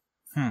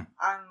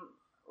I'm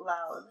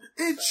loud.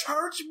 In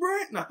church,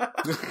 Brent?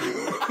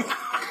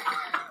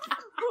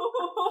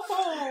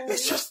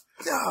 It's just,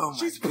 oh my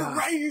She's God.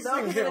 praising Those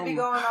are gonna be him.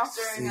 going off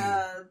during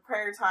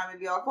prayer time and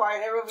be all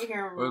quiet. Everyone be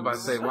hearing. I was about to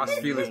say, watch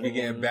Felix be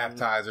getting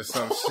baptized or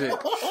some shit.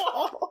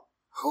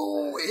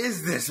 Who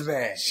is this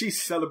man?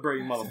 She's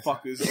celebrating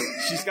motherfuckers.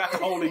 She's got the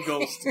Holy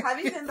Ghost. Have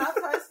you been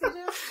baptized,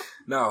 Kijin?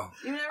 No,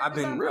 You never I've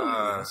been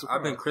baptized?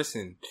 I've been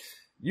christened,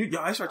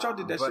 That's right. Y'all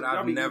did that but shit. Y'all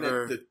I've be eating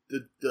never. the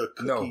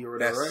cookie No, or whatever,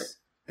 that's right?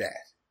 that.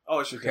 Oh,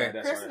 it's your Okay. dad.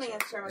 That's right. Christening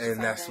is pretty much And the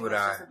same that's thing. what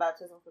It's I- just a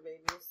baptism for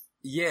babies.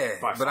 Yeah,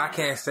 By but I far.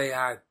 can't say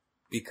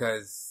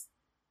because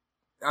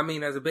I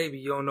mean, as a baby,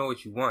 you don't know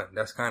what you want.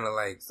 That's kind of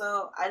like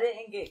So I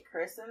didn't get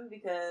christened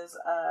because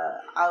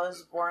I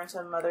was born to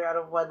a mother out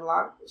of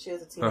wedlock. She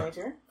was a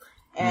teenager,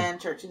 and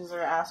churches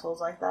are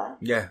assholes like that.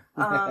 yeah,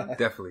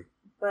 definitely.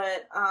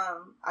 But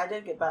I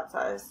did get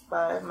baptized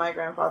by my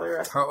grandfather.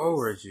 rest How in old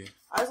peace. were you?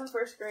 I was in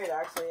first grade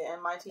actually,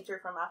 and my teacher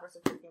from Afro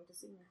Century came to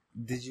see me.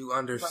 Did you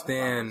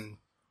understand?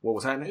 What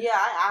was happening? Yeah,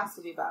 I asked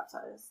to be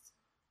baptized.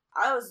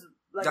 I was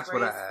like That's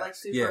what I raised asked. like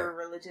super Yeah.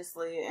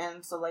 religiously,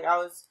 and so like I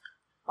was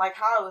like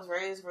how I was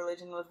raised.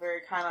 Religion was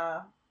very kind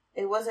of.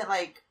 It wasn't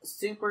like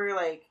super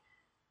like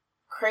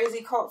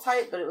crazy cult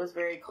type, but it was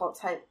very cult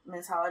type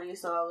mentality.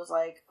 So I was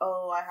like,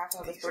 oh, I have to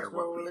have this These are personal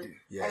what we religion.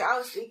 do. Yeah. Like I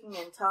was speaking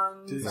in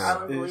tongues. This I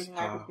was is believing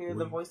I could how hear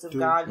the we voice of do.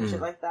 God and shit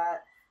like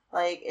that.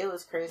 Like it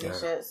was crazy Yeah.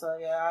 shit. So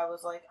yeah, I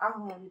was like, I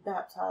want to be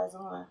baptized.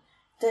 I want to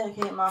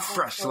dedicate my whole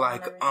Fresh soul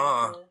like, and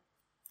everything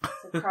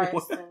to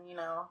Christ, and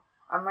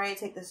I'm ready to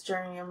take this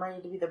journey. I'm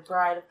ready to be the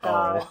bride of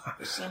God.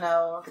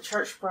 The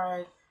church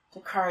bride to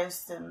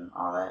Christ and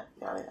all that.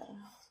 Yada yada.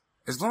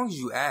 As long as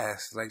you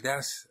ask, like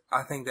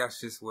I think that's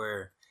just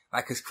where,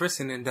 like, cause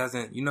christening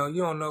doesn't, you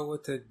don't know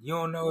what to, you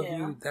don't know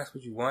Yeah. if that's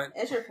what you want.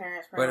 It's your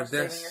parents But pretty if much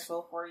saving that's- your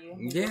soul for you.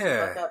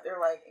 Yeah. Fuck up, they're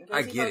like, in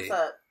I case get he it.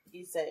 fucks up,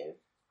 he's saved.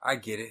 I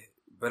get it,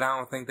 but I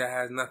don't think that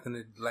has nothing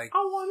to like. I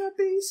want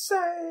to be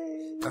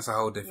saved. That's a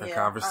whole different Yeah,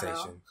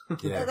 conversation.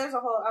 Yeah. There's a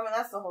whole. I mean,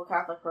 that's the whole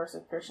Catholic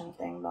versus Christian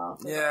thing, though.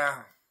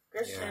 Yeah.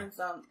 Christians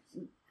don't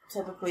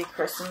typically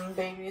christen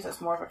babies.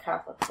 It's more of a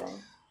Catholic thing.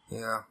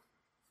 Yeah.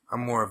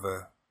 I'm more of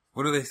a,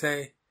 what do they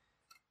say?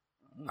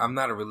 I'm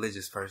not a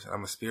religious person.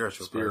 I'm a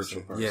spiritual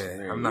person. person. Yeah.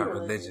 There I'm you not go.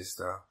 religious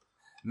though.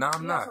 No,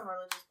 I'm You not. have some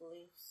religious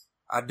beliefs.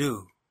 I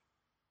do.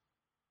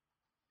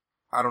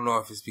 I don't know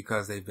if it's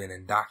because they've been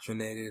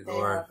indoctrinated They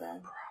or, have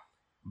been.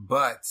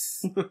 but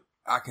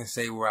I can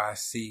say where I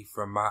see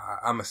from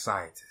I'm a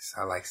scientist.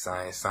 I like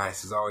science.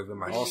 Science has always been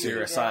my Also,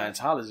 you're a shit.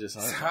 Scientologist,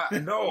 huh?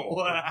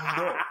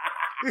 No.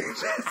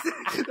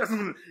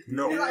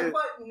 No. He's like,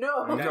 what?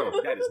 No.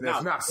 No, that is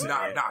that's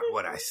not not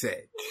what I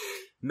said.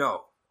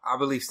 No, I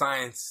believe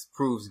science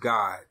proves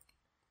God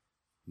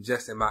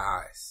just in my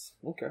eyes.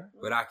 Okay.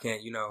 But I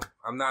can't,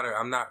 I'm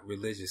not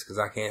religious because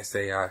I can't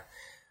say I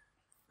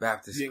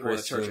Baptist You ain't going to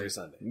Christian. church every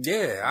Sunday.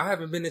 Yeah, I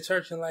haven't been to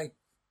church in like.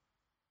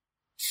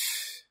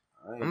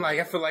 I'm like,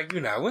 I feel like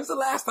when's the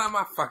last time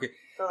I fucking?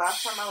 The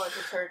last time I went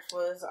to church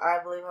was,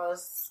 I believe I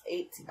was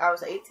 18. I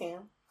was 18.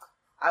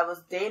 I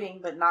was dating,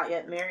 but not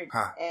yet married.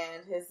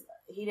 And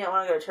he didn't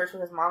want to go to church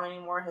with his mom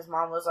anymore. His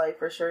mom was like,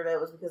 for sure that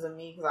it was because of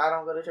me, because I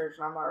don't go to church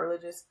and I'm not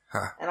religious.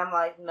 And I'm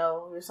like,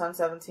 no, your son's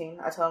 17.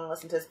 I tell him to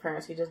listen to his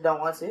parents. He just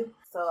don't want to.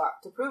 So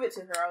to prove it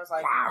to her, I was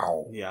like,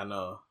 wow. Yeah, I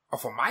know.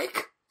 Off a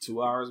mic?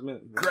 2 hours,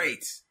 minute.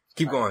 Great.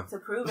 Keep going. To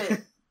prove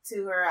it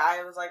to her,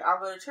 I was like, I'll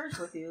go to church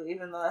with you,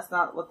 even though that's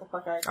not what the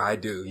fuck I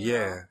do.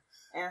 Yeah. Know?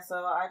 And so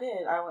I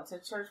did. I went to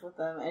church with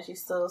them, and she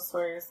still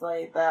swears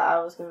like that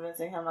I was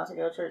convincing him not to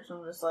go to church. And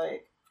I'm just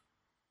like,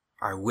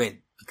 I went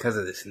because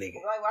of this nigga.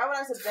 Like, why would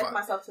I subject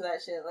myself to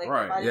that shit? Like,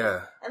 right?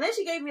 Yeah. And then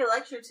she gave me a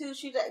lecture too.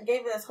 She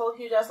gave me this whole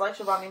huge ass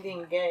lecture about me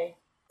being gay.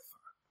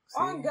 See?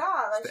 Oh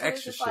God! Like she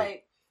was just shit.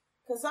 Like,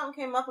 because something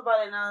came up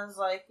about it, and I was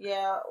like,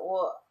 yeah,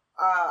 well,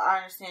 I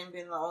understand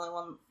being the only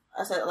one.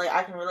 I said, like,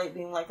 I can relate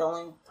being like the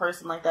only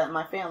person like that in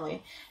my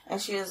family.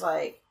 And she was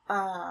like,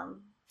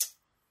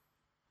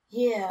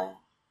 yeah,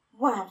 I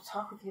want to have to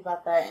talk with you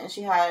about that. And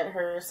she had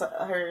her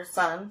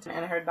son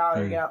and her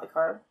daughter get out the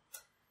car.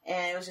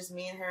 And it was just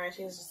me and her, and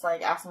she was just,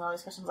 like, asking all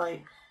these questions,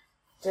 like,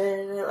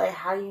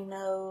 how do you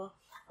know?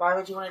 Why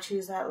would you want to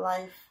choose that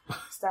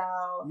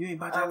lifestyle? You ain't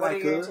about that what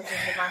like are your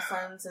intentions with my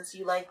son since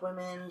you like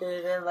women?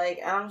 Like,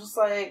 and I'm just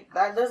like,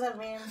 that doesn't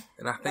mean.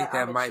 And I think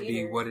that might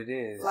be what it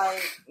is.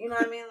 Like, you know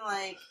what I mean?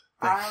 Like,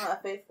 I'm a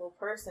faithful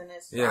person.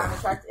 I'm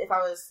attracted. If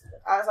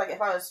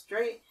I was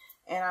straight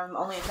and I'm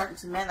only attracted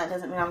to men, that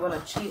doesn't mean I'm going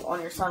to cheat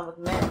on your son with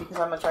men because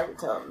I'm attracted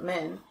to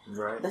men.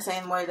 Right. The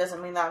same way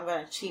doesn't mean that I'm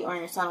going to cheat on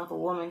your son with a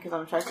woman because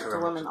I'm attracted to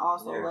women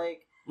also. Yeah.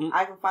 Like,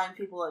 I can find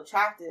people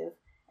attractive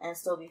and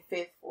still be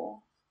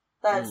faithful.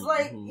 That's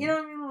like, you know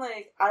what I mean?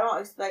 Like,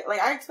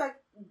 I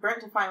expect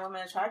Brent to find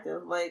women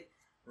attractive. Like,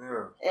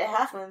 it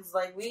happens.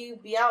 Like, we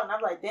be out and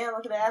I'm like, damn,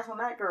 look at the ass on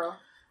that girl.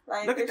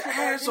 Like, look at the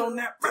ass on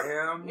that.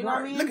 Damn, you know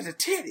what I mean? Look at the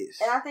titties.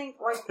 And I think,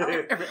 like,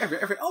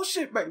 every oh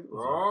shit, baby.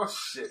 Oh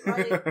shit.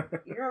 Like,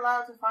 you're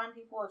allowed to find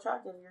people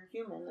attractive. You're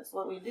human. That's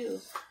what we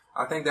do.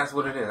 I think that's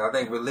what it is. I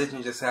think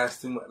religion just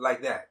has too much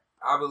like that.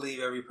 I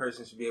believe every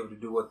person should be able to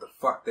do what the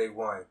fuck they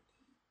want,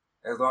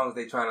 as long as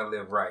they trying to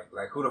live right.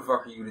 Like, who the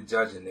fuck are you to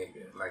judge a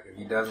nigga? Like, if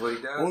he does what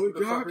he does, only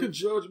God can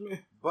judge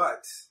me.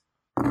 But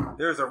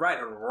there's a right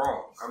and a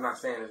wrong. I'm not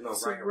saying there's no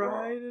right or wrong.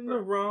 Right and the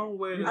wrong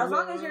way. As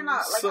long as you're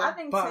not, like, I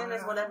think sin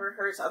is whatever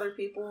hurts other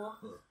people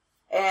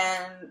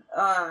and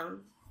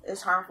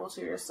is harmful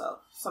to yourself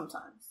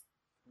sometimes.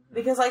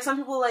 Because, like, some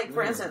people, like,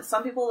 for instance,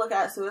 some people look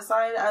at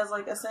suicide as,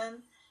 like, a sin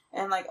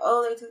and, like,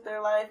 oh, they took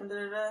their life and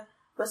da-da-da.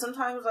 But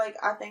sometimes, like,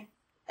 I think,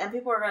 and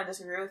people are going to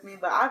disagree with me,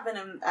 but I've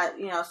been at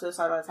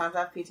suicidal times.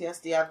 I have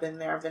PTSD. I've been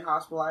there. I've been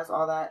hospitalized,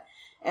 all that.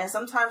 And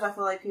sometimes I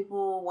feel like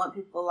people want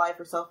people alive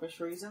for selfish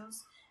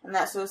reasons. And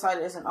that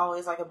suicide isn't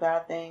always, like, a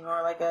bad thing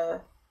or, like,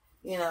 a,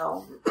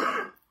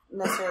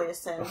 necessarily a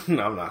sin.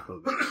 No, I'm not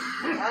going to.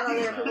 I know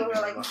there are people who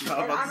are like...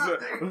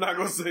 I'm not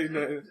going to say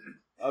nothing.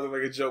 I was going to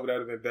make a joke, but that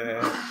would have been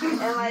bad.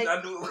 And, like,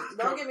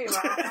 don't get me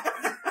wrong.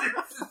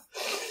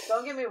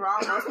 Don't get me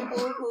wrong. Most people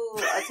who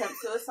attempt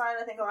suicide,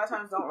 I think a lot of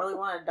times don't really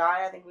want to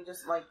die. I think we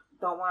just, like,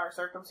 don't want our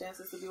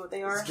circumstances to be what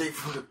they are. Escape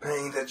from the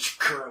pain that you're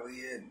currently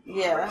in.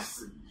 Yeah.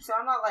 So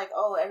I'm not like,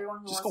 oh, everyone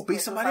who just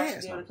wants to commit suicide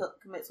should be able to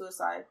commit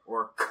suicide.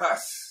 Or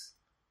cuss.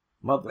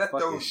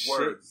 Motherfucking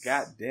shit.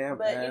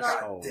 Goddamn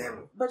asshole.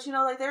 But,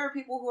 like, there are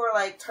people who are,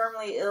 like,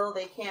 terminally ill.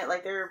 They can't,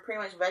 like, they're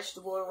pretty much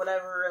vegetable or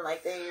whatever. And,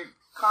 like, they're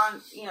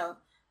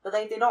but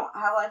they don't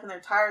have life and they're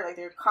tired. Like,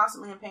 they're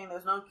constantly in pain.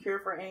 There's no cure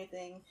for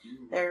anything.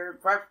 Their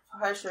blood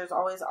pressure is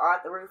always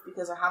at the roof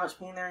because of how much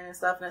pain they're in and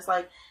stuff. And it's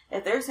like,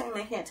 if they're saying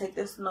they can't take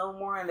this no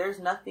more and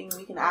there's nothing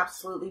we can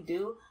absolutely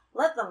do,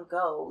 let them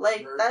go.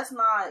 Like, that's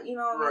not, you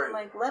know what I mean?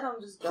 Like, let them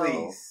just go.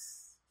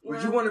 Please.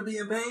 Would you want to be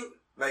in pain?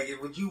 Like,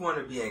 would you want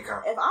to be in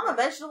comfort? If I'm a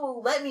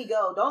vegetable, let me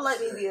go. Don't let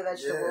me be a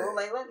vegetable. Yeah.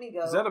 Like, let me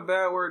go. Is that a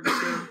bad word to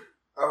say?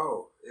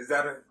 Oh, is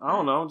that a... I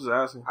don't know. I'm just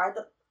asking.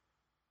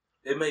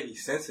 It may be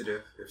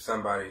sensitive if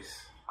somebody's...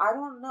 I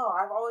don't know.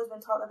 I've always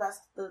been taught that that's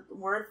the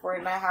word for it,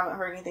 and I haven't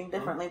heard anything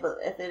differently. But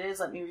if it is,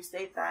 let me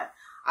restate that.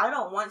 I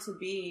don't want to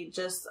be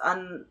just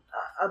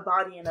a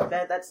body in a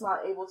bed that's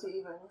not able to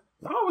even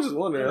I was just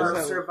wondering,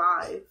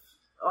 survive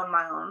on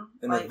my own.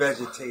 In a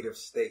vegetative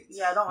state.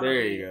 Yeah, I don't want to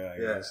There be you go.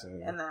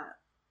 Yeah. in that.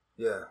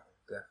 Yeah,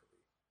 definitely.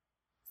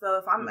 So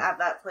if I'm at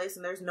that place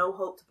and there's no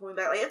hope to pull me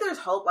back, like if there's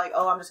hope, like,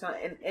 oh, I'm just going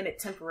to end it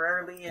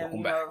temporarily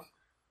and,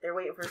 they're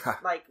waiting for,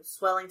 like,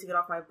 swelling to get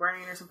off my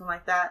brain or something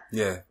like that.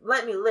 Yeah.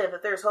 Let me live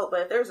if there's hope.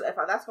 But if that's going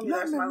to be the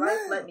rest of my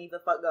life, let me the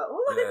fuck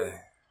go.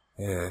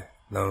 Yeah.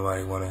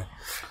 Nobody want to...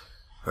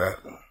 Right.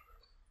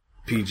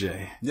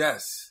 PJ.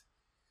 Yes.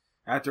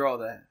 After all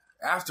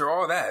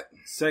that.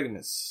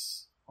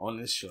 Segments on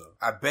this show.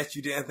 I bet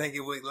you didn't think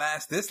it would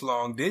last this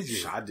long, did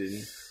you? I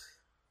didn't.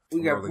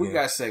 We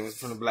got segments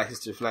from the Black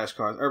History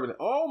Flashcards. Urban.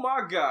 Oh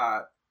my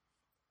God.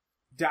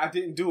 I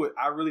didn't do it.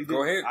 I really didn't.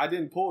 Go ahead. I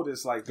didn't pull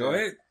this like that. Go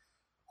ahead.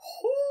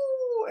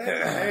 Ooh,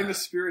 and the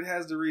spirit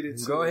has to read it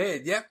too. Go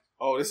ahead. Yep.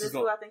 Oh, this is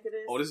who I think it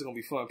is. Oh, this is gonna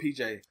be fun.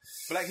 PJ,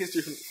 Black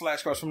History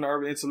Flashcards from the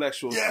Urban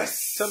Intellectuals.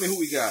 Yes. Tell me who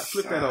we got.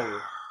 Flip that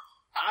over.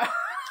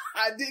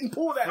 I didn't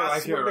pull that. Feel I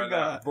like swear it to right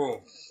God. now.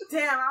 Boom.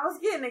 Damn, I was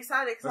getting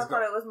excited because I Let's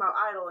thought go. it was my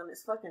idol, and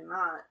it's fucking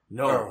not.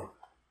 No.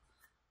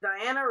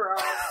 Diana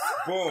Ross,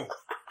 Boom.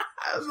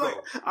 I was like,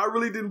 I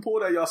really didn't pull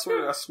that. Y'all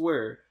swear. I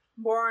swear.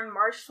 born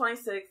March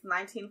 26,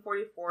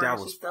 1944. That and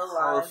was she's still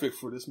alive. perfect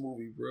for this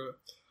movie, bro.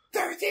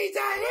 Dirty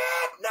Diana.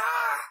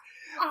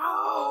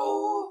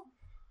 Oh.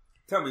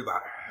 Tell me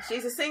about her.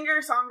 She's a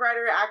singer,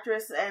 songwriter,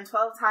 actress, and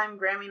 12-time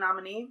Grammy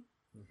nominee.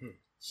 Mm-hmm.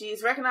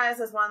 She's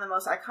recognized as one of the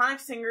most iconic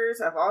singers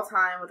of all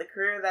time with a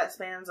career that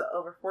spans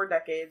over 4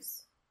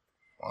 decades.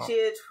 Wow.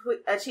 She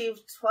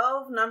achieved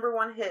 12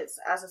 #1 hits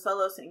as a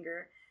solo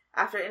singer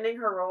after ending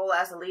her role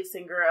as the lead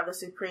singer of the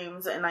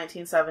Supremes in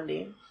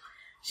 1970.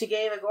 She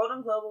gave a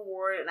Golden Globe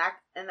Award and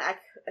an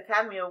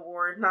Academy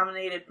Award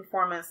nominated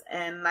performance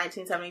in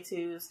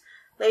 1972's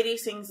Lady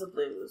Sings the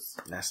Blues.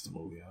 That's the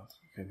movie.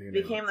 She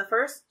became the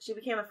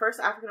first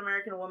African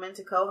American woman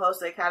to co-host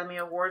the Academy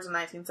Awards in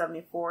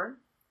 1974.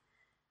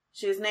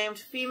 She was named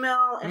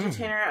Female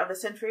Entertainer of the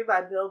Century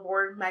by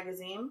Billboard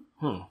magazine.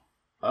 That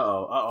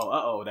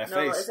No,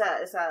 face. it's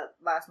that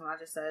last one I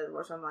just said,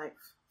 which I'm like,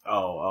 I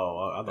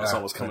thought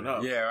something was coming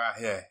up. Yeah, right.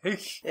 Yeah.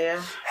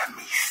 yeah. Let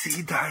me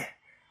see that.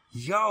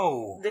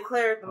 Yo.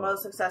 Declared the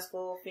most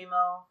successful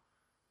female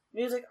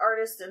music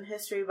artist in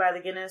history by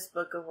the Guinness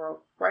Book of World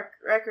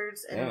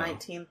Records in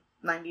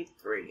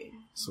 1993.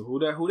 So who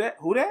that?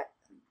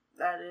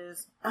 That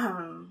is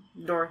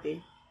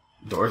Dorothy.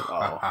 Dorothy.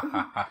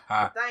 Diana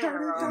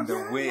Ross.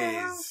 The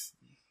Wiz.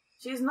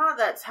 She's not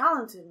that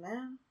talented,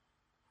 man.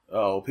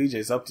 Oh,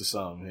 PJ's up to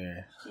something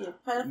here. She a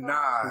pedophile.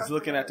 Nah. He's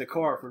looking at the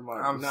car for my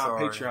I'm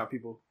sorry. Patreon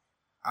people.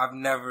 I've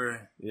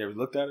never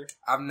looked at her?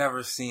 I've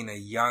never seen a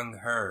young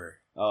her.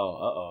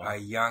 A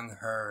young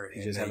her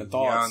You and just a having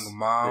thoughts. young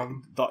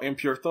mom.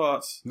 Impure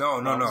thoughts. No,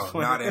 not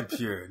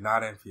impure.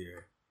 Not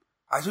impure.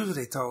 I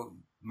usually told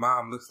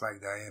mom looks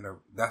like Diana.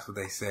 That's what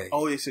they say.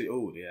 Oh, they say,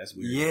 oh, yeah, that's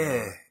weird.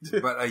 Yeah,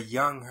 but a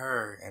young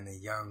her and a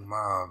young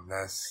mom,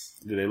 that's...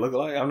 Do they look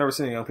alike? I've never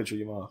seen a young picture of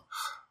your mom.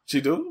 She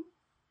do?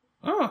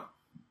 Oh.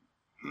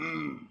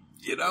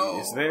 You know,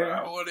 It's there.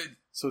 I wanted...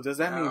 So does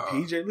that mean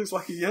PJ looks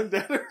like a young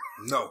dad?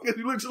 No. Because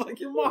he looks like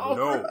your mom.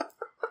 No.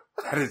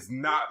 That is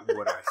not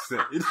what I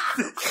said.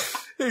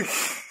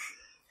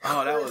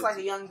 Oh, that looks was like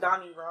a young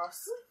Donnie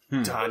Ross.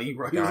 Donnie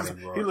Ross. He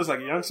looks like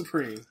a young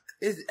Supreme.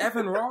 Is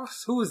Evan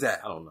Ross? Who is that?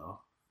 I don't know.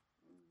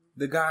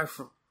 The guy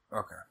from...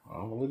 Okay.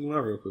 I'm gonna look him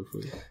up real quick for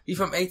you. He's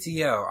from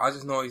ATL. I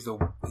just know he's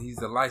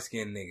the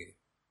light-skinned nigga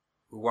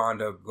who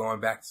wound up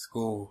going back to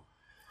school.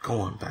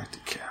 Going back to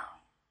Cal.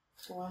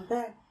 Going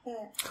back.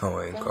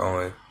 Going.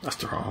 That's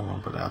the wrong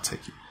one, but I'll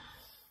take it.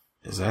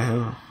 Is that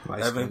him?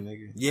 Light Evan? skinned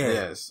nigga? Yeah.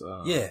 Yes.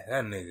 Yeah,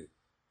 that nigga.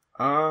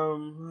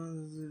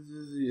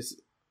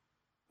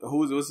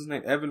 What's his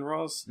name? Evan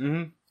Ross?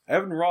 Mm-hmm.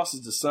 Evan Ross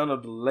is the son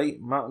of the late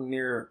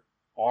mountaineer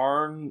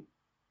Arn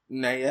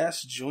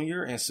Nayes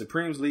Jr. and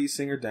Supreme's lead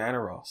singer Diana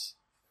Ross.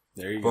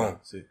 There you go.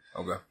 See.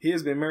 Okay. He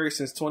has been married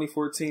since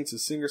 2014 to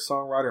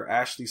singer-songwriter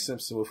Ashley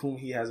Simpson, with whom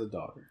he has a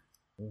daughter.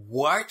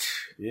 What?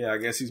 Yeah, I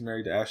guess he's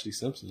married to Ashley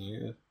Simpson.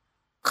 Yeah.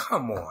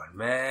 Come on,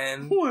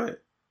 man.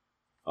 What?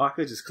 Oh, I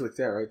could just click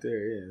that right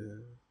there. Yeah.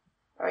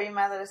 Are you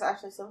mad that it's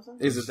Ashley Simpson?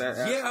 Is it that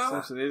Ashley Yeah.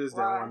 Simpson? It is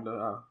Why? that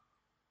one.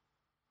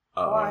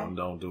 Why?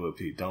 Don't do it,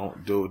 Pete.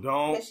 Don't do it.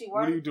 Don't. Is she What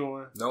are white? you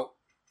doing? Nope.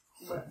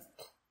 But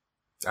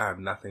I have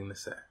nothing to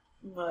say.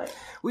 we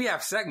We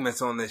have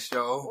segments on this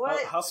show.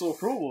 what? Hustle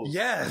approvals.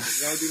 Yes.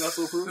 You want to do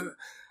hustle approval?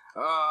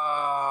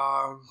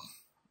 I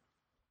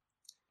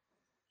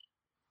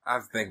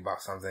have to think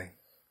about something.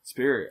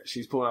 Spirit.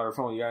 She's pulling out her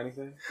phone. You got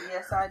anything?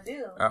 Yes, I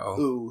do. Uh-oh.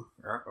 Ooh.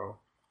 Uh-oh.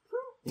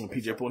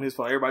 PJ pulling his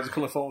phone. Everybody's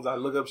pulling phones out.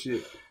 Look up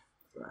shit.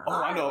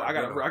 Oh, I know. I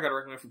got to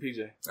recommend for PJ.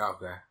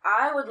 Okay.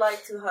 I would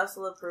like to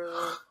hustle approve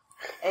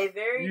a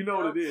very You know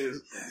dope, what it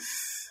is.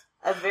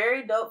 a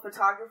very dope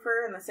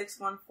photographer in the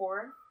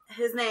 614.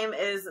 His name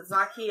is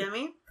Zaki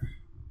Yemi.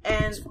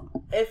 And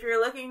if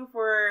you're looking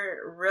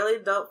for really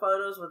dope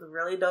photos with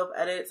really dope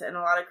edits and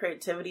a lot of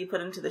creativity put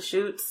into the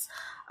shoots,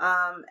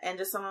 and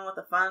just someone with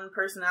a fun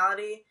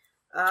personality,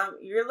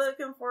 you're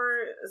looking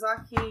for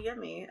Zaki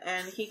Yemi.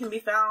 And he can be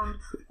found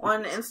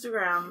on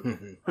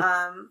Instagram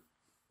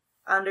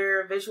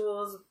under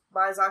Visuals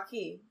by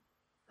Zaki.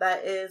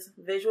 That is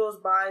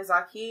Visuals by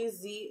Zaki,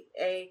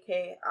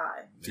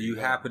 Z-A-K-I. Do you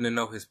happen to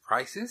know his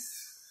prices?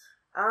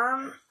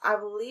 I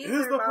believe Is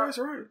they're the about price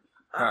right?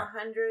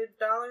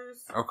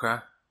 $100 Okay.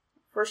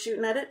 for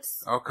shooting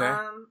edits. Okay.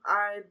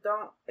 I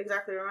don't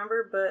exactly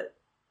remember, but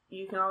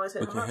you can always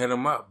hit We them can up. hit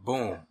him up.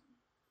 Boom.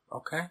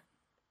 Okay.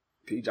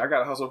 PJ, I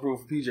got a hustle approval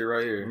for PJ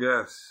right here.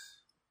 Yes.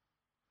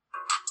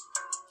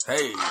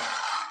 Hey.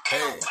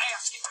 Hey.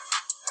 Basket.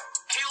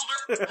 Killed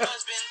her,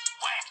 husband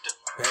whacked her.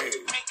 Hey.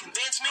 Can't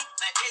convince me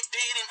that it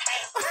didn't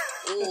happen.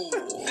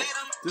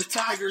 Ooh. The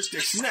Tigers,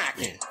 they're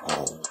snacking.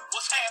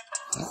 What's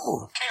happening?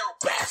 Ooh. Carol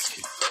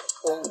Baskin.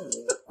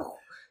 Oh.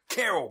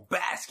 Carol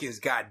Baskins,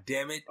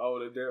 goddammit. Oh,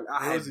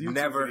 I had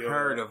never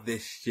heard of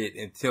this shit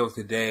until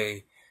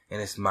today,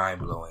 and it's mind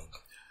blowing.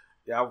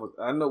 Yeah,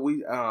 I know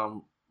we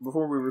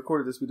before we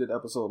recorded this, we did an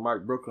episode of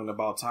Mike Brooklyn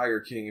about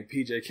Tiger King, and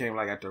PJ came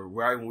like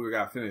right when we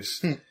got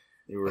finished. And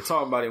we were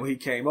talking about it when he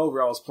came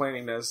over. I was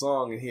playing that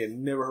song, and he had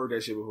never heard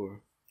that shit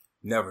before.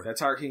 Never. That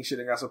Tiger King shit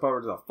that got so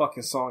popular. There's a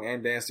fucking song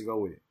and dance to go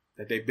with it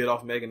that they bit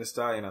off Megan Thee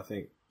Stallion, I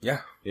think.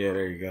 Yeah. Yeah,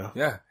 there you go.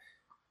 Yeah.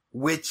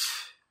 Which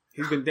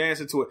he's been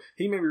dancing to it.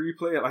 He made me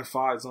replay it like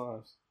 5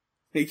 times.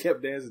 He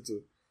kept dancing to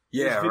it.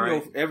 Yeah,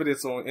 There's video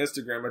evidence on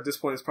Instagram. At this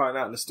point, it's probably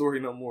not in the story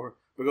no more.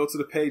 But go to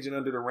the page and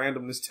under the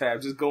randomness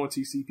tab, just go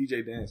into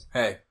CPJ dance.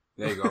 Hey,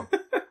 there you go.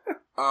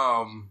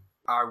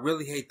 I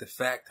really hate the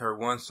fact her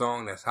one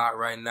song that's hot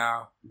right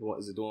now.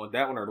 Is it doing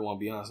that one or the one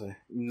Beyonce?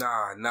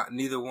 Nah, not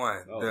neither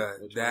one. Oh,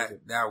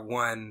 that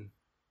one.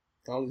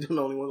 The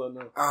only ones I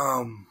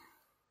know.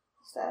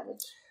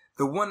 Savage.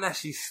 The one that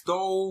she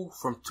stole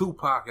from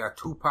Tupac.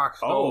 Tupac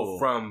stole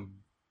from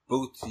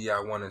Bootsy.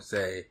 I want to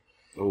say.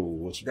 Oh,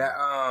 what's that?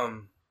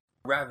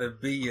 Rather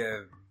be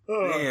a.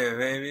 Yeah,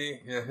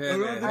 baby.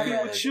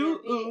 With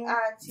you.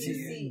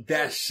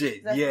 That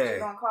shit,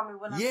 yeah.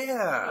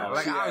 Yeah.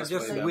 Like, I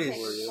just wish.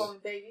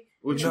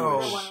 What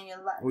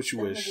you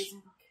wish?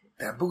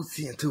 That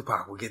Bootsy and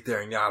Tupac would get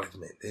their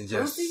acknowledgement and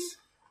just. Bootsy?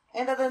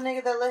 And the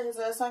nigga that let his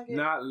son get.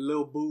 Not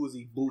Lil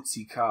Boozy,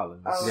 Bootsy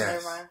Collins. Oh, yes.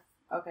 never mind.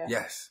 Okay.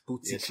 Yes,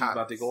 Bootsy Collins. She's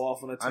about to go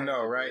off on a tangent. I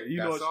know, right? You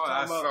know what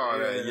I saw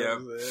that,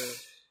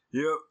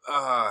 Yep.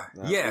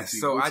 Yeah,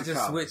 so I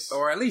just switched,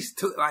 or at least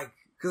two, like,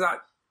 cause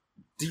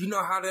do you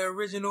know how the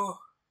original?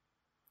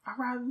 I'd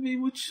rather be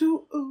with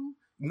you.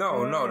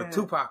 No, the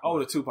Tupac one. Oh,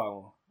 the Tupac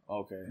one.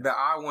 Okay. The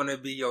I wanna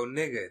be your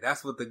nigga.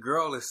 That's what the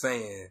girl is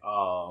saying.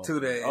 To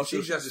the,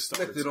 she just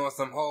flipped it on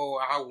some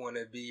whole, I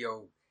wanna be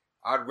your,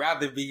 I'd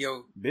rather be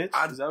your bitch.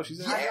 Is that what she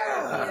said?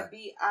 Yeah.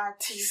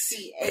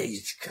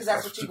 BITCH. Because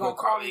that's what you gonna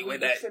call me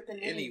when you're tripping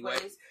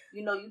anyways.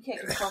 You know you can't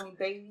control me,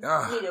 baby.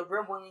 You need a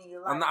real one in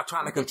your life. I'm not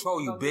trying to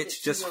control you,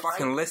 bitch. Just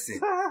fucking listen.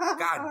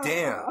 God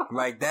damn.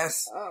 Like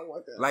that's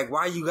like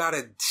why you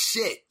gotta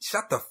shit.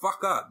 Shut the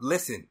fuck up.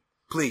 Listen,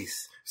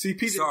 please. See,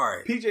 PJ.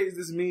 Sorry. PJ is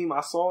this meme.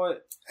 I saw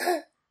it.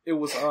 It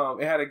was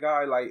it had a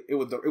guy like it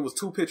was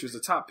 2 pictures. The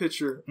top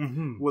picture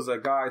was a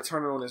guy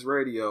turning on his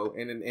radio,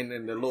 and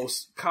then the little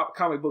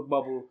comic book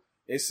bubble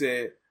it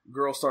said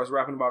girl starts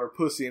rapping about her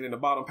pussy, and then the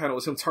bottom panel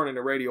was him turning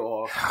the radio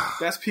off.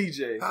 That's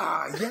PJ.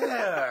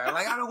 Yeah.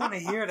 Like I don't want to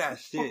hear that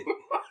shit.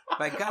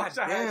 Like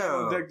goddamn. I had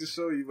on deck to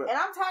show you, but and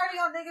I'm tired of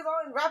y'all niggas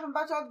always rapping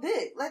about y'all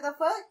dick. Like the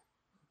fuck.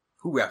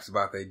 Who raps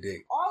about their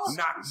dick?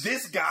 Not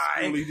this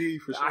guy. D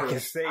for sure. I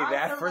can say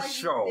that for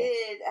sure.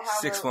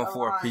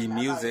 614P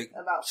music.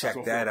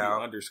 Check that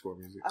out.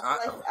 _music.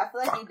 I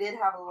feel like you did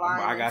have a line.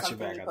 I got you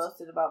back. You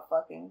posted about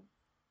fucking.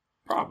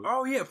 Probably.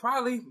 Oh yeah,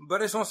 probably.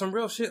 But it's on some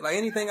real shit. Like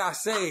anything I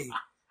say,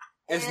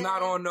 it's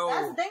not on no.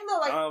 That's the thing though.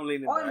 Like I'm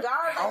leaning on back.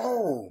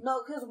 God. Like,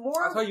 no, because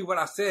more. I'll tell you what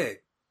I said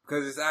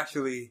because it's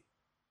actually.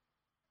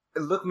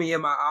 Look me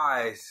in my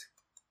eyes,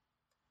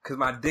 because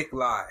my dick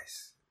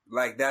lies.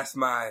 Like that's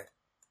my.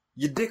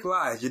 Your dick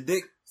lies. Your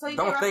dick. So you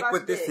don't think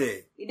what this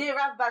is. You did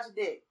rap about your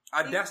dick.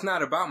 That's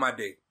not about my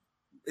dick.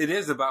 It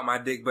is about my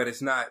dick, but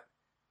it's not.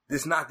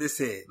 It's not this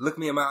head. Look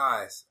me in my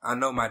eyes. I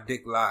know my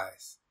dick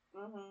lies.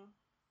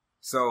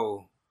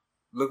 So,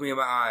 look me in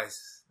my eyes.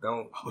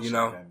 Don't you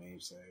know? That name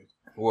saved.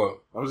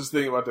 What? I was just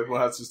thinking about that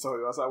when I just told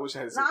you. I wish I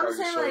had I'm just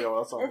saying, like,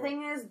 the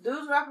thing is,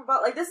 dudes rap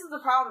about like this is the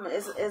problem.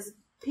 Is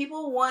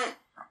people want.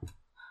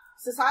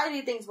 Society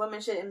thinks women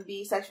shouldn't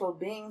be sexual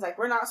beings. Like,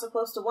 we're not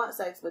supposed to want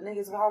sex, but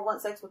niggas all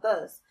want sex with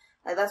us.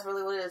 Like, that's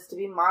really what it is. To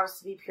be modest,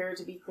 to be pure,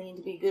 to be clean,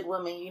 to be good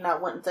women. You're not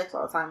wanting sex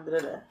all the time.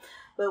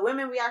 But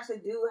women, we actually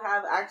do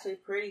have actually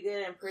pretty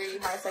good and pretty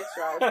high sex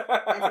drive.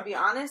 And to be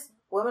honest,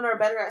 women are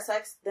better at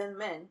sex than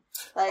men.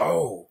 Like,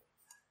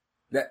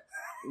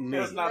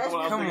 that's not the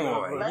one. Come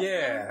on,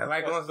 yeah,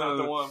 like that's not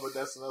the one, but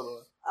that's another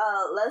one.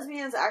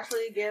 Lesbians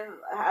actually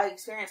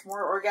experience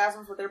more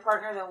orgasms with their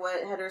partner than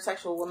what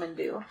heterosexual women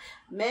do.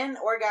 Men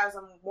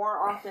orgasm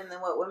more often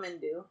than what women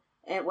do,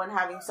 and when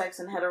having sex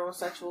in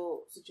heterosexual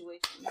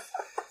situations.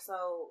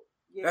 So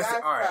that's all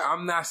right.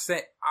 I'm not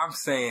saying. I'm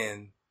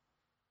saying.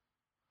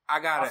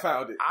 I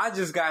found it. I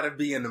just gotta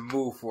be in the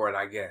mood for it.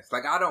 I guess.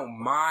 Like I don't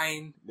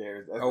mind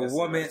a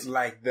woman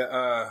like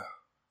the.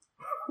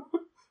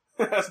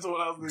 That's the one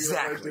I was thinking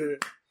exactly. Right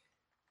there.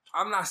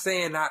 I'm not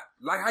saying that,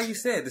 like how you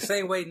said, the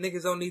same way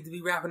niggas don't need to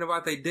be rapping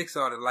about their dicks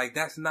all the like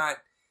that's not,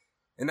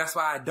 and that's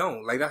why I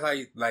don't. Like that's how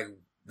you, like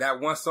that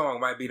one song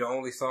might be the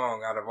only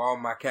song out of all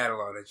my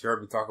catalog that you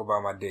heard me talk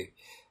about my dick.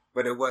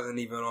 But it wasn't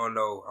even on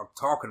I'm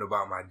talking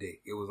about my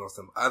dick. It was on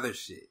some other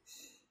shit.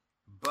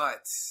 But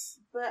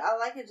I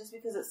like it just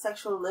because it's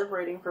sexually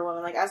liberating for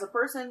women. Like as a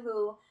person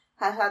who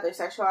has had their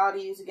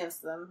sexuality used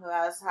against them, who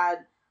has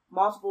had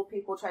multiple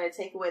people try to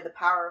take away the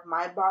power of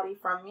my body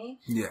from me.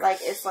 Yes. Like,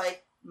 it's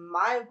like,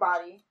 my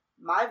body,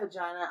 my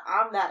vagina,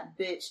 I'm that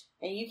bitch,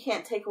 and you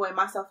can't take away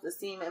my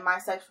self-esteem and my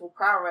sexual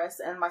prowess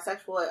and my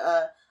sexual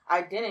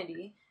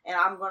identity, and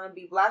I'm gonna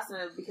be blasting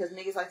it because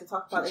niggas like to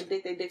talk about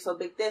they dick so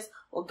big this.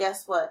 Well,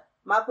 guess what?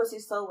 My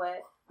pussy's so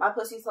wet, my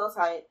pussy's so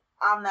tight,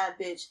 I'm that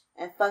bitch,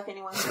 and fuck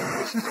anyone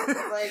who's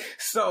like.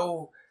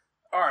 So,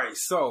 alright,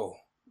 so,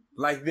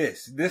 like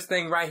this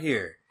thing right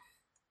here.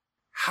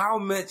 How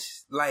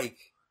much, like,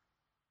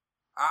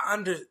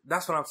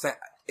 that's what I'm saying.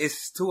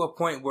 It's to a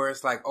point where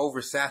it's like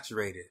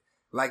oversaturated.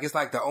 Like, it's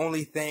like the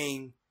only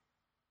thing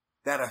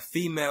that a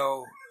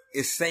female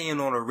is saying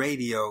on the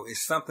radio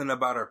is something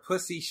about her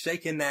pussy,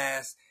 shaking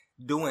ass,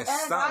 doing and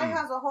something. And a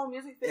guy has a whole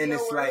music video and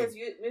it's where like, his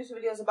music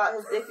video is about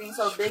his dick being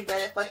so big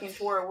that it fucking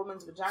tore a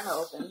woman's vagina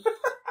open.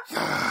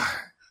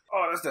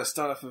 Oh, that's that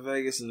Stunner for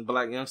Vegas and the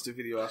Black Youngster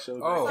video I showed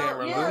you. Oh,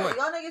 So, yeah,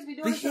 y'all niggas be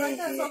doing shit like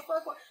that. So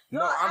fuck.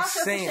 Y'all I'm ask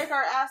us saying, to shake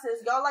our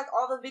asses. Y'all like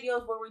all the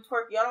videos where we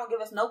twerk. Y'all don't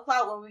give us no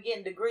clout when we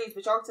getting degrees,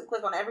 but y'all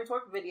click on every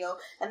twerk video,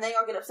 and then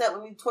y'all get upset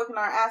when we twerking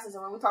our asses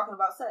and when we talking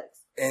about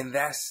sex. And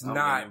that's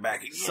not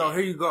back again. So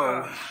here you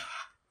go.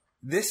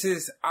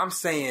 I'm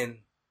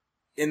saying,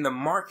 in the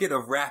market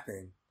of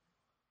rapping,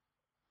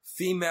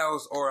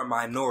 females are a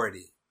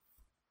minority.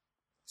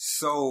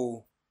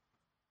 So,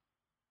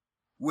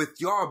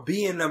 with y'all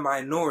being a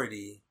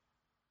minority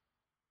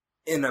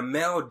in a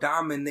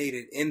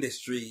male-dominated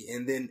industry,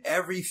 and then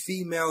every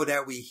female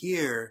that we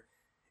hear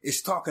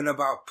is talking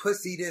about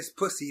pussy this,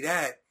 pussy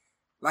that.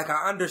 Like,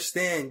 I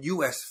understand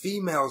you as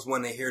females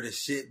want to hear this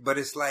shit, but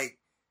it's like,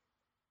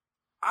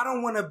 I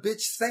don't want a bitch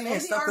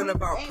saying something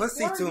about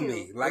pussy to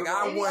me. Like,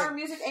 maybe our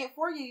music ain't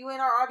for you. You ain't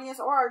our audience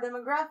or our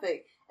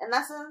demographic. And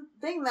that's the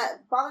thing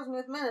that bothers me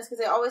with men is because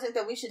they always think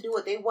that we should do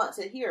what they want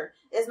to hear.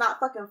 It's not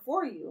fucking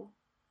for you.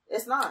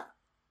 It's not.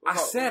 I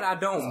said I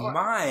don't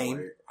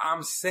mind.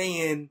 I'm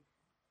saying,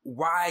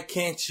 why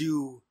can't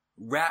you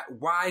rap?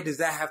 Why does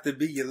that have to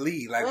be your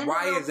lead? Like, when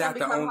why is that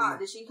the only? Hot?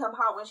 Did she come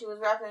hot when she was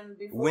rapping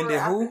before? When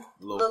did who?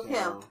 Lil'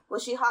 Kim.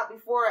 Was she hot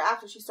before or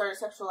after she started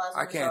sexualizing herself?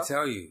 I can't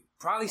tell you.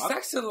 Probably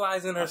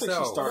sexualizing herself. I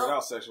think she started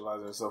out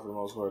sexualizing herself for the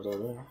most part,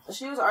 though.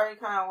 She was already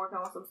kind of working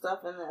on some stuff.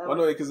 I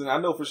know, because I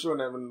know for sure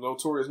that in the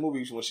Notorious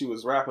movie, when she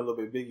was rapping a little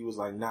bit, Biggie was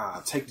like, "Nah,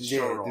 take the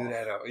shirt off." Do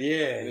that out.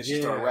 Yeah. And then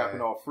she started rapping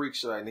all freak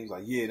shit, and he was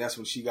like, "Yeah, that's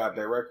when she got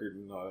that record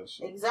and all that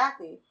shit."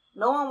 Exactly.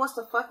 No one wants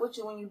to fuck with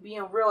you when you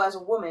being real as a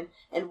woman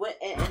and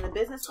in the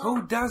business.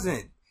 Who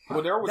doesn't?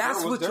 Well,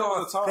 that's what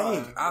y'all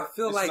think. I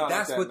feel like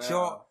that's what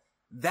y'all.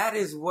 That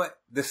is what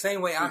the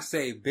same way I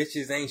say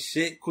bitches ain't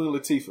shit. Queen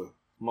Latifah,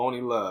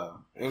 Moni Love,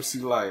 MC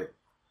Light.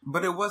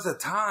 But it was a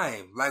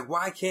time. Like,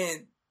 why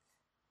can't?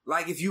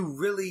 Like, if you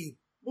really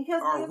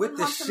are with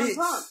the shits,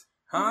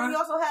 huh? You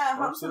also had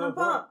Humps and a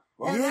Bump.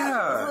 And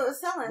that's what was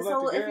selling.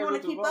 Well, so if you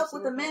want to keep up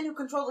with the men who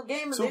control the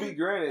game, to be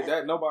granted,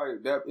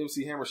 that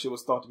MC Hammer shit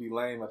was thought to be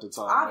lame at the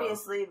time.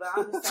 Obviously, but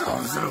I'm just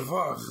saying.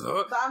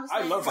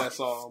 I love that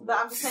song. But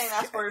I'm just saying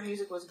that's where the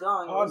music was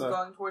going. It was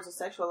going towards a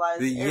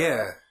sexualized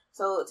era.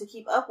 So to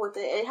keep up with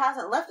it, it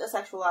hasn't left a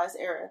sexualized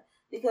era.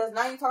 Because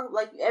now you talk,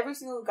 like, every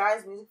single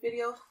guy's music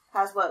video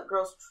has what?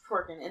 Girls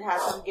twerking. It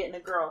has them getting a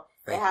girl.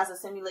 It has a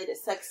simulated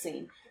sex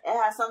scene.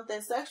 It has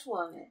something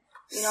sexual in it.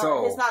 You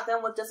know, it's not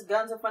them with just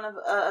guns in front of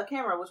a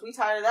camera, which we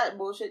tired of that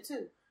bullshit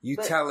too.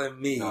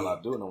 Telling me? No,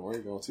 not doing no more.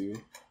 You're on TV.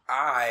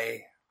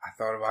 I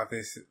thought about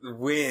this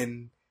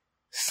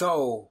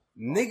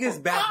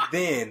niggas back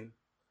then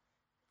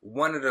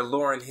wanted a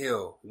Lauryn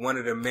Hill,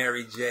 wanted a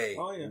Mary J,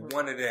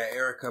 wanted an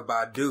Erykah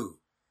Badu,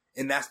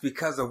 and that's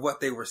because of what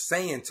they were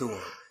saying to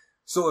him.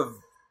 So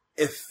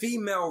if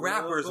female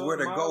rappers were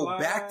to go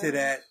back to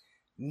that,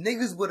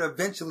 niggas would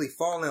eventually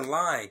fall in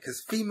line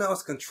because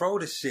females control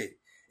the shit.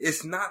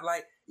 It's not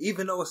like,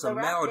 even though it's a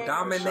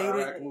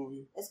male-dominated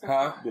movie,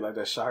 huh? Be like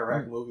that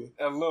Chirac movie,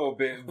 a little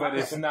bit, but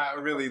it's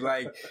not really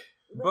like.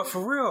 But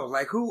for real,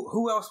 like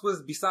who else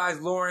was besides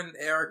Lauren,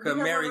 Erykah,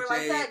 Mary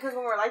J, because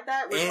when we're like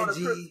that,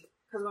 Angie.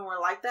 Because when we're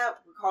like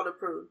that, we call it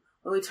prude.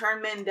 When we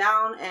turn men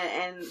down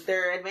and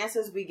their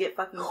advances, we get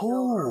fucking killed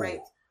or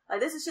raped. Like,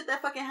 this is shit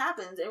that fucking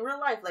happens in real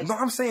life. Like, no,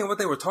 I'm saying what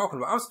they were talking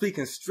about. I'm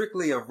speaking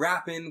strictly of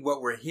rapping,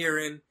 what we're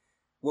hearing,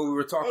 what we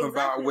were talking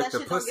about with the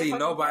pussy.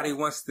 Nobody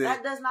wants to.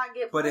 That does not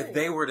get But played. if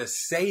they were to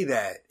say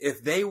that,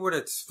 if they were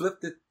to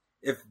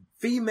if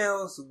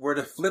females were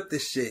to flip the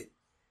shit,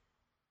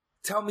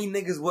 tell me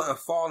niggas wouldn't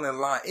fall in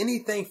line.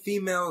 Anything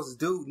females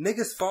do,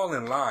 niggas fall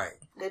in line.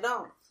 They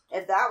don't.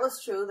 If that was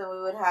true, then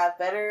we would have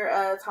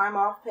better time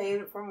off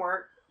paid from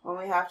work when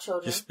we have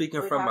children. You're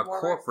speaking from a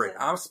corporate.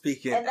 I'm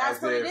speaking and that's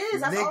as what if it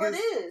is. That's niggas, all it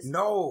is.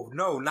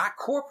 No, not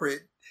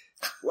corporate.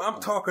 Well,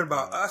 I'm talking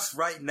about us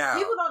right now.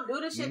 People don't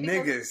do this shit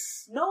niggas.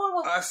 Because no one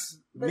will. Us,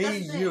 me,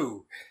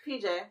 you.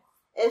 PJ,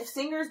 if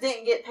singers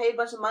didn't get paid a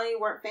bunch of money,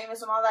 weren't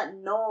famous and all that,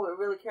 no one would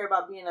really care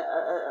about being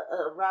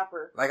a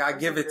rapper. Like, I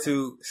give it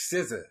to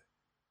SZA.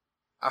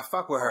 I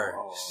fuck with her.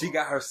 She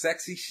got her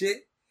sexy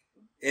shit,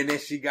 and then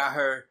she got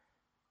her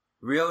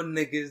real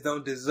niggas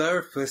don't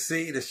deserve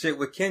pussy, the shit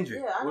with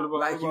Kendrick. Yeah,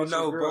 like, you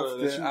know,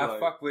 both I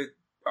fuck with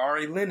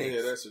Ari Lennox.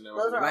 Yeah, that's her name.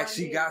 Like,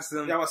 she got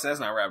some. Yeah, that's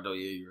not rap though.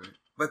 Yeah, you're right.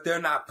 But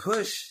they're not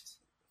pushed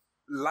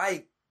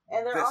like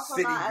And they're the also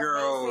city not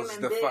girls, as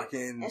mainstream the and big,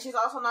 fucking, and she's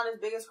also not as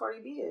big as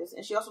Cardi B is,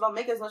 and she also don't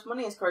make as much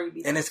money as Cardi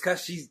B. and it's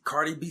because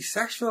Cardi B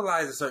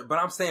sexualizes her. But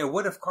I'm saying,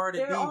 what if Cardi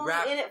They're B only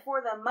rap in it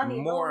for the money.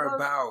 more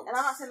about? And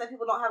I'm not saying that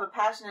people don't have a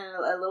passion and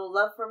a little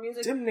love for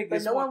music. Them but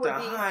niggas no one want the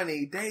would be.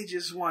 honey. They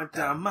just want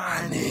the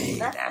money.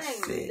 That's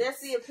the thing. That's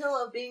the appeal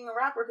of being a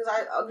rapper. Because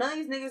none of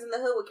these niggas in the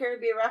hood would care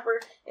to be a rapper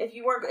if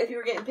you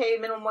were getting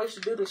paid minimum wage to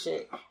do this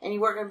shit, and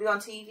you weren't going to be on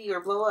TV or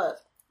blow up.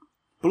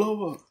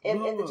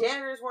 If the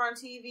janitors were on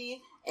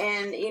TV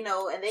and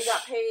and they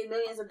got paid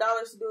millions of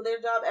dollars to do their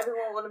job,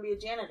 everyone would want to be a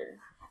janitor.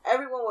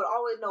 Everyone would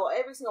always know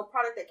every single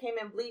product that came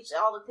in, bleach,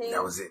 all the things.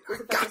 That was it. I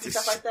got this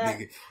stuff like that.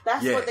 nigga.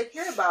 That's what they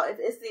cared about.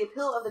 It's the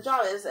appeal of the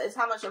job. It's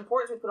how much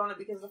importance we put on it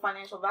because of the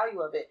financial value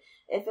of it.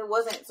 If it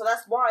wasn't, so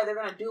that's why they're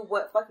gonna do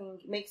what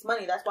fucking makes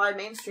money. That's why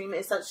mainstream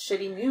is such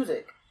shitty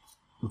music.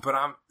 But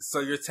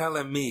so you're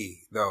telling me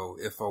though,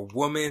 if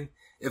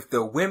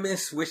the women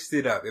switched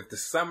it up, if the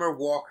Summer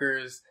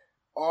Walkers,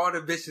 all the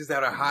bitches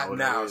that are hot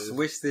now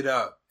switched it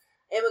up,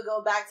 it would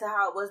go back to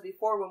how it was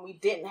before when we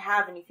didn't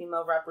have any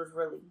female rappers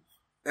really.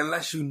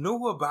 Unless you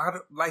knew about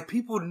it, like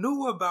people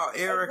knew about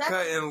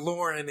Erica and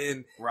Lauren,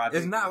 and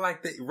it's not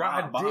like they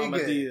Rod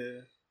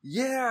Digger.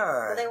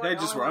 Yeah, they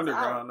just were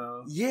underground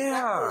though. Yeah,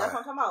 exactly. That's what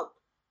I'm talking about.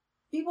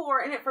 People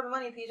were in it for the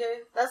money, PJ.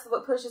 That's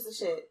what pushes the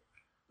shit.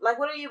 Like,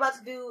 what are you about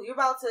to do?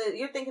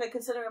 You're thinking of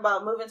considering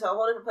about moving to a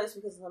whole different place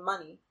because of the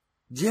money.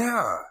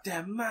 Yeah,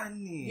 that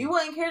money. You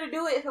wouldn't care to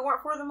do it if it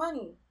weren't for the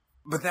money.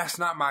 But that's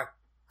not my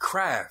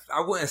craft.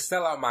 I wouldn't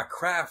sell out my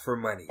craft for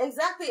money.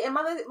 Exactly. And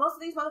most of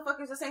these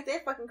motherfuckers, this ain't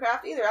their fucking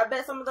craft either. I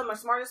bet some of them are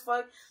smart as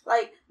fuck.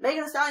 Like,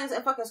 Megan Thee Stallion's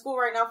in fucking school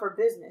right now for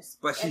business.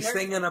 But she's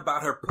singing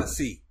about her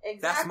pussy. Exactly.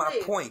 That's my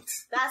point.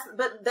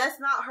 But that's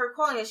not her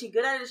calling. Is she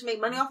good at it? Does she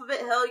make money off of it?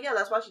 Hell yeah,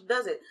 that's why she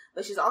does it.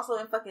 But she's also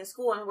in fucking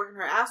school and working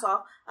her ass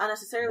off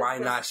unnecessarily. Why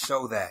not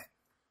show that?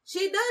 She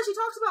does. She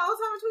talks about all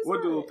the time in tweets.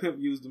 What do a pimp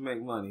use to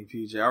make money,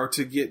 PJ? Or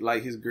to get,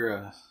 like, his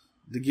girl,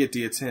 to get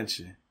the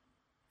attention?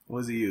 What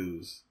does he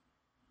use?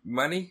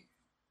 Money?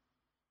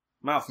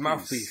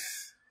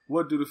 Mouthpiece.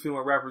 What do the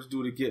female rappers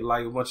do to get,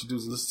 like, a bunch of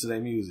dudes to listen to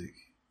their music?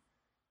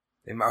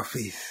 Their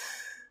mouthpiece.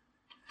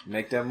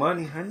 Make that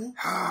money, honey.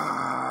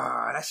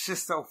 Ah, that's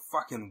just so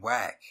fucking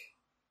whack.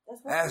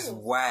 That's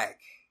whack.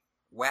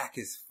 Whack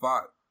as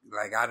fuck.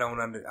 Like, I don't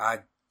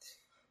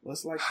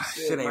It's like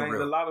she said, man,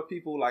 a lot of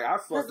people, like, I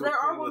fuck with Queen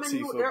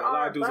Latifah, but a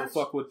lot of dudes will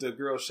fuck with the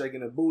girl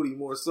shaking her booty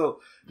more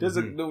so. There's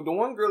the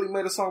one girl, he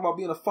made a song about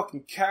being a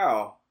fucking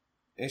cow,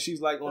 and she's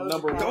like on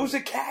number one.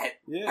 Doja Cat.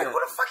 Yeah. Like, who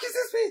the fuck is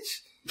this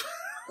bitch?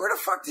 Where the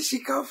fuck did she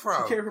come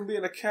from? She came from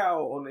being a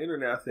cow on the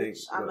internet, I think.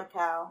 I'm a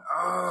cow.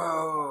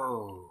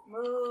 Oh.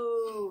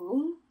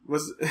 Moo.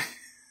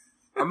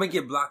 I'm gonna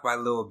get blocked by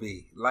Lil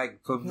B.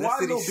 Like,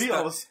 publicity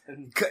stunts.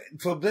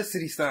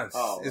 Publicity stunts.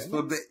 Oh.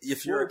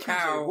 If you're a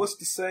cow. PJ, what's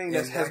the saying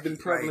that has been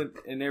prevalent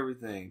in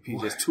everything?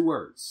 PJ, it's 2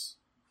 words.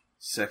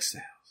 Sex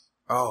sales.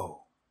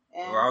 Oh.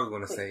 Well, I was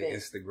gonna say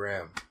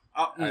Instagram.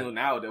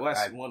 Now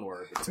that's 1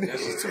 word. That's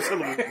just 2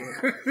 syllables.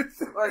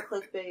 Or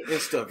clickbait.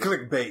 It's stuff.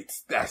 Clickbait.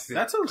 That's it.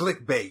 That's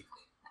clickbait.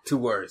 2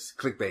 words.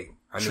 Clickbait.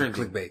 I need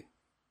clickbait.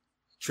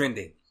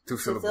 Trending. 2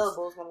 syllables. 2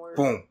 syllables, 1 word.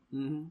 Boom.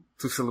 Mm-hmm.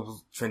 2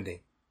 syllables. Trending.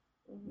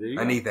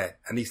 I need that.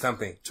 I need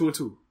something. 2 and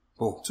 2.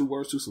 Boom. 2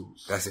 words, 2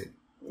 syllables. That's it.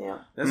 Yeah.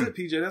 That's it,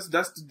 PJ.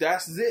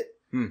 That's it.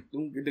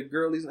 The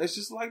girlies, it's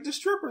just like the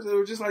strippers. They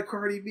were just like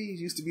Cardi B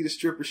used to be the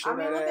stripper, show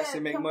that ass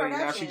and make Kim money. Kardashian.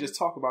 Now she just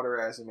talk about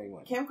her ass and make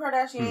money. Kim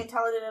Kardashian ain't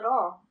talented at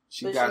all.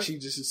 She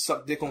just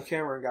sucked dick on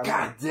camera and got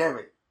God damn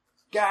it.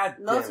 God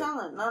damn it. No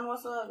talent, none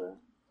whatsoever.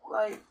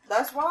 Like,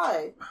 that's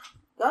why.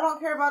 Y'all don't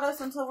care about us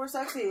until we're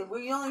sexy.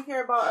 We only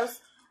care about us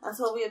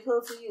until we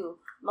appeal to you.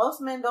 Most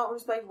men don't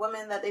respect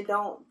women that they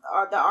aren't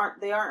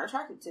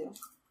attracted to.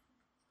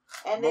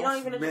 And they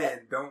don't even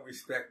men don't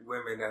respect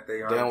women that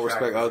they aren't They don't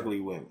respect to. ugly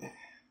women.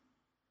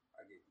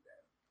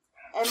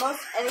 And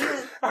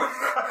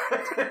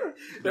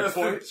That's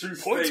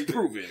points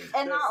proven.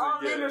 And not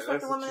all men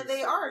respect the women that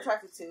they are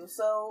attracted to.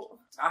 So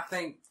I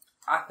think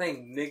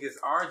niggas,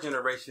 our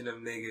generation of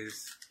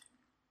niggas,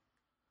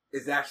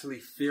 is actually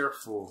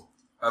fearful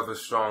of a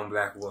strong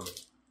black woman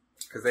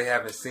because they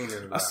haven't seen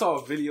it. I saw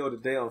a video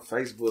today on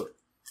Facebook,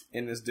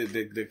 and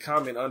the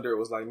comment under it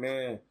was like,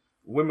 "Man,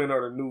 women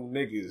are the new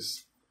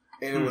niggas."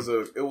 And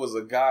it was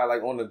a guy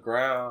like on the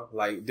ground,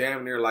 like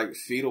damn near like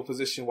fetal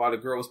position, while the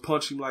girl was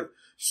punching him like,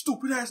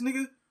 "Stupid ass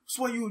nigga, that's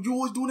why you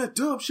always doing that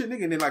dumb shit,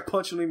 nigga." And then like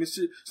punching him and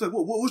shit. It's like,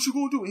 what you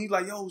gonna do? And he's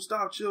like, "Yo,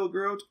 stop, chill,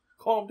 girl,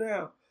 calm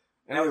down."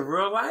 And in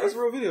real life, that's a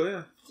real video,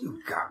 yeah.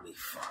 You got me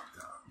fucked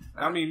up.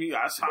 I mean,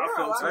 that's how I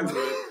felt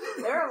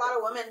too. There are a lot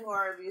of women who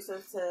are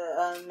abusive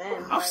to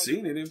men. I've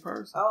seen it in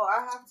person. Oh,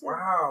 I have too.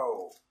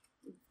 Wow,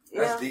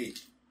 that's deep.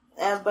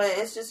 But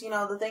it's just,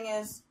 the thing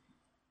is.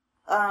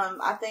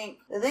 I think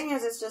the thing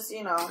is, it's just,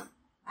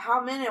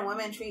 how men and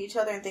women treat each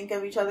other and think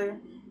of each other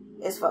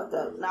is fucked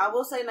up. Now, I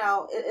will say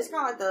it's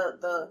kind of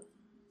like the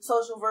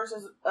social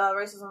versus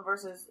racism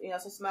versus,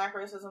 systematic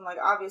racism. Like,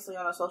 obviously,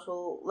 on a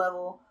social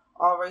level,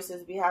 all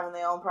races be having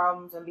their own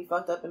problems and be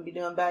fucked up and be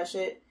doing bad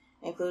shit.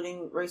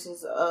 including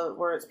races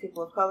where it's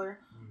people of color.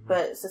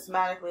 But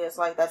systematically, it's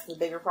like that's the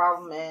bigger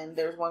problem, and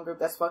there's one group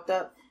that's fucked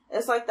up.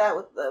 It's like that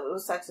with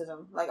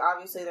sexism. Like,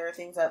 obviously, there are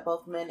things that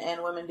both men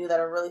and women do that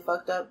are really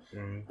fucked up.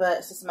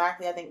 But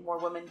systematically, I think more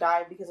women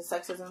die because of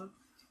sexism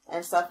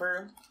and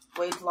suffer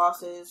wage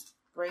losses,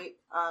 rape,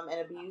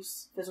 and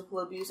abuse,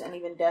 physical abuse, and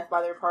even death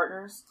by their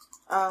partners.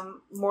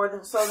 More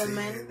than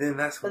men.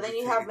 But then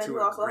you have men who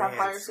also have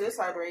higher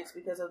suicide rates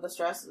because of the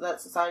stress that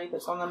society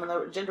puts on them and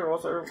the gender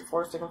roles they're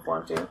forced to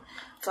conform to.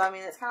 So, I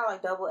mean, it's kind of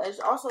like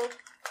double-edged. Also,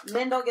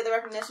 men don't get the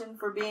recognition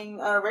for being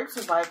rape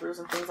survivors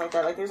and things like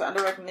that. Like, there's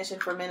under-recognition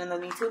for men in the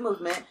Me Too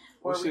movement,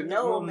 where we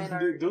know men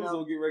are... Dudes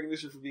don't get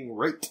recognition for being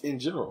raped in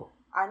general.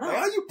 I know.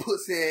 Oh, you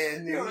pussy ass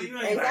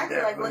nigga. Exactly.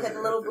 Like, look at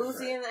the Little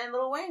Boosie and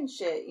Little Wayne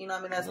shit. You know what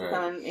I mean? That's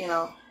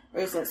becoming,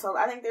 recent. So,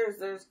 I think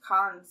there's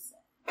cons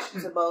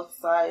to both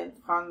sides.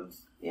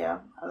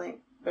 I think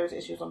there's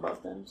issues on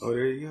both ends. Oh,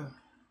 there you go.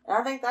 And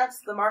I think that's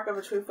the mark of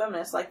a true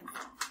feminist. Like,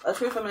 a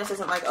true feminist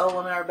isn't like, oh,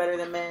 women are better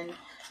than men,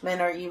 men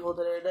are evil,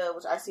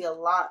 which I see a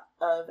lot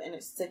of, and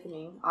it's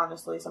sickening,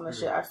 honestly, some of the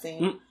shit I've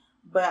seen.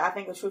 But I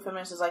think a true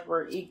feminist is like,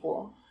 we're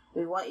equal.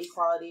 We want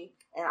equality,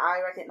 and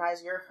I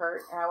recognize your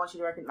hurt, and I want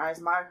you to recognize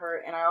my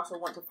hurt, and I also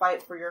want to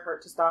fight for your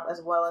hurt to stop,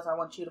 as well as I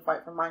want you to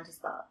fight for mine to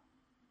stop.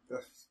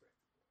 That's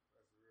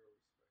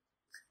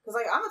Because,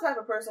 like, I'm the type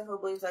of person who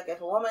believes, like,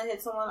 if a woman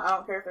hits someone, I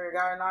don't care if they're a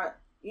guy or not,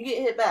 you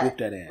get hit back. Whoop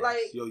that ass.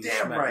 Like, yo, you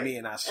damn smack right. me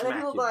and I and smack then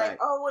people you be like, back.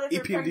 oh, what if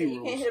you're EPMD pregnant? You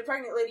rules. can't hit a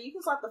pregnant lady. You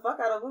can slap the fuck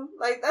out of them.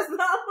 Like, that's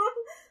not...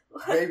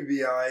 Baby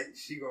be alright.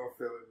 She gonna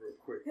feel it real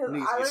quick.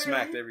 Niggas get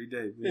smacked every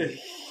day, man.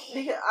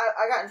 Because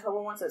I got in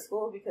trouble once at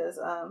school because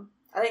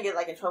I didn't get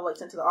like in trouble like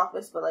sent to the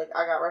office, but like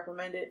I got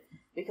reprimanded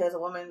because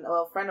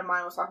a friend of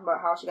mine was talking about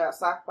how she got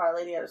slapped by a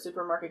lady at a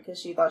supermarket because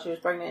she thought she was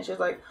pregnant. And she was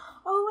like,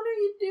 "Oh, what are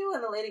you doing?"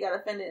 And the lady got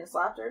offended and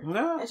slapped her.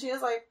 No. And she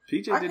was like,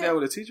 PJ did that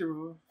with a teacher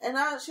before. And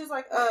she was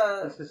like,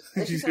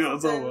 and she said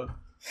something,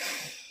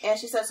 and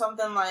she said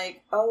something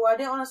like, "Oh, I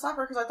didn't want to slap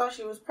her because I thought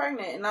she was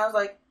pregnant." And I was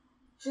like,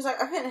 she's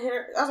like, I couldn't hit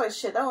her. I was like,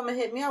 shit, that woman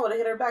hit me. I would have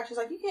hit her back. She's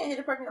like, you can't hit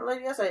a pregnant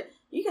lady. I said,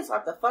 you can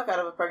slap the fuck out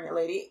of a pregnant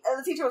lady. And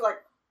the teacher was like,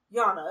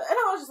 Yana. And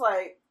I was just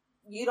like,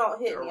 you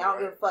don't hit me. I don't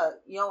give a fuck.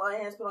 You don't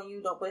want hands put on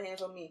you. Don't put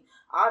hands on me.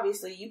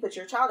 Obviously, you put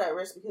your child at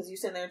risk because you're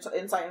sitting there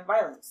inciting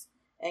violence.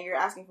 And you're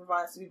asking for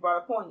violence to be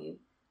brought upon you.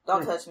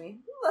 Don't touch me.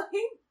 Like,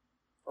 okay.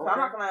 I'm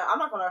not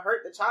gonna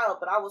hurt the child,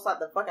 but I will slap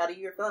the fuck out of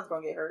you. Your feelings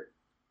gonna get hurt.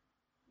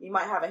 You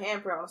might have a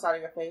handprint on the side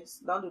of your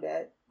face. Don't do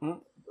that.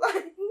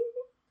 Like,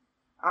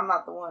 I'm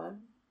not the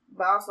one.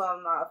 But also,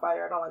 I'm not a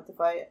fighter. I don't like to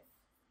fight.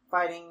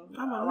 Fighting,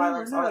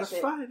 violence, all that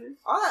shit.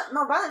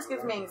 Violence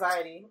gives me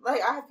anxiety. Like,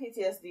 I have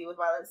PTSD with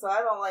violence, so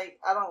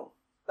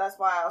that's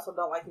why I also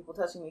don't like people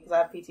touching me, because I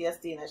have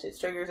PTSD and that shit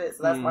triggers it,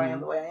 so that's why I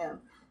am the way I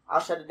am. I'll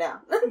shut it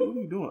down. What are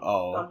you doing?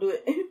 Oh. Don't do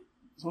it.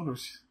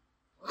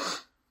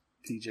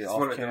 TJ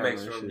off camera and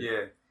shit.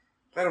 Yeah.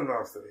 Let him know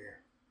I'm still here.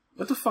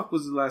 What the fuck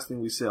was the last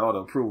thing we said? All the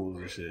approvals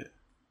and shit.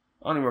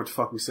 I don't even know what the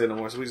fuck we said no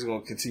more, so we're just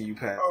gonna continue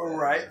past that.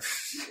 Alright.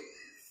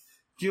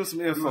 Give us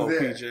some info,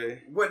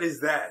 PJ. What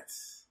is that?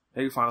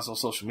 Hey, you find us on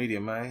social media,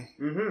 man.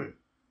 Mm-hmm.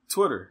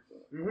 Twitter.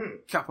 Mm-hmm.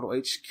 Capital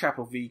H,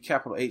 capital V,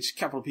 capital H,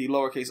 capital P,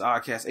 lowercase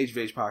I-cast,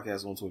 HVH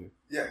podcast on Twitter.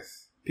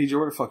 Yes. PJ,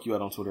 where the fuck you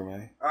at on Twitter,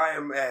 man? I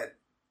am at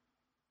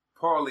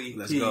Paulie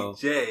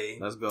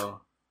PJ. Let's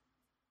go.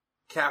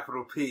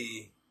 Capital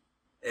P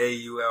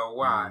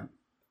A-U-L-Y.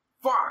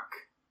 Fuck.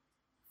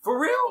 For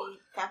real?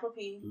 Capital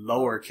P.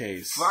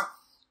 Lowercase. Fuck.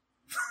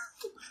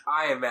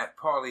 I am at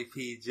Paulie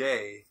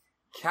PJ.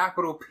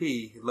 Capital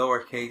P,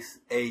 lowercase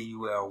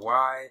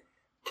A-U-L-Y,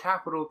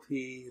 capital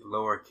P,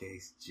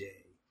 lowercase J.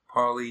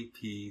 Paulie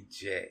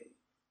PJ.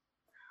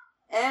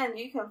 And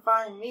you can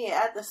find me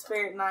at the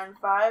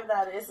Spirit95.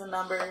 That is the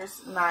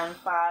numbers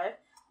 95.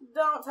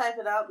 Don't type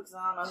it out because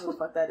I don't know who the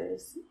fuck that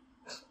is.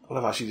 I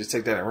love how she just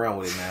take that and run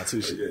with it now,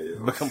 too. She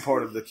become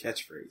part of the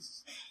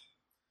catchphrase.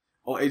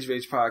 On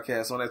HVH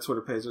Podcast, on that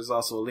Twitter page, there's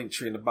also a link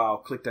tree in the bio.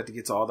 Click that to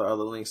get to all the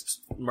other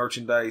links,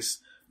 merchandise,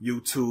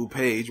 YouTube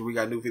page where we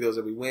got new videos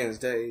every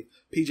Wednesday.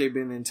 PJ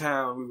been in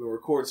town. We've been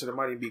recording, so there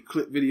might even be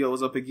clip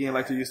videos up again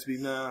like there used to be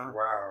now.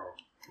 Wow.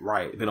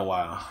 Right. Been a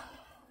while.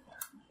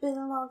 Been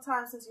a long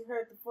time since you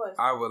heard the voice.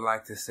 I would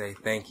like to say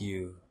thank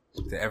you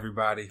to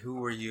everybody. Who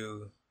were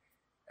you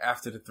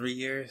after the 3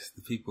 years?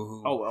 The people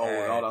who...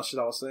 all that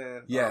shit I was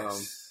saying?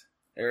 Yes.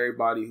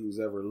 Everybody who's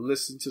ever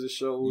listened to the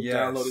show,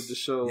 downloaded the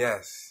show.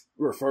 Yes.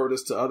 Referred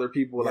us to other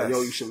people, like,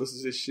 yo, you should listen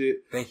to this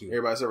shit. Thank you.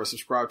 Everybody that's ever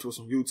subscribed to us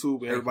on YouTube,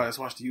 and everybody that's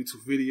watched the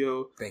YouTube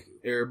video. Thank you.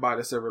 Everybody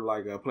that's ever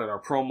played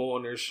our promo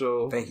on their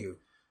show. Thank you.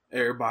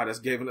 Everybody that's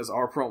given us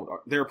their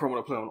promo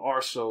to play on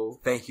our show.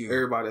 Thank you.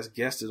 Everybody that's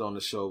guested on the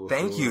show before.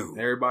 Thank you.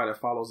 Everybody that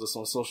follows us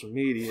on social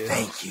media.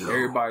 Thank you.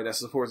 Everybody that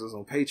supports us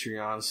on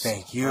Patreon.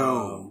 Thank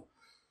you.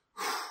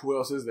 Who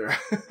else is there?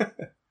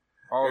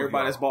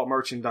 Everybody that's bought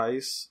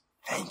merchandise.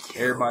 Thank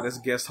you. Everybody that's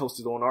guest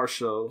hosted on our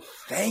show.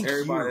 Thank you.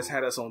 Everybody that's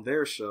had us on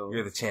their show.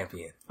 You're the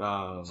champion.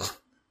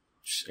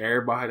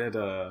 Everybody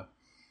that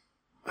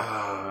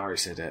I already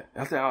said that.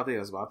 I think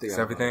It's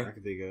everything. I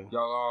can think of.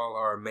 Y'all all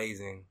are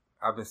amazing.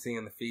 I've been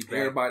seeing the feedback.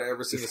 Everybody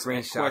ever seen The the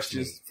screenshots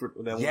questions for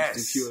that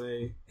Yes.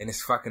 Q&A? And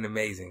it's fucking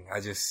amazing.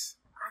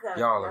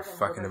 Y'all are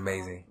fucking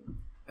amazing.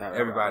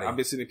 Everybody. I've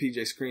been sending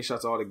PJ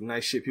screenshots of all the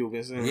nice shit people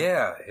been saying.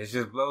 Yeah, it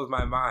just blows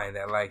my mind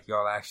that like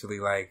y'all actually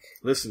like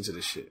listen to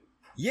this shit.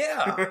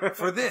 Yeah,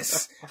 for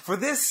this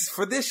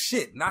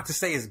shit. Not to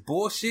say it's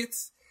bullshit,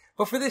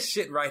 but for this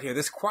shit right here,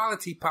 this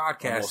quality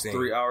podcasting. Almost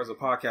 3 hours of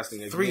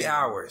podcasting. 3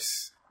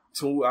 hours.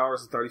 2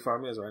 hours and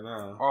 35 minutes right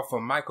now. Off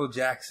of Michael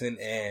Jackson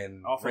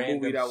and off a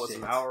movie that was shit.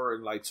 an hour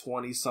and like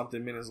 20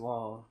 something minutes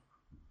long.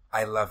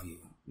 I love you.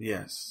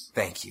 Yes.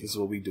 Thank you. This is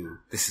what we do.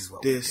 This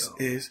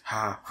is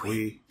how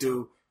we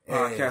do.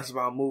 Podcasts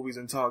about movies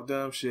and talk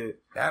dumb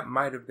shit. That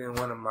might have been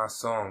one of my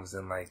songs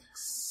in like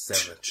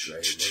 7th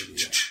grade,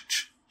 maybe.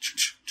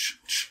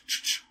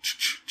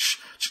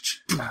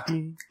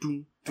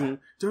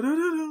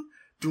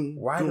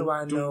 Why do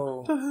I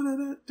know?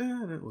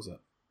 What's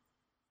up?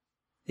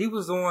 He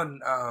was on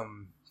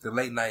the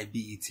late night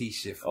BET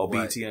shit for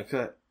BET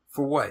Uncut.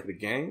 For what? The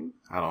Game?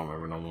 I don't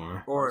remember no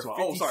more. Or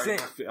 50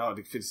 Cent. Oh,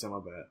 50 Cent, my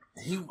bad.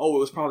 It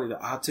was probably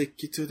the I'll Take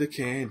You to the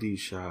Candy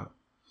Shop.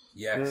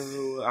 Yes.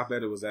 I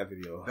bet it was that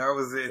video. That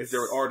was it.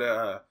 Or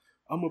the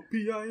I'm a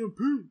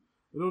PIMP.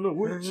 I don't know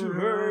what you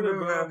heard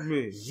about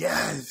me.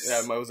 Yes.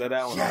 Yeah, was that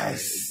one?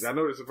 Yes. I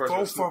know it's the first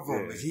both of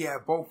them. Yeah. He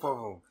had both of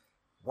them.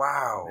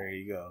 Wow. There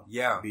you go.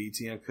 Yeah. BET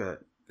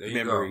Uncut. There you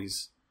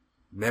Memories.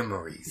 Go.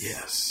 Memories.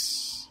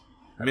 Yes.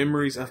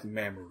 Memories of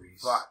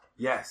memories. Fuck.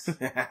 Yes.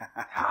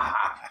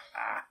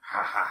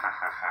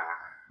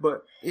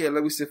 But yeah,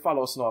 like we said,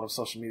 follow us on all the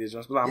social media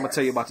joints. But I'm gonna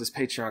tell you about this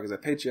Patreon, because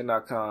at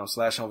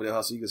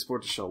patreon.com/homevideo-hustle, you can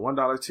support the show.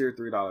 $1 tier,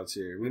 $3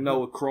 tier. We know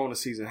with Corona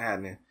season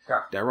happening,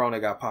 that Rona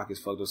got pockets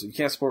fucked up. So if you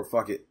can't support,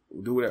 fuck it.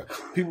 We'll do whatever.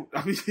 People,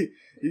 I mean,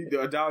 you do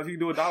 $1, if you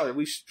do $1,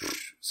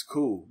 it's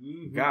cool.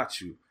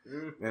 Got you.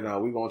 And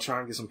we're gonna try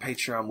and get some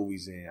Patreon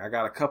movies in. I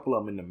got a couple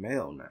of them in the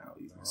mail now.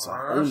 So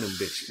I own them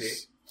bitches.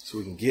 Shit. So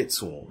we can get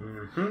to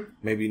them.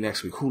 Maybe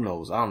next week. Who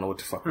knows? I don't know what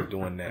the fuck we're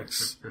doing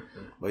next.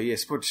 But yeah,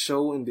 support the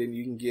show, and then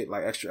you can get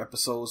like extra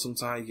episodes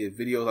sometimes. You get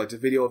videos. Like the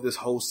video of this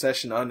whole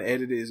session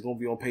unedited is going to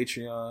be on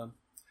Patreon.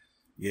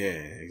 Yeah,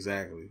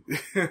 exactly.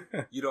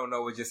 You don't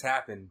know what just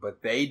happened,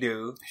 but they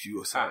do. If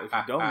you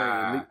don't,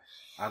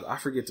 I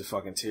forget the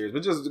fucking tears.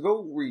 But just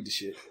go read the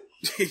shit.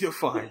 You'll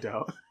find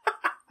out.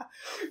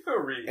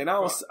 And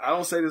I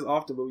don't say this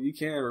often, but you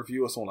can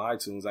review us on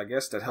iTunes. I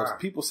guess that helps.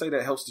 People say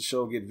that helps the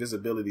show get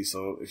visibility.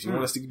 So if you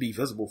want us to be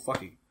visible,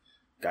 fuck it.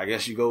 I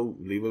guess you go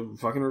leave a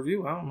fucking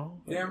review. I don't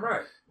know. Damn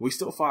right. We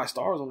still 5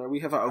 stars on there.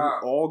 We have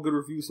all good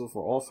reviews so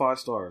far. All 5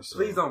 stars. So.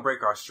 Please don't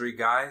break our streak,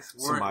 guys.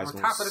 We're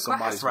top of the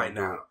class right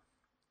now.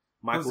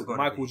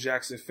 Michael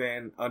Jackson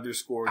fan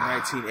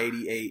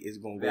 _1988 is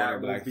going to go there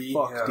and be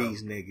like, fuck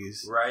these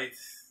niggas. Right.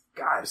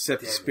 God,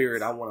 except the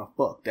spirit, I want to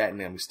fuck that, and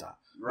then we stop.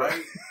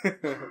 Right?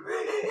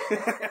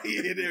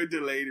 Yeah, they're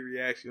delayed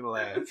reaction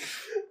laugh.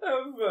 That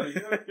was funny.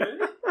 Okay.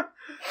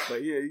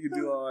 But yeah, you can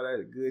do all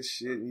that good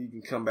shit, and you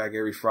can come back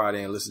every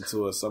Friday and listen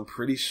to us. I'm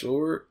pretty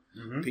sure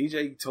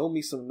PJ told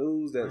me some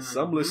news that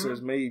some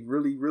listeners may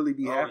really, really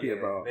be happy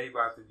about. They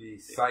about to be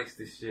psyched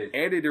as shit.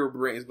 Editor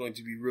Brent is going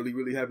to be really,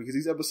 really happy, because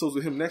these episodes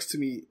with him next to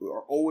me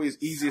are always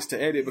easiest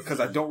to edit, because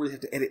I don't really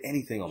have to edit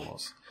anything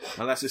almost.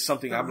 Unless it's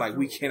something I'm like,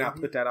 we cannot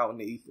put that out in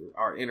the ether,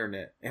 our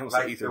internet. And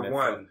like Ethernet, the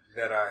one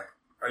that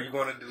are you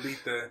going to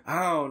delete the...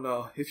 I don't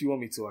know. If you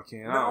want me to, I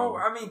can. No,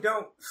 I mean,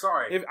 don't.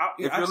 Sorry. If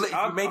you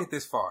made it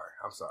this far,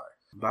 I'm sorry.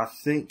 But I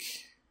think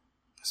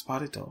I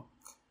spotted though.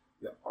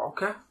 Yeah,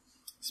 okay.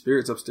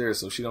 Spirit's upstairs,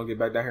 so she don't get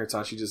back down here in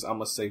time. I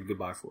must say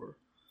goodbye for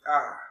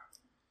her.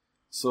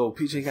 So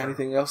PJ, got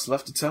anything else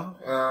left to tell?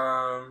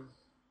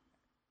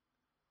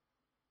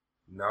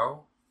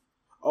 No.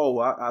 Oh,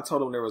 I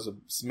told him there was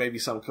maybe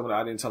something coming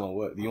out. I didn't tell him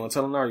what. Do you want to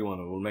tell him now, or you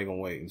want to make him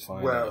wait and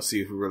find out? See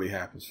if it really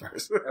happens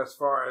first. As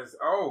far as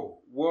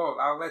I'll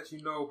let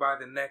you know by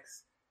the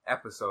next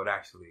episode,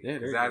 actually. Yeah,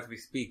 because as we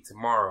speak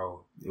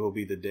tomorrow, it will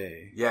be the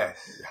day.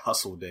 Yes,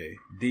 hustle day,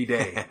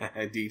 D-Day,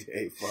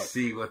 D-Day. Fuck.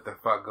 See what the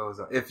fuck goes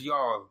on. If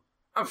y'all,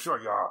 I'm sure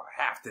y'all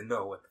have to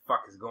know what the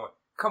fuck is going.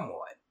 Come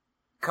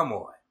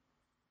on.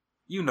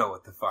 You know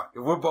what the fuck.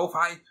 If we're both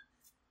hype,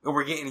 and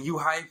we're getting you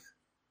hype,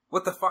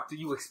 what the fuck do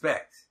you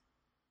expect?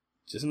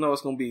 Just know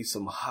it's gonna be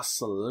some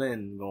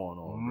hustling going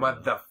on.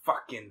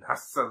 Motherfucking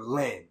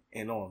hustling.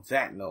 And on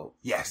that note,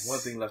 yes, one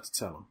thing left to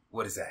tell him.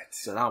 What is that?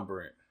 So I'm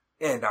Brent.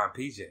 And I'm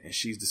PJ. And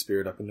she's the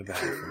spirit up in the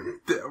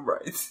bathroom. Damn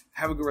right.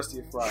 Have a good rest of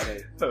your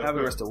Friday. Have a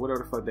good rest of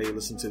whatever the fuck day you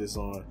listen to this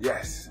on.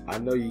 Yes. I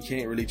know you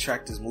can't really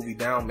track this movie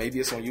down. Maybe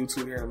it's on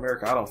YouTube here in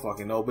America. I don't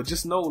fucking know. But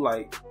just know,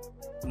 like,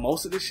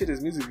 most of this shit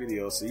is music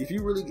videos. So if you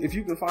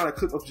can find a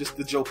clip of just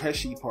the Joe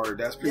Pesci part,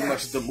 that's pretty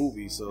much the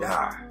movie. So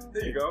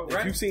there you go.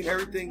 If you've seen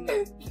everything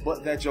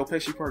but that Joe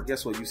Pesci part,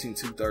 guess what? You've seen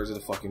 2/3 of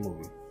the fucking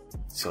movie.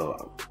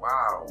 So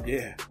Wow.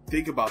 yeah,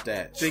 think about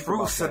that. Think True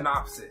about that.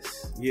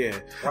 synopsis. Yeah,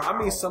 Wow. I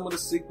mean, some of the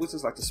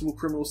sequences, like the Smooth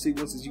Criminal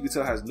sequences, you can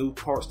tell has new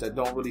parts that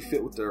don't really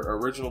fit with the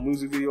original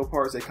music video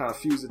parts. They kind of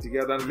fuse it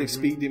together. I think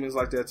Speed Demons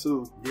like that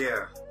too,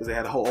 Yeah. because they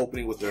had a whole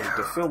opening with the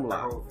film The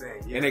line, whole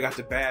thing. Yeah. and they got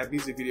the bad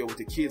music video with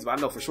the kids. But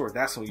I know for sure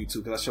that's on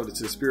YouTube because I showed it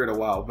to the Spirit a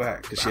while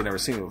back because she had never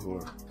seen it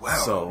before. Wow.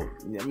 So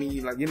I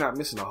mean, like you're not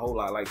missing a whole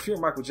lot. Like if you're a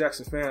Michael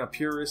Jackson fan, a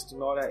purist,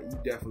 and all that, you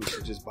definitely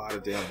should just buy the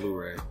damn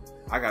Blu-ray.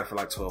 I got it for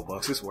like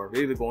 $12. It's worth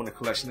it. It'll go in the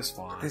collection. It's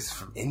fine. This is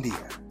from India.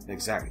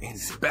 Exactly.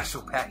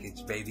 Special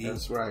package, baby.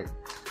 That's right.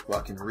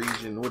 Fucking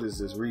region. What is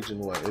this? Region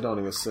what? It don't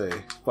even say.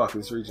 Fuck,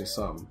 it's region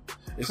something.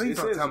 Please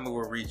don't tell me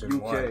we're region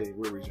UK. 1.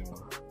 We're region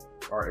 1.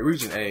 Alright,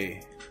 region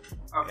A.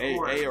 Of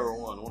course. A or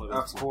 1. One of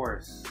those. Of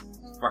course.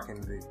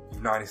 Fucking the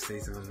United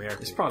States of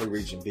America. It's probably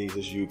region B.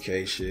 This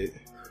UK shit.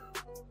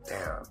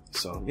 Damn.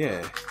 So,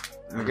 yeah.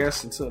 I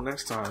guess until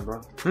next time,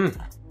 bro.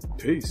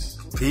 Peace.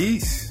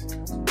 Peace.